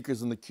other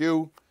speakers in the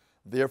queue.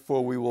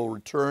 Therefore, we will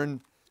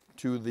return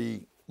to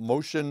the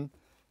motion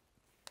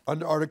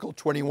under Article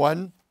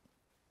 21.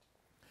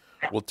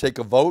 We'll take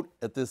a vote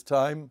at this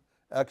time.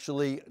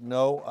 Actually,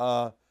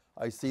 no,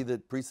 I see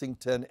that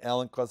Precinct 10,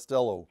 Alan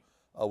Costello,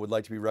 would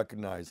like to be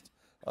recognized.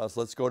 So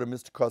let's go to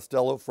Mr.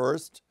 Costello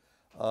first.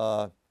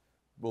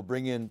 We'll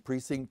bring in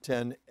Precinct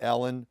 10,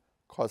 Alan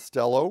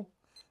Costello,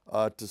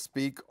 to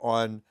speak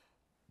on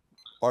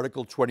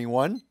Article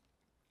 21.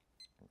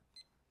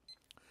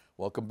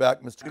 Welcome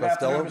back, Mr. Good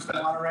Costello.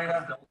 afternoon, Mr.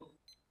 Moderator.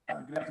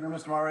 Good afternoon,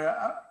 Mr.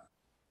 Moderator.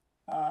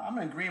 I'm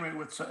in agreement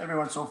with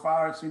everyone so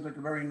far. It seems like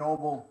a very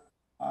noble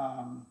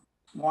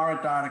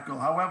warrant article.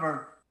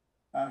 However,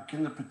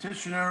 can the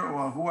petitioner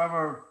or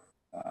whoever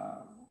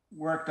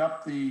worked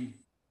up the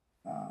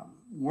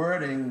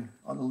wording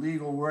or the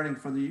legal wording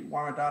for the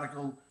warrant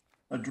article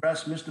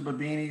address Mr.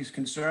 Babini's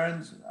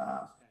concerns?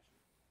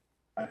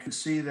 I could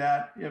see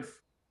that if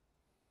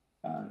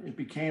it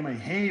became a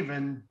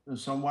haven to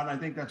someone, I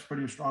think that's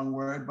pretty strong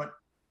word, but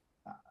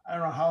I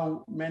don't know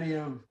how many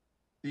of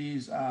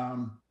these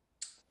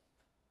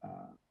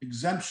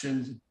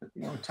exemptions,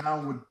 a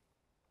town would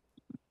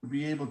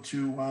be able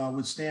to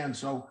withstand.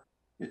 So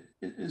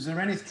is there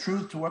any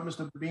truth to what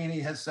Mr.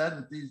 Babini has said,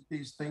 that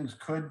these things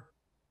could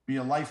be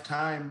a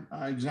lifetime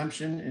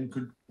exemption and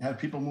could have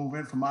people move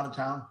in from out of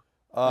town?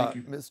 Thank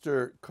you.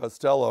 Mr.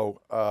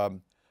 Costello,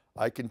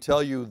 I can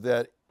tell you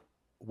that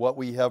what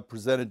we have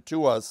presented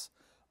to us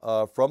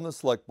from the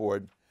select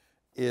board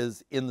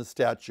is in the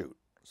statute,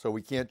 so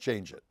we can't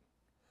change it.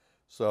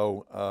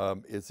 So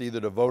it's either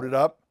to vote it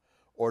up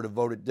or to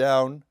vote it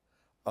down.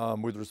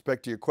 With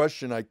respect to your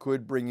question, I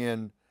could bring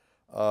in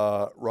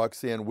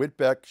Roxanne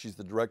Whitbeck. She's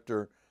the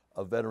Director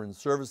of Veteran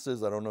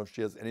Services. I don't know if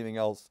she has anything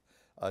else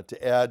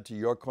to add to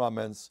your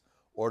comments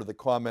or to the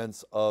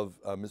comments of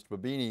Mr.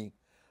 Babini.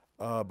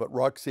 But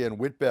Roxanne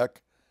Whitbeck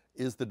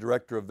is the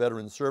Director of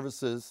Veteran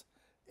Services.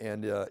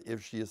 And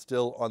if she is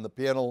still on the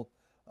panel,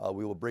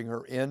 we will bring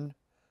her in.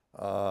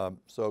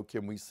 So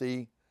can we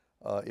see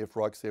if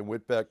Roxanne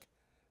Whitbeck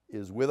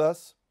is with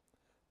us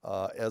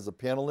as a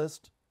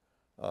panelist?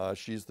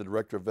 She's the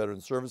Director of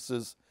Veteran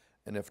Services.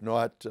 And if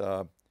not,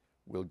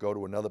 we'll go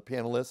to another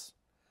panelist.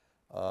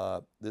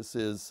 This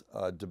is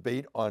a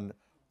debate on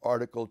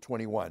Article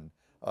 21.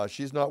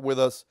 She's not with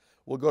us.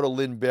 We'll go to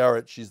Lynn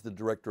Barrett. She's the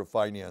Director of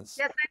Finance.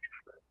 Yes, I'm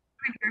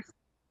right here.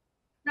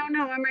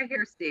 No, I'm right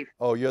here, Steve.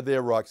 Oh, you're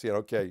there, Roxanne.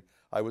 Okay.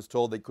 I was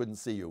told they couldn't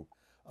see you.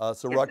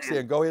 So Yes,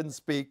 Roxanne, go ahead and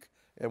speak,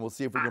 and we'll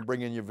see if we can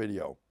bring in your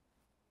video.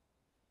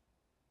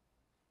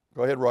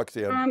 Go ahead,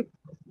 Roxanne.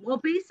 Well,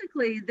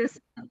 basically, this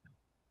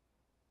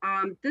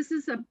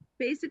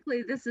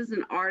is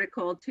an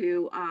article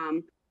to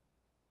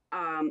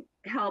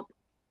help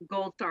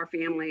Gold Star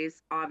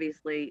families,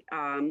 obviously.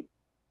 And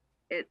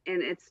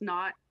it's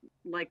not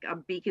like a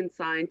beacon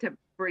sign to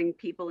bring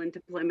people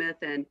into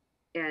Plymouth and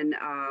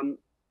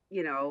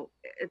you know,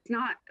 it's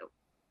not,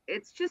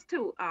 it's just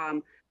to,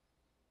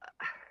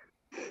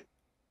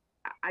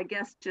 I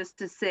guess, just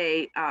to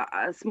say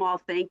a small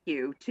thank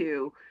you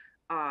to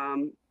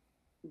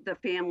the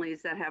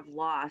families that have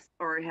lost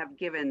or have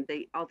given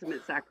the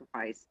ultimate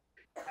sacrifice.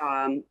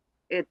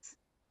 It's,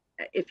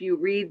 if you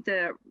read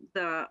the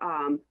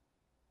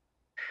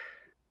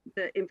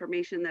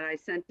information that I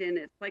sent in,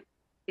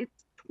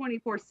 it's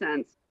 24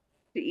 cents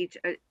to each.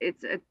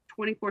 It's a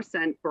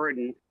 24-cent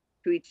burden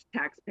to each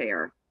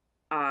taxpayer.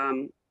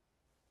 I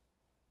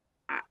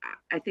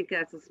think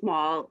that's a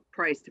small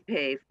price to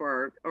pay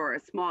for, or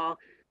it's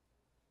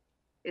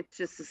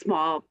just a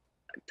small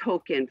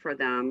token for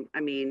them.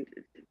 I mean,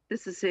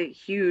 this is a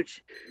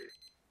huge,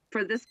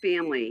 for this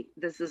family,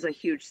 this is a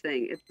huge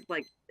thing. It's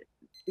like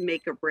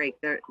make or break.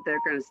 They're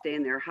going to stay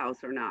in their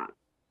house or not.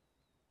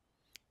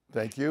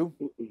 Thank you.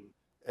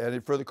 Any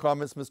further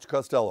comments, Mr.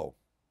 Costello?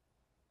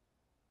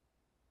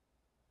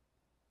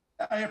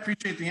 I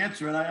appreciate the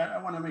answer, and I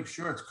want to make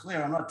sure it's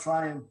clear. I'm not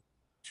trying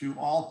to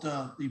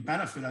alter the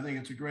benefit. I think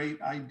it's a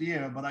great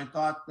idea, but I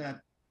thought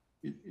that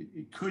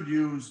it could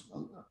use,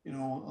 you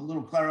know, a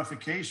little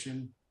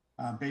clarification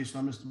based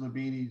on Mr.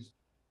 Babini's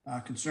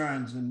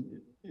concerns. And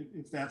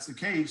if that's the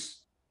case,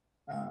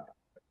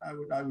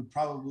 I would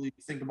probably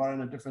think about it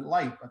in a different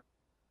light. But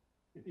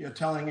you're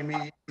telling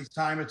me this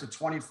time it's a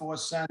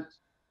 24-cent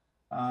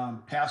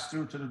pass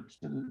through to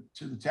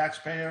the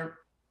taxpayer.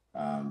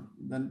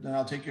 Then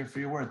I'll take you for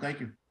your word.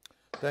 Thank you.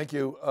 Thank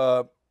you.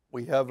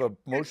 We have a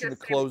motion to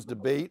close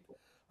debate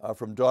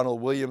from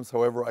Donald Williams.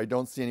 However, I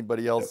don't see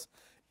anybody else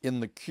in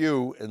the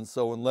queue. And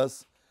so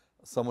unless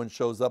someone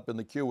shows up in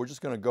the queue, we're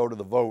just going to go to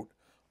the vote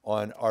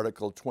on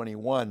Article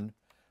 21.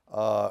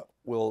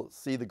 We'll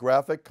see the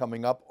graphic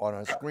coming up on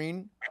our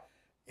screen.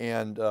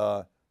 And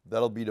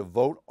that'll be to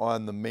vote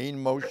on the main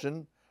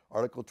motion,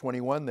 Article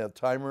 21. They have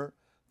timer,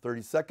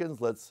 30 seconds.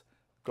 Let's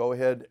go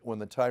ahead when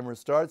the timer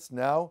starts.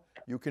 Now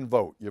you can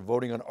vote. You're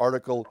voting on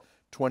Article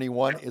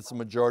 21. It's a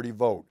majority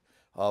vote.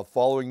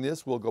 Following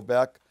this, we'll go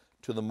back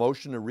to the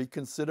motion to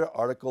reconsider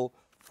Article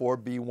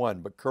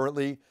 4B1. But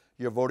currently,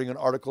 you're voting on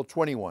Article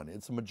 21.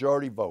 It's a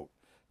majority vote.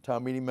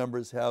 Town meeting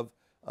members have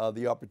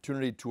the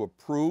opportunity to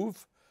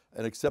approve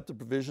and accept the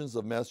provisions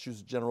of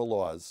Massachusetts general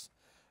laws,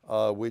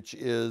 which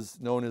is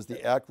known as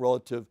the Act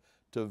relative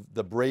to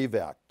the Brave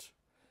Act.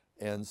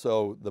 And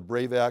so the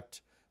Brave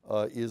Act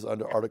is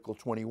under Article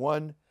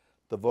 21.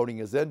 The voting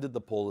has ended. The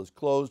poll is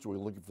closed. We're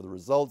looking for the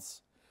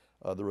results.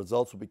 The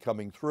results will be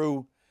coming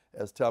through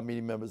as town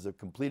meeting members have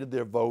completed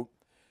their vote.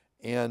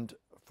 And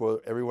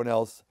for everyone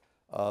else,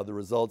 the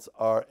results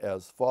are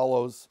as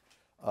follows.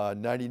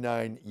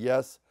 99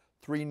 yes,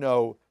 3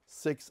 no,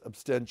 6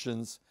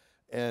 abstentions.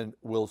 And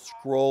we'll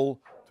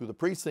scroll through the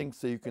precincts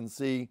so you can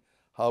see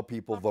how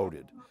people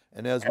voted.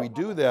 And as we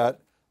do that,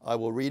 I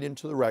will read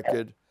into the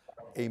record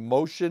a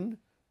motion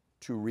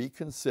to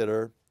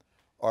reconsider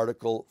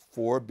Article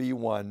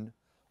 4B1,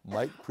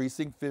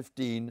 Precinct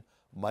 15,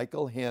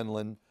 Michael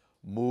Hanlon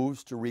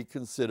moves to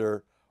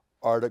reconsider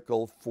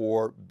Article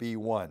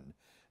 4B1.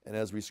 And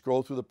as we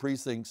scroll through the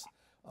precincts,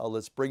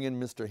 let's bring in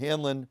Mr.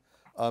 Hanlon.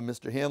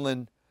 Mr.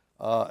 Hanlon,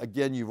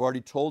 again, you've already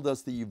told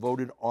us that you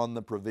voted on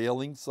the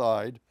prevailing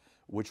side,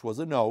 which was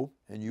a no,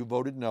 and you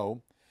voted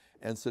no.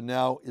 And so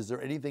now, is there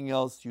anything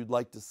else you'd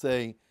like to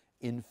say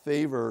in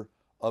favor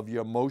of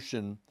your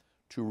motion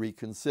to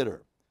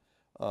reconsider?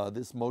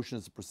 This motion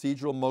is a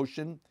procedural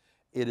motion.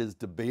 It is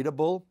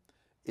debatable.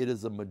 It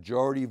is a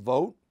majority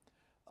vote.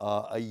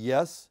 A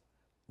yes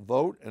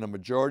vote and a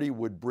majority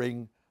would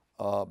bring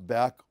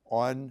back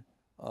on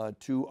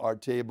to our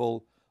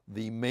table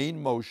the main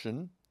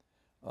motion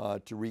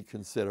to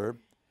reconsider.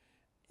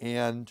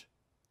 And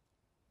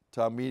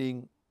town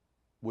meeting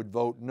would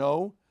vote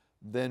no.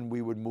 then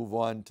we would move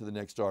on to the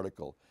next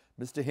article.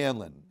 Mr.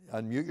 Hanlon,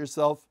 unmute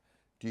yourself.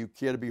 Do you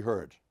care to be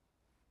heard?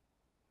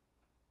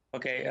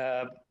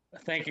 Okay,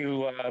 thank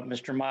you,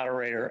 Mr.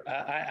 Moderator.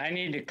 I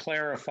need to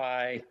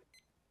clarify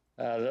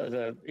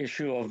the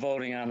issue of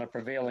voting on the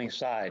prevailing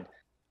side.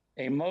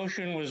 A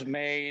motion was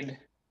made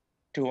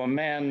to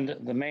amend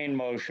the main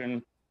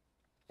motion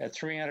at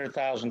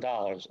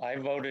 $300,000. I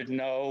voted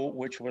no,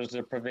 which was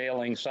the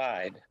prevailing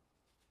side.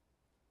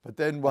 But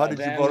then how did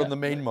you vote on the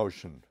main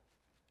motion?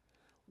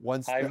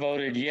 I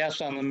voted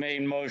yes on the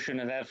main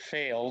motion and that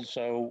failed,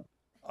 so.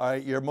 All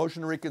right, your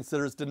motion to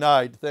reconsider is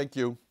denied. Thank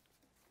you.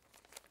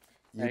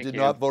 You did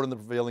not vote on the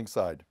prevailing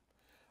side.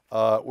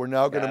 We're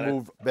now going to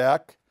move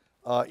back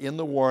in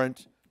the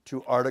warrant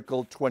to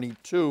Article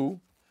 22.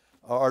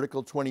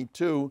 Article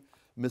 22,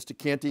 Mr.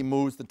 Canty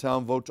moves the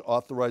town vote to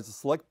authorize the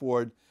select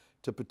board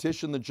to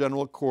petition the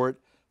general court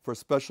for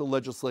special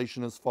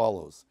legislation as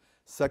follows.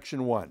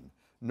 Section 1,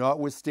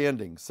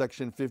 notwithstanding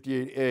Section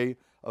 58A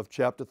of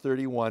Chapter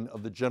 31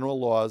 of the general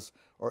laws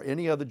or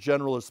any other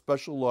general or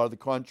special law to the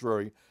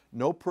contrary,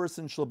 no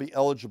person shall be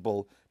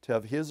eligible to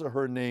have his or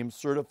her name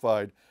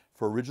certified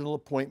for original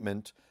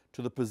appointment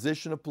to the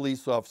position of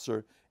police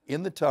officer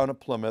in the town of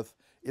Plymouth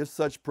if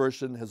such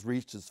person has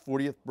reached his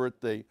 40th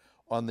birthday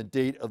on the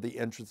date of the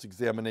entrance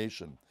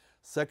examination.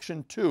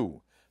 Section 2,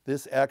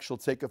 this act shall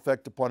take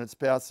effect upon its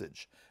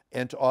passage,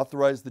 and to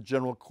authorize the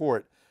general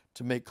court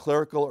to make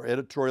clerical or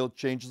editorial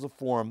changes of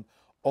form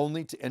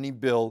only to any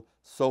bill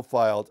so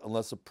filed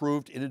unless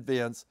approved in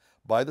advance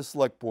by the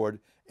select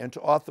board, and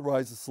to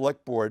authorize the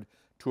select board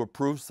to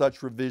approve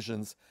such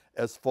revisions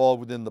as fall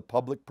within the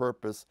public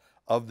purpose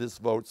of this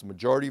vote. It's a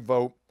majority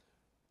vote.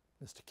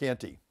 Mr.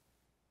 Canty.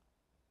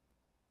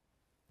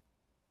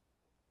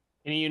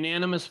 In a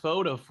unanimous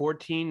vote of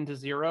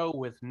 14-0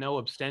 with no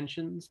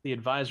abstentions, the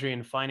Advisory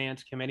and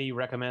Finance Committee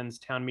recommends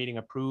town meeting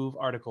approve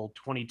Article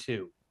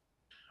 22.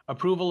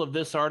 Approval of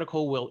this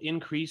article will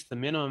increase the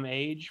minimum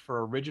age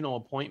for original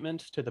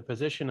appointment to the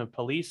position of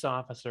police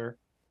officer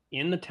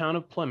in the town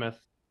of Plymouth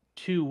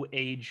to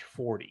age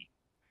 40.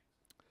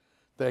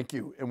 Thank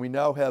you. And we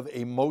now have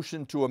a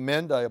motion to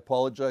amend. I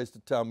apologize to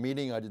town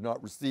meeting. I did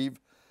not receive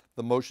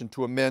the motion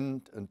to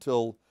amend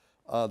until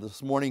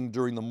this morning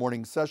during the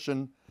morning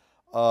session.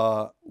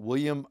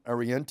 William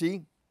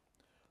Arienti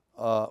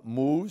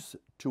moves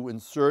to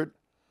insert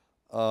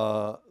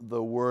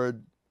the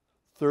word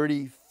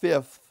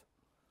 35th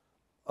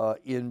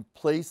in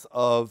place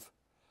of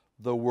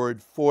the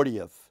word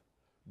 40th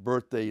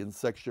birthday in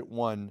Section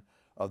 1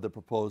 of the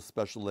proposed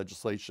special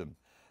legislation.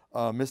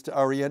 Mr.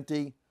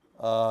 Arienti,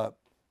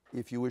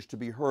 if you wish to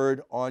be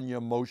heard on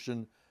your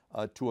motion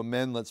to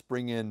amend, let's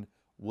bring in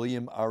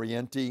William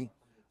Arienti.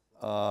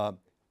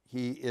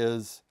 He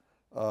is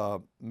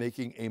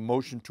making a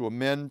motion to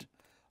amend.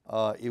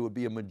 It would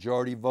be a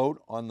majority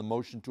vote on the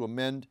motion to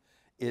amend.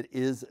 It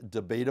is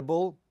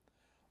debatable.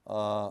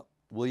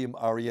 William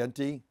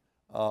Arienti,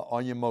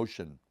 on your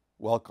motion,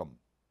 welcome.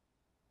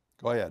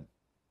 Go ahead.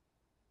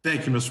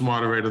 Thank you, Mr.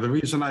 Moderator. The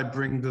reason I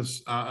bring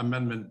this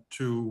amendment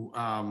to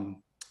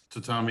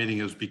town meeting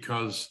is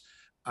because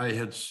I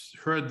had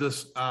heard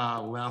this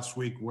last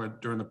week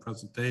during the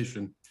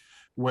presentation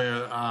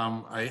where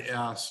I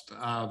asked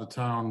the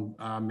town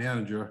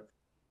manager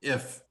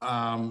if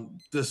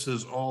this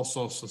is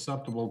also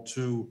susceptible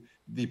to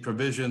the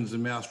provisions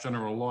in Mass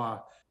General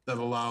Law that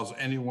allows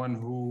anyone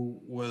who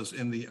was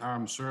in the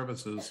armed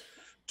services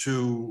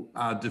to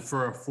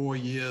defer 4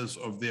 years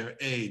of their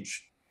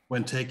age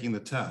when taking the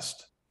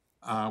test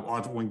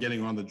or when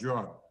getting on the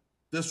job.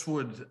 This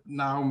would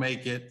now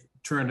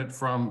turn it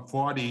from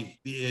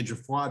 40, the age of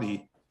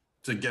 40,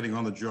 to getting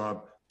on the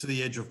job to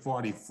the age of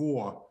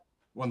 44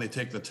 when they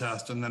take the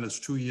test, and then it's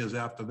 2 years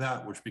after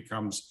that, which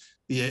becomes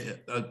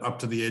up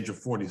to the age of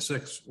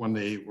 46 when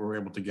they were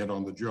able to get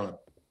on the job.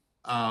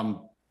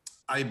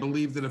 I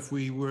believe that if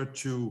we were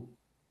to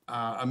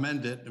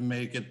amend it and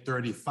make it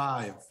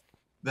 35,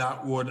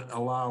 that would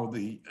allow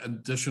the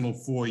additional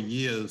 4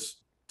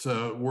 years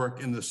to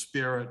work in the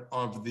spirit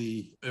of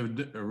the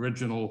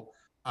original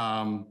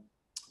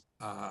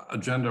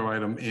agenda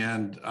item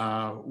and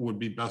would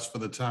be best for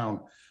the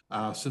town,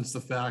 since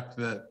the fact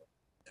that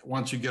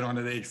once you get on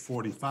at age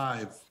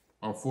 45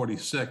 or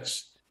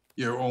 46,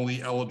 you're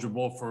only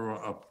eligible for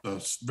a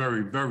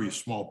very, very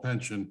small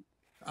pension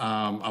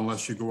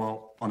unless you go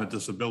out on a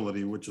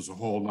disability, which is a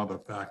whole nother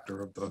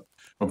factor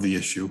of the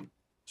issue.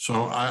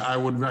 So I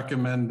would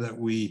recommend that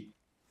we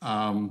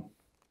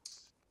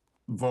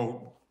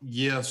vote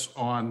yes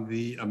on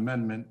the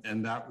amendment,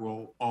 and that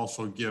will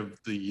also give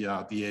the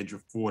age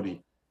of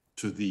 40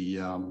 to the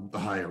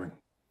hiring.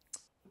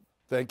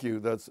 Thank you.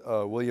 That's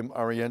William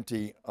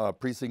Arienti,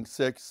 Precinct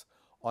 6,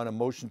 on a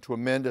motion to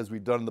amend, as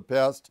we've done in the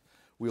past.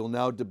 We will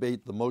now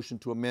debate the motion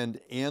to amend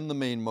and the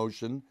main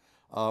motion.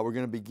 We're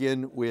going to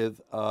begin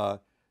with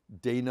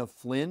Dana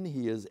Flynn.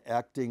 He is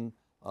acting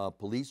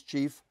police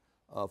chief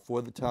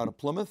for the town of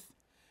Plymouth.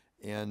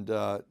 And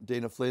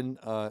Dana Flynn,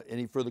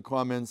 any further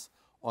comments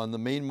on the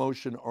main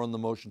motion or on the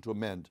motion to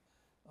amend?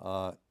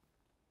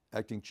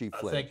 Acting Chief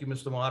Flynn. Thank you,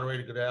 Mr.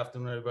 Moderator. Good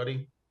afternoon,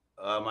 everybody.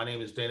 My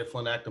name is Dana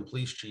Flynn, Acting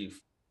Police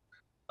Chief.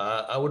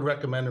 I would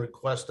recommend and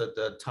request that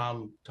the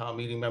town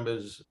meeting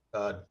members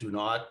do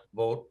not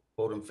vote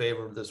in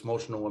favor of this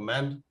motion to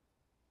amend.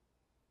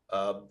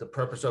 The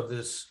purpose of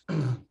this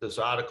this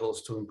article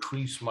is to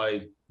increase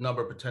my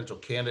number of potential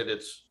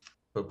candidates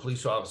for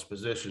police officer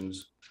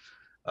positions.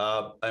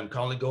 I'm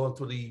currently going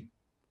through the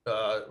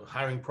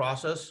hiring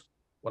process.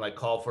 When I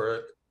call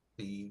for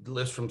the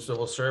list from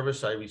civil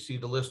service, I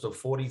received a list of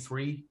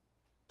 43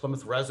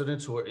 Plymouth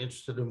residents who are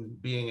interested in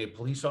being a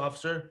police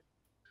officer.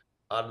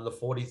 Out of the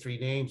 43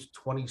 names,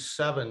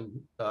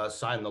 27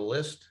 signed the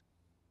list.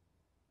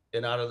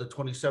 And out of the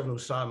 27 who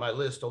signed my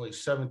list, only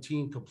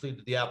 17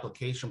 completed the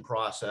application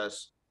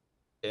process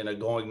and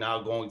are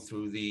now going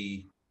through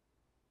the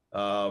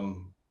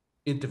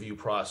interview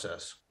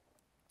process.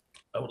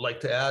 I would like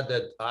to add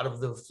that out of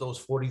those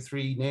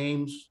 43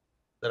 names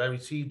that I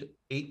received,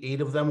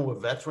 eight of them were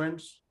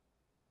veterans.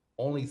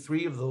 Only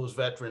 3 of those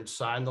veterans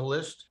signed the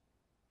list.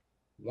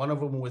 1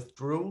 of them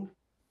withdrew.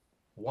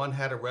 1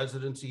 had a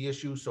residency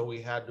issue, so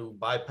we had to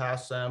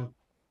bypass them.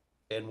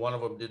 And 1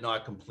 of them did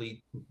not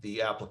complete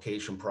the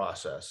application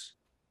process.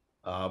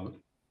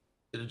 It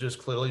is just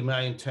clearly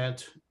my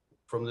intent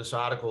from this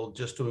article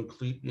just to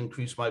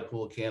increase my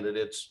pool of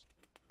candidates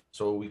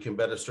so we can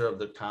better serve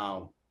the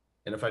town.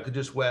 And if I could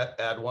just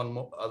add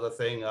one other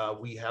thing,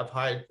 we have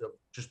hired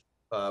just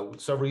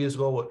several years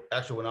ago,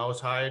 actually when I was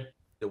hired,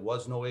 there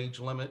was no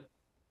age limit.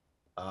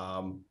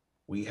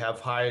 We have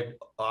hired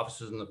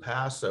officers in the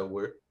past that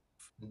were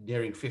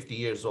nearing 50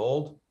 years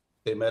old.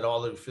 They met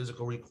all the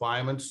physical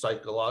requirements,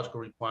 psychological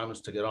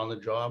requirements to get on the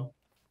job.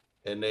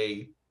 And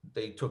they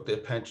took their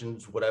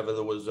pensions, whatever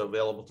that was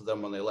available to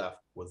them when they left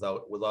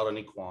without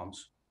any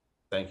qualms.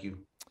 Thank you.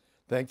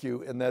 Thank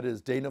you. And that is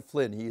Dana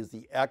Flynn. He is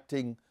the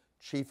acting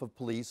chief of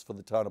police for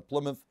the town of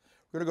Plymouth.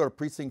 We're going to go to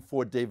Precinct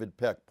 4, David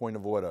Peck, point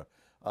of order.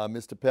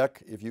 Mr.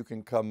 Peck, if you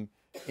can come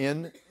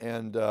in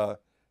and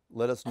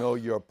let us know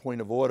your point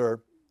of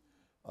order.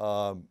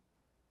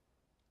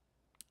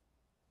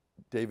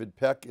 David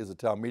Peck is a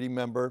town meeting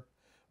member.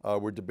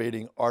 We're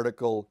debating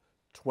Article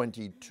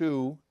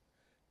 22,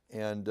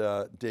 and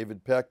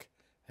David Peck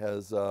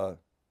has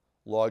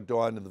logged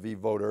on to the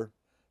V-Voter.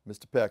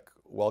 Mr. Peck,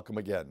 welcome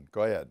again.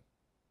 Go ahead.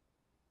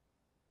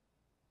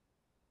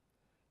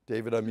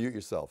 David, unmute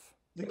yourself.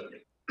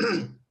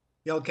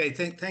 Yeah, okay,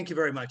 thank you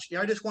very much.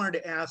 Yeah, I just wanted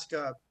to ask,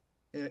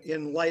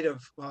 in light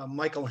of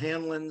Michael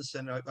Hanlon's,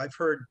 and I've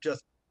heard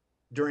just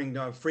during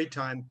free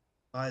time,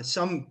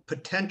 some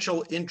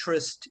potential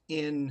interest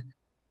in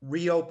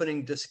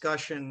reopening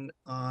discussion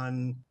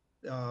on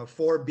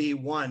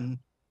 4B1,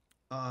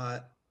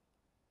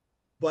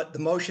 but the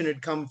motion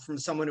had come from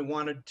someone who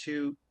wanted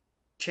to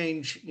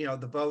change,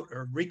 the vote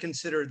or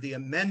reconsider the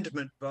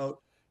amendment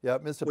vote. Yeah,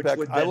 Mr. Which Peck,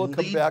 would I will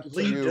then come back to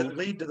lead you.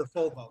 lead to the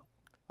full vote.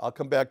 I'll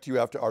come back to you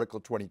after Article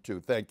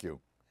 22. Thank you.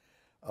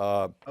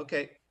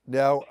 Okay.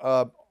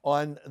 Now,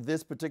 on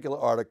this particular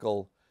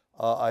article,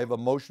 I have a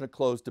motion to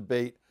close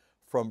debate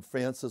from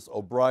Francis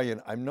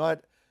O'Brien. I'm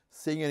not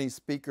seeing any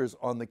speakers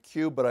on the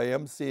queue, but I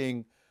am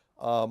seeing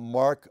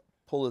Mark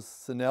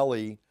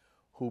Pulicinelli,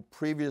 who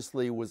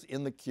previously was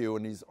in the queue,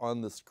 and he's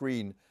on the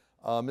screen.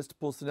 Mr.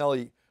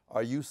 Pulicinelli,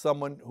 are you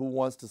someone who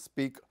wants to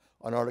speak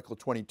on Article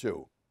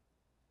 22?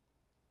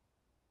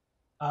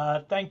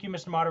 Thank you,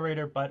 Mr.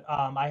 Moderator, but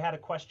I had a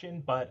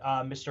question, but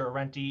Mr.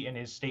 Arenti in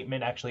his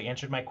statement actually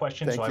answered my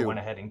question, Thank so you. I went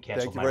ahead and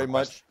canceled Thank you my very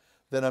request. much.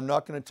 Then I'm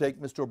not going to take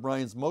Mr.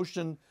 O'Brien's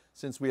motion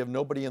since we have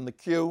nobody in the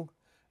queue.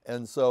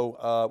 And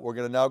so we're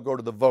going to now go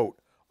to the vote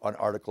on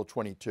Article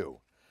 22.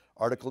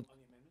 Article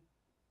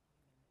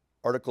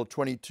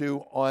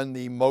 22 on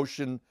the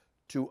motion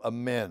to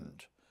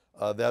amend.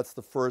 That's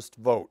the first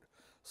vote.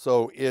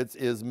 So it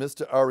is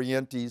Mr.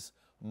 Arienti's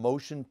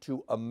motion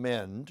to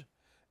amend.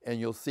 And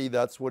you'll see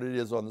that's what it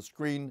is on the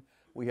screen.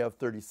 We have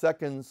 30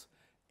 seconds,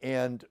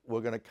 and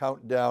we're going to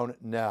count down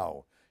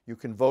now. You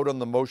can vote on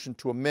the motion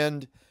to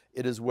amend.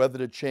 It is whether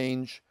to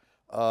change,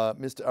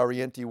 Mr.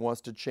 Arienti wants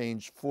to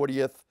change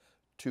 40th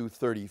to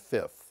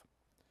 35th.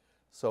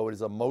 So it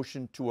is a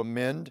motion to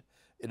amend.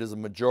 It is a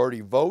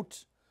majority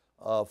vote.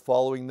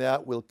 Following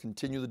that, we'll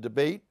continue the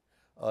debate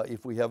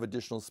if we have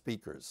additional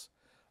speakers.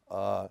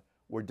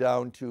 We're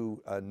down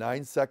to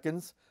 9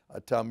 seconds.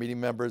 Town meeting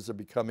members are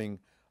becoming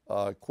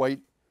quite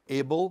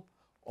able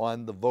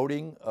on the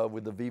voting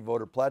with the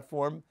V-Voter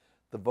platform.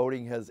 The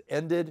voting has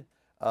ended.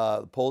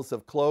 The polls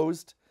have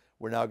closed.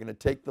 We're now going to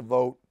take the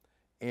vote,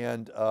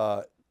 and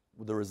the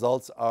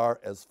results are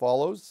as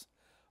follows.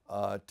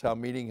 Town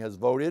meeting has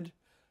voted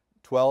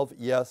 12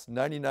 yes,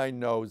 99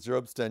 no, 0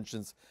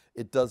 abstentions.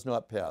 It does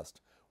not pass.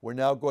 We're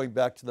now going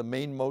back to the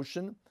main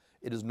motion.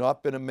 It has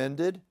not been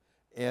amended,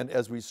 and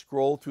as we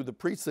scroll through the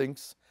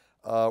precincts,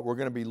 we're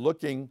going to be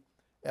looking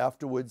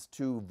afterwards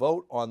to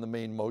vote on the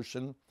main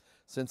motion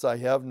since I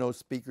have no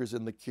speakers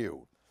in the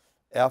queue.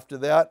 After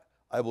that,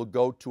 I will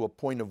go to a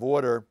point of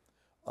order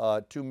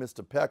to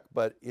Mr. Peck,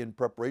 but in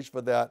preparation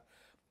for that,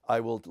 I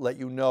will let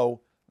you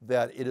know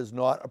that it is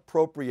not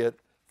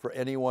appropriate for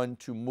anyone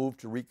to move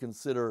to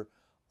reconsider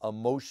a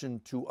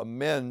motion to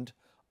amend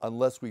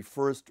unless we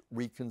first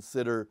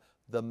reconsider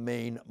the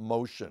main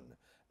motion.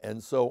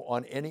 And so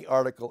on any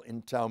article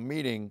in town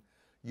meeting,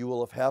 you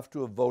will have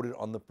to have voted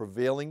on the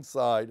prevailing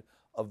side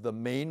of the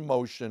main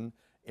motion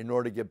in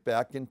order to get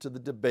back into the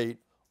debate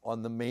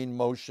on the main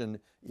motion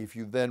if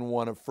you then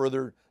want to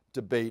further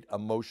debate a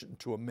motion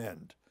to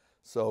amend.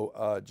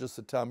 So just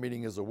the town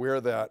meeting is aware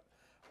of that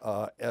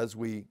as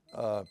we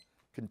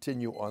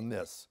continue on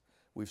this.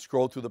 We've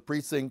scrolled through the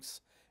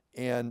precincts,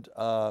 and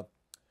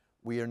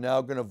we are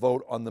now going to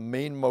vote on the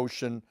main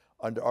motion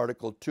under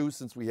Article 2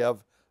 since we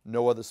have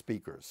no other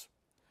speakers.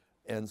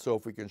 And so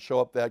if we can show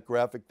up that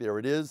graphic, there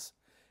it is.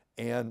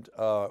 And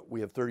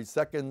we have 30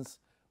 seconds.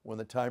 When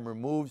the timer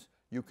moves,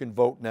 you can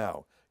vote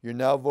now. You're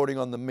now voting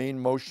on the main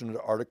motion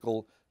under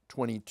Article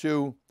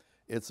 22.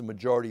 It's a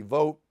majority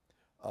vote.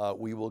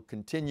 We will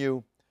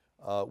continue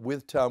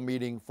with town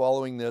meeting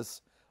following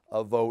this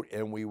vote,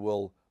 and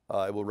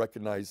I will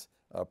recognize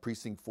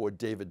Precinct 4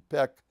 David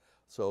Peck.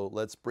 So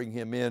let's bring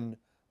him in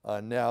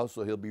now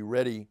so he'll be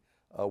ready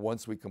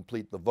once we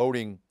complete the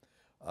voting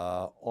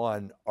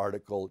on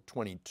Article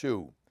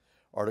 22.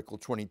 Article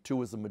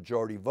 22 is a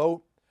majority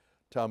vote.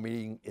 Town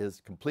meeting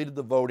has completed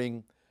the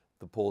voting.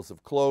 The polls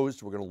have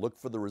closed. We're going to look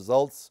for the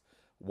results.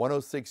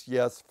 106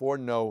 yes, 4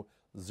 no,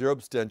 0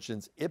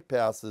 abstentions. It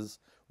passes.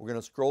 We're going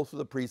to scroll through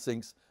the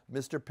precincts.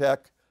 Mr.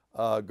 Peck,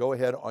 go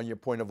ahead on your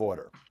point of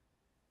order.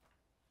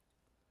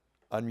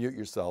 Unmute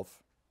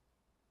yourself,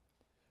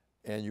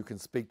 and you can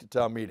speak to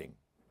town meeting.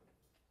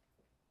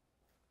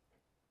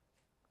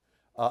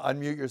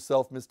 Unmute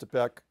yourself, Mr.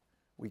 Peck.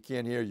 We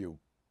can't hear you.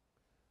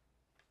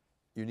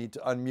 You need to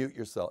unmute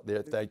yourself.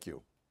 There, thank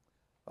you.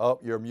 Oh,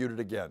 you're muted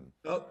again.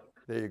 Oh.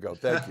 There you go.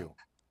 Thank you.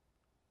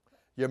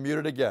 You're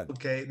muted again.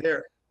 Okay,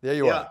 there. There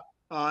you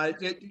are.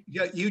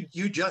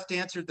 You just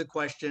answered the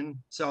question,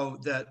 so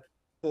that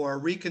for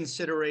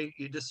reconsiderate,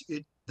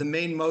 the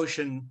main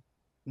motion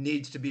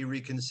needs to be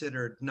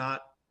reconsidered,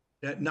 not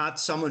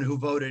someone who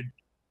voted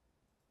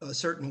a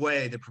certain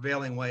way, the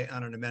prevailing way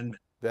on an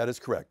amendment. That is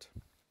correct.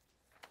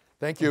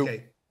 Thank you.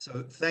 Okay,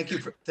 so thank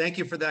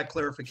you for that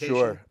clarification.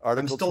 Sure.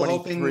 Article I'm still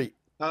 23.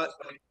 hoping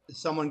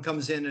someone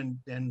comes in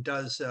and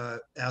does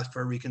ask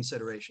for a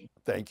reconsideration.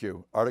 Thank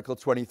you. Article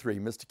 23.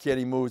 Mr.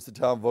 Canty moves the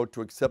town vote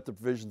to accept the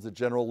provisions of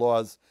general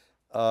laws,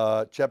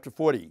 Chapter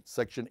 40,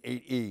 Section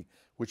 8E,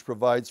 which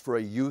provides for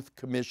a youth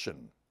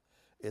commission.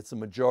 It's a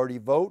majority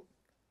vote.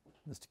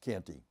 Mr.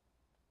 Canty.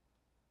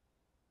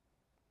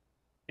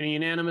 In a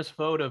unanimous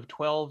vote of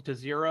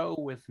 12-0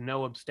 with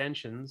no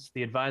abstentions,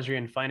 the Advisory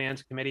and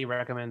Finance Committee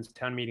recommends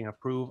town meeting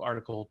approve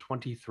Article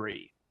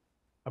 23.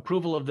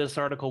 Approval of this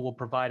article will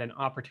provide an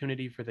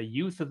opportunity for the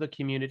youth of the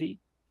community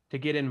to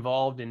get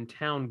involved in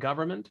town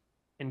government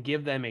and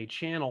give them a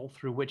channel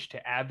through which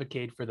to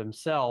advocate for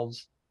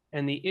themselves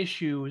and the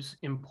issues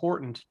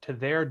important to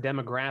their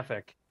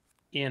demographic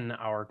in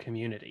our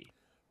community.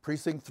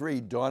 Precinct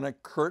 3, Donna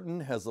Curtin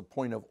has a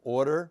point of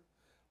order,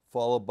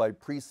 followed by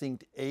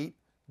Precinct 8,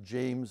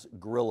 James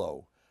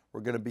Grillo.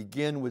 We're going to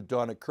begin with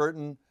Donna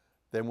Curtin,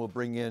 then we'll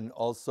bring in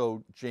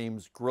also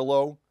James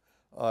Grillo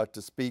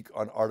to speak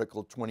on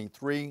Article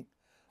 23.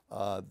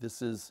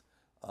 This is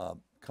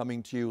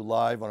coming to you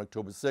live on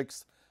October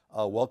 6th.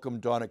 Welcome,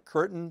 Donna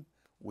Curtin.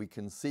 We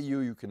can see you.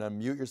 You can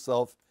unmute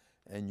yourself,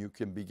 and you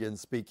can begin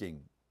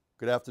speaking.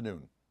 Good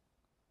afternoon.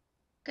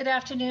 Good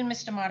afternoon,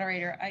 Mr.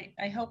 Moderator.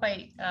 I hope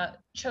I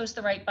chose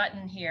the right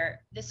button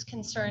here. This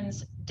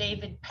concerns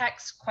David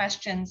Peck's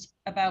questions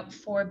about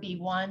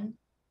 4B1.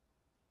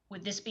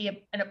 Would this be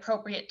an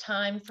appropriate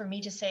time for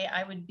me to say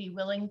I would be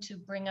willing to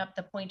bring up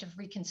the point of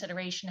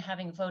reconsideration,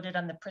 having voted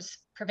on the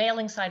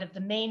prevailing side of the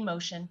main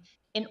motion,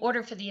 in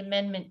order for the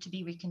amendment to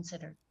be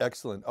reconsidered?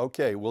 Excellent.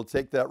 Okay, we'll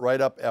take that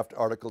right up after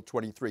Article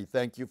 23.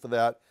 Thank you for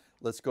that.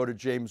 Let's go to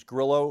James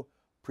Grillo,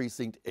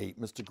 Precinct 8.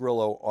 Mr.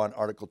 Grillo on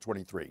Article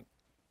 23.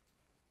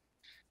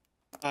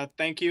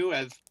 Thank you.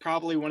 As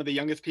probably one of the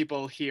youngest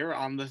people here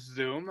on this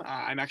Zoom,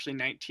 I'm actually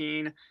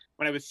 19.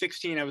 When I was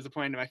 16, I was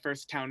appointed to my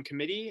first town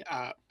committee.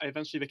 I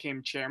eventually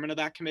became chairman of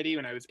that committee.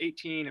 When I was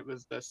 18, it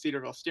was the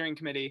Cedarville Steering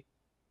Committee,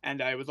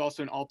 and I was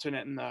also an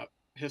alternate in the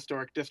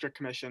Historic District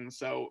Commission.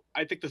 So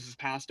I think this is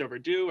past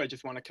overdue. I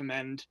just want to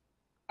commend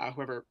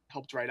whoever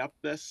helped write up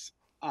this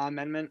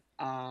amendment.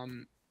 I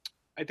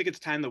think it's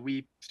time that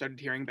we started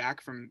hearing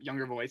back from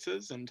younger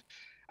voices, and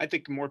I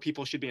think more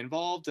people should be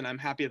involved, and I'm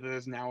happy that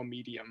there's now a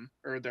medium,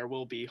 or there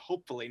will be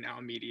hopefully now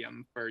a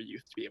medium for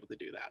youth to be able to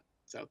do that.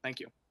 So thank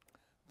you.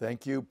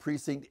 Thank you.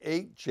 Precinct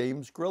 8,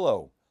 James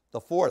Grillo,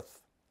 the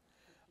fourth.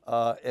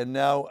 And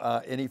now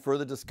any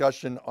further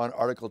discussion on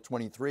Article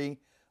 23?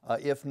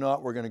 If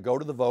not, we're going to go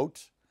to the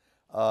vote.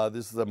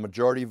 This is a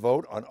majority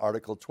vote on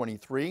Article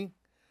 23.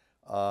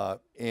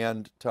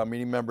 And town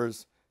meeting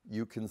members,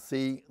 you can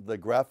see the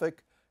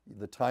graphic.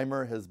 The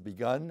timer has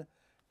begun.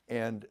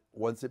 And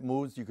once it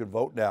moves, you can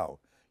vote now.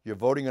 You're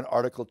voting on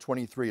Article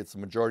 23. It's a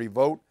majority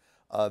vote.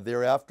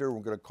 Thereafter,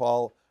 we're going to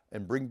call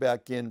and bring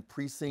back in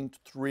Precinct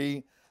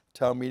 3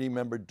 Town Meeting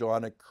Member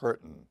Donna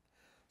Curtin.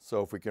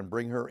 So if we can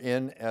bring her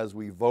in as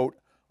we vote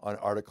on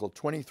Article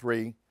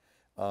 23,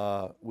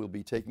 we'll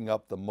be taking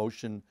up the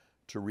motion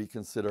to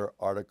reconsider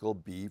Article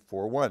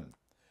B41.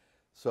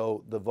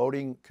 So the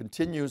voting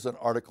continues on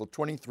Article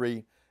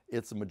 23.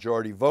 It's a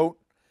majority vote,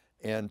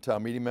 and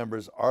town meeting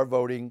members are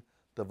voting.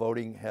 The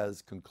voting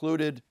has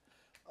concluded.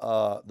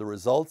 The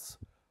results,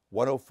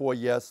 104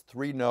 yes,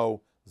 3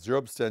 no, 0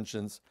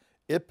 abstentions.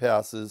 It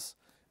passes,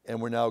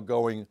 and we're now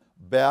going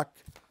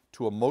back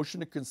to a motion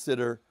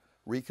to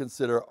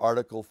reconsider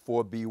Article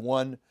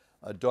 4B1.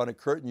 Donna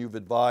Curtin, you've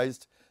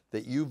advised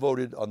that you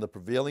voted on the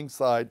prevailing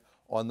side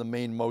on the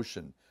main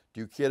motion. Do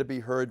you care to be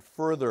heard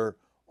further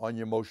on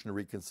your motion to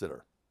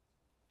reconsider?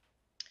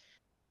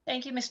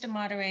 Thank you, Mr.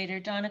 Moderator.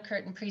 Donna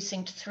Curtin,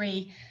 Precinct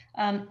 3.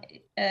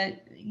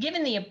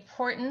 Given the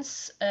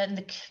importance and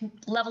the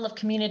level of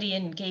community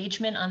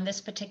engagement on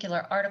this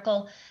particular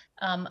article,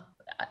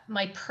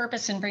 my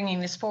purpose in bringing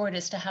this forward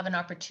is to have an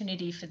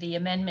opportunity for the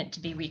amendment to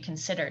be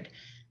reconsidered.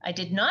 I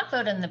did not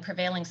vote on the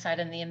prevailing side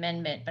on the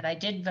amendment, but I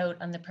did vote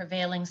on the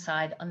prevailing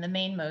side on the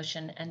main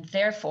motion, and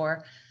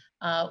therefore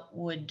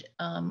would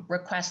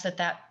request that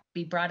that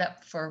be brought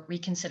up for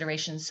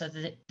reconsideration so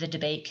that the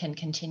debate can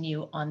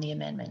continue on the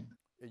amendment.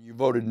 And you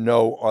voted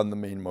no on the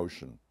main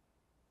motion?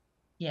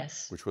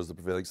 Yes. Which was the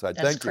prevailing side.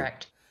 That's Thank you.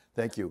 correct.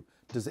 Thank you.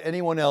 Does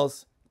anyone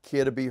else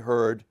care to be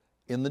heard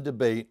in the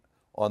debate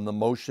on the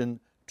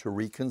motion to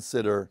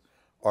reconsider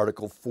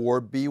Article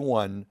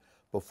 4B1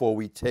 before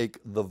we take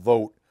the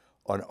vote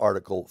on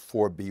Article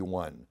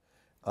 4B1?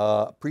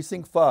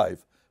 Precinct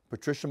 5,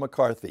 Patricia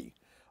McCarthy.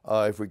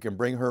 If we can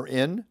bring her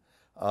in,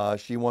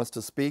 she wants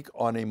to speak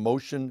on a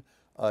motion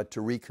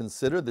to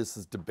reconsider. This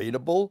is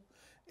debatable,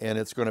 and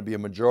it's going to be a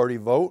majority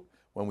vote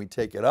when we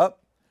take it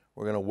up.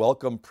 We're going to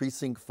welcome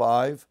Precinct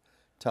 5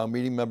 Town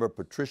Meeting Member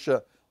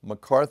Patricia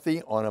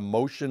McCarthy on a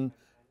motion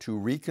to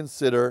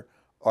reconsider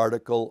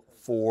Article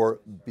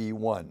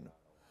 4B1.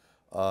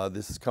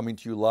 This is coming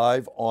to you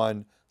live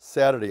on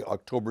Saturday,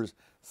 October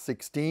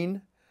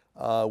 16.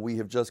 We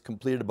have just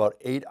completed about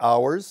 8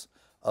 hours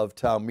of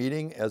town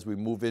meeting as we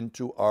move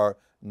into our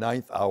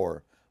 9th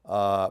hour.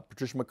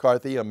 Patricia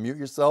McCarthy, unmute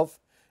yourself,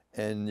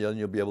 and then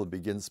you'll be able to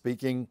begin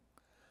speaking.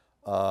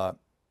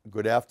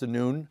 Good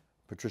afternoon,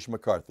 Patricia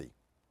McCarthy.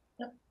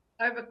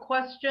 I have a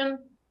question.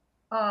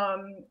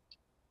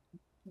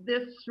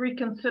 This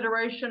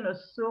reconsideration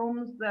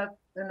assumes that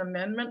an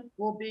amendment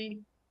will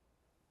be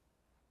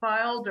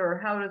filed, or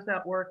how does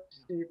that work,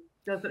 Steve?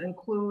 Does it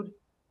include,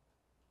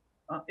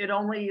 it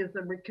only is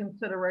a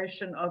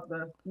reconsideration of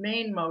the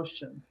main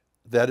motion?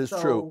 That is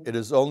true. It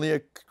is only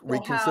a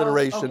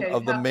reconsideration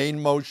of the main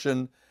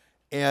motion,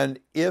 and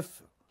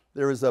if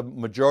there is a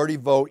majority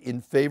vote in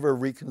favor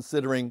of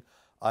reconsidering,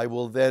 I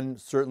will then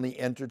certainly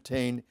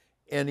entertain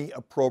any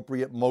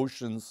appropriate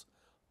motions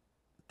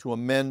to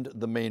amend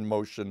the main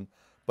motion.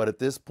 But at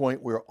this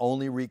point, we're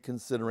only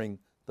reconsidering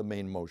the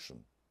main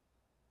motion.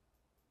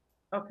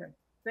 Okay,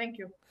 thank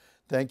you.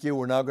 Thank you.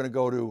 We're now going to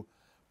go to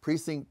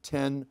Precinct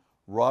 10,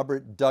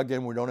 Robert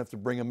Duggan. We don't have to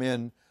bring him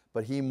in,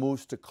 but he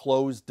moves to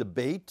close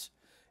debate.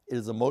 It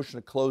is a motion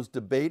to close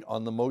debate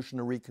on the motion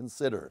to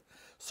reconsider.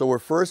 So we're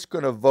first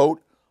going to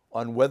vote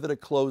on whether to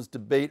close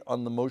debate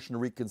on the motion to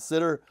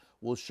reconsider.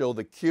 We'll show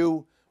the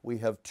queue. We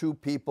have 2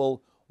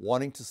 people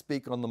wanting to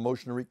speak on the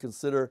motion to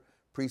reconsider.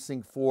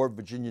 Precinct 4,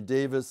 Virginia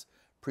Davis.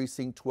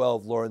 Precinct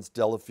 12, Lawrence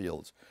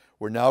Delafield.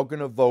 We're now going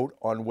to vote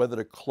on whether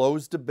to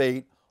close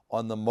debate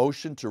on the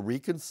motion to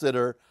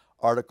reconsider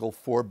Article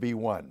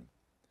 4B1.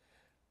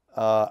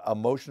 A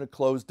motion to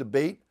close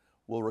debate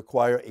will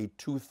require a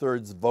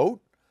 2/3 vote.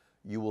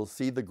 You will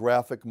see the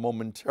graphic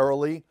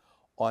momentarily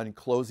on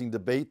closing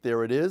debate.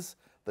 There it is.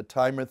 The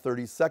timer,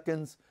 30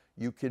 seconds.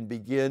 You can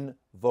begin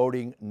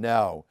voting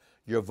now.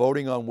 You're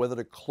voting on whether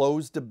to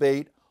close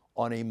debate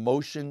on a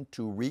motion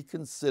to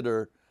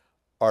reconsider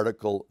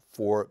Article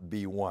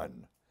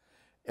 4B1.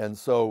 And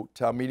so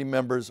town meeting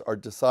members are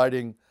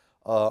deciding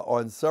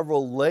on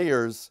several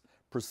layers,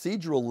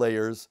 procedural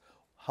layers,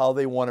 how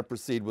they want to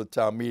proceed with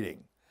town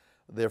meeting.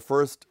 They're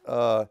first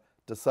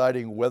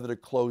deciding whether to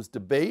close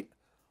debate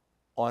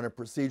on a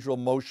procedural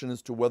motion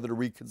as to whether to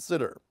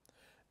reconsider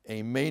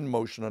a main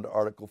motion under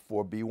Article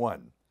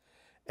 4B1.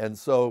 And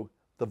so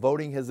the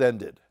voting has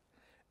ended.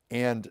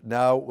 And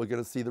now we're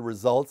going to see the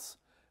results.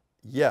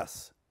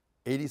 Yes,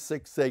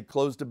 86 say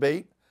close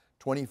debate,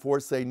 24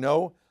 say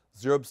no,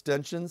 0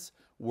 abstentions.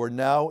 We're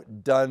now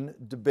done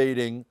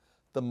debating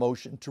the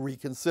motion to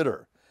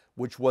reconsider,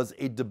 which was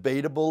a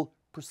debatable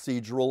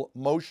procedural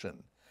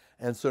motion.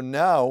 And so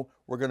now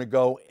we're going to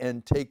go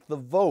and take the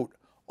vote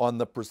on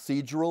the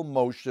procedural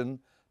motion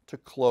to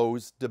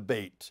close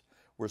debate.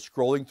 We're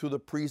scrolling through the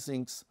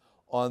precincts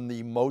on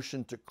the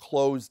motion to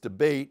close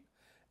debate,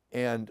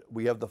 and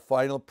we have the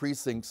final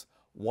precincts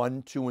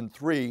 1, 2, and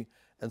 3.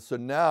 And so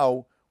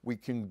now we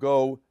can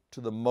go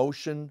to the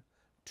motion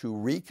to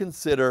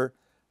reconsider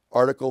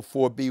Article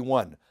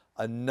 4B1,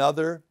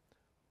 another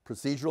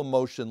procedural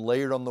motion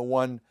layered on the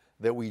one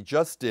that we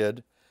just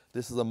did.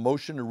 This is a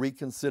motion to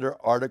reconsider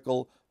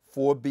Article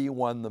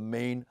 4B1, the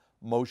main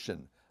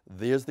motion.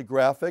 There's the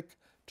graphic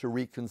to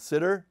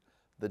reconsider.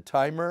 The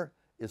timer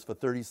is for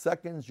 30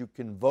 seconds. You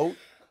can vote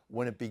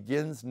when it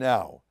begins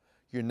now.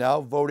 You're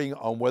now voting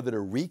on whether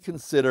to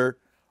reconsider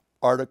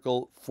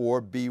Article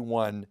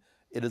 4B1.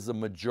 It is a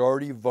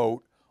majority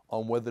vote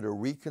on whether to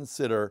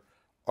reconsider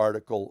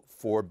Article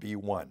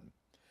 4B1.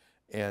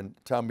 And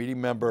town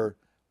meeting members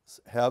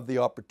have the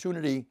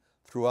opportunity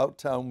throughout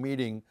town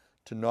meeting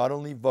to not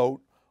only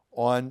vote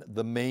on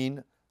the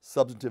main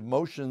substantive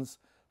motions,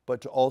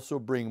 but to also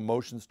bring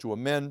motions to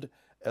amend,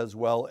 as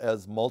well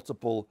as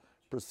multiple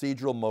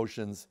procedural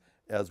motions,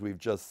 as we've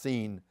just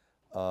seen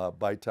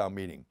by town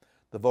meeting.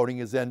 The voting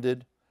is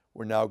ended.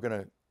 We're now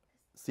going to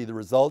see the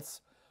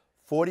results.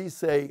 40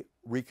 say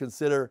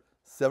reconsider,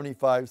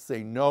 75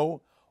 say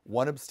no,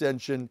 1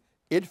 abstention.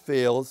 It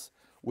fails.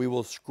 We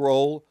will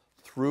scroll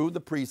through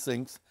the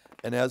precincts,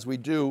 and as we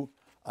do,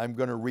 I'm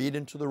going to read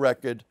into the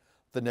record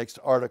the next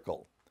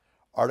article.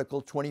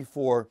 Article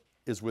 24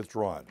 is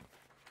withdrawn.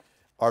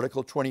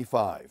 Article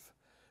 25,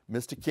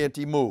 Mr.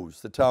 Canty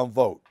moves the town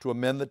vote to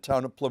amend the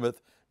Town of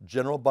Plymouth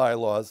general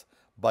bylaws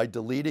by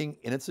deleting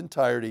in its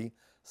entirety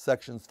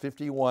sections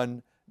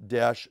 51-2,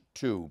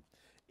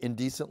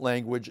 indecent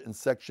language, and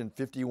section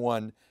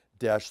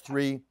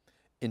 51-3,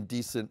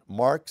 indecent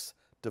marks,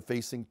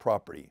 defacing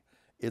property.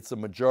 It's a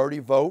majority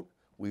vote.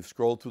 We've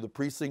scrolled through the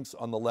precincts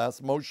on the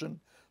last motion.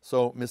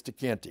 So, Mr.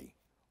 Canty,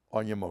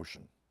 on your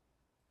motion.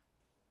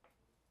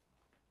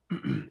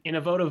 In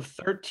a vote of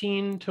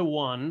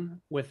 13-1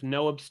 with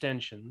no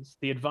abstentions,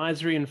 the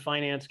Advisory and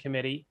Finance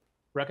Committee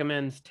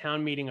recommends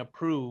town meeting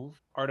approve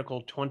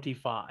Article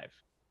 25.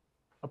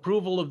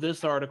 Approval of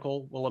this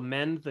article will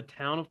amend the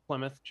Town of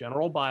Plymouth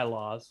general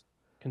bylaws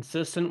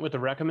consistent with the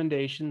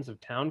recommendations of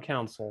Town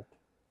Council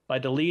by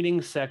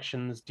deleting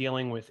sections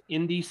dealing with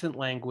indecent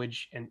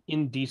language and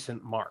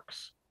indecent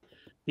marks.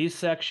 These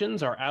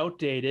sections are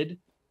outdated,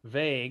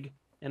 vague,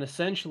 and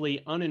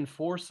essentially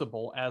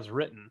unenforceable as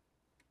written,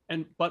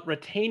 but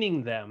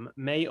retaining them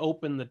may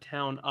open the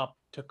town up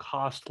to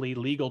costly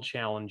legal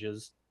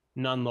challenges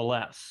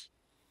nonetheless.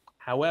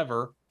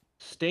 However,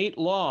 state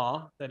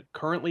law that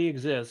currently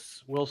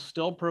exists will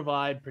still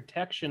provide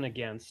protection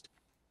against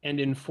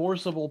and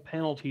enforceable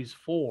penalties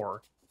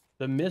for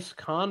the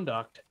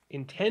misconduct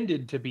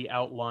intended to be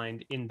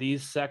outlined in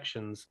these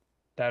sections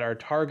that are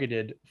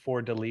targeted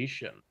for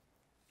deletion.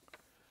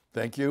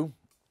 Thank you.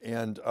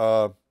 And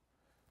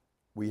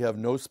we have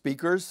no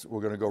speakers.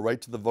 We're going to go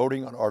right to the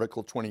voting on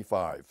Article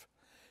 25.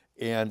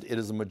 And it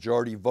is a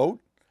majority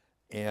vote.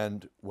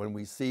 And when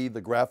we see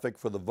the graphic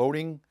for the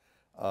voting,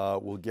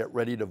 we'll get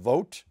ready to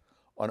vote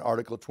on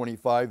Article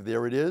 25.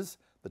 There it is.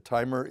 The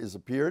timer is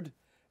appeared.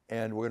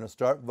 And we're going to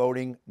start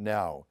voting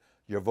now.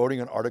 You're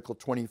voting on Article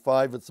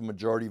 25. It's a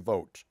majority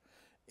vote.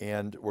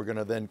 And we're going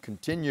to then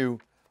continue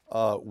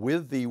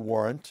with the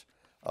warrant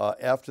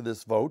after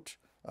this vote.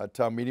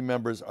 Town meeting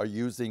members are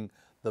using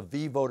the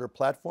V-Voter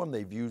platform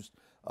they've used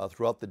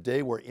throughout the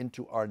day. We're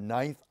into our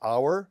 9th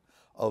hour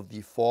of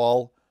the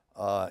fall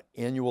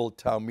annual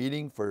town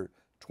meeting for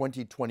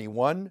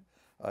 2021.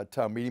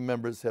 Town meeting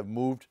members have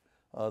moved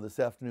this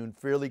afternoon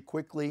fairly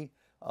quickly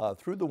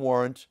through the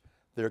warrant.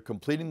 They're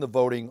completing the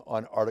voting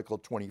on Article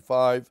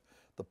 25.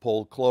 The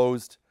poll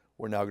closed.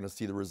 We're now going to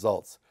see the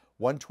results.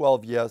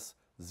 112 yes,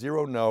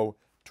 0 no,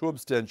 2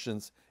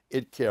 abstentions.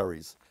 It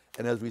carries.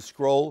 And as we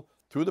scroll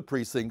through the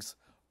precincts,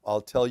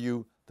 I'll tell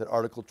you that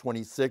Article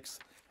 26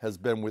 has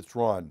been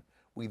withdrawn.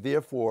 We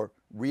therefore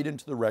read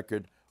into the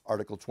record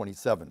Article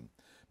 27.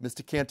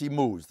 Mr. Canty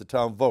moves the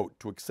town vote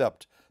to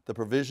accept the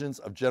provisions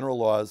of General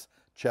Laws,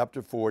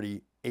 Chapter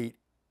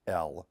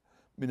 48L,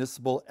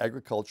 Municipal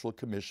Agricultural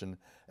Commission,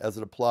 as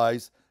it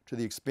applies to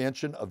the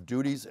expansion of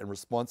duties and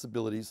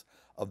responsibilities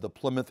of the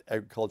Plymouth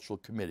Agricultural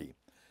Committee.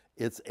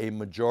 It's a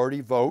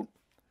majority vote,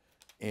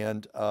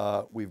 and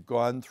we've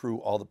gone through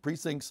all the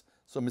precincts.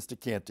 So, Mr.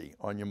 Canty,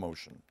 on your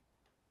motion.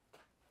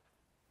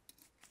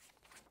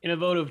 In a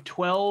vote of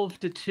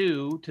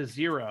 12-2 to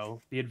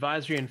 0, the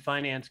Advisory and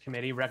Finance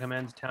Committee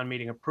recommends town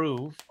meeting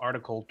approve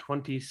Article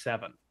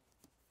 27.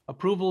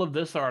 Approval of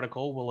this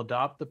article will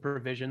adopt the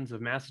provisions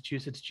of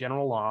Massachusetts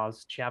General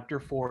Laws, Chapter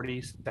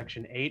 40,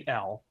 Section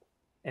 8L,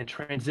 and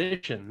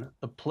transition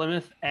the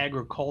Plymouth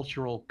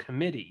Agricultural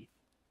Committee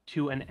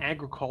to an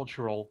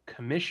Agricultural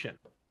Commission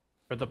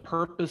for the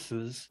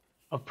purposes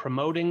of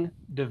promoting,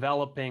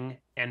 developing,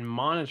 and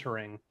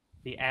monitoring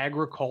the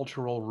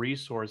agricultural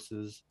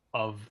resources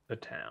of the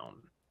town.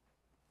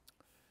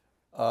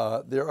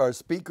 There are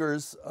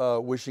speakers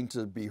wishing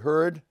to be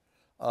heard.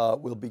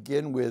 We'll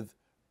begin with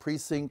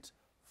Precinct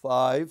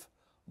 5,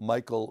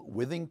 Michael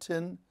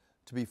Withington,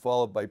 to be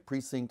followed by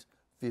Precinct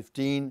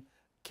 15,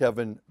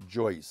 Kevin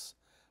Joyce.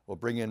 We'll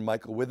bring in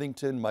Michael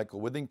Withington.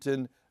 Michael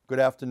Withington, good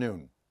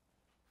afternoon.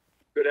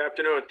 Good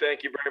afternoon.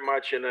 Thank you very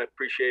much, and I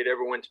appreciate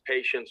everyone's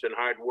patience and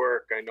hard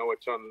work. I know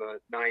it's on the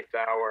 9th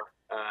hour.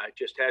 I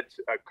just had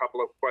a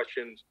couple of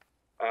questions.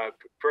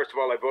 First of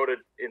all, I voted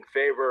in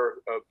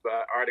favor of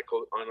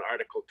Article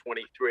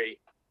 23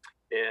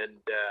 and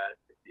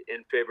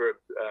in favor of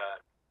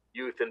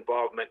youth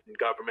involvement in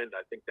government.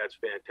 I think that's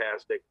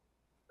fantastic.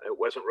 It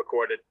wasn't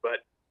recorded,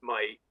 but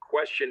my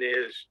question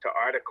is to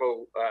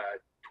Article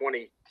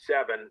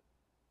 27,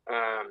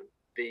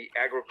 the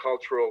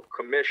Agricultural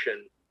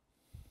Commission.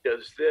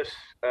 does this,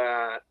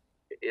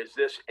 is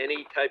this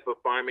any type of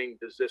farming?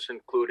 Does this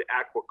include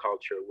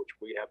aquaculture, which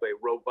we have a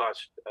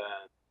robust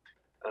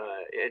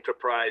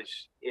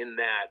enterprise in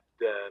that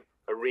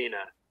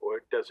arena,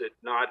 or does it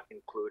not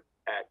include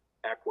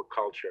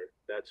aquaculture?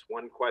 That's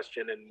one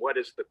question. And what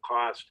is the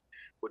cost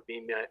would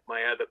be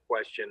my other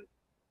question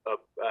of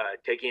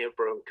taking it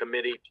from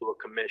committee to a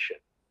commission.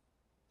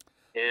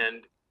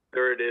 And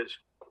third is,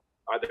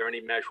 are there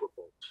any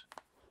measurables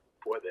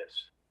for this?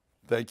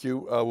 Thank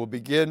you. We'll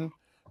begin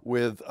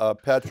with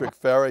Patrick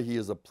Farah. He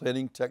is a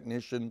planning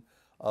technician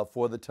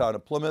for the town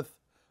of Plymouth.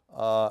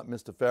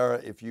 Mr.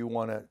 Farah, if you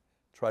want to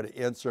try to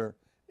answer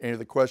any of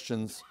the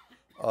questions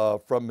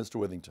from Mr.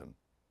 Withington.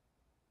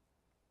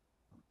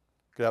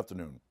 Good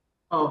afternoon.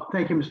 Oh,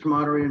 thank you, Mr.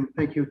 Moderator, and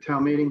thank you,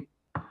 town meeting.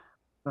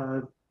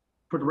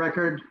 For the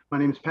record, my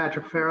name is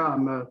Patrick Farah.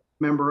 I'm a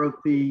member of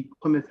the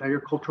Plymouth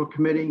Agricultural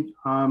Committee.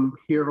 I'm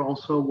here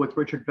also with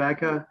Richard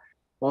Vaca,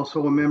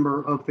 also a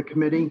member of the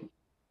committee.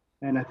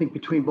 And I think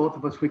between both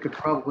of us, we could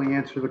probably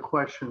answer the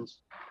questions.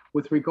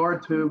 With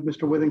regard to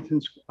Mr.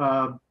 Withington's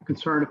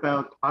concern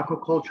about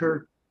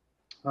aquaculture,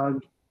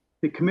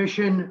 the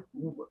commission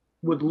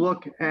would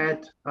look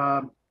at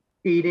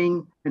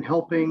aiding and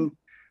helping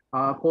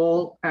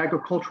all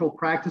agricultural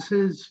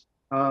practices,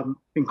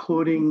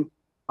 including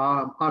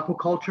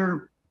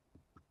aquaculture,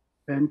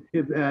 and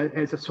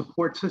as a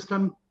support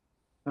system,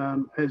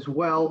 as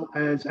well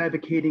as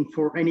advocating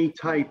for any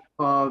type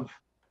of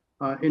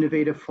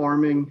innovative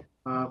farming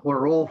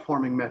or all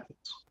farming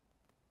methods.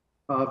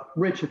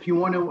 Rich, if you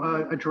want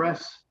to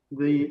address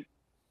the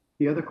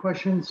other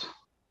questions.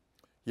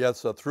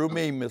 Yes, through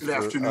me, Mr. Good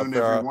afternoon,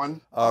 Farah.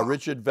 everyone.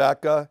 Richard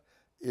Vaca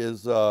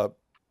is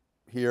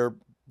here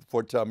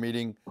for town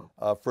meeting,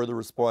 further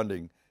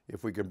responding.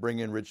 If we can bring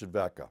in Richard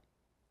Vaca.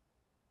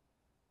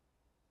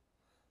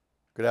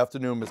 Good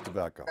afternoon, Mr.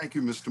 Vaca. Thank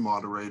you, Mr.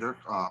 Moderator.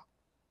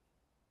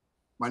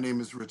 My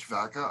name is Rich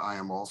Vaca. I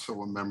am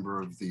also a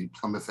member of the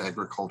Plymouth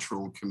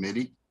Agricultural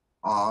Committee.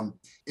 And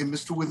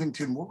Mr.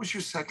 Withington, what was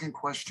your second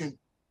question?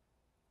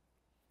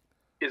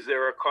 Is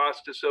there a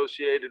cost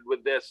associated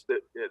with this,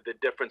 the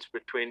difference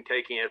between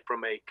taking it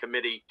from a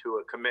committee to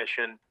a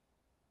commission?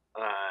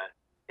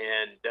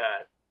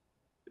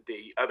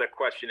 The other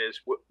question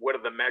is, what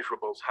are the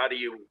measurables? How do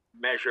you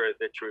measure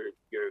that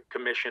your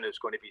commission is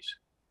going to be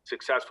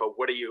successful?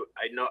 What do you,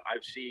 I know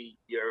I've seen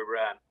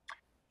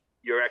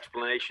your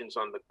explanations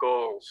on the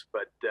goals,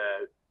 but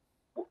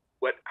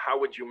how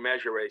would you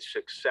measure a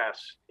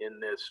success in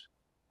this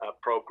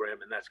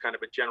program? And that's kind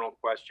of a general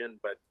question,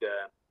 but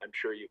I'm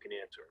sure you can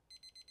answer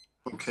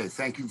it. Okay,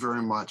 thank you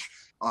very much.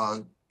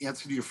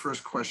 Answer to your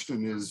first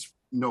question is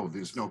no,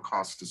 there's no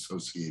cost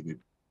associated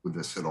with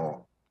this at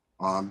all.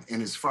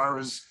 And as far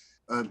as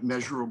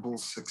measurable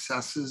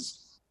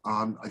successes,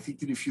 I think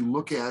that if you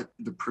look at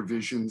the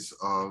provisions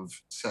of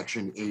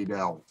Section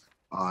 8L,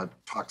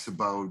 talks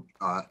about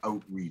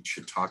outreach,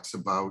 it talks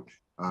about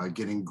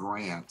getting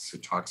grants,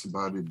 it talks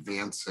about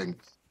advancing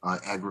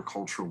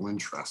agricultural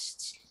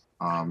interests.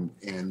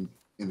 And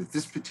at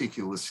this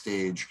particular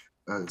stage,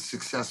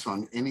 success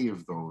on any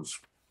of those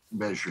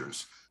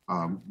measures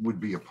would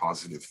be a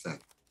positive thing.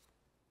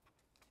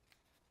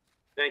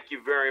 Thank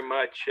you very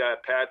much,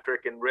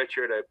 Patrick and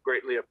Richard. I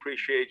greatly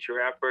appreciate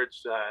your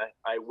efforts.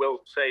 I will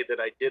say that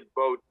I did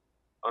vote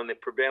on the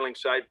prevailing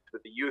side for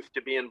the youth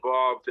to be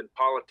involved in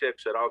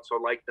politics. I'd also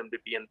like them to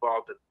be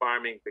involved in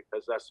farming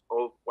because us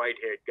old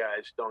white-haired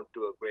guys don't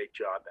do a great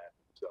job at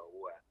it. So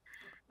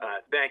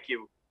thank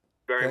you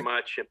very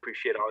much.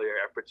 Appreciate all your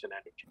efforts and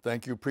energy.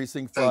 Thank you.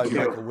 Precinct 5,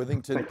 Michael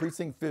Withington.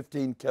 Precinct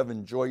 15,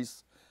 Kevin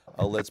Joyce.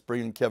 Let's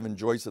bring in Kevin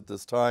Joyce at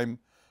this time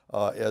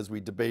as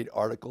we debate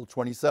Article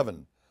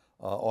 27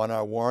 on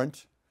our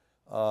warrant.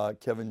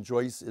 Kevin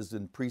Joyce is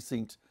in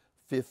Precinct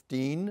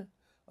 15.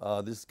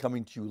 This is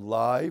coming to you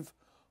live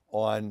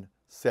on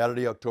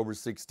Saturday, October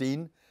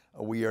 16.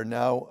 We are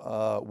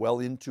now well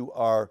into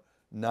our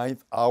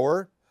 9th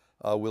hour.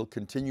 We'll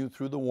continue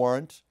through the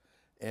warrant.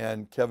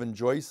 And Kevin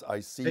Joyce, I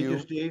see you. Thank you,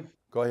 Steve.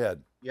 Go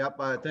ahead. Yep,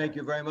 thank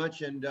you very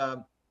much. And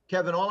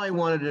Kevin, all I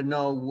wanted to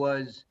know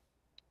was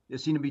there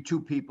seemed to be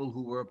two people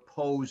who were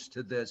opposed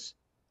to this.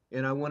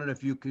 And I wondered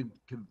if you could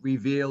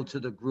reveal to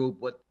the group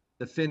what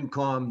the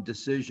FinCom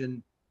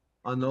decision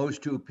on those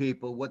two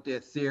people, what their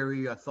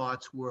theory or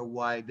thoughts were,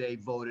 why they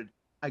voted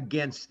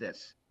against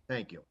this.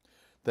 Thank you.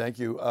 Thank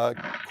you.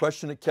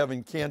 Question to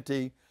Kevin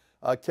Canty.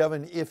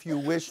 Kevin, if you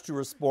wish to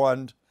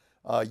respond,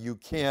 you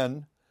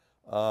can.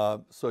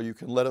 So you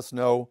can let us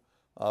know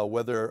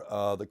whether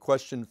the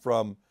question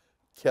from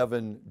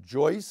Kevin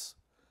Joyce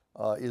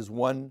is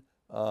one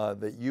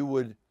that you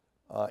would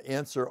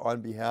answer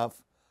on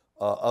behalf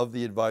of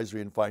the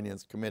Advisory and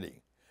Finance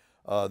Committee.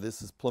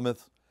 This is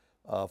Plymouth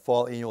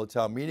Fall Annual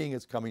Town Meeting.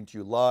 It's coming to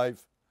you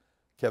live.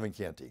 Kevin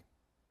Canty.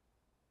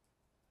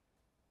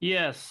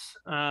 Yes,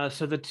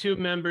 so the two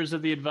members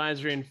of the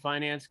Advisory and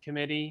Finance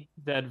Committee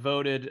that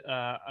voted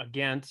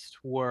against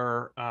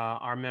were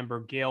our member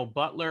Gail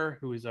Butler,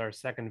 who is our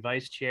second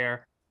vice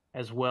chair,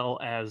 as well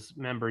as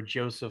member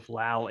Joseph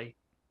Lally.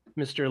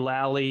 Mr.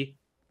 Lally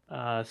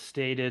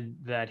stated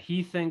that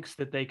he thinks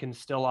that they can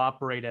still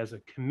operate as a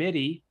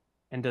committee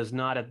and does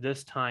not at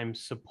this time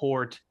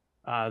support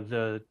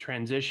the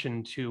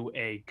transition to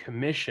a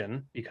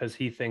commission because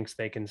he thinks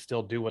they can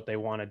still do what they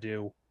want to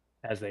do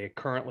as they are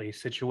currently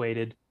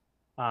situated.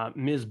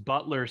 Ms.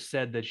 Butler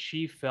said that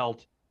she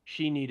felt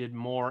she needed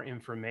more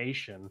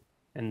information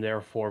and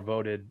therefore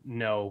voted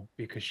no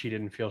because she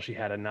didn't feel she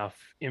had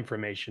enough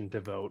information to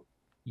vote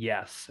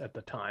yes at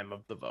the time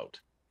of the vote.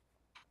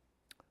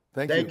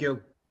 Thank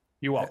you.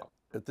 You're welcome.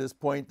 At this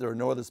point, there are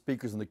no other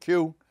speakers in the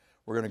queue.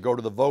 We're going to go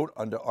to the vote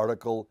under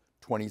Article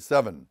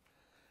 27.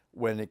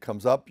 When it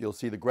comes up, you'll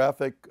see the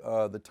graphic.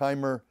 The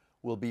timer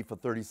will be for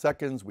 30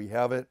 seconds. We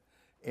have it,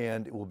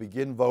 and it will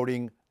begin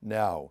voting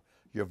now.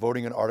 You're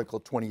voting on Article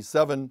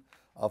 27.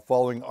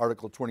 Following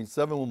Article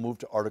 27, we'll move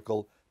to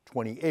Article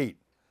 28.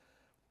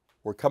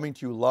 We're coming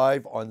to you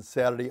live on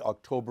Saturday,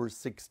 October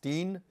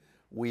 16.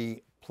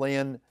 We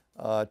plan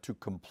to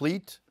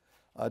complete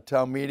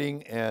town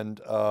meeting,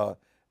 and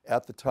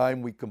at the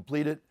time we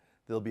complete it,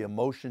 there'll be a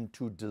motion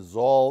to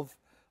dissolve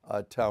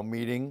town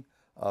meeting,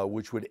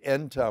 which would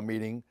end town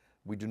meeting.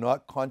 We do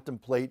not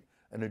contemplate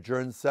an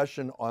adjourned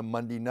session on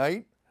Monday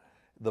night.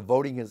 The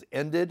voting has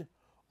ended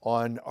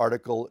on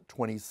Article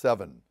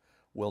 27.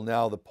 Well,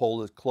 now the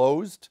poll is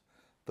closed.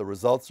 The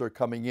results are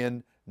coming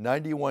in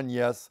 91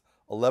 yes,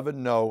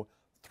 11 no,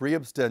 3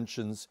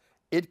 abstentions.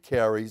 It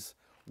carries.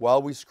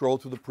 While we scroll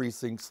through the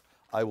precincts,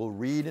 I will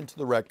read into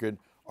the record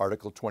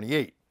Article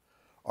 28.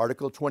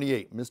 Article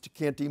 28, Mr.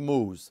 Canty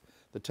moves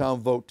the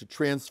town vote to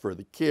transfer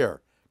the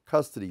care,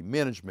 custody,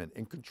 management,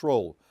 and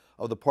control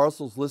of the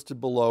parcels listed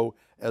below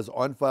as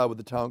on file with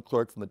the town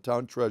clerk from the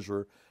town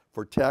treasurer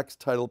for tax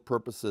title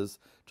purposes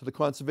to the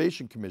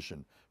Conservation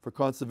Commission for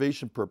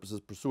conservation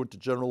purposes pursuant to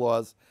General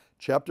Laws,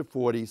 Chapter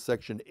 40,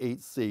 Section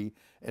 8C,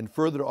 and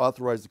further to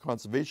authorize the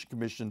Conservation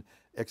Commission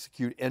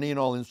execute any and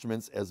all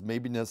instruments as may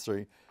be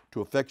necessary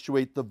to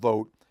effectuate the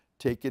vote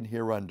taken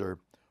hereunder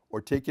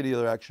or take any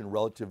other action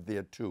relative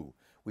thereto.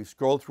 We've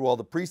scrolled through all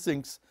the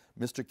precincts.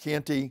 Mr.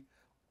 Canty,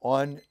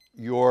 on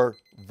your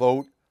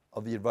vote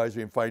of the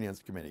Advisory and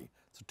Finance Committee.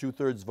 It's a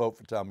 2/3 vote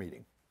for town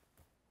meeting.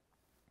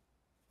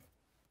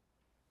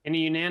 In a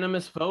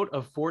unanimous vote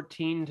of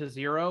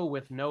 14-0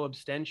 with no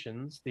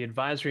abstentions, the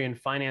Advisory and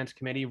Finance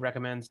Committee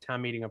recommends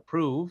town meeting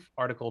approve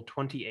Article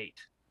 28.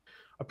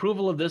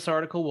 Approval of this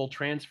article will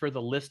transfer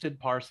the listed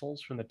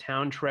parcels from the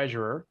town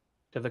treasurer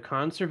to the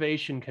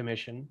Conservation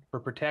Commission for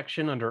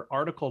protection under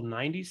Article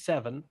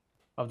 97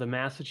 of the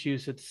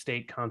Massachusetts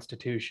State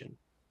Constitution.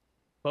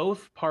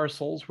 Both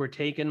parcels were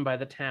taken by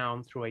the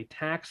town through a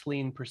tax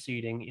lien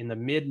proceeding in the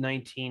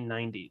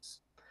mid-1990s.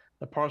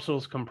 The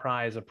parcels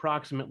comprise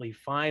approximately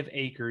 5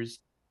 acres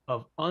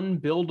of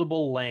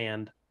unbuildable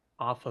land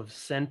off of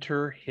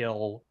Center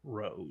Hill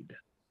Road.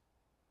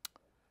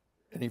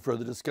 Any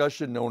further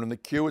discussion? No one in the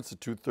queue. It's a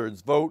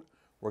 2/3 vote.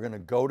 We're going to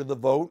go to the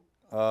vote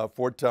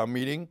for town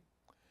meeting.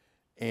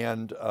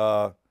 And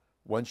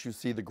once you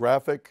see the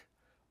graphic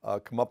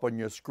come up on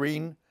your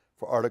screen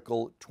for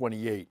Article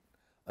 28.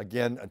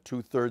 Again, a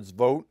 2/3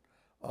 vote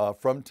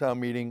from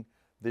town meeting.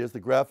 There's the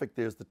graphic.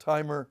 There's the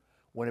timer.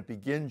 When it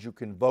begins, you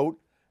can vote.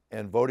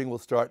 And voting will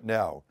start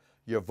now.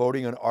 You're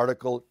voting on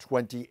Article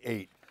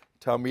 28.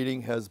 Town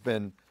meeting has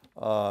been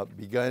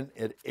begun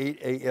at 8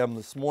 a.m.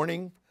 this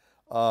morning.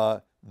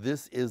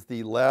 This is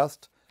the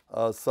last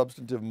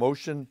substantive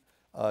motion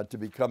to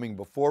be coming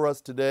before us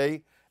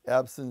today,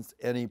 absent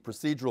any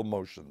procedural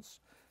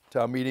motions.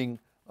 Town meeting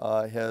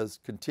has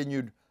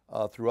continued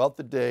throughout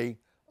the day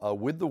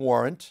with the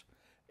warrant.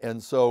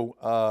 And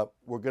so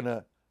we're going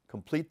to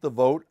complete the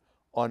vote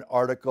on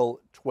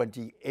Article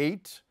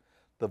 28.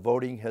 The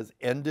voting has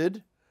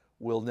ended.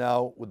 We'll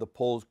now, with the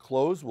polls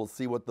closed, we'll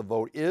see what the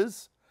vote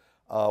is.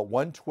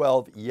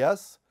 112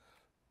 yes,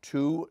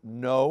 2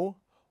 no,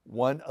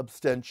 1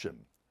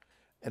 abstention.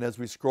 And as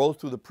we scroll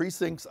through the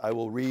precincts, I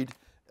will read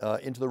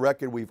into the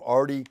record. We've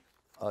already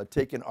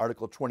taken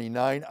Article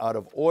 29 out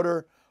of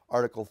order.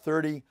 Article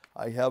 30,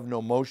 I have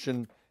no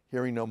motion.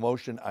 Hearing no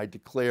motion, I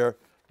declare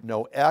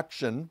no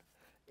action.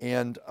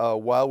 And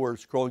while we're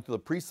scrolling through the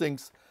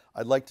precincts,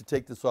 I'd like to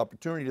take this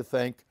opportunity to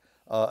thank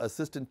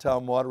Assistant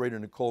Town Moderator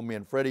Nicole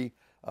Manfredi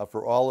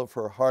for all of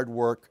her hard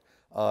work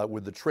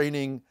with the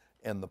training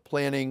and the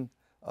planning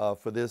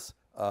for this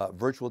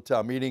virtual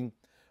town meeting.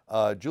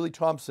 Julie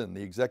Thompson,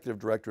 the Executive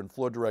Director and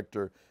Floor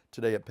Director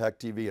today at PAC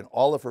TV, and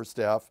all of her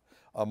staff.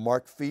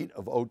 Mark Feet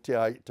of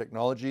OTI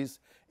Technologies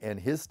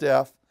and his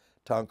staff.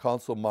 Town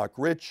Council Mark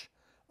Rich.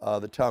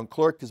 The Town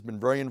Clerk has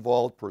been very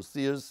involved, per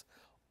Sears.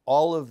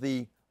 All of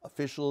the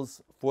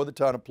officials for the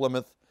Town of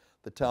Plymouth,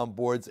 the town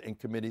boards and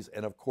committees,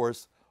 and of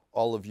course,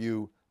 all of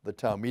you, the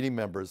town meeting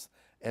members.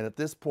 And at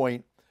this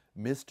point,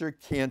 Mr.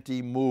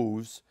 Canty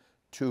moves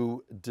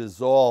to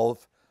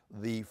dissolve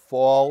the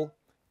fall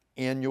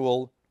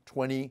annual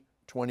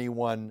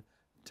 2021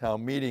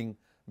 town meeting.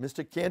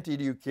 Mr. Canty,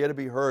 do you care to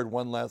be heard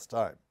one last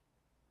time?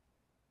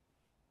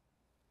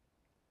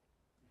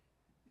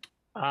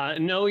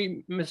 No,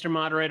 Mr.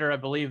 Moderator, I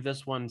believe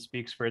this one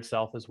speaks for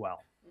itself as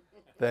well.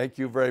 Thank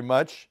you very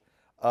much.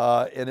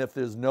 And if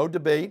there's no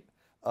debate,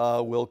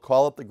 we'll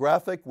call it the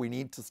graphic. We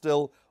need to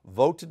still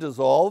vote to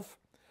dissolve.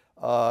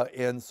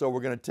 And so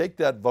we're going to take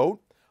that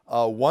vote.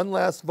 One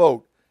last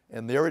vote,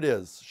 and there it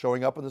is,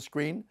 showing up on the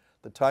screen.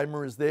 The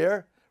timer is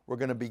there. We're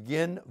going to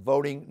begin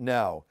voting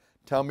now.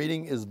 Town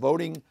meeting is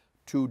voting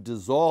to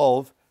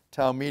dissolve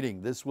town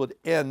meeting. This would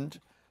end,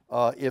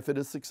 if it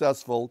is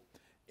successful,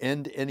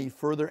 end any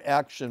further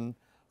action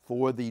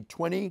for the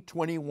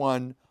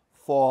 2021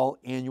 fall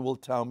annual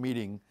town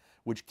meeting,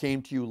 which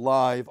came to you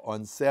live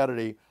on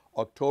Saturday,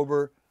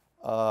 October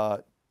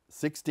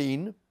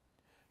 16,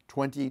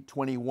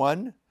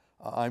 2021.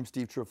 I'm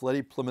Steve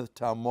Trifletti, Plymouth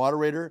Town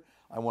Moderator.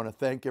 I want to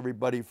thank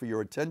everybody for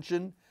your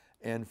attention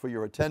and for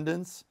your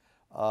attendance.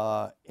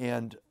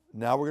 And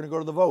now we're going to go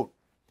to the vote.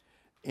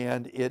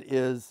 And it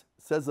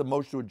says a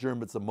motion to adjourn,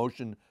 but it's a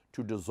motion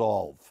to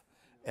dissolve.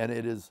 And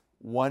it is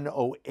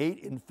 108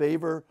 in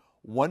favor.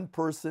 One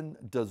person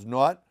does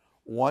not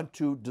want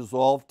to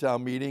dissolve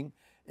town meeting,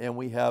 and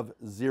we have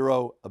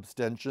 0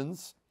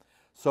 abstentions.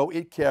 So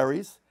it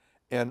carries.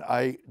 And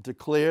I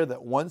declare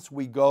that once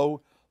we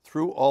go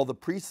through all the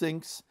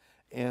precincts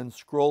and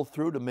scroll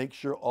through to make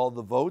sure all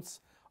the votes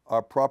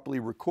are properly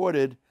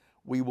recorded,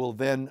 we will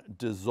then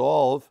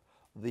dissolve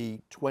the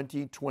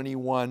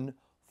 2021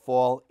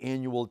 fall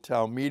annual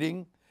town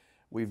meeting.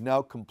 We've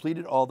now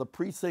completed all the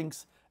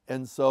precincts,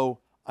 and so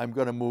I'm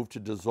going to move to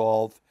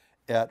dissolve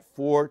at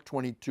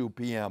 4:22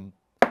 p.m.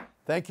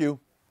 Thank you.